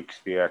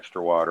pukes the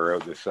extra water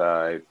out the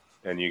side.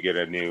 And you get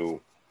a new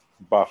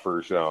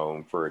buffer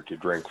zone for it to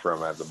drink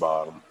from at the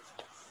bottom.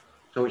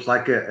 So it's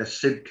like a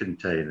sip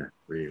container,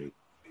 really.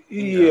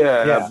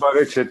 Yeah, but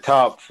it's a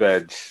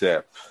top-fed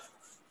sip.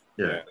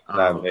 Yeah,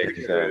 that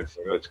makes sense.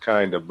 So it's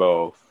kind of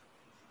both.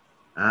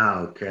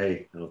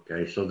 Okay. So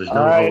there's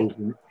no holes.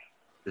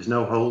 There's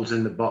no holes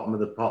in the bottom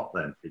of the pot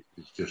then.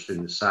 It's just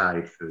in the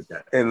side for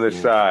that. In the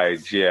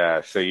sides,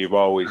 yeah. So you've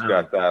always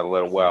got that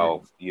little.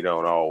 Well, you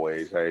don't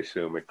always. I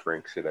assume it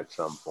drinks it at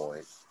some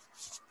point.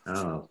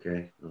 Oh,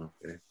 okay.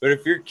 But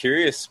if you're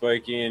curious,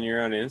 Spiky, and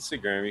you're on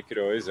Instagram, you could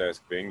always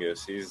ask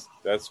Bingus.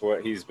 That's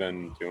what he's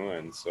been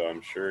doing, so I'm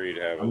sure he'd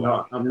have. I'm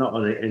not on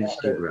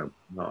Instagram.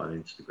 No, all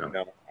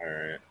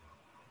right.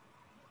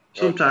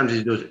 Sometimes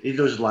he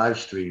does live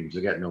streams. I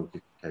get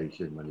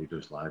notification when he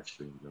does live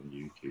streams on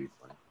YouTube.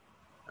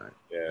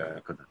 Yeah.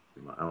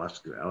 I'll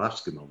ask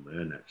him on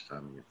there next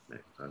time he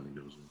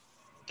does them.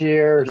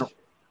 Cheers.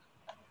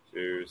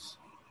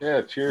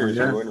 Yeah, cheers.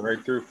 We went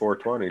right through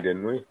 420,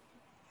 didn't we?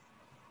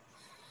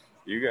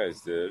 You guys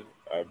did.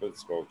 I've been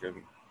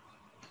smoking.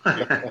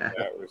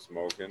 We're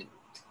smoking.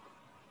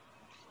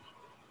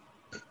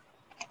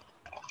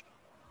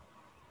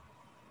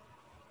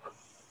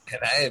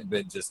 And I have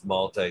been just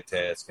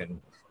multitasking.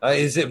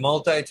 Is it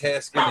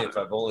multitasking if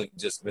I've only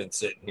just been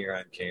sitting here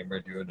on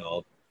camera doing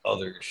all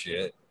other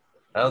shit?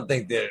 I don't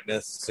think that it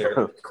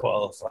necessarily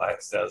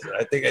qualifies, does it?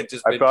 I think I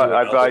just. I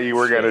thought you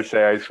were gonna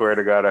say. I swear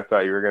to God, I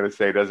thought you were gonna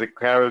say. Does it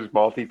count as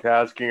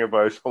multitasking if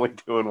I was only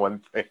doing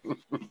one thing?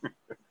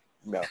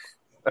 No.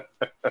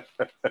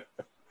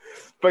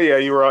 But yeah,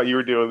 you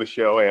were doing the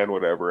show and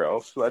whatever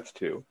else. So that's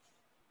 2.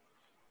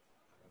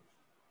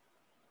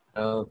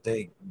 I don't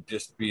think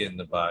just being in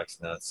the box,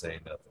 not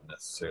saying nothing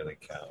necessarily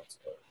counts.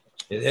 But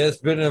it has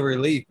been a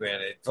relief, man.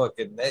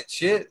 That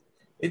shit.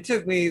 It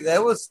took me.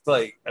 That was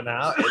like an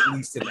hour, at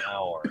least an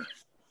hour.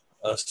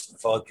 Us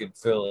fucking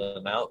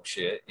filling out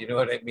shit. You know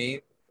what I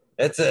mean?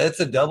 That's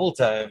a double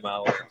time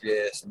hour. If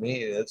you ask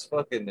me, that's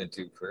fucking a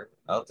twofer.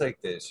 I'll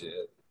take that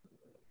shit.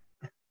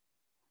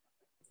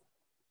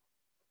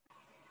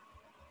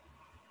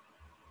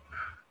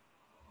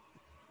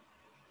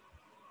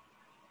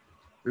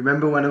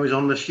 Remember when I was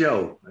on the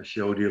show, I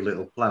showed you a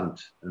little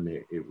plant, and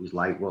it was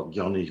like what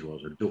Johnny's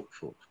was, a duck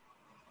foot.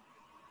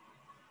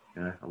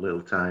 Yeah, a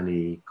little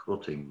tiny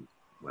cutting.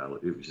 Well,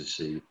 it was a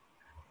seed.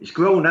 It's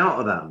grown out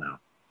of that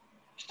now.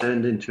 It's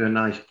turned into a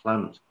nice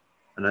plant,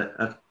 and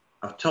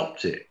I've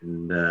topped it,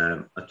 and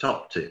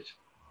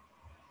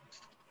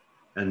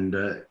and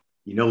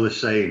you know the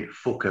saying,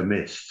 "Fuck a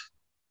mist."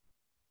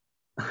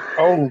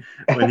 Oh,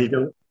 when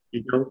you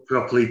don't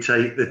properly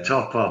take the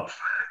top off.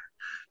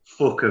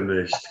 Fuck a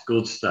mist,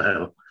 good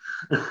style.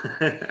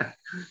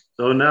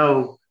 So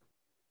now,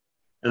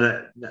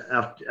 and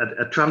I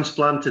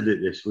transplanted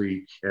it this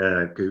week.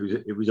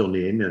 It was on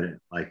the internet,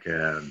 like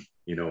a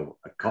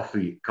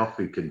coffee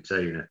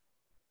container,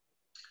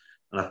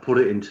 and I put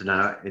it into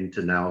now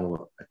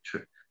a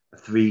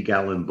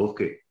 3-gallon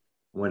bucket.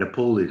 When I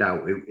pulled it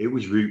out, it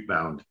was root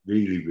bound,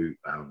 really root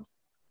bound,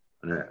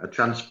 and I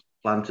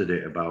transplanted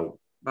it about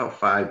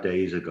 5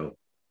 days ago.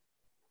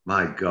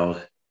 My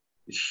God,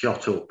 it's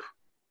shot up.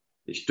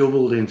 It's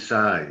doubled in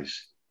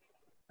size.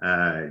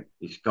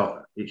 It's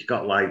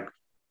got like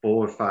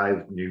 4 or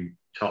 5 new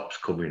tops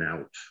coming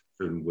out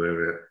from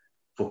where it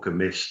fucking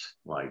missed,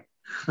 like.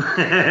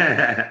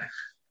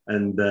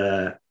 And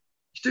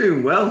he's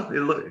doing well.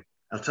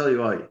 I'll tell you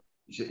what,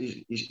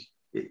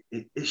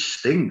 it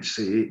stinks.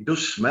 It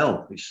does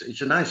smell.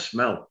 It's a nice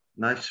smell.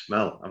 Nice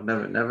smell. I've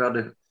never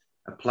had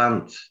a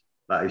plant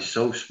that is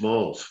so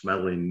small,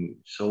 smelling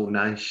so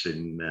nice,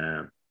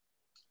 and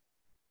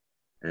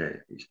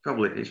it's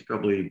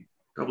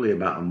probably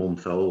about a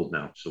month old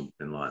now,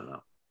 something like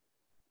that.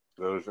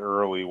 Those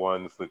early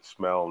ones that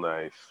smell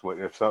nice.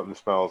 If something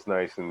smells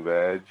nice in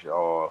veg,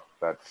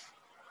 that's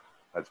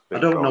big. I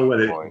don't know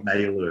whether it's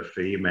male or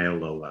female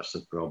though. That's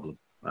the problem.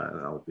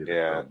 That'll be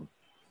the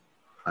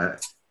problem.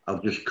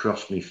 I'll just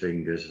cross my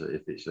fingers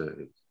if it's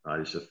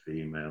a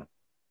female.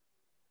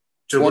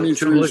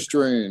 23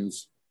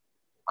 strains.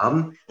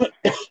 What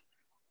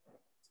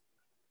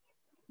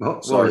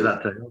was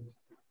that thing?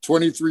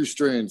 23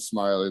 strains,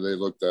 Smiley. They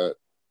looked at.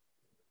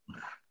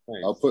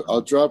 Thanks.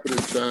 I'll drop it in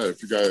chat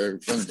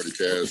if anybody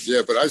cares.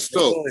 Yeah, but I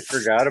totally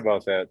forgot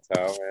about that,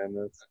 Tom. Man,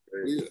 that's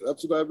great. Yeah,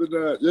 that's what I've been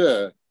at.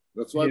 Yeah,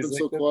 that's why I've been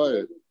so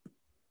quiet.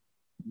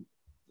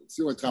 It's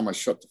the only time I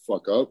shut the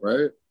fuck up,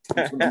 right?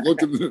 I'm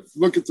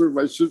looking through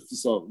my shit for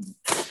something.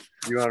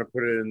 You want to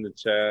put it in the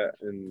chat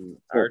and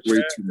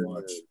way too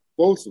much.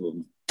 Both of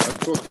them. I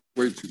talk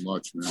way too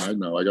much, man. I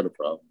know. I got a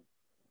problem.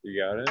 You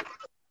got it?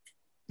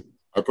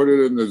 I put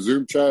it in the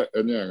Zoom chat,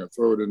 and I'm going to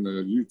throw it in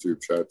the YouTube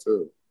chat,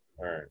 too.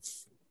 All right.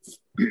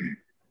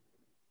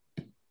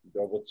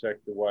 Double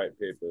check the white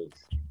papers.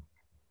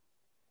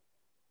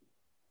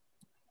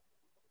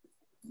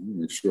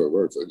 Make sure it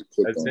works.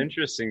 That's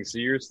interesting. So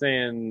you're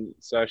saying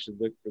I should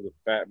look for the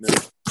fat middle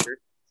finger?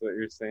 Is what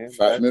you're saying?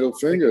 Fat middle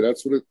finger.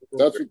 That's what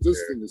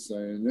this thing is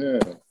saying.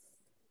 Yeah.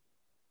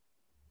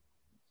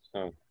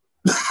 Huh.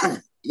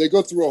 They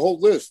go through a whole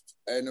list,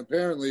 and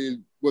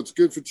apparently, what's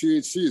good for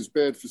THC is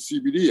bad for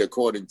CBD,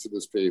 according to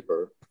this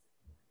paper.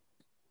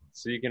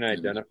 So you can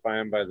identify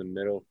them by the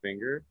middle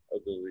finger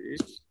of the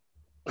leaf.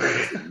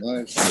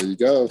 Nice. There you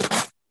go.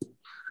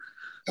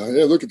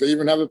 Yeah, look, they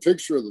even have a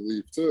picture of the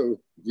leaf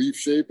too, leaf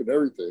shape and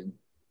everything.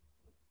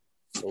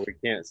 Well, we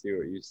can't see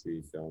what you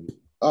see, Tom.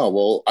 Oh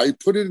well, I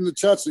put it in the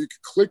chat so you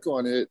can click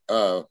on it.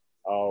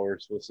 We're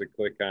supposed to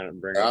click on it and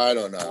bring it. I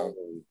don't know.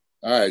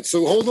 All right,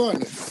 so hold on.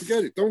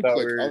 Forget it. Don't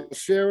click. I'll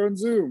share on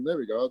Zoom. There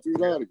we go. I'll do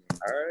that again.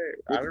 All right.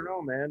 I don't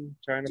know, man. I'm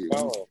trying to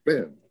follow.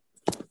 Bam.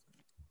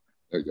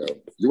 There you go.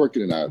 You're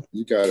working it out.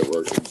 You got it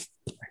working.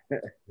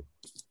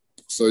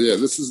 So yeah,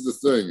 this is the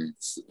thing.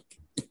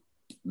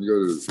 You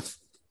go to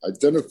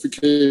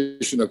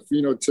identification of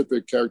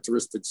phenotypic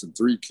characteristics in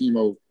 3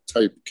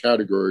 chemotype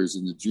categories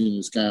in the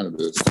genus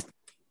cannabis.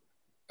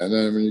 And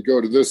then when you go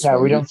to this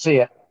we don't see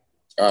it.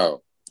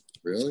 Oh,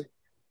 really?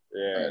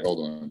 Yeah. All right, hold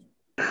on.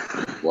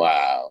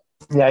 Wow.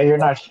 Yeah, you're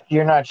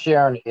not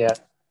sharing it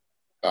yet.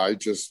 I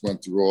just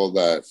went through all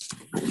that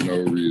for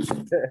no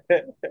reason.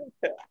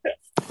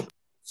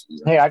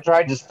 Hey, I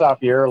tried to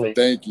stop you early.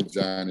 Thank you,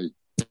 Johnny.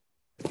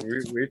 I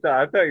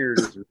thought you were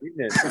just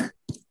reading it.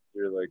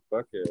 You're like,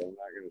 fuck it, I'm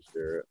not going to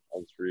share it.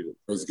 I'll just read it.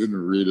 I was going to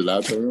read it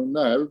out there.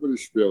 No, everybody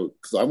should be able,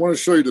 because I want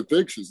to show you the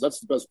pictures. That's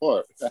the best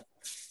part.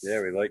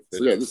 Yeah, we like this.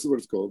 So yeah, this is what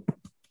it's called.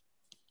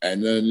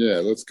 And then,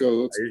 let's go.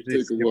 Let's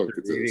take a look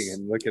at this.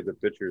 And look at the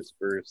pictures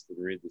first and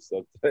read the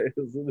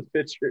subtitles of the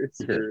pictures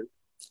first.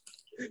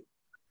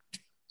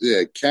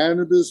 Yeah,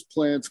 cannabis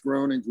plants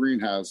grown in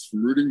greenhouse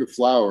from rooting to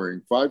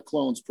flowering, 5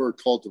 clones per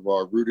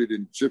cultivar rooted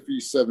in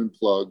Jiffy 7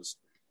 plugs.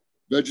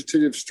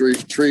 Vegetative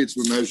traits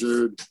were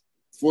measured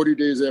 40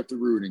 days after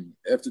rooting.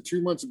 After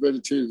 2 months of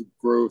vegetative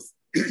growth,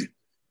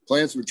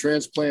 plants were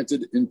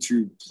transplanted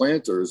into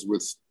planters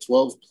with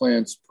 12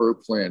 plants per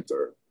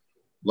planter.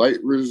 Light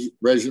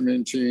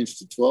regimen changed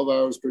to 12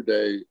 hours per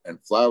day, and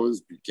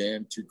flowers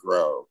began to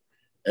grow.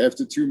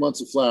 After 2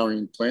 months of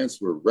flowering,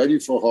 plants were ready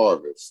for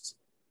harvest.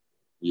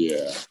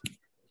 Yeah.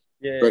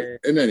 But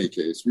in any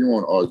case, we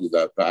won't argue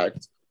that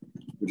fact.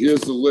 But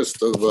here's the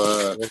list of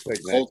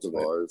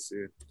cultivars.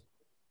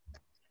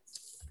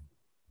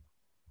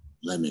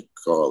 Lemon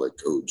Garlic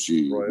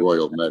OG,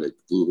 Royal Medic,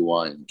 Blue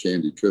Hawaiian,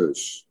 Candy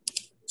Kush,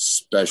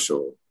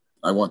 Special.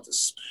 I want the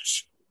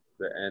special.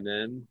 The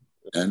NN?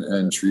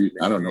 NN treat.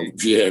 I don't know.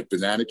 Yeah,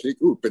 banana cake.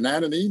 Ooh,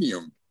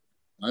 banananium.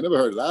 I never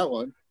heard of that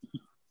one.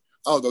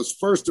 Oh, those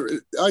first,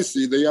 I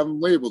see. They have them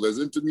labeled as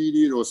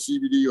intermediate or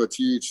CBD or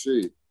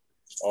THC.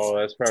 Oh,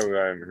 that's probably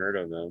why I haven't heard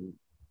of them.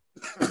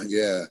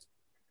 Yeah.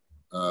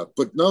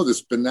 But no,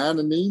 this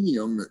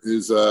banananium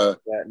is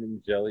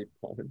platinum jelly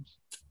punch.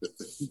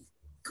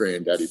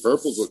 Granddaddy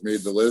Purple's what made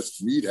the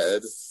list.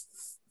 Meathead,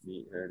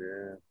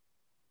 yeah.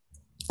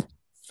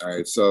 All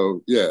right,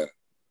 so yeah.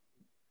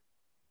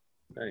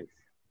 Nice.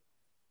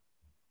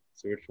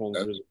 So which ones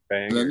was a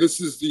banger? And then this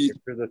is the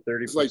for the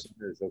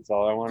 30%ers. That's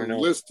all I want to know.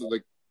 List of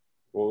like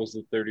what was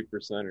the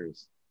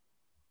 30%ers?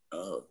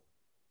 Oh.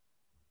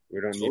 We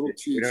don't even need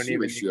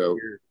to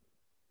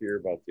hear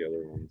about the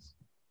other ones.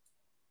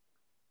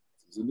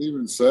 Does it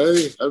even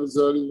say? How does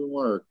that even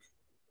work?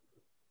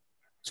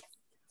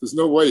 There's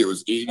no way it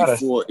was 81%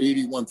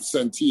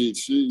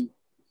 THC.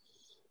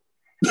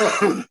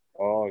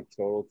 Oh,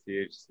 total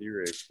THC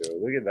ratio.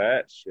 Look at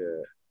that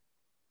shit.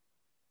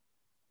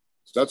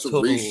 That's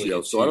a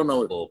ratio. So I don't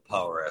know.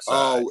 Power SI.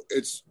 Oh,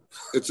 it's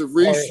a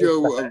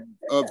ratio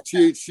of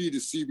THC to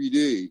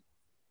CBD.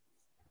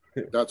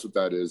 That's what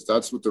that is.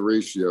 That's what the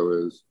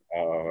ratio is. Oh,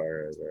 all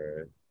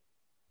right.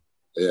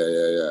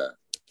 Yeah.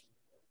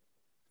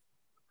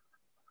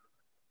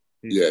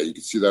 Yeah, you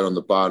can see that on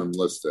the bottom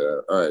list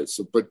there. All right.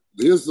 So, but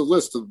here's the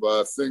list of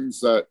things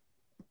that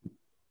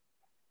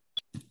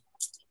I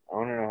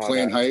don't know how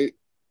plant height,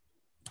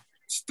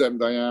 stem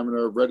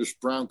diameter, reddish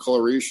brown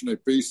coloration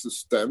at base of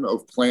stem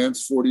of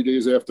plants 40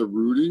 days after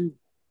rooting.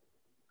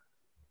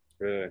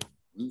 Really?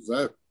 What is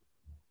that?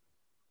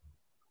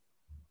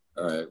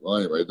 All right. Well,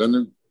 anyway,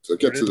 then so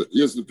get to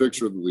here's the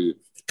picture of the leaf.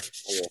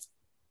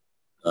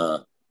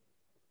 Okay.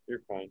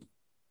 You're fine.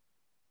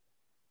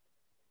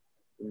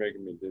 You're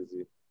making me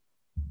dizzy.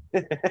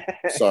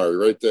 Sorry,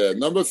 right there.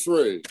 Number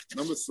three.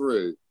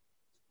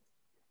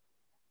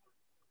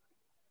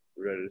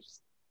 Reddish.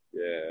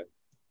 Yeah.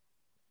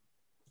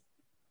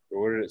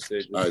 What did it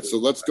say? All right, so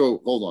let's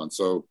go. Hold on.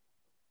 So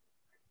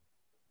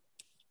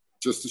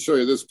just to show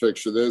you this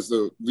picture, there's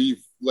the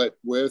leaflet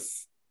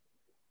width,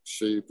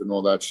 shape, and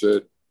all that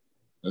shit.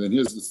 And then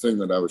here's the thing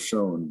that I was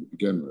showing to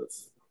begin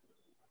with.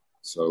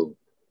 So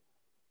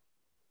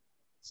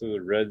the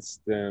red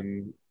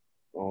stem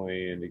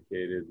only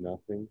indicated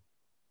nothing?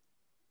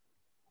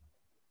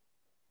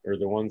 Or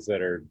the ones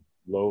that are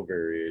low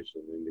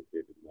variation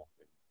indicated nothing?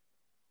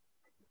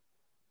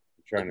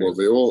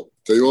 Well,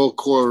 they all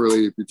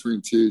correlate between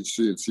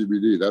THC and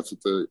CBD. That's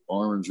what the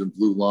orange and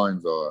blue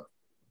lines are.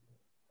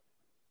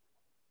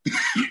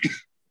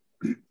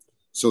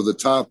 So the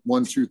top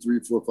 1, 2, 3,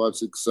 4, 5,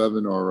 6,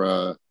 7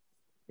 are.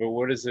 But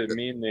what does it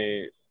mean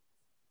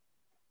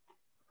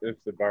if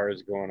the bar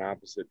is going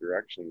opposite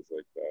directions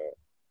like that?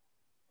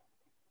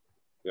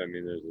 Does that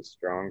mean there's a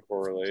strong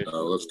correlation?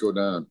 Let's go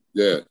down.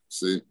 Yeah,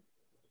 see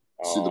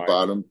the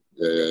bottom?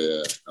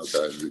 Yeah.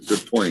 Okay,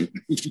 good point.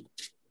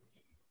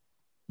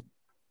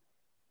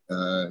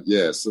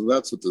 Yeah, so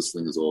that's what this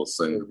thing is all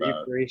saying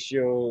about. Leaf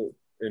ratio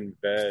in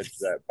veg,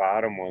 that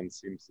bottom one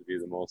seems to be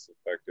the most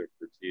effective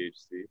for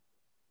THC.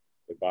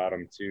 The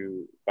bottom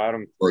three,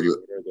 what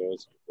are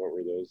those? What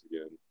were those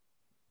again?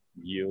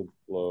 Yield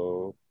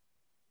flow,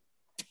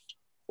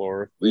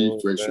 chlorophyll,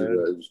 leaf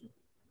ratio veg.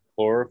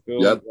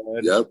 Chlorophyll. Yep.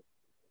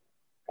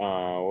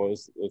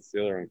 What's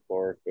the other one?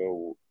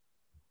 Chlorophyll.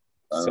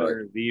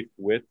 Center leaf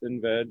width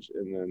in veg,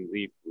 and then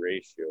leaf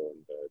ratio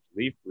in veg.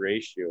 Leaf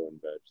ratio in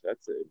veg.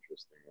 That's an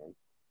interesting one.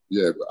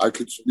 Yeah, but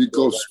we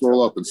go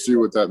scroll up and see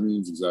what that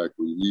means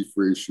exactly. Leaf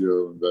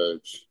ratio in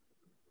veg.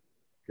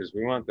 Because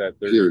we want that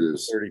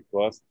 30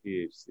 plus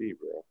THC,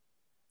 bro.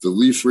 The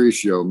leaf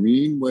ratio,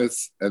 mean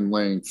width and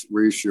length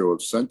ratio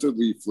of center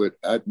leaflet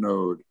at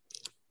node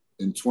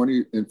in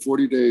 40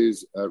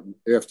 days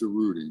after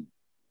rooting.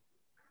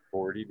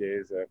 40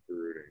 days after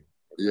rooting.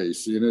 Okay. Yeah, you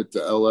seeing it? The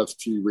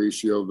LFT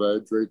ratio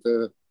veg right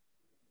there.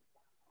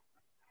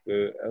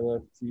 The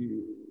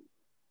LFT,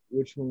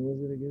 which one was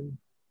it again?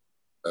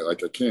 I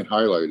can't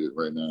highlight it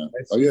right now.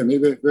 Oh yeah,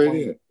 maybe right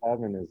here.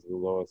 7 is the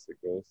lowest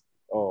it goes.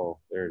 Oh,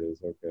 there it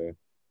is. Okay.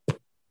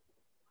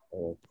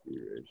 LFT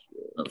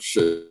ratio. Oh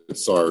shit!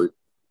 Sorry.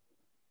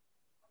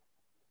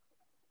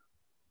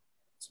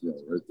 Yeah,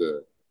 right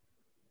there.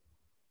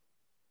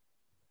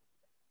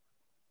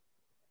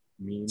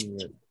 Mean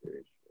width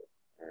ratio.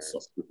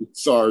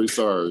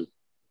 Sorry.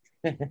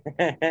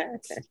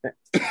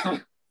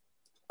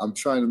 I'm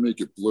trying to make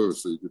it blue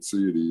so you can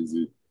see it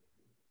easy.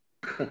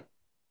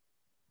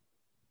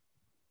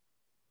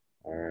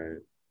 All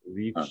right.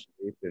 Leaf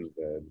shape in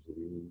veg.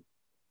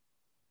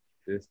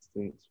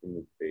 Distance from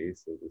the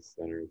base of the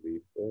center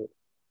leaflet.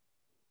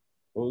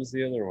 What was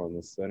the other one?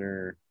 The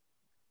center.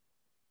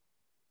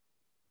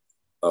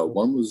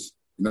 One was,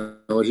 you know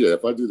what, here,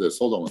 if I do this,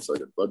 hold on one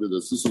second. If I do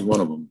this is one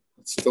of them.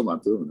 It's still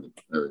not doing it.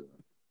 There we go.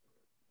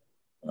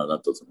 No,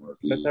 that doesn't work.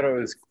 I thought it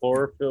was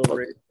chlorophyll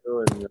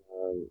ratio and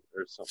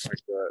or something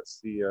like that.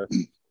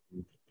 CF.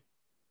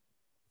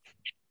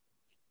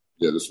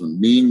 Yeah, this one.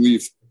 Mean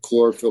leaf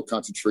chlorophyll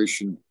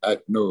concentration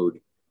at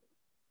node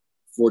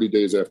 40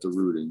 days after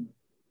rooting.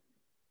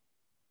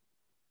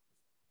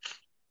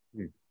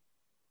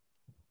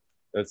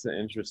 That's an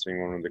interesting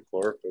one with the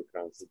chlorophyll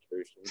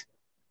concentration.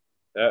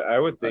 I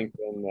would think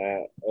then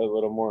that a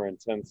little more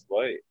intense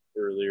light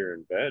earlier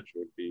in veg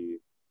would be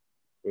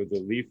with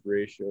the leaf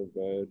ratio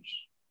veg.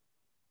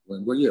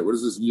 What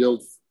is this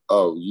yield?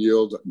 Oh,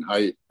 yield and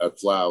height of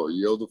flower.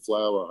 Yield of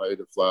flower, height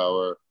of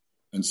flower,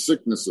 and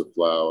sickness of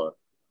flower.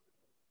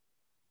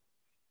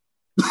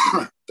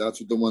 That's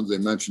what the ones they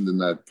mentioned in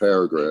that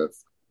paragraph.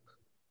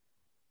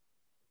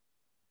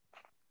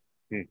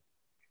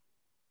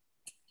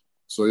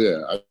 So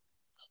yeah, I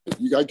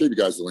gave you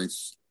guys the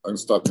links. I'm gonna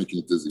stop making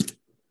it dizzy.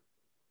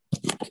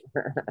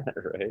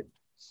 Right.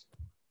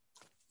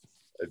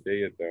 I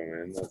dig it though,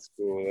 man. That's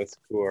cool. That's a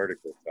cool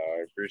article, Todd.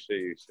 I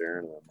appreciate you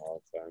sharing them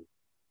all the time.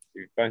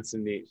 You find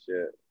some neat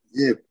shit.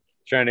 Yeah.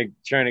 Trying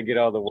to get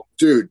all the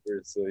dude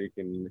so you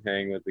can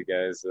hang with the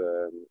guys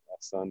on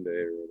Sunday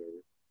or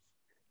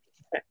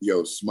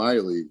Yo,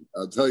 Smiley,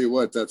 I'll tell you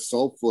what, that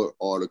sulfur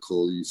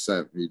article you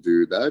sent me,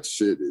 dude, that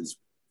shit is,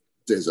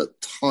 there's a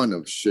ton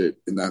of shit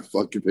in that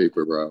fucking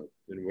paper, bro.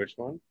 In which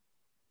one?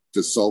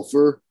 The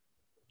sulfur.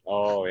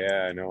 Oh,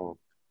 yeah, I know.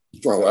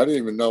 Bro, I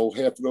didn't even know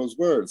half of those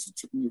words. It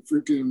took me a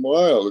freaking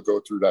while to go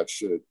through that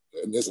shit.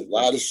 And there's a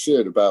lot of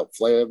shit about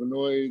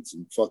flavonoids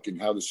and fucking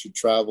how the shit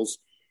travels.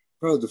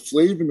 Bro, the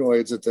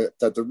flavonoids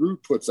that the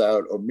root puts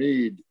out are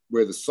made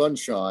where the sun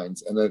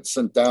shines and then it's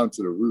sent down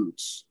to the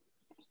roots.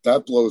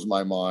 That blows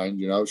my mind,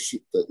 you know?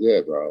 Shit,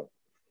 yeah, bro.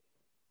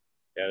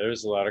 Yeah,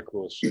 there's a lot of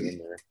cool shit in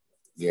there.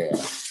 Yeah.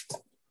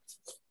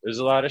 There's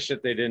a lot of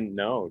shit they didn't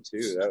know,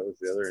 too. That was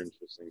the other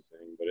interesting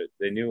thing. But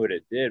they knew what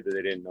it did, but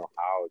they didn't know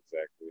how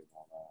exactly and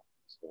all that.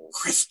 So,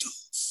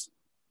 crystals.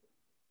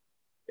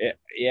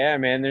 Yeah,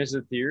 man, there's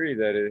a theory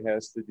that it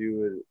has to do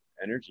with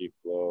energy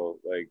flow.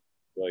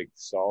 Like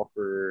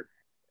sulfur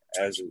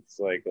as its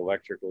like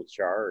electrical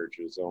charge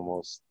is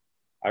almost,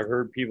 I've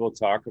heard people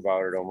talk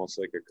about it almost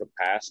like a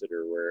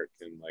capacitor where it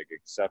can like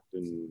accept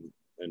and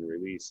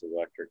release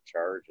electric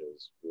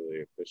charges really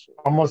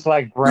efficiently. Almost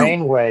like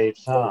brain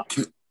waves, huh?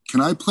 Can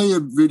I play a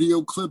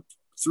video clip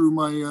through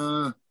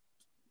my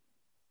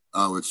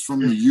oh, it's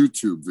from the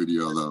YouTube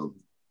video though.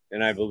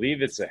 And I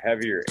believe it's a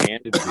heavier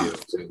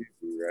antidote too,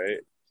 right?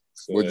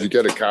 So would you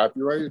get a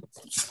copyright,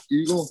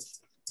 Eagle?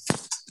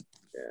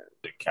 Yeah,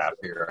 the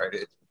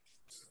copyrighted.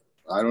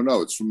 I don't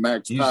know. It's from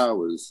Max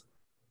Powers.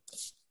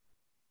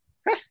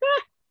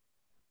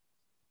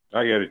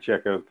 I got to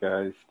check out,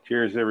 guys.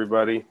 Cheers,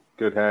 everybody.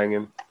 Good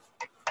hanging.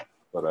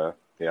 But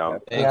yeah.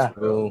 Thanks,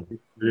 Boo.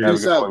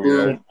 Peace out,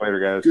 Boo. Later,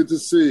 guys. Good to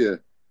see you.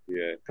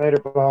 Yeah. Later,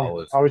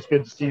 Bo. Always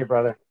good to see you,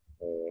 brother.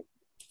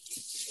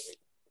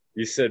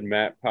 You said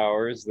Matt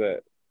Powers.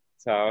 That's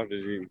how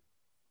did you?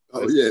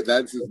 Oh yeah,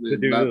 that's his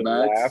name. Matt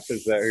Max. Laugh.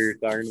 Is that who you're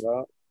talking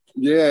about?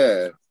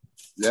 Yeah.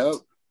 Yep.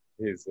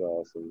 He's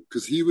awesome.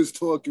 Because he was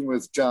talking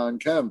with John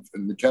Kemp,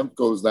 and the Kemp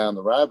goes down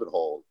the rabbit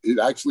hole. It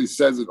actually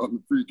says it on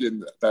the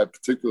freaking that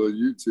particular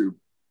YouTube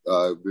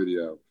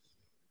video,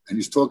 and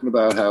he's talking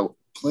about how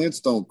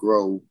plants don't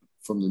grow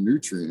from the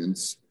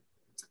nutrients.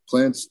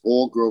 Plants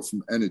all grow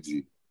from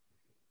energy.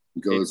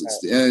 He goes,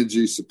 it's the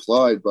energy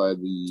supplied by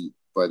the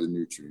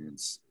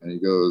nutrients, and he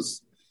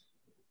goes,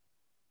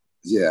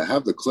 yeah, I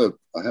have the clip.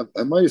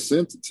 I might have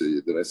sent it to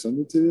you. Did I send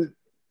it to you?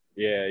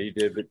 Yeah, you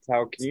did. But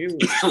Tal, can you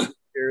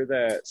share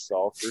that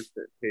sulfur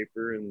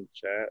paper in the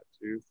chat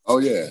too? Oh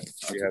yeah,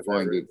 I you can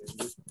find it.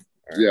 Right?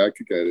 Yeah, I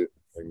could get it.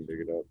 I can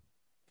dig it up.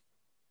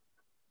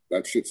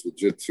 That shit's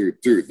legit too,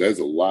 dude. There's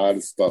a lot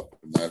of stuff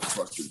in that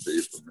fucking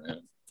paper,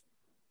 man.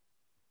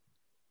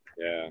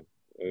 Yeah,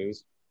 it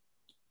was.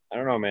 I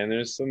don't know, man.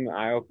 There's some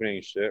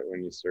eye-opening shit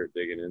when you start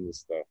digging into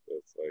stuff.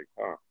 That's like,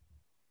 huh.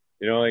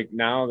 You know, like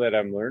now that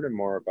I'm learning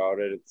more about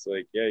it, it's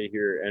like, yeah, you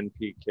hear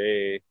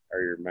NPK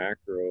or your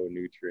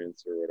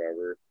macronutrients or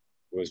whatever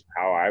was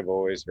how I've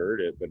always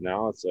heard it. But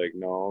now it's like,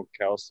 no,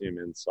 calcium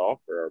and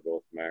sulfur are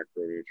both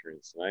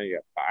macronutrients. Now you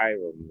got 5 of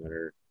them that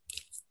are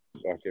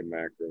fucking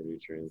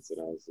macronutrients. And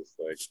I was just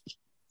like,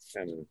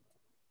 kind of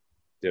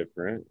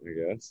different,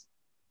 I guess.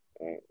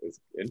 It's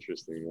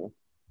interesting, though.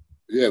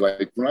 Yeah,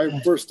 like when I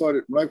first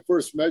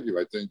met you,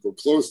 I think, or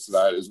close to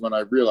that, is when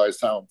I realized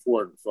how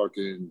important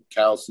fucking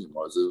calcium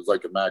was. It was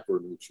like a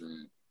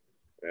macronutrient.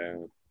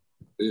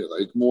 Yeah,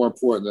 like more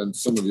important than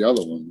some of the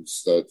other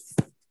ones that,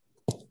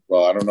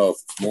 well, I don't know if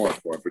it's more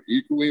important, but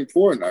equally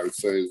important, I would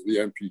say, is the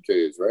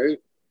NPKs, right?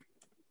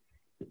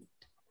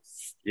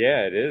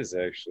 Yeah, it is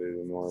actually,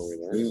 the more we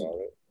learn about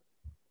it.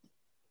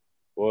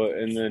 Well,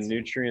 and the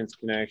nutrients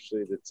can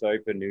actually, the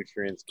type of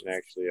nutrients can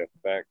actually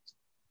affect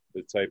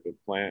the type of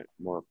plant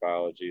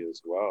morphology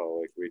as well.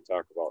 Like we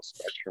talk about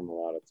spectrum a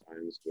lot of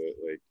times, but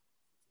like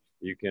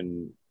you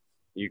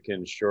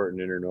can shorten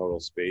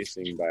internodal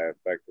spacing by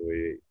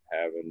effectively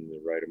having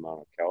the right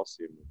amount of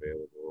calcium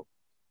available,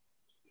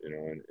 you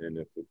know, and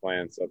if the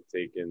plant's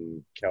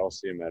uptaking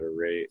calcium at a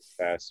rate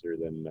faster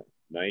than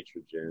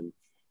nitrogen,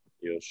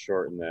 you'll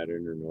shorten that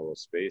internodal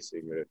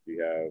spacing. But if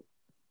you have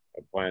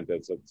a plant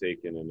that's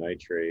uptaking a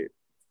nitrate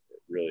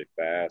really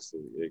fast,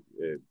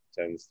 it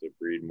tends to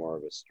breed more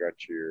of a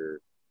stretchier.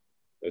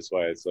 That's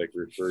why it's like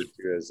referred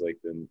to as like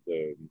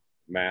the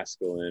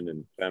masculine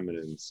and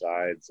feminine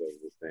sides of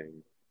the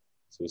thing.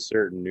 So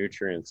certain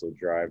nutrients will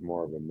drive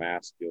more of a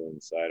masculine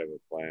side of a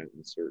plant,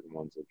 and certain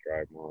ones will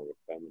drive more of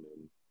a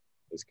feminine.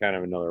 It's kind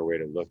of another way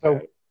to look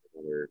at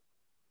it.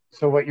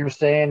 So what you're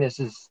saying is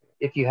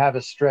if you have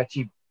a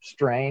stretchy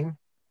strain,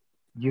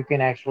 you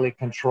can actually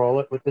control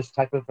it with this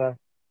type of a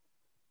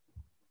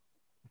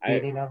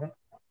feeding of it?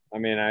 I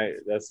mean,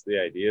 that's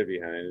the idea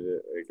behind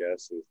it, I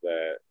guess, is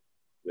that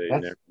they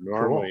never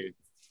normally, cool.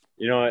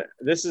 You know,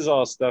 this is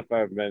all stuff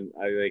I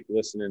like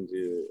listening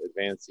to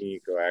Advancing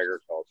Eco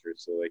Agriculture.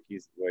 So like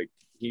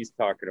he's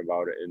talking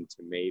about it in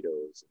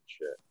tomatoes and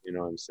shit. You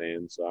know what I'm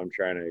saying? So I'm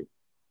trying to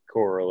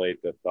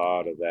correlate the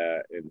thought of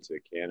that into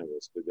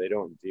cannabis, but they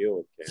don't deal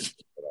with cannabis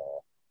at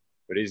all.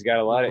 But he's got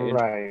a lot of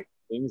interesting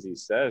things he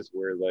says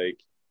where like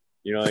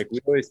You know, like we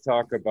always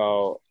talk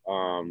about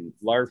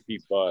larvae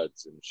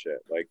buds and shit,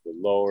 like the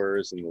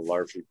lowers and the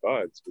larvae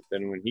buds. But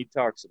then when he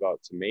talks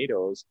about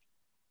tomatoes,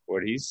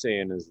 what he's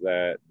saying is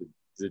that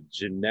the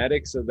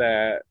genetics of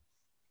that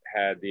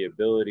had the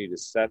ability to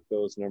set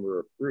those number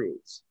of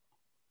fruits.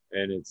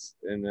 And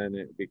then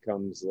it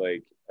becomes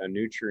like a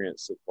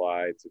nutrient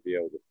supply to be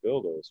able to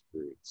fill those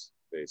fruits,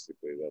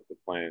 basically, that the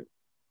plant.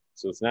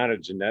 So it's not a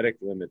genetic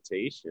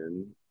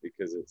limitation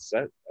because it's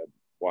set a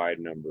wide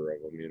number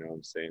of them, you know what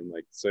I'm saying?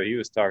 Like, so he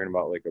was talking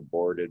about like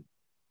aborted,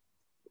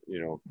 you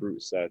know,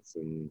 fruit sets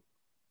and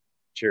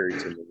cherry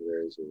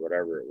tomatoes or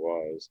whatever it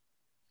was.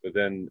 But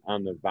then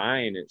on the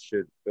vine, it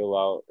should fill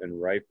out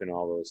and ripen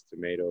all those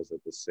tomatoes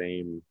at the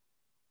same,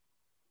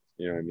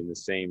 you know, I mean, the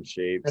same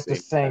shape, at the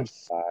same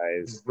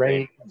size,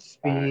 rate, and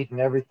speed, and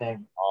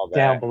everything. All that.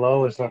 Down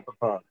below is up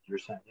above. You're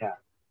saying, yeah.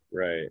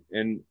 Right.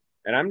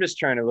 And I'm just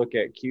trying to look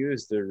at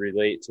cues to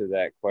relate to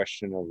that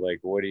question of like,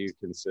 what do you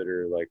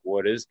consider, like,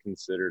 what is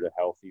considered a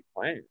healthy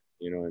plant?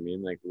 You know what I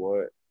mean? Like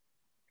what,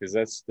 because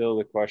that's still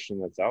the question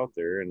that's out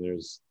there. And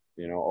there's,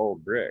 you know,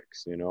 oh,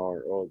 bricks, you know,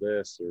 or oh,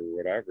 this or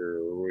whatever,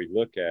 or we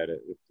look at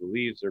it if the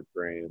leaves are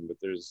praying, but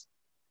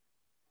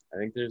I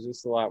think there's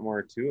just a lot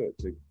more to it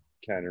to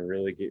kind of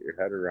really get your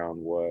head around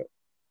what,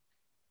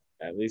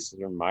 at least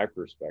from my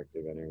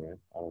perspective anyway,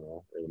 I don't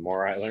know, or the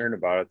more I learn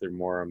about it, the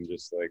more I'm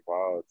just like,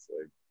 wow, it's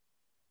like,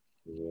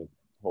 there's a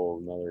whole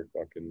nother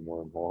fucking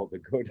wormhole to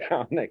go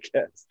down, I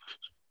guess.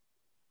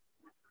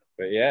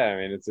 But yeah, I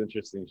mean, it's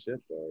interesting shit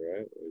though,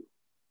 right? Like,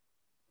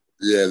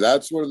 yeah,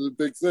 that's one of the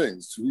big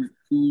things.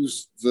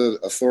 Who's the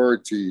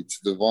authority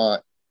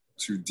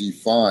to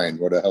define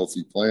what a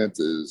healthy plant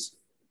is?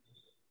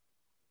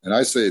 And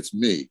I say it's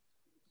me.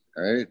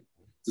 All right.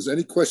 If there's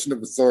any question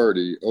of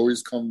authority,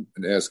 always come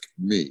and ask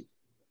me,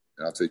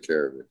 and I'll take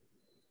care of it.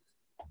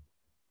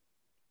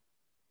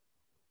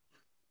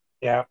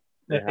 Yeah.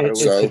 It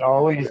should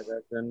always.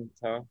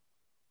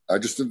 I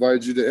just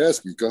invited you to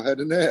ask me. Go ahead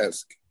and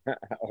ask. Go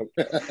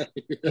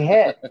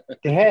ahead.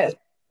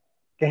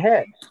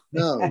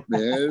 No,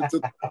 man.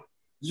 The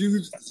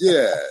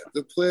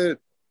plant.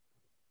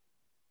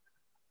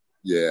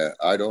 Yeah,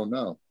 I don't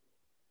know.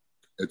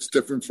 It's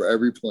different for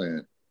every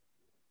plant.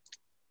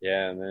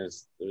 Yeah, and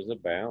there's a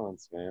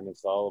balance, man.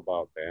 It's all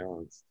about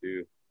balance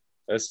too.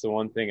 That's the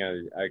one thing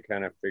I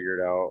kind of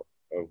figured out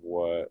of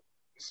what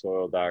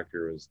Soil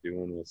Doctor was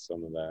doing with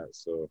some of that.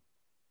 So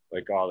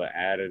like all the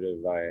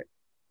additive I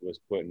was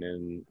putting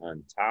in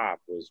on top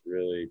was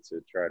really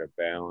to try to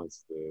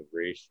balance the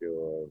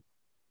ratio of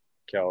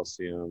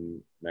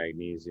calcium,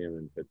 magnesium,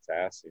 and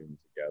potassium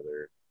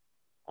together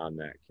on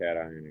that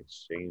cation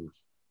exchange.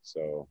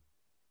 So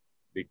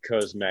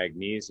because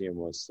magnesium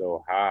was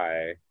so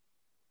high,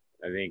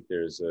 I think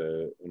there's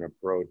an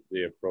approach.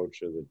 The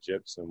approach of the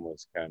gypsum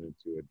was kind of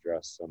to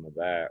address some of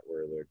that,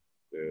 where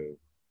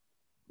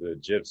the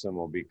gypsum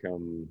will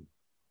become,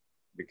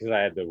 because I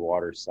had the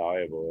water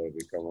soluble, it'll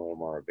become a little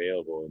more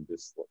available and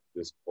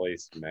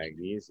displace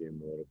magnesium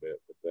a little bit.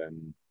 But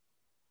then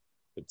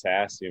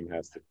potassium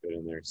has to fit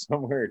in there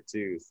somewhere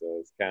too. So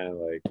it's kind of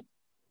like,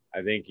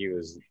 I think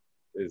is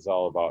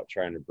all about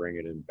trying to bring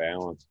it in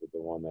balance with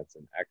the one that's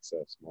in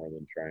excess more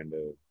than trying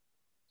to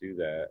do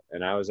that.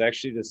 And I was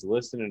actually just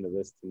listening to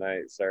this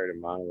tonight. Sorry to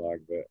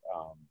monologue, but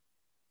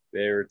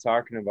they were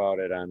talking about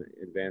it on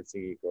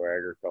Advancing Eco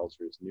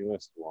Agriculture's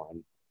newest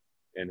one,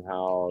 and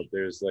how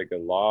there's like a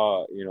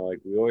law, you know, like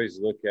we always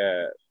look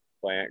at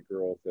plant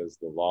growth as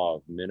the law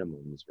of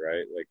minimums,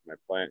 right? Like my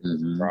plant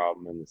has a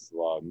problem and it's the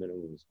law of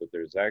minimums, but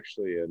there's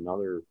actually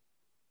another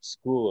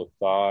school of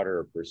thought or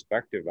a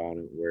perspective on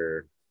it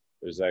where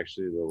there's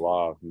actually the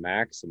law of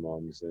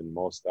maximums, and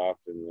most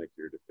often like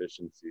your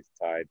deficiency is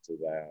tied to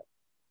that,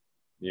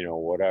 you know,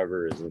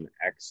 whatever is in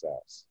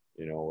excess,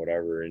 you know,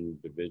 whatever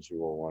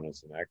individual one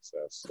is in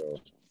excess. So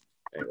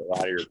a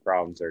lot of your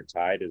problems are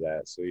tied to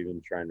that. So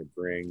even trying to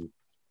bring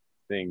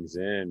things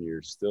in,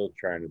 you're still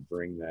trying to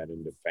bring that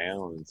into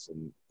balance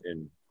and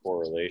in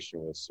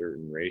correlation with a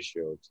certain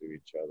ratio to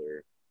each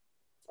other.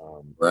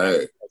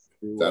 Right.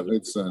 That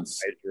makes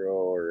sense. Hydro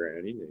or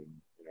anything,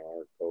 you know,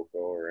 or cocoa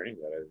or any of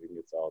that. I think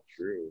it's all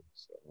true.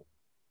 So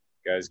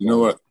guys, you know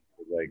what?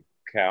 Like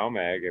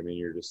CalMag, I mean,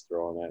 you're just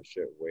throwing that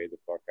shit way the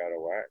fuck out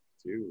of whack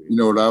too. You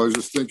know what I was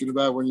just thinking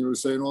about when you were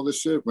saying all this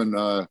shit? When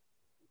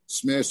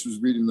Smash was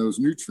reading those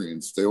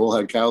nutrients, they all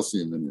had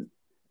calcium in it.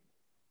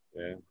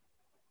 Yeah.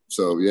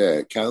 So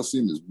yeah,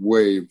 calcium is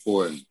way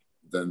important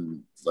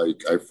than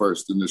like I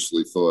first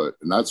initially thought.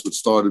 And that's what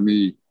started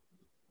me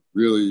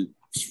really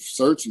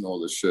searching all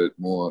this shit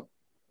more.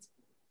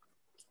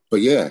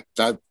 But yeah,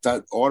 that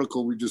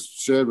article we just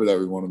shared with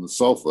everyone on the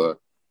sulfur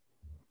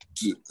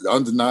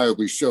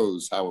undeniably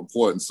shows how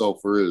important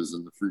sulfur is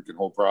in the freaking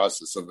whole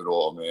process of it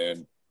all,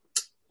 man.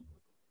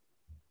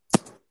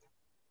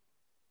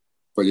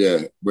 But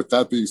yeah, with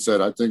that being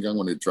said, I think I'm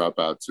going to drop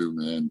out too,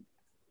 man.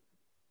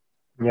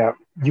 Yeah.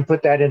 You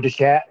put that into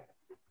chat?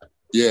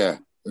 Yeah,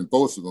 in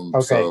both of them.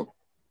 Okay. So,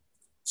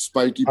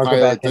 Spiky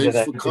Pilot,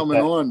 thanks for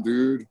coming on,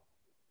 dude.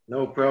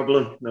 No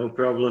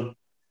problem.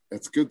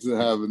 It's good to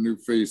have a new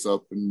face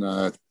up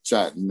and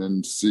chatting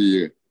and see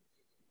you.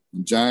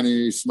 And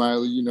Johnny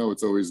Smiley, you know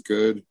it's always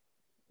good.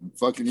 And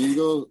fucking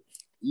Eagle,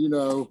 you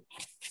know,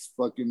 it's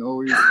fucking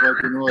always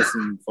fucking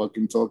awesome.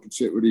 Fucking talking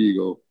shit with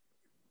Eagle.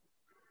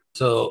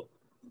 So,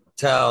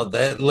 Tal,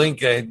 that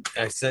link I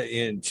sent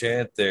you in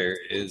chat there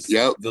is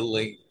the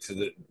link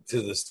to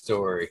the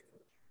story.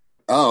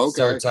 Oh, okay.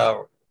 Starts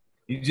out.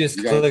 You just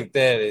click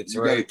that. It's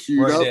right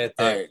at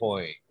that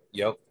point.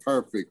 Yep.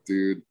 Perfect,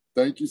 dude.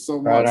 Thank you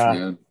so much,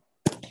 man.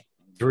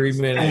 3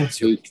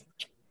 minutes.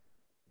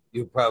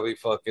 You'll probably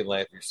fucking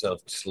laugh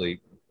yourself to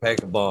sleep.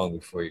 Pack a bong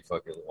before you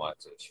fucking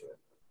watch that shit.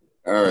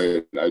 All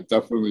right. I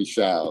definitely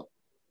shall.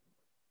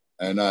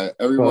 And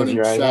everyone in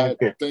chat,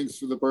 thanks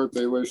for the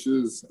birthday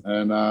wishes.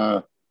 And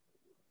I'm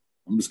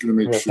just going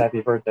to make sure.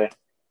 Happy birthday.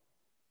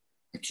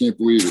 I can't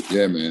believe it.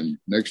 Yeah, man.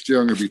 Next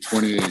year I'm going to be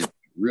 28.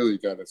 Really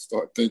got to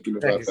start thinking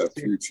about that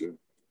future.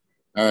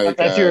 All right,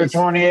 guys. You were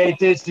 28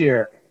 this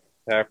year.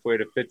 Halfway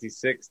to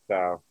 56,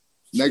 Tal.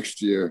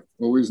 Next year.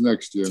 Always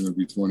next year I'm going to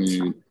be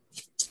 28.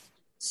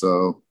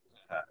 So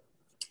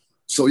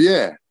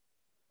yeah.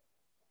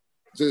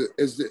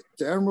 Is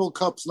the Emerald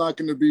Cup's not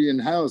going to be in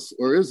house,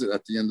 or is it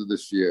at the end of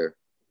this year?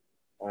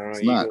 I don't know.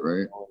 It's not,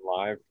 right?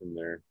 Live from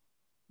there.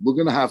 We're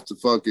gonna have to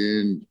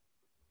fucking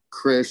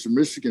crash the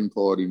Michigan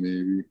party,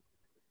 maybe.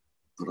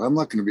 But I'm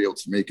not gonna be able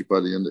to make it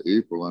by the end of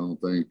April. I don't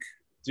think.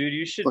 Dude,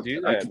 you should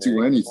do that. I could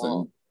do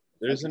anything.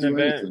 There's an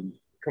event. Anything.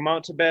 Come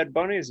out to Bad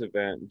Bunny's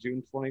event,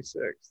 June 26th,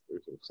 or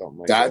something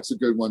like that. That's a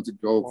good one to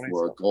go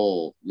for. A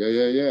goal.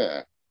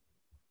 Yeah.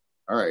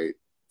 All right.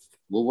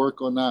 We'll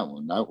work on that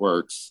one. That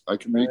works. I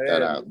can make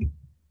that happen.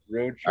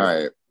 Road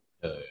trip.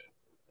 All right.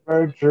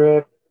 Road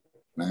trip.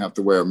 And I have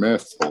to wear a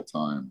mask the whole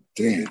time.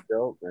 Damn.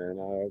 Dope, man.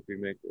 I hope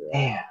you make it.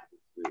 Damn.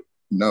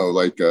 No,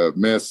 like a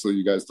mask so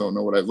you guys don't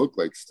know what I look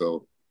like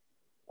still.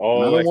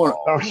 Oh, I don't want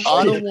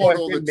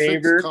all the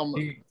chicks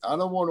coming. I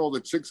don't want all the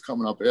chicks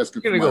coming up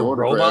asking for my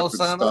autograph and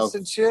stuff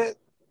and shit.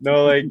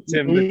 No, like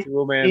Tim the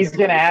Tool Man. He's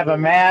gonna have a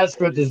mask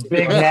with his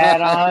big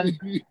hat on.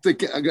 I'm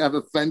gonna have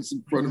a fence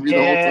in front of me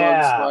the whole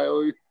time,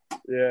 Smiley.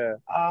 Yeah.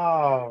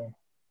 Oh.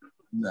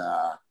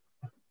 Nah.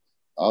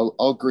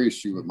 I'll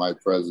grace you with my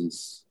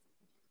presence.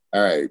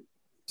 All right.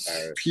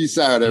 Peace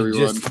out,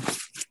 everyone.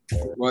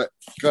 What?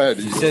 Go ahead.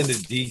 You send a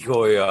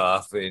decoy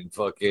off and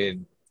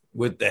fucking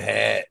with the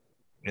hat,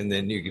 and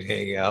then you can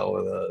hang out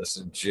with us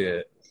and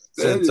shit.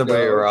 Send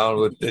somebody around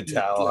with the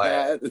towel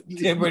hat.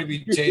 Everybody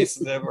be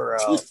chasing them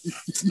around.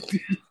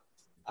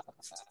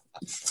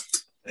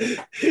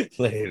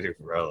 Later,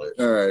 brother.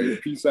 All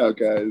right. Peace out,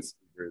 guys.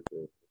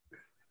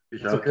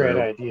 It's a great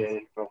idea,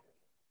 Eagle.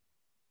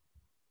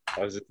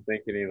 I was just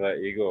thinking he let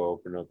Eagle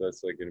open up.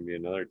 That's like going to be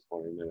another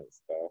 20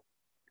 minutes, though.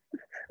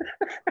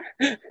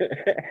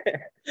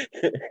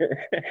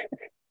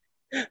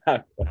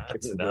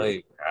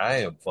 Tonight, I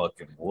am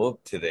fucking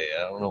whooped today.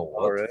 I don't know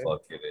what the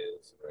fuck it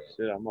is. Man.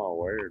 Shit, I'm all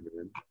wired,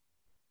 man.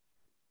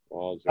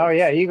 Oh,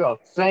 yeah, Eagle.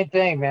 Same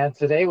thing, man.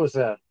 Today was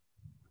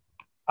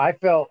I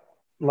felt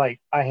like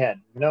I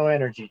had no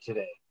energy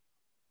today.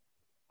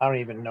 I don't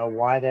even know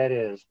why that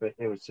is, but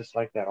it was just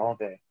like that all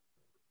day.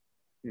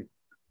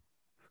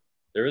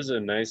 There was a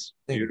nice,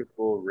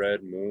 beautiful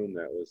red moon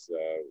that was,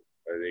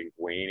 I think,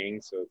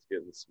 waning, so it's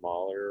getting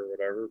smaller or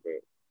whatever,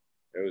 but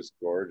it was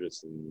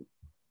gorgeous and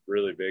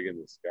really big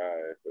in the sky.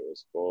 If it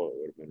was full, it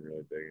would have been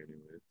really big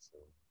anyway. So,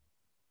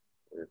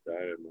 or if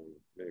that had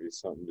maybe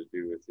something to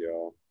do with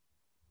y'all.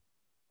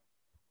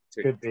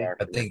 Could be.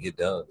 I think it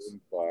does.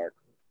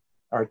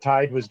 Our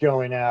tide was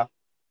going out.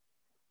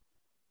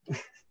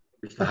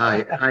 It's the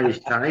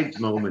highest tides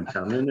moment,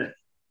 isn't it?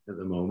 At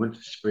the moment,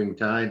 spring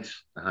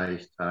tides, the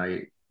highest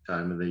tide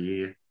time of the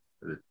year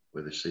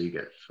where the sea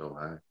gets so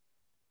high.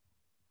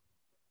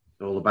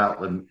 It's all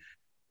about them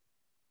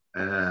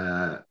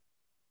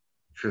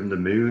from the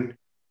moon,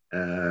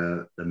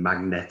 the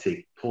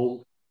magnetic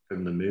pull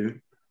from the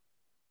moon.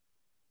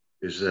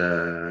 Is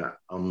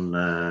on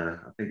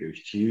I think it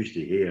was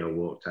Tuesday here. I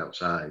walked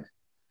outside,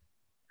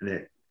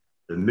 and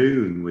the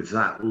moon was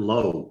that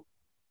low.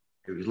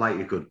 It was like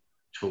you could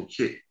touch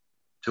it.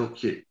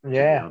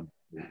 Yeah,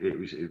 it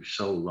was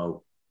so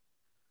low.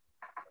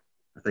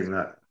 I think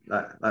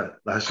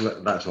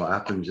that's what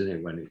happens,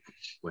 isn't it?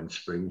 When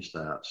spring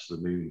starts,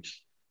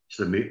 it's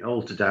the moon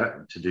all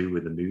to do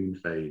with the moon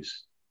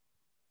phase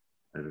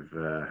of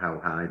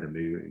how high the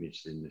moon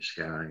is in the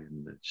sky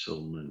and the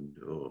sun and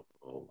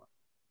all that.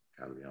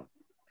 Carry on.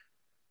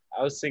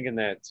 I was thinking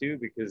that too,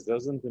 because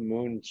doesn't the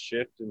moon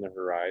shift in the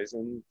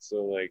horizon?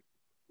 So like,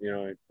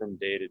 from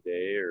day to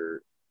day,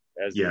 or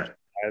as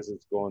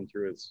it's going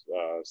through its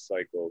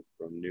cycle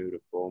from new to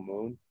full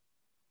moon.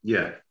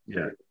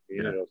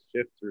 It'll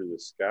shift through the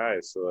sky.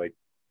 So like,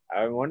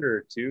 I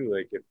wonder too,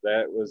 like if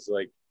that was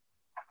like,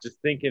 just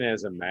thinking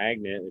as a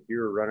magnet, if you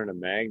were running a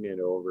magnet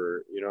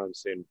over, what I'm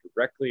saying,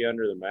 directly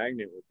under the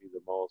magnet would be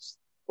the most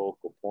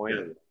focal point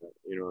of it,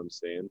 what I'm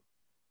saying?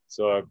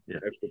 So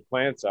if the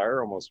plants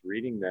are almost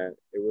reading that,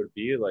 it would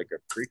be like a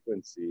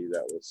frequency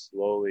that was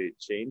slowly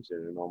changing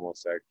and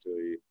almost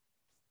actually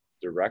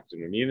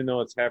correcting them, even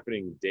though it's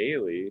happening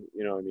daily.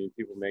 You know, I mean,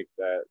 people make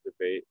that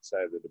debate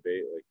side of the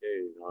debate like, hey,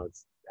 you know,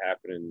 it's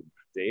happening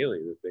daily,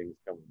 the things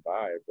coming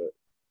by. But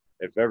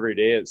if every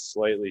day it's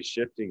slightly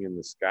shifting in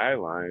the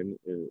skyline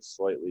and it's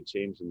slightly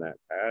changing that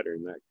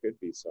pattern, that could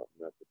be something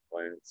that the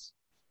plants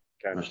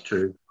kind That's of.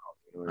 true.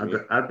 You know what I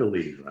mean? I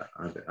believe that.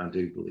 I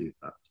do believe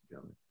that, to be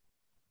honest.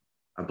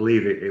 I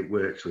believe it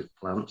works with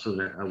plants,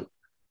 and I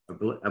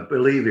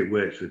believe it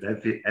works with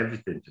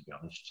everything, to be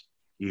honest.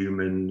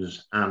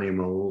 Humans,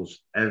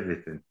 animals,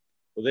 everything.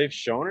 Well, they've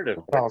shown it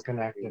all affects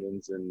connected.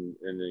 humans and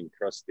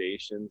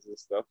incrustations and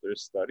stuff.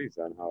 There's studies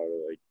on how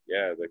to, like,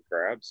 yeah, the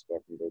crabs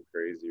fucking go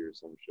crazy or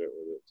some shit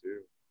with it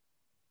too.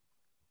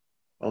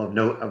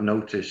 Well, I've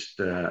noticed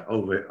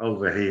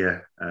over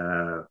here,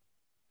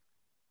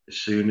 as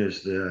soon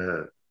as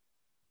the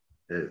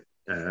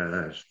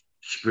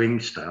spring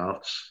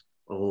starts,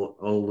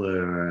 all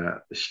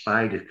the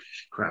spider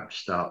crabs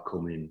start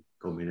coming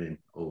in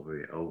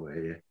over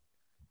here.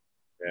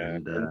 Yeah,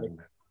 And,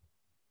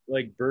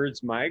 like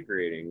birds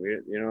migrating.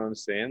 You know what I'm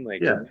saying?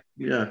 Like, yeah.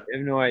 I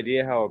have no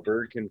idea how a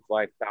bird can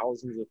fly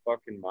thousands of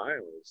fucking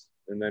miles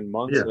and then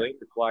months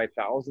later fly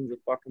thousands of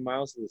fucking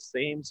miles to the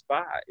same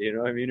spot. You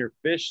know what I mean? Or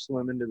fish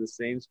swim into the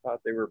same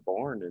spot they were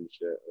born and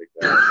shit like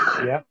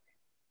that. Yep.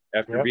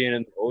 After being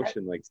in the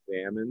ocean, like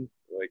salmon,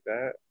 like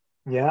that.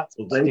 Yeah.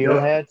 Well,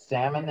 Steelhead,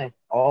 salmon, they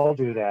all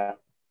do that.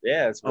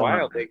 Yeah, it's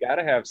wild. They got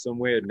to have some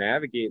way of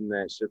navigating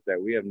that shit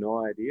that we have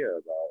no idea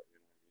about.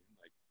 You know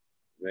what I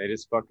mean? Like, they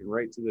just fucking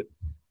right to the.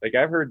 Like,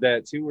 I've heard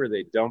that too, where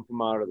they dump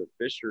them out of the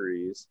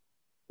fisheries.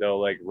 They'll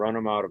like run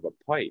them out of a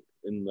pipe,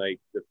 and like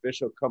the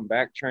fish will come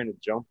back trying to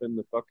jump in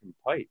the fucking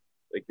pipe.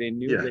 Like they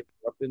knew they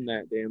were up in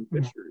that damn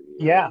fishery.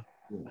 Yeah.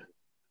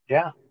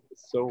 Yeah.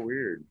 It's so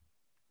weird.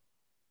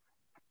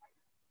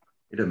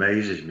 It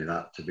amazes me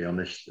that, to be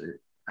honest,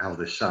 how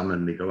the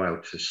salmon, they go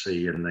out to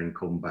sea and then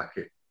come back.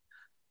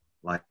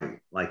 Like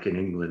in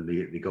England,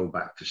 they go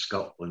back to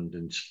Scotland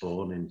and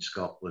spawn in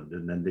Scotland,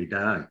 and then they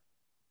die.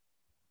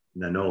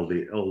 And then all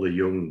the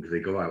young, they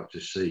go out to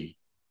sea,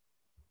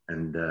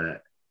 and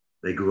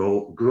they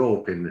grow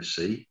up in the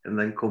sea, and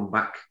then come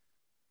back,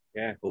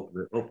 up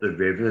the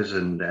rivers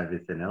and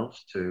everything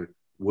else to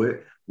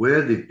where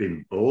they've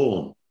been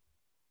born.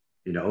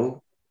 You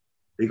know,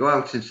 they go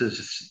out into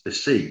the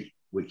sea,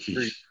 which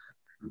is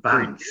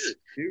vast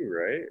too,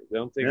 right?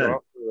 Don't they go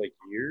out for like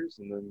years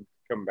and then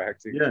come back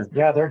to?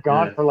 Yeah, they're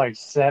gone for like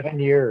 7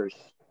 years.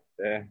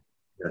 Yeah,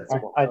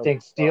 I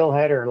think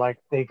steelhead are like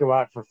they go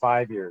out for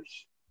 5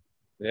 years.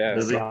 Yeah,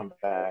 they come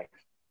back.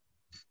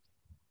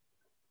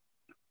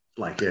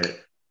 Like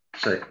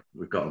say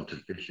we've got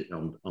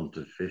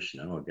onto fish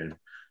now again.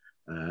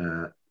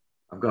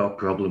 I've got a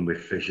problem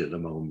with fish at the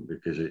moment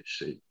because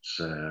it's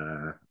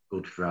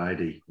Good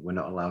Friday. We're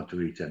not allowed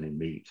to eat any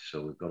meat,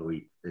 so we've got to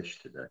eat fish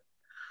today.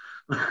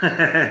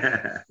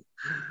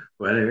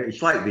 But anyway,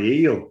 it's like the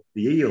eel.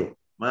 The eel,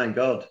 my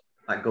God,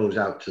 that goes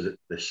out to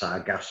the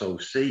Sargasso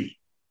Sea.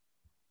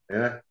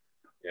 Yeah.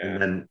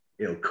 And then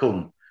it'll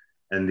come,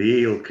 and the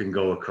eel can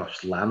go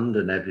across land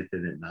and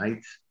everything at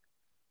night.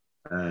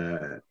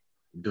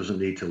 It doesn't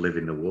need to live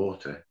in the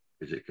water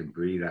because it can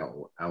breathe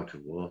out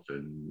of water,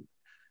 and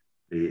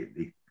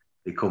they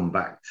come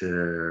back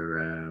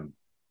to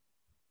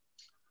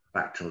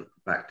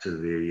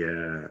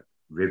the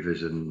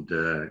rivers and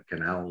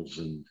canals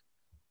and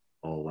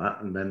all that,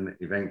 and then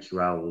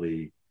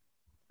eventually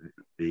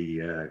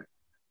they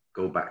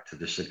go back to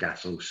the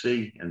Sargasso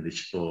Sea, and they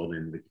spawn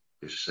in the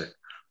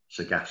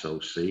Sargasso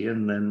Sea,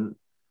 and then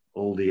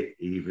all the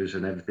evers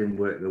and everything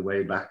work their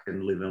way back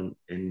and live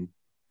in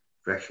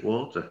fresh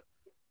water.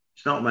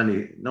 It's not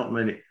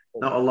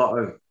a lot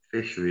of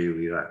fish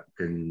really that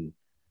can,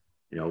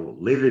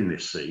 live in the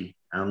sea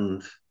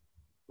and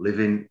live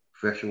in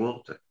fresh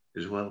water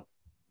as well,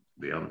 to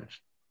be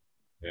honest.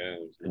 Yeah.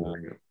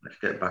 Let's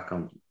get back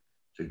on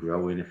to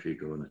growing, if you're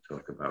going to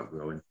talk about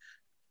growing.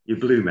 You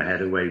blew my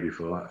head away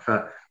before. I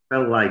felt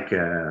like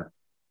an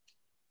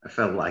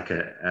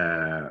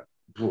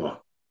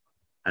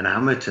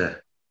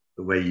amateur,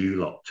 the way you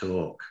lot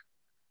talk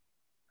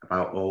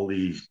about all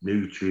these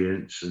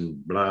nutrients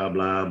and blah,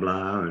 blah,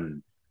 blah.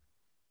 And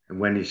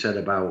when you said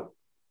about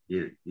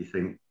you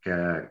think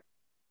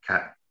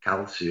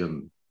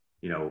calcium,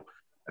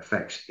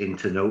 affects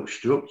internote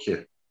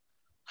structure.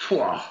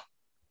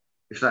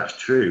 If that's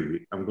true,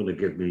 I'm going to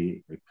give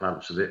my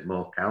plants a bit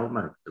more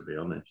CalMag, to be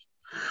honest.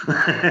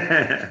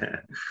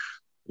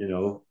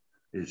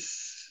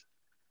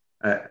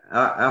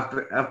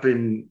 I've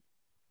been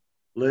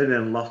learning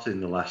a lot in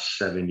the last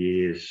 7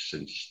 years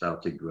since I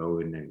started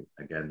growing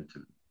again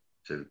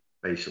to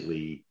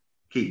basically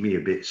keep me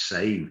a bit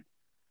sane.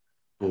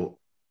 And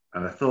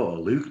I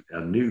thought I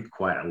knew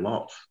quite a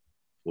lot,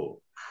 but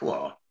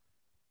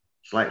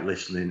it's like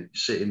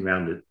sitting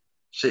on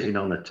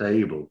a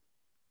table,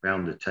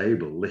 round the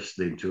table,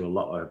 listening to a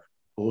lot of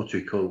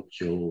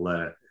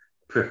horticultural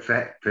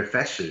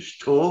professors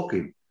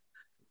talking,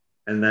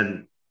 and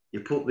then you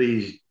put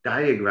these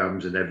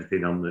diagrams and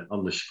everything on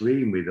the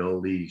screen with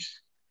all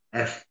these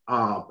and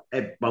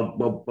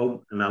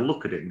I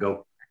look at it and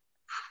go,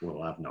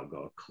 well, I've not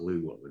got a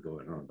clue what they're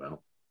going on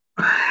about.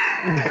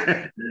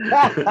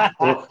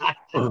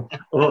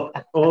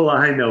 all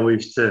I know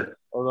is to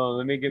hold on.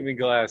 Let me get me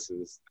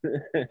glasses.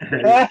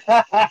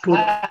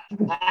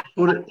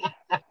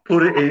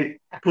 put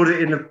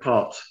it in a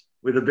pot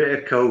with a bit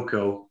of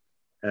cocoa.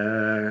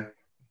 I've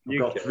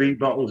got 3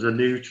 bottles of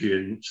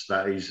nutrients.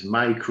 That is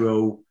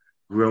micro,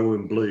 grow,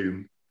 and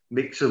bloom.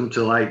 Mix them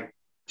to like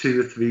 2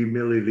 or 3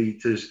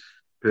 milliliters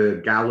per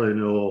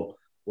gallon or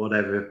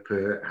whatever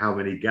per how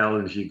many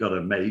gallons you got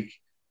to make,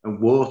 and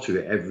water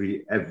it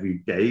every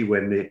day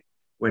when they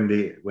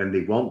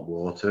want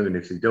water, and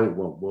if they don't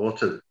want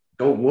water,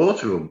 don't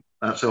water them.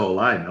 That's all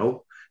I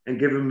know, and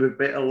give them a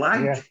bit of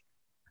light.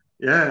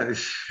 Yeah,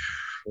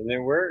 and it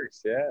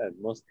works. Yeah, it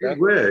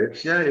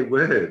works. Yeah, it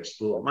works.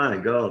 But my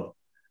God,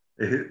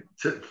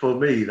 for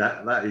me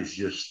that is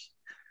just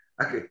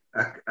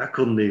I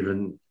couldn't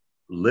even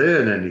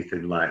learn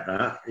anything like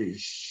that.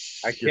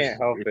 I can't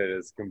help it.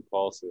 It's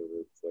compulsive.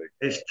 It's like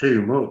it's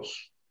too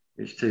much.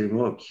 It's too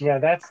much. Yeah,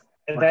 that's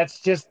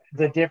just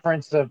the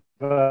difference of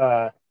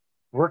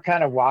we're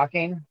kind of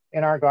walking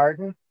in our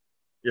garden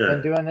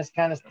and doing this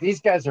kind of. These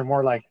guys are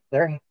more like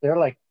they're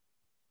like,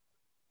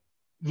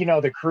 you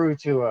know, the crew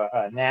to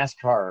a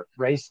NASCAR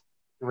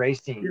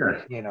racing,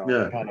 you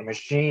know, kind of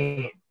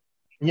machine.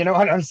 You know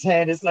what I'm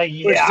saying? It's like,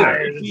 man,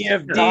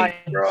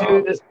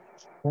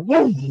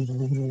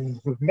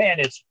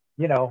 it's,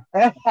 you know,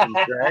 drag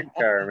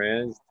car,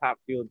 man. It's top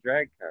fuel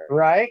drag car,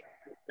 right?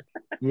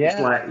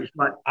 Yeah, it's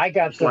like I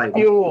got the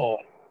fuel.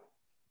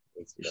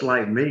 It's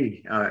like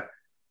me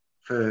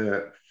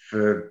for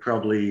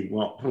probably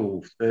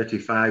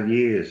 35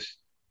 years.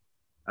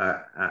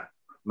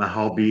 My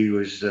hobby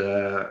was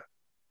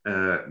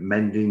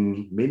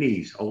mending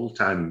minis, old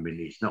time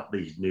minis, not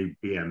these new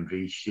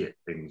BMW shit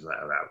things that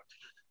are out.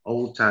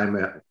 Old time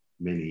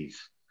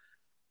minis,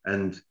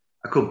 and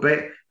I could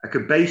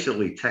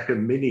basically take a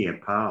mini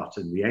apart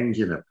and the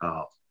engine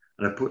apart,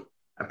 and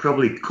I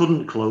probably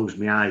couldn't close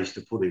my eyes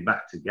to put it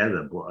back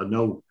together, but I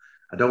know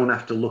I don't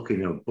have to look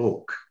in a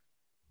book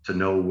to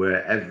know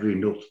where every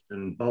nut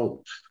and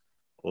bolt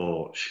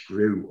or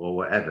screw or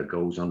whatever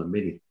goes on a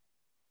mini.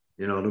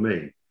 You know what I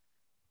mean?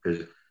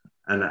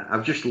 And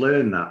I've just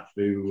learned that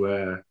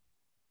through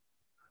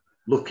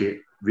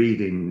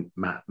reading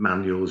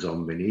manuals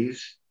on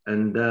minis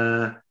and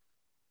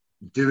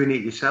doing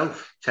it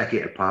yourself. Take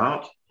it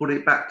apart, put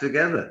it back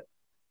together.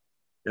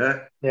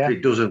 Yeah.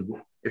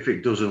 If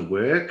it doesn't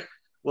work,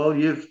 well,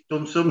 you've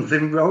done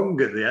something wrong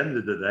at the end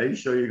of the day.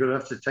 So you're going to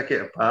have to take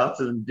it apart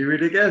and do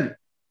it again.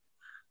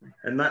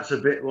 And that's a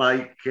bit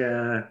like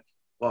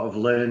what I've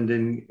learned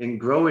in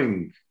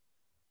growing.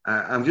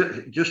 I'm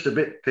just a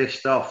bit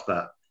pissed off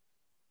that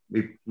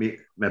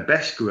my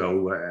best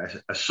grow,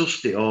 I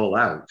sussed it all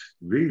out.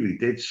 Really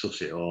did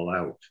suss it all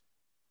out.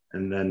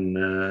 And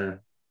then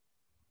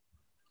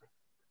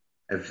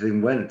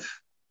everything went.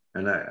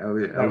 And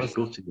I was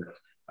gutted.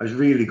 I was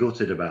really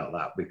gutted about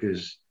that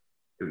because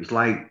it was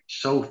like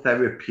so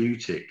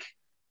therapeutic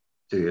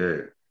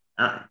to,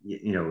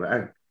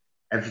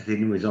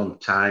 everything was on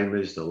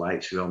timers, the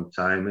lights were on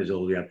timers.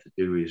 All you had to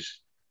do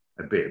is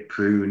a bit of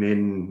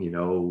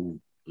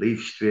pruning,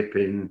 leaf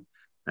stripping,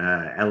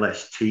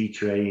 LST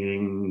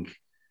training,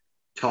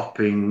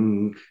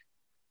 topping.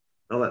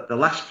 The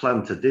last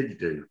plant I did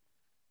do,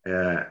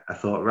 I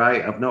thought,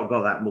 right, I've not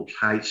got that much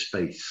height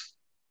space.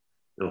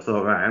 So I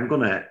thought, right, I'm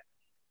going to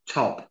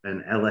top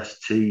and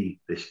LST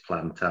this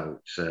plant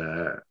out.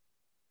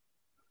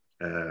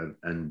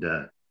 And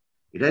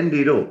it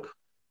ended up,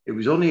 it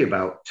was only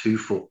about 2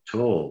 foot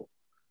tall,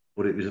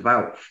 but it was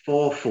about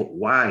 4 foot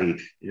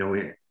wide,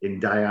 in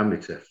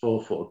diameter,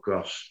 4 foot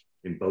across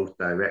in both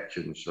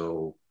directions.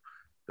 So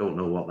don't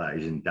know what that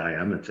is in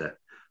diameter,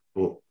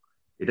 but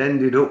it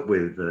ended up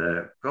with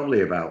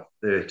probably about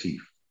 30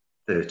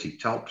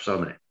 tops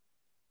on it,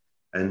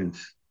 and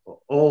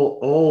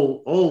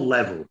all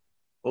level,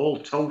 all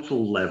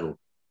total level,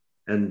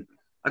 and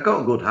I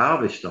got a good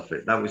harvest off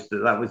it. That was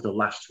the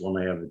last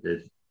one I ever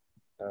did.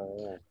 Oh,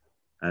 yeah.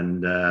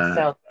 And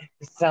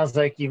it sounds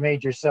like you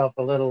made yourself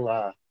a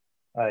little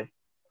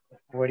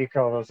what do you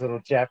call those little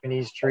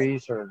Japanese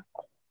trees? Or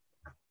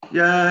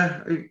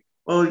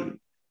well,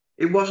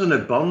 it wasn't a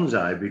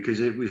bonsai because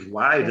it was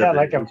wider. Yeah,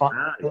 like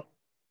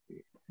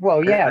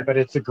well, yeah, but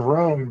it's a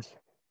groomed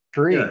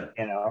tree, So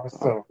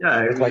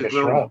yeah, it's like a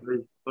shrub.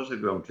 It was a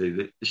grown tree.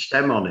 The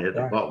stem on it at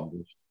the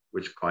bottom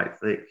was quite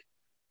thick.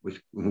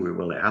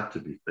 Well, it had to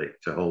be thick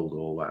to hold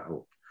all that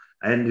up.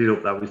 I ended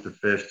up, that was the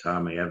first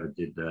time I ever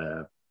did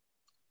a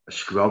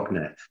scrog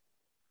net,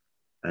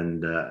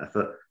 and I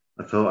thought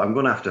I'm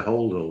going to have to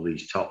hold all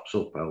these tops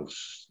up,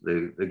 else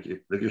they're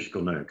just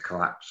going to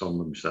collapse on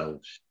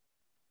themselves.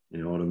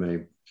 You know what I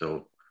mean?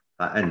 So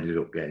that ended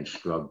up getting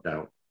scrogged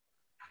out.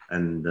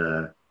 And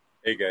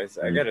hey guys,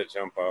 I gotta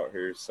jump out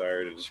here.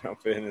 Sorry to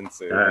jump in and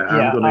say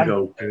I'm gonna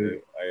go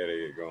too. I gotta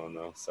get going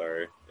though.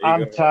 Sorry.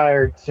 I'm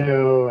tired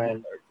too, and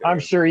okay. I'm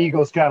sure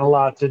Eagle's got a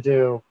lot to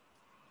do.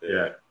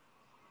 Yeah.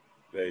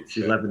 Thanks,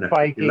 it's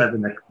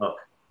 11 o'clock.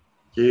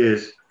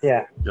 Cheers.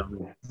 Yeah.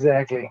 Johnny.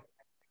 Exactly.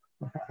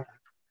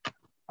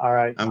 All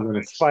right. I'm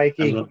gonna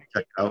Spiky.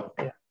 check out.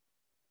 Yeah.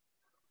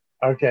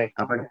 Okay.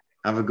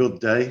 Have a good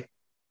day.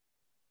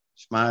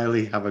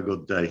 Smiley, have a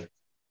good day.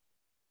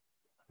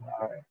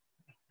 All right.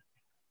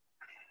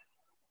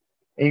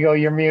 Ego,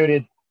 you're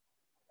muted.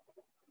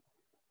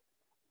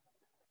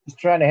 Just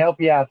trying to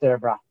help you out there,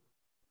 bro.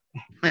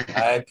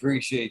 I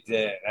appreciate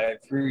that.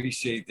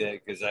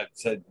 Because I've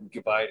said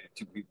goodbye to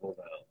 2 people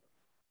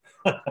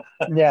now.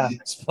 Yeah.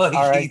 Spikey,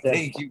 All right, then.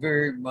 thank you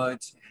very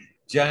much.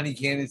 Johnny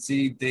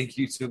Candice, thank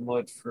you so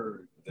much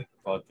for the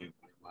fucking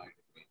reminding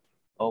me.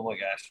 Oh my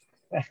gosh.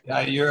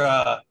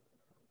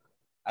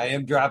 I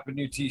am dropping a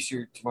new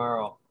t-shirt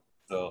tomorrow.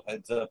 So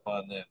heads up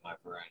on that, my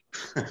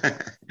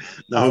friend.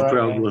 No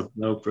problem.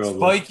 No problem.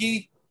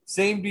 Spikey,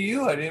 same to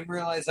you. I didn't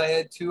realize I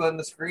had 2 on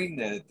the screen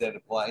that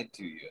applied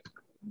to you.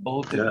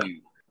 Both of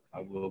you, I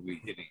will be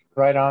hitting.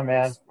 Right on,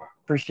 man.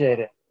 Appreciate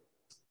it.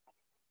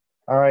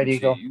 All right,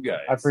 Eagle. You guys.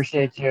 I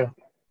appreciate you.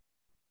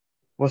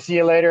 We'll see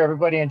you later,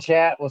 everybody in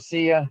chat. We'll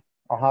see you.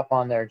 I'll hop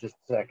on there in just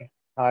a second.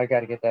 I got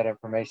to get that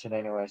information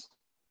anyways.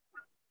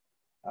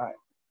 All right.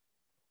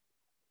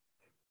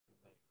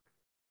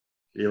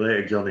 See you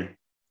later, Johnny.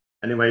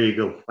 Anyway,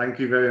 Eagle, thank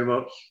you very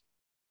much.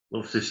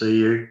 Love to see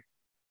you.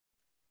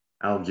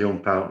 I'll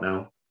jump out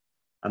now.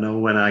 I know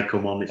when I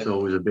come on, it's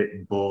always a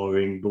bit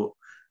boring, but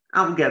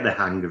I'll get the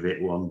hang of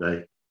it one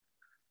day.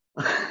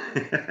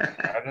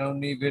 I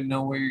don't even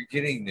know where you're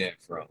getting that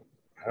from.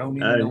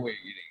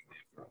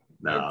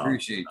 No, I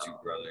appreciate you,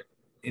 brother.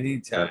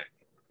 Anytime.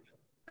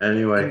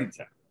 Anyway,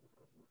 Anytime.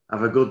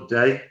 Have a good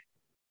day.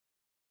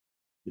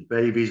 The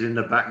babies in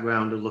the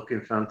background are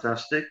looking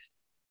fantastic.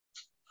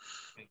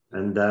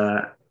 And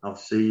I'll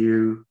see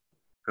you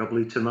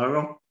probably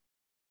tomorrow.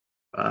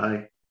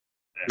 Bye.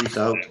 Peace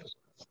out.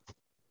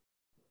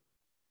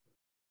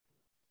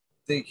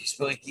 Thank you,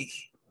 Spiky.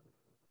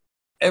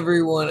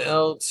 Everyone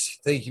else,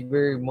 thank you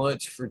very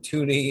much for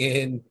tuning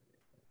in.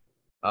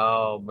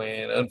 Oh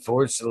man,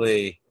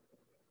 unfortunately,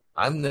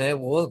 I'm that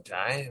whooped.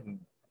 I am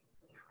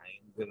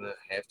gonna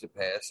have to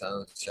pass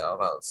on shout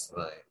outs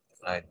tonight.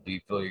 I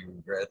deeply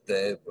regret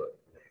that, but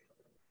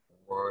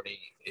morning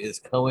is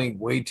coming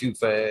way too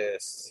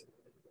fast.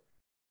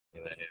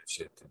 And I have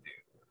shit to do.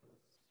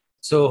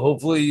 So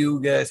hopefully you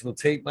guys will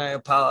take my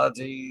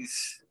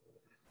apologies.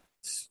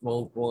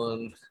 Smoke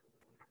one.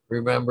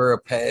 Remember a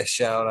past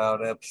shout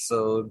out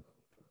episode.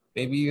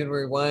 Maybe even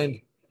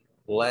rewind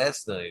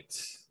last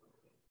night's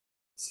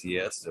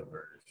siesta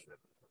version of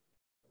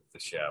the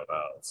shout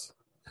outs.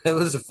 It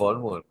was a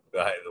fun one,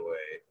 by the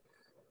way.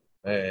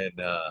 And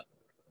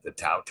the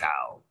Tao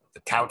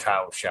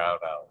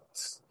shout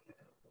outs.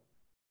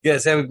 You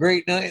guys have a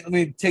great night. Let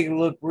me take a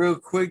look real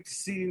quick to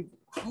see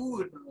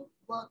who in the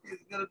fuck is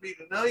going to be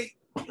tonight.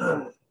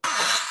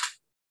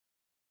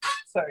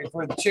 Sorry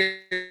for the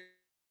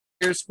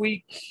chair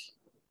squeak.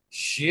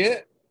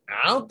 Shit.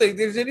 I don't think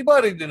there's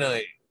anybody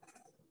tonight.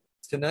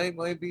 Tonight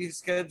might be a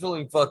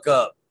scheduling fuck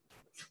up.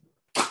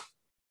 If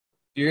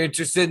you're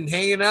interested in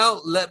hanging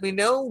out, let me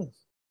know.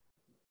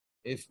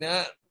 If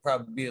not,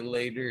 probably be a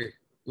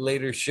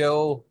later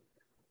show.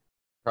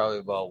 Probably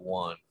about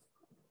 1.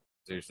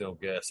 There's no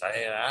guess.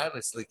 I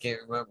honestly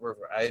can't remember.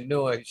 I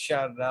know I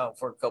shouted out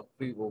for a couple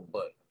people,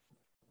 but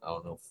I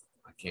don't know.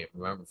 I can't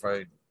remember if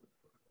I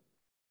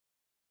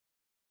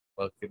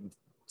fucking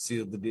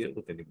sealed the deal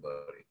with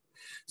anybody.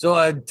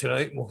 So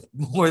tonight,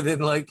 more than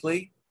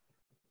likely,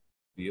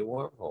 be a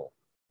wormhole.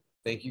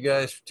 Thank you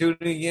guys for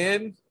tuning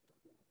in.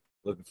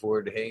 Looking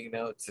forward to hanging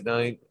out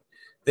tonight.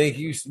 Thank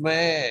you,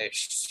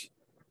 Smash.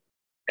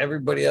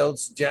 Everybody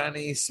else,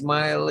 Johnny,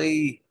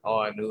 Smiley. Oh,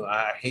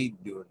 I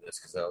hate doing this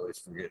because I always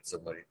forget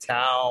somebody.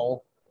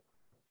 Tao.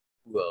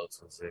 Who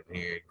else was in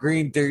here?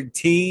 Green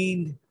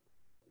 13.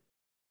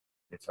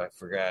 If I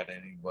forgot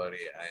anybody,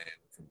 I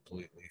am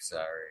completely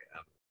sorry.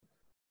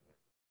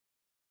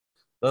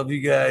 Love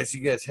you guys.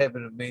 You guys have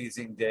an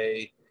amazing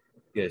day.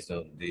 You guys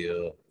know the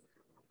deal.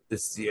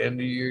 This is the end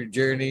of your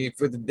journey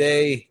for the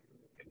day,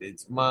 and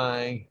it's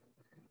mine.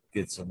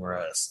 Get some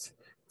rest.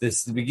 This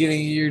is the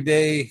beginning of your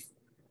day.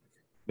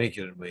 Make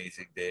it an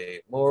amazing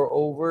day.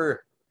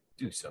 Moreover,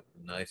 do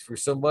something nice for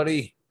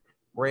somebody.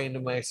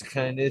 Random acts of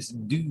kindness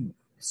do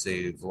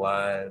save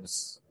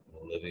lives.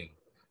 Living,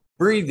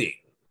 breathing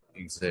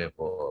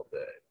example of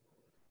that.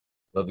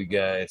 Love you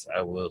guys.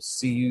 I will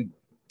see you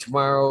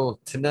tomorrow,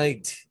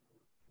 tonight,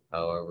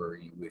 however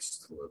you wish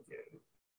to look at it.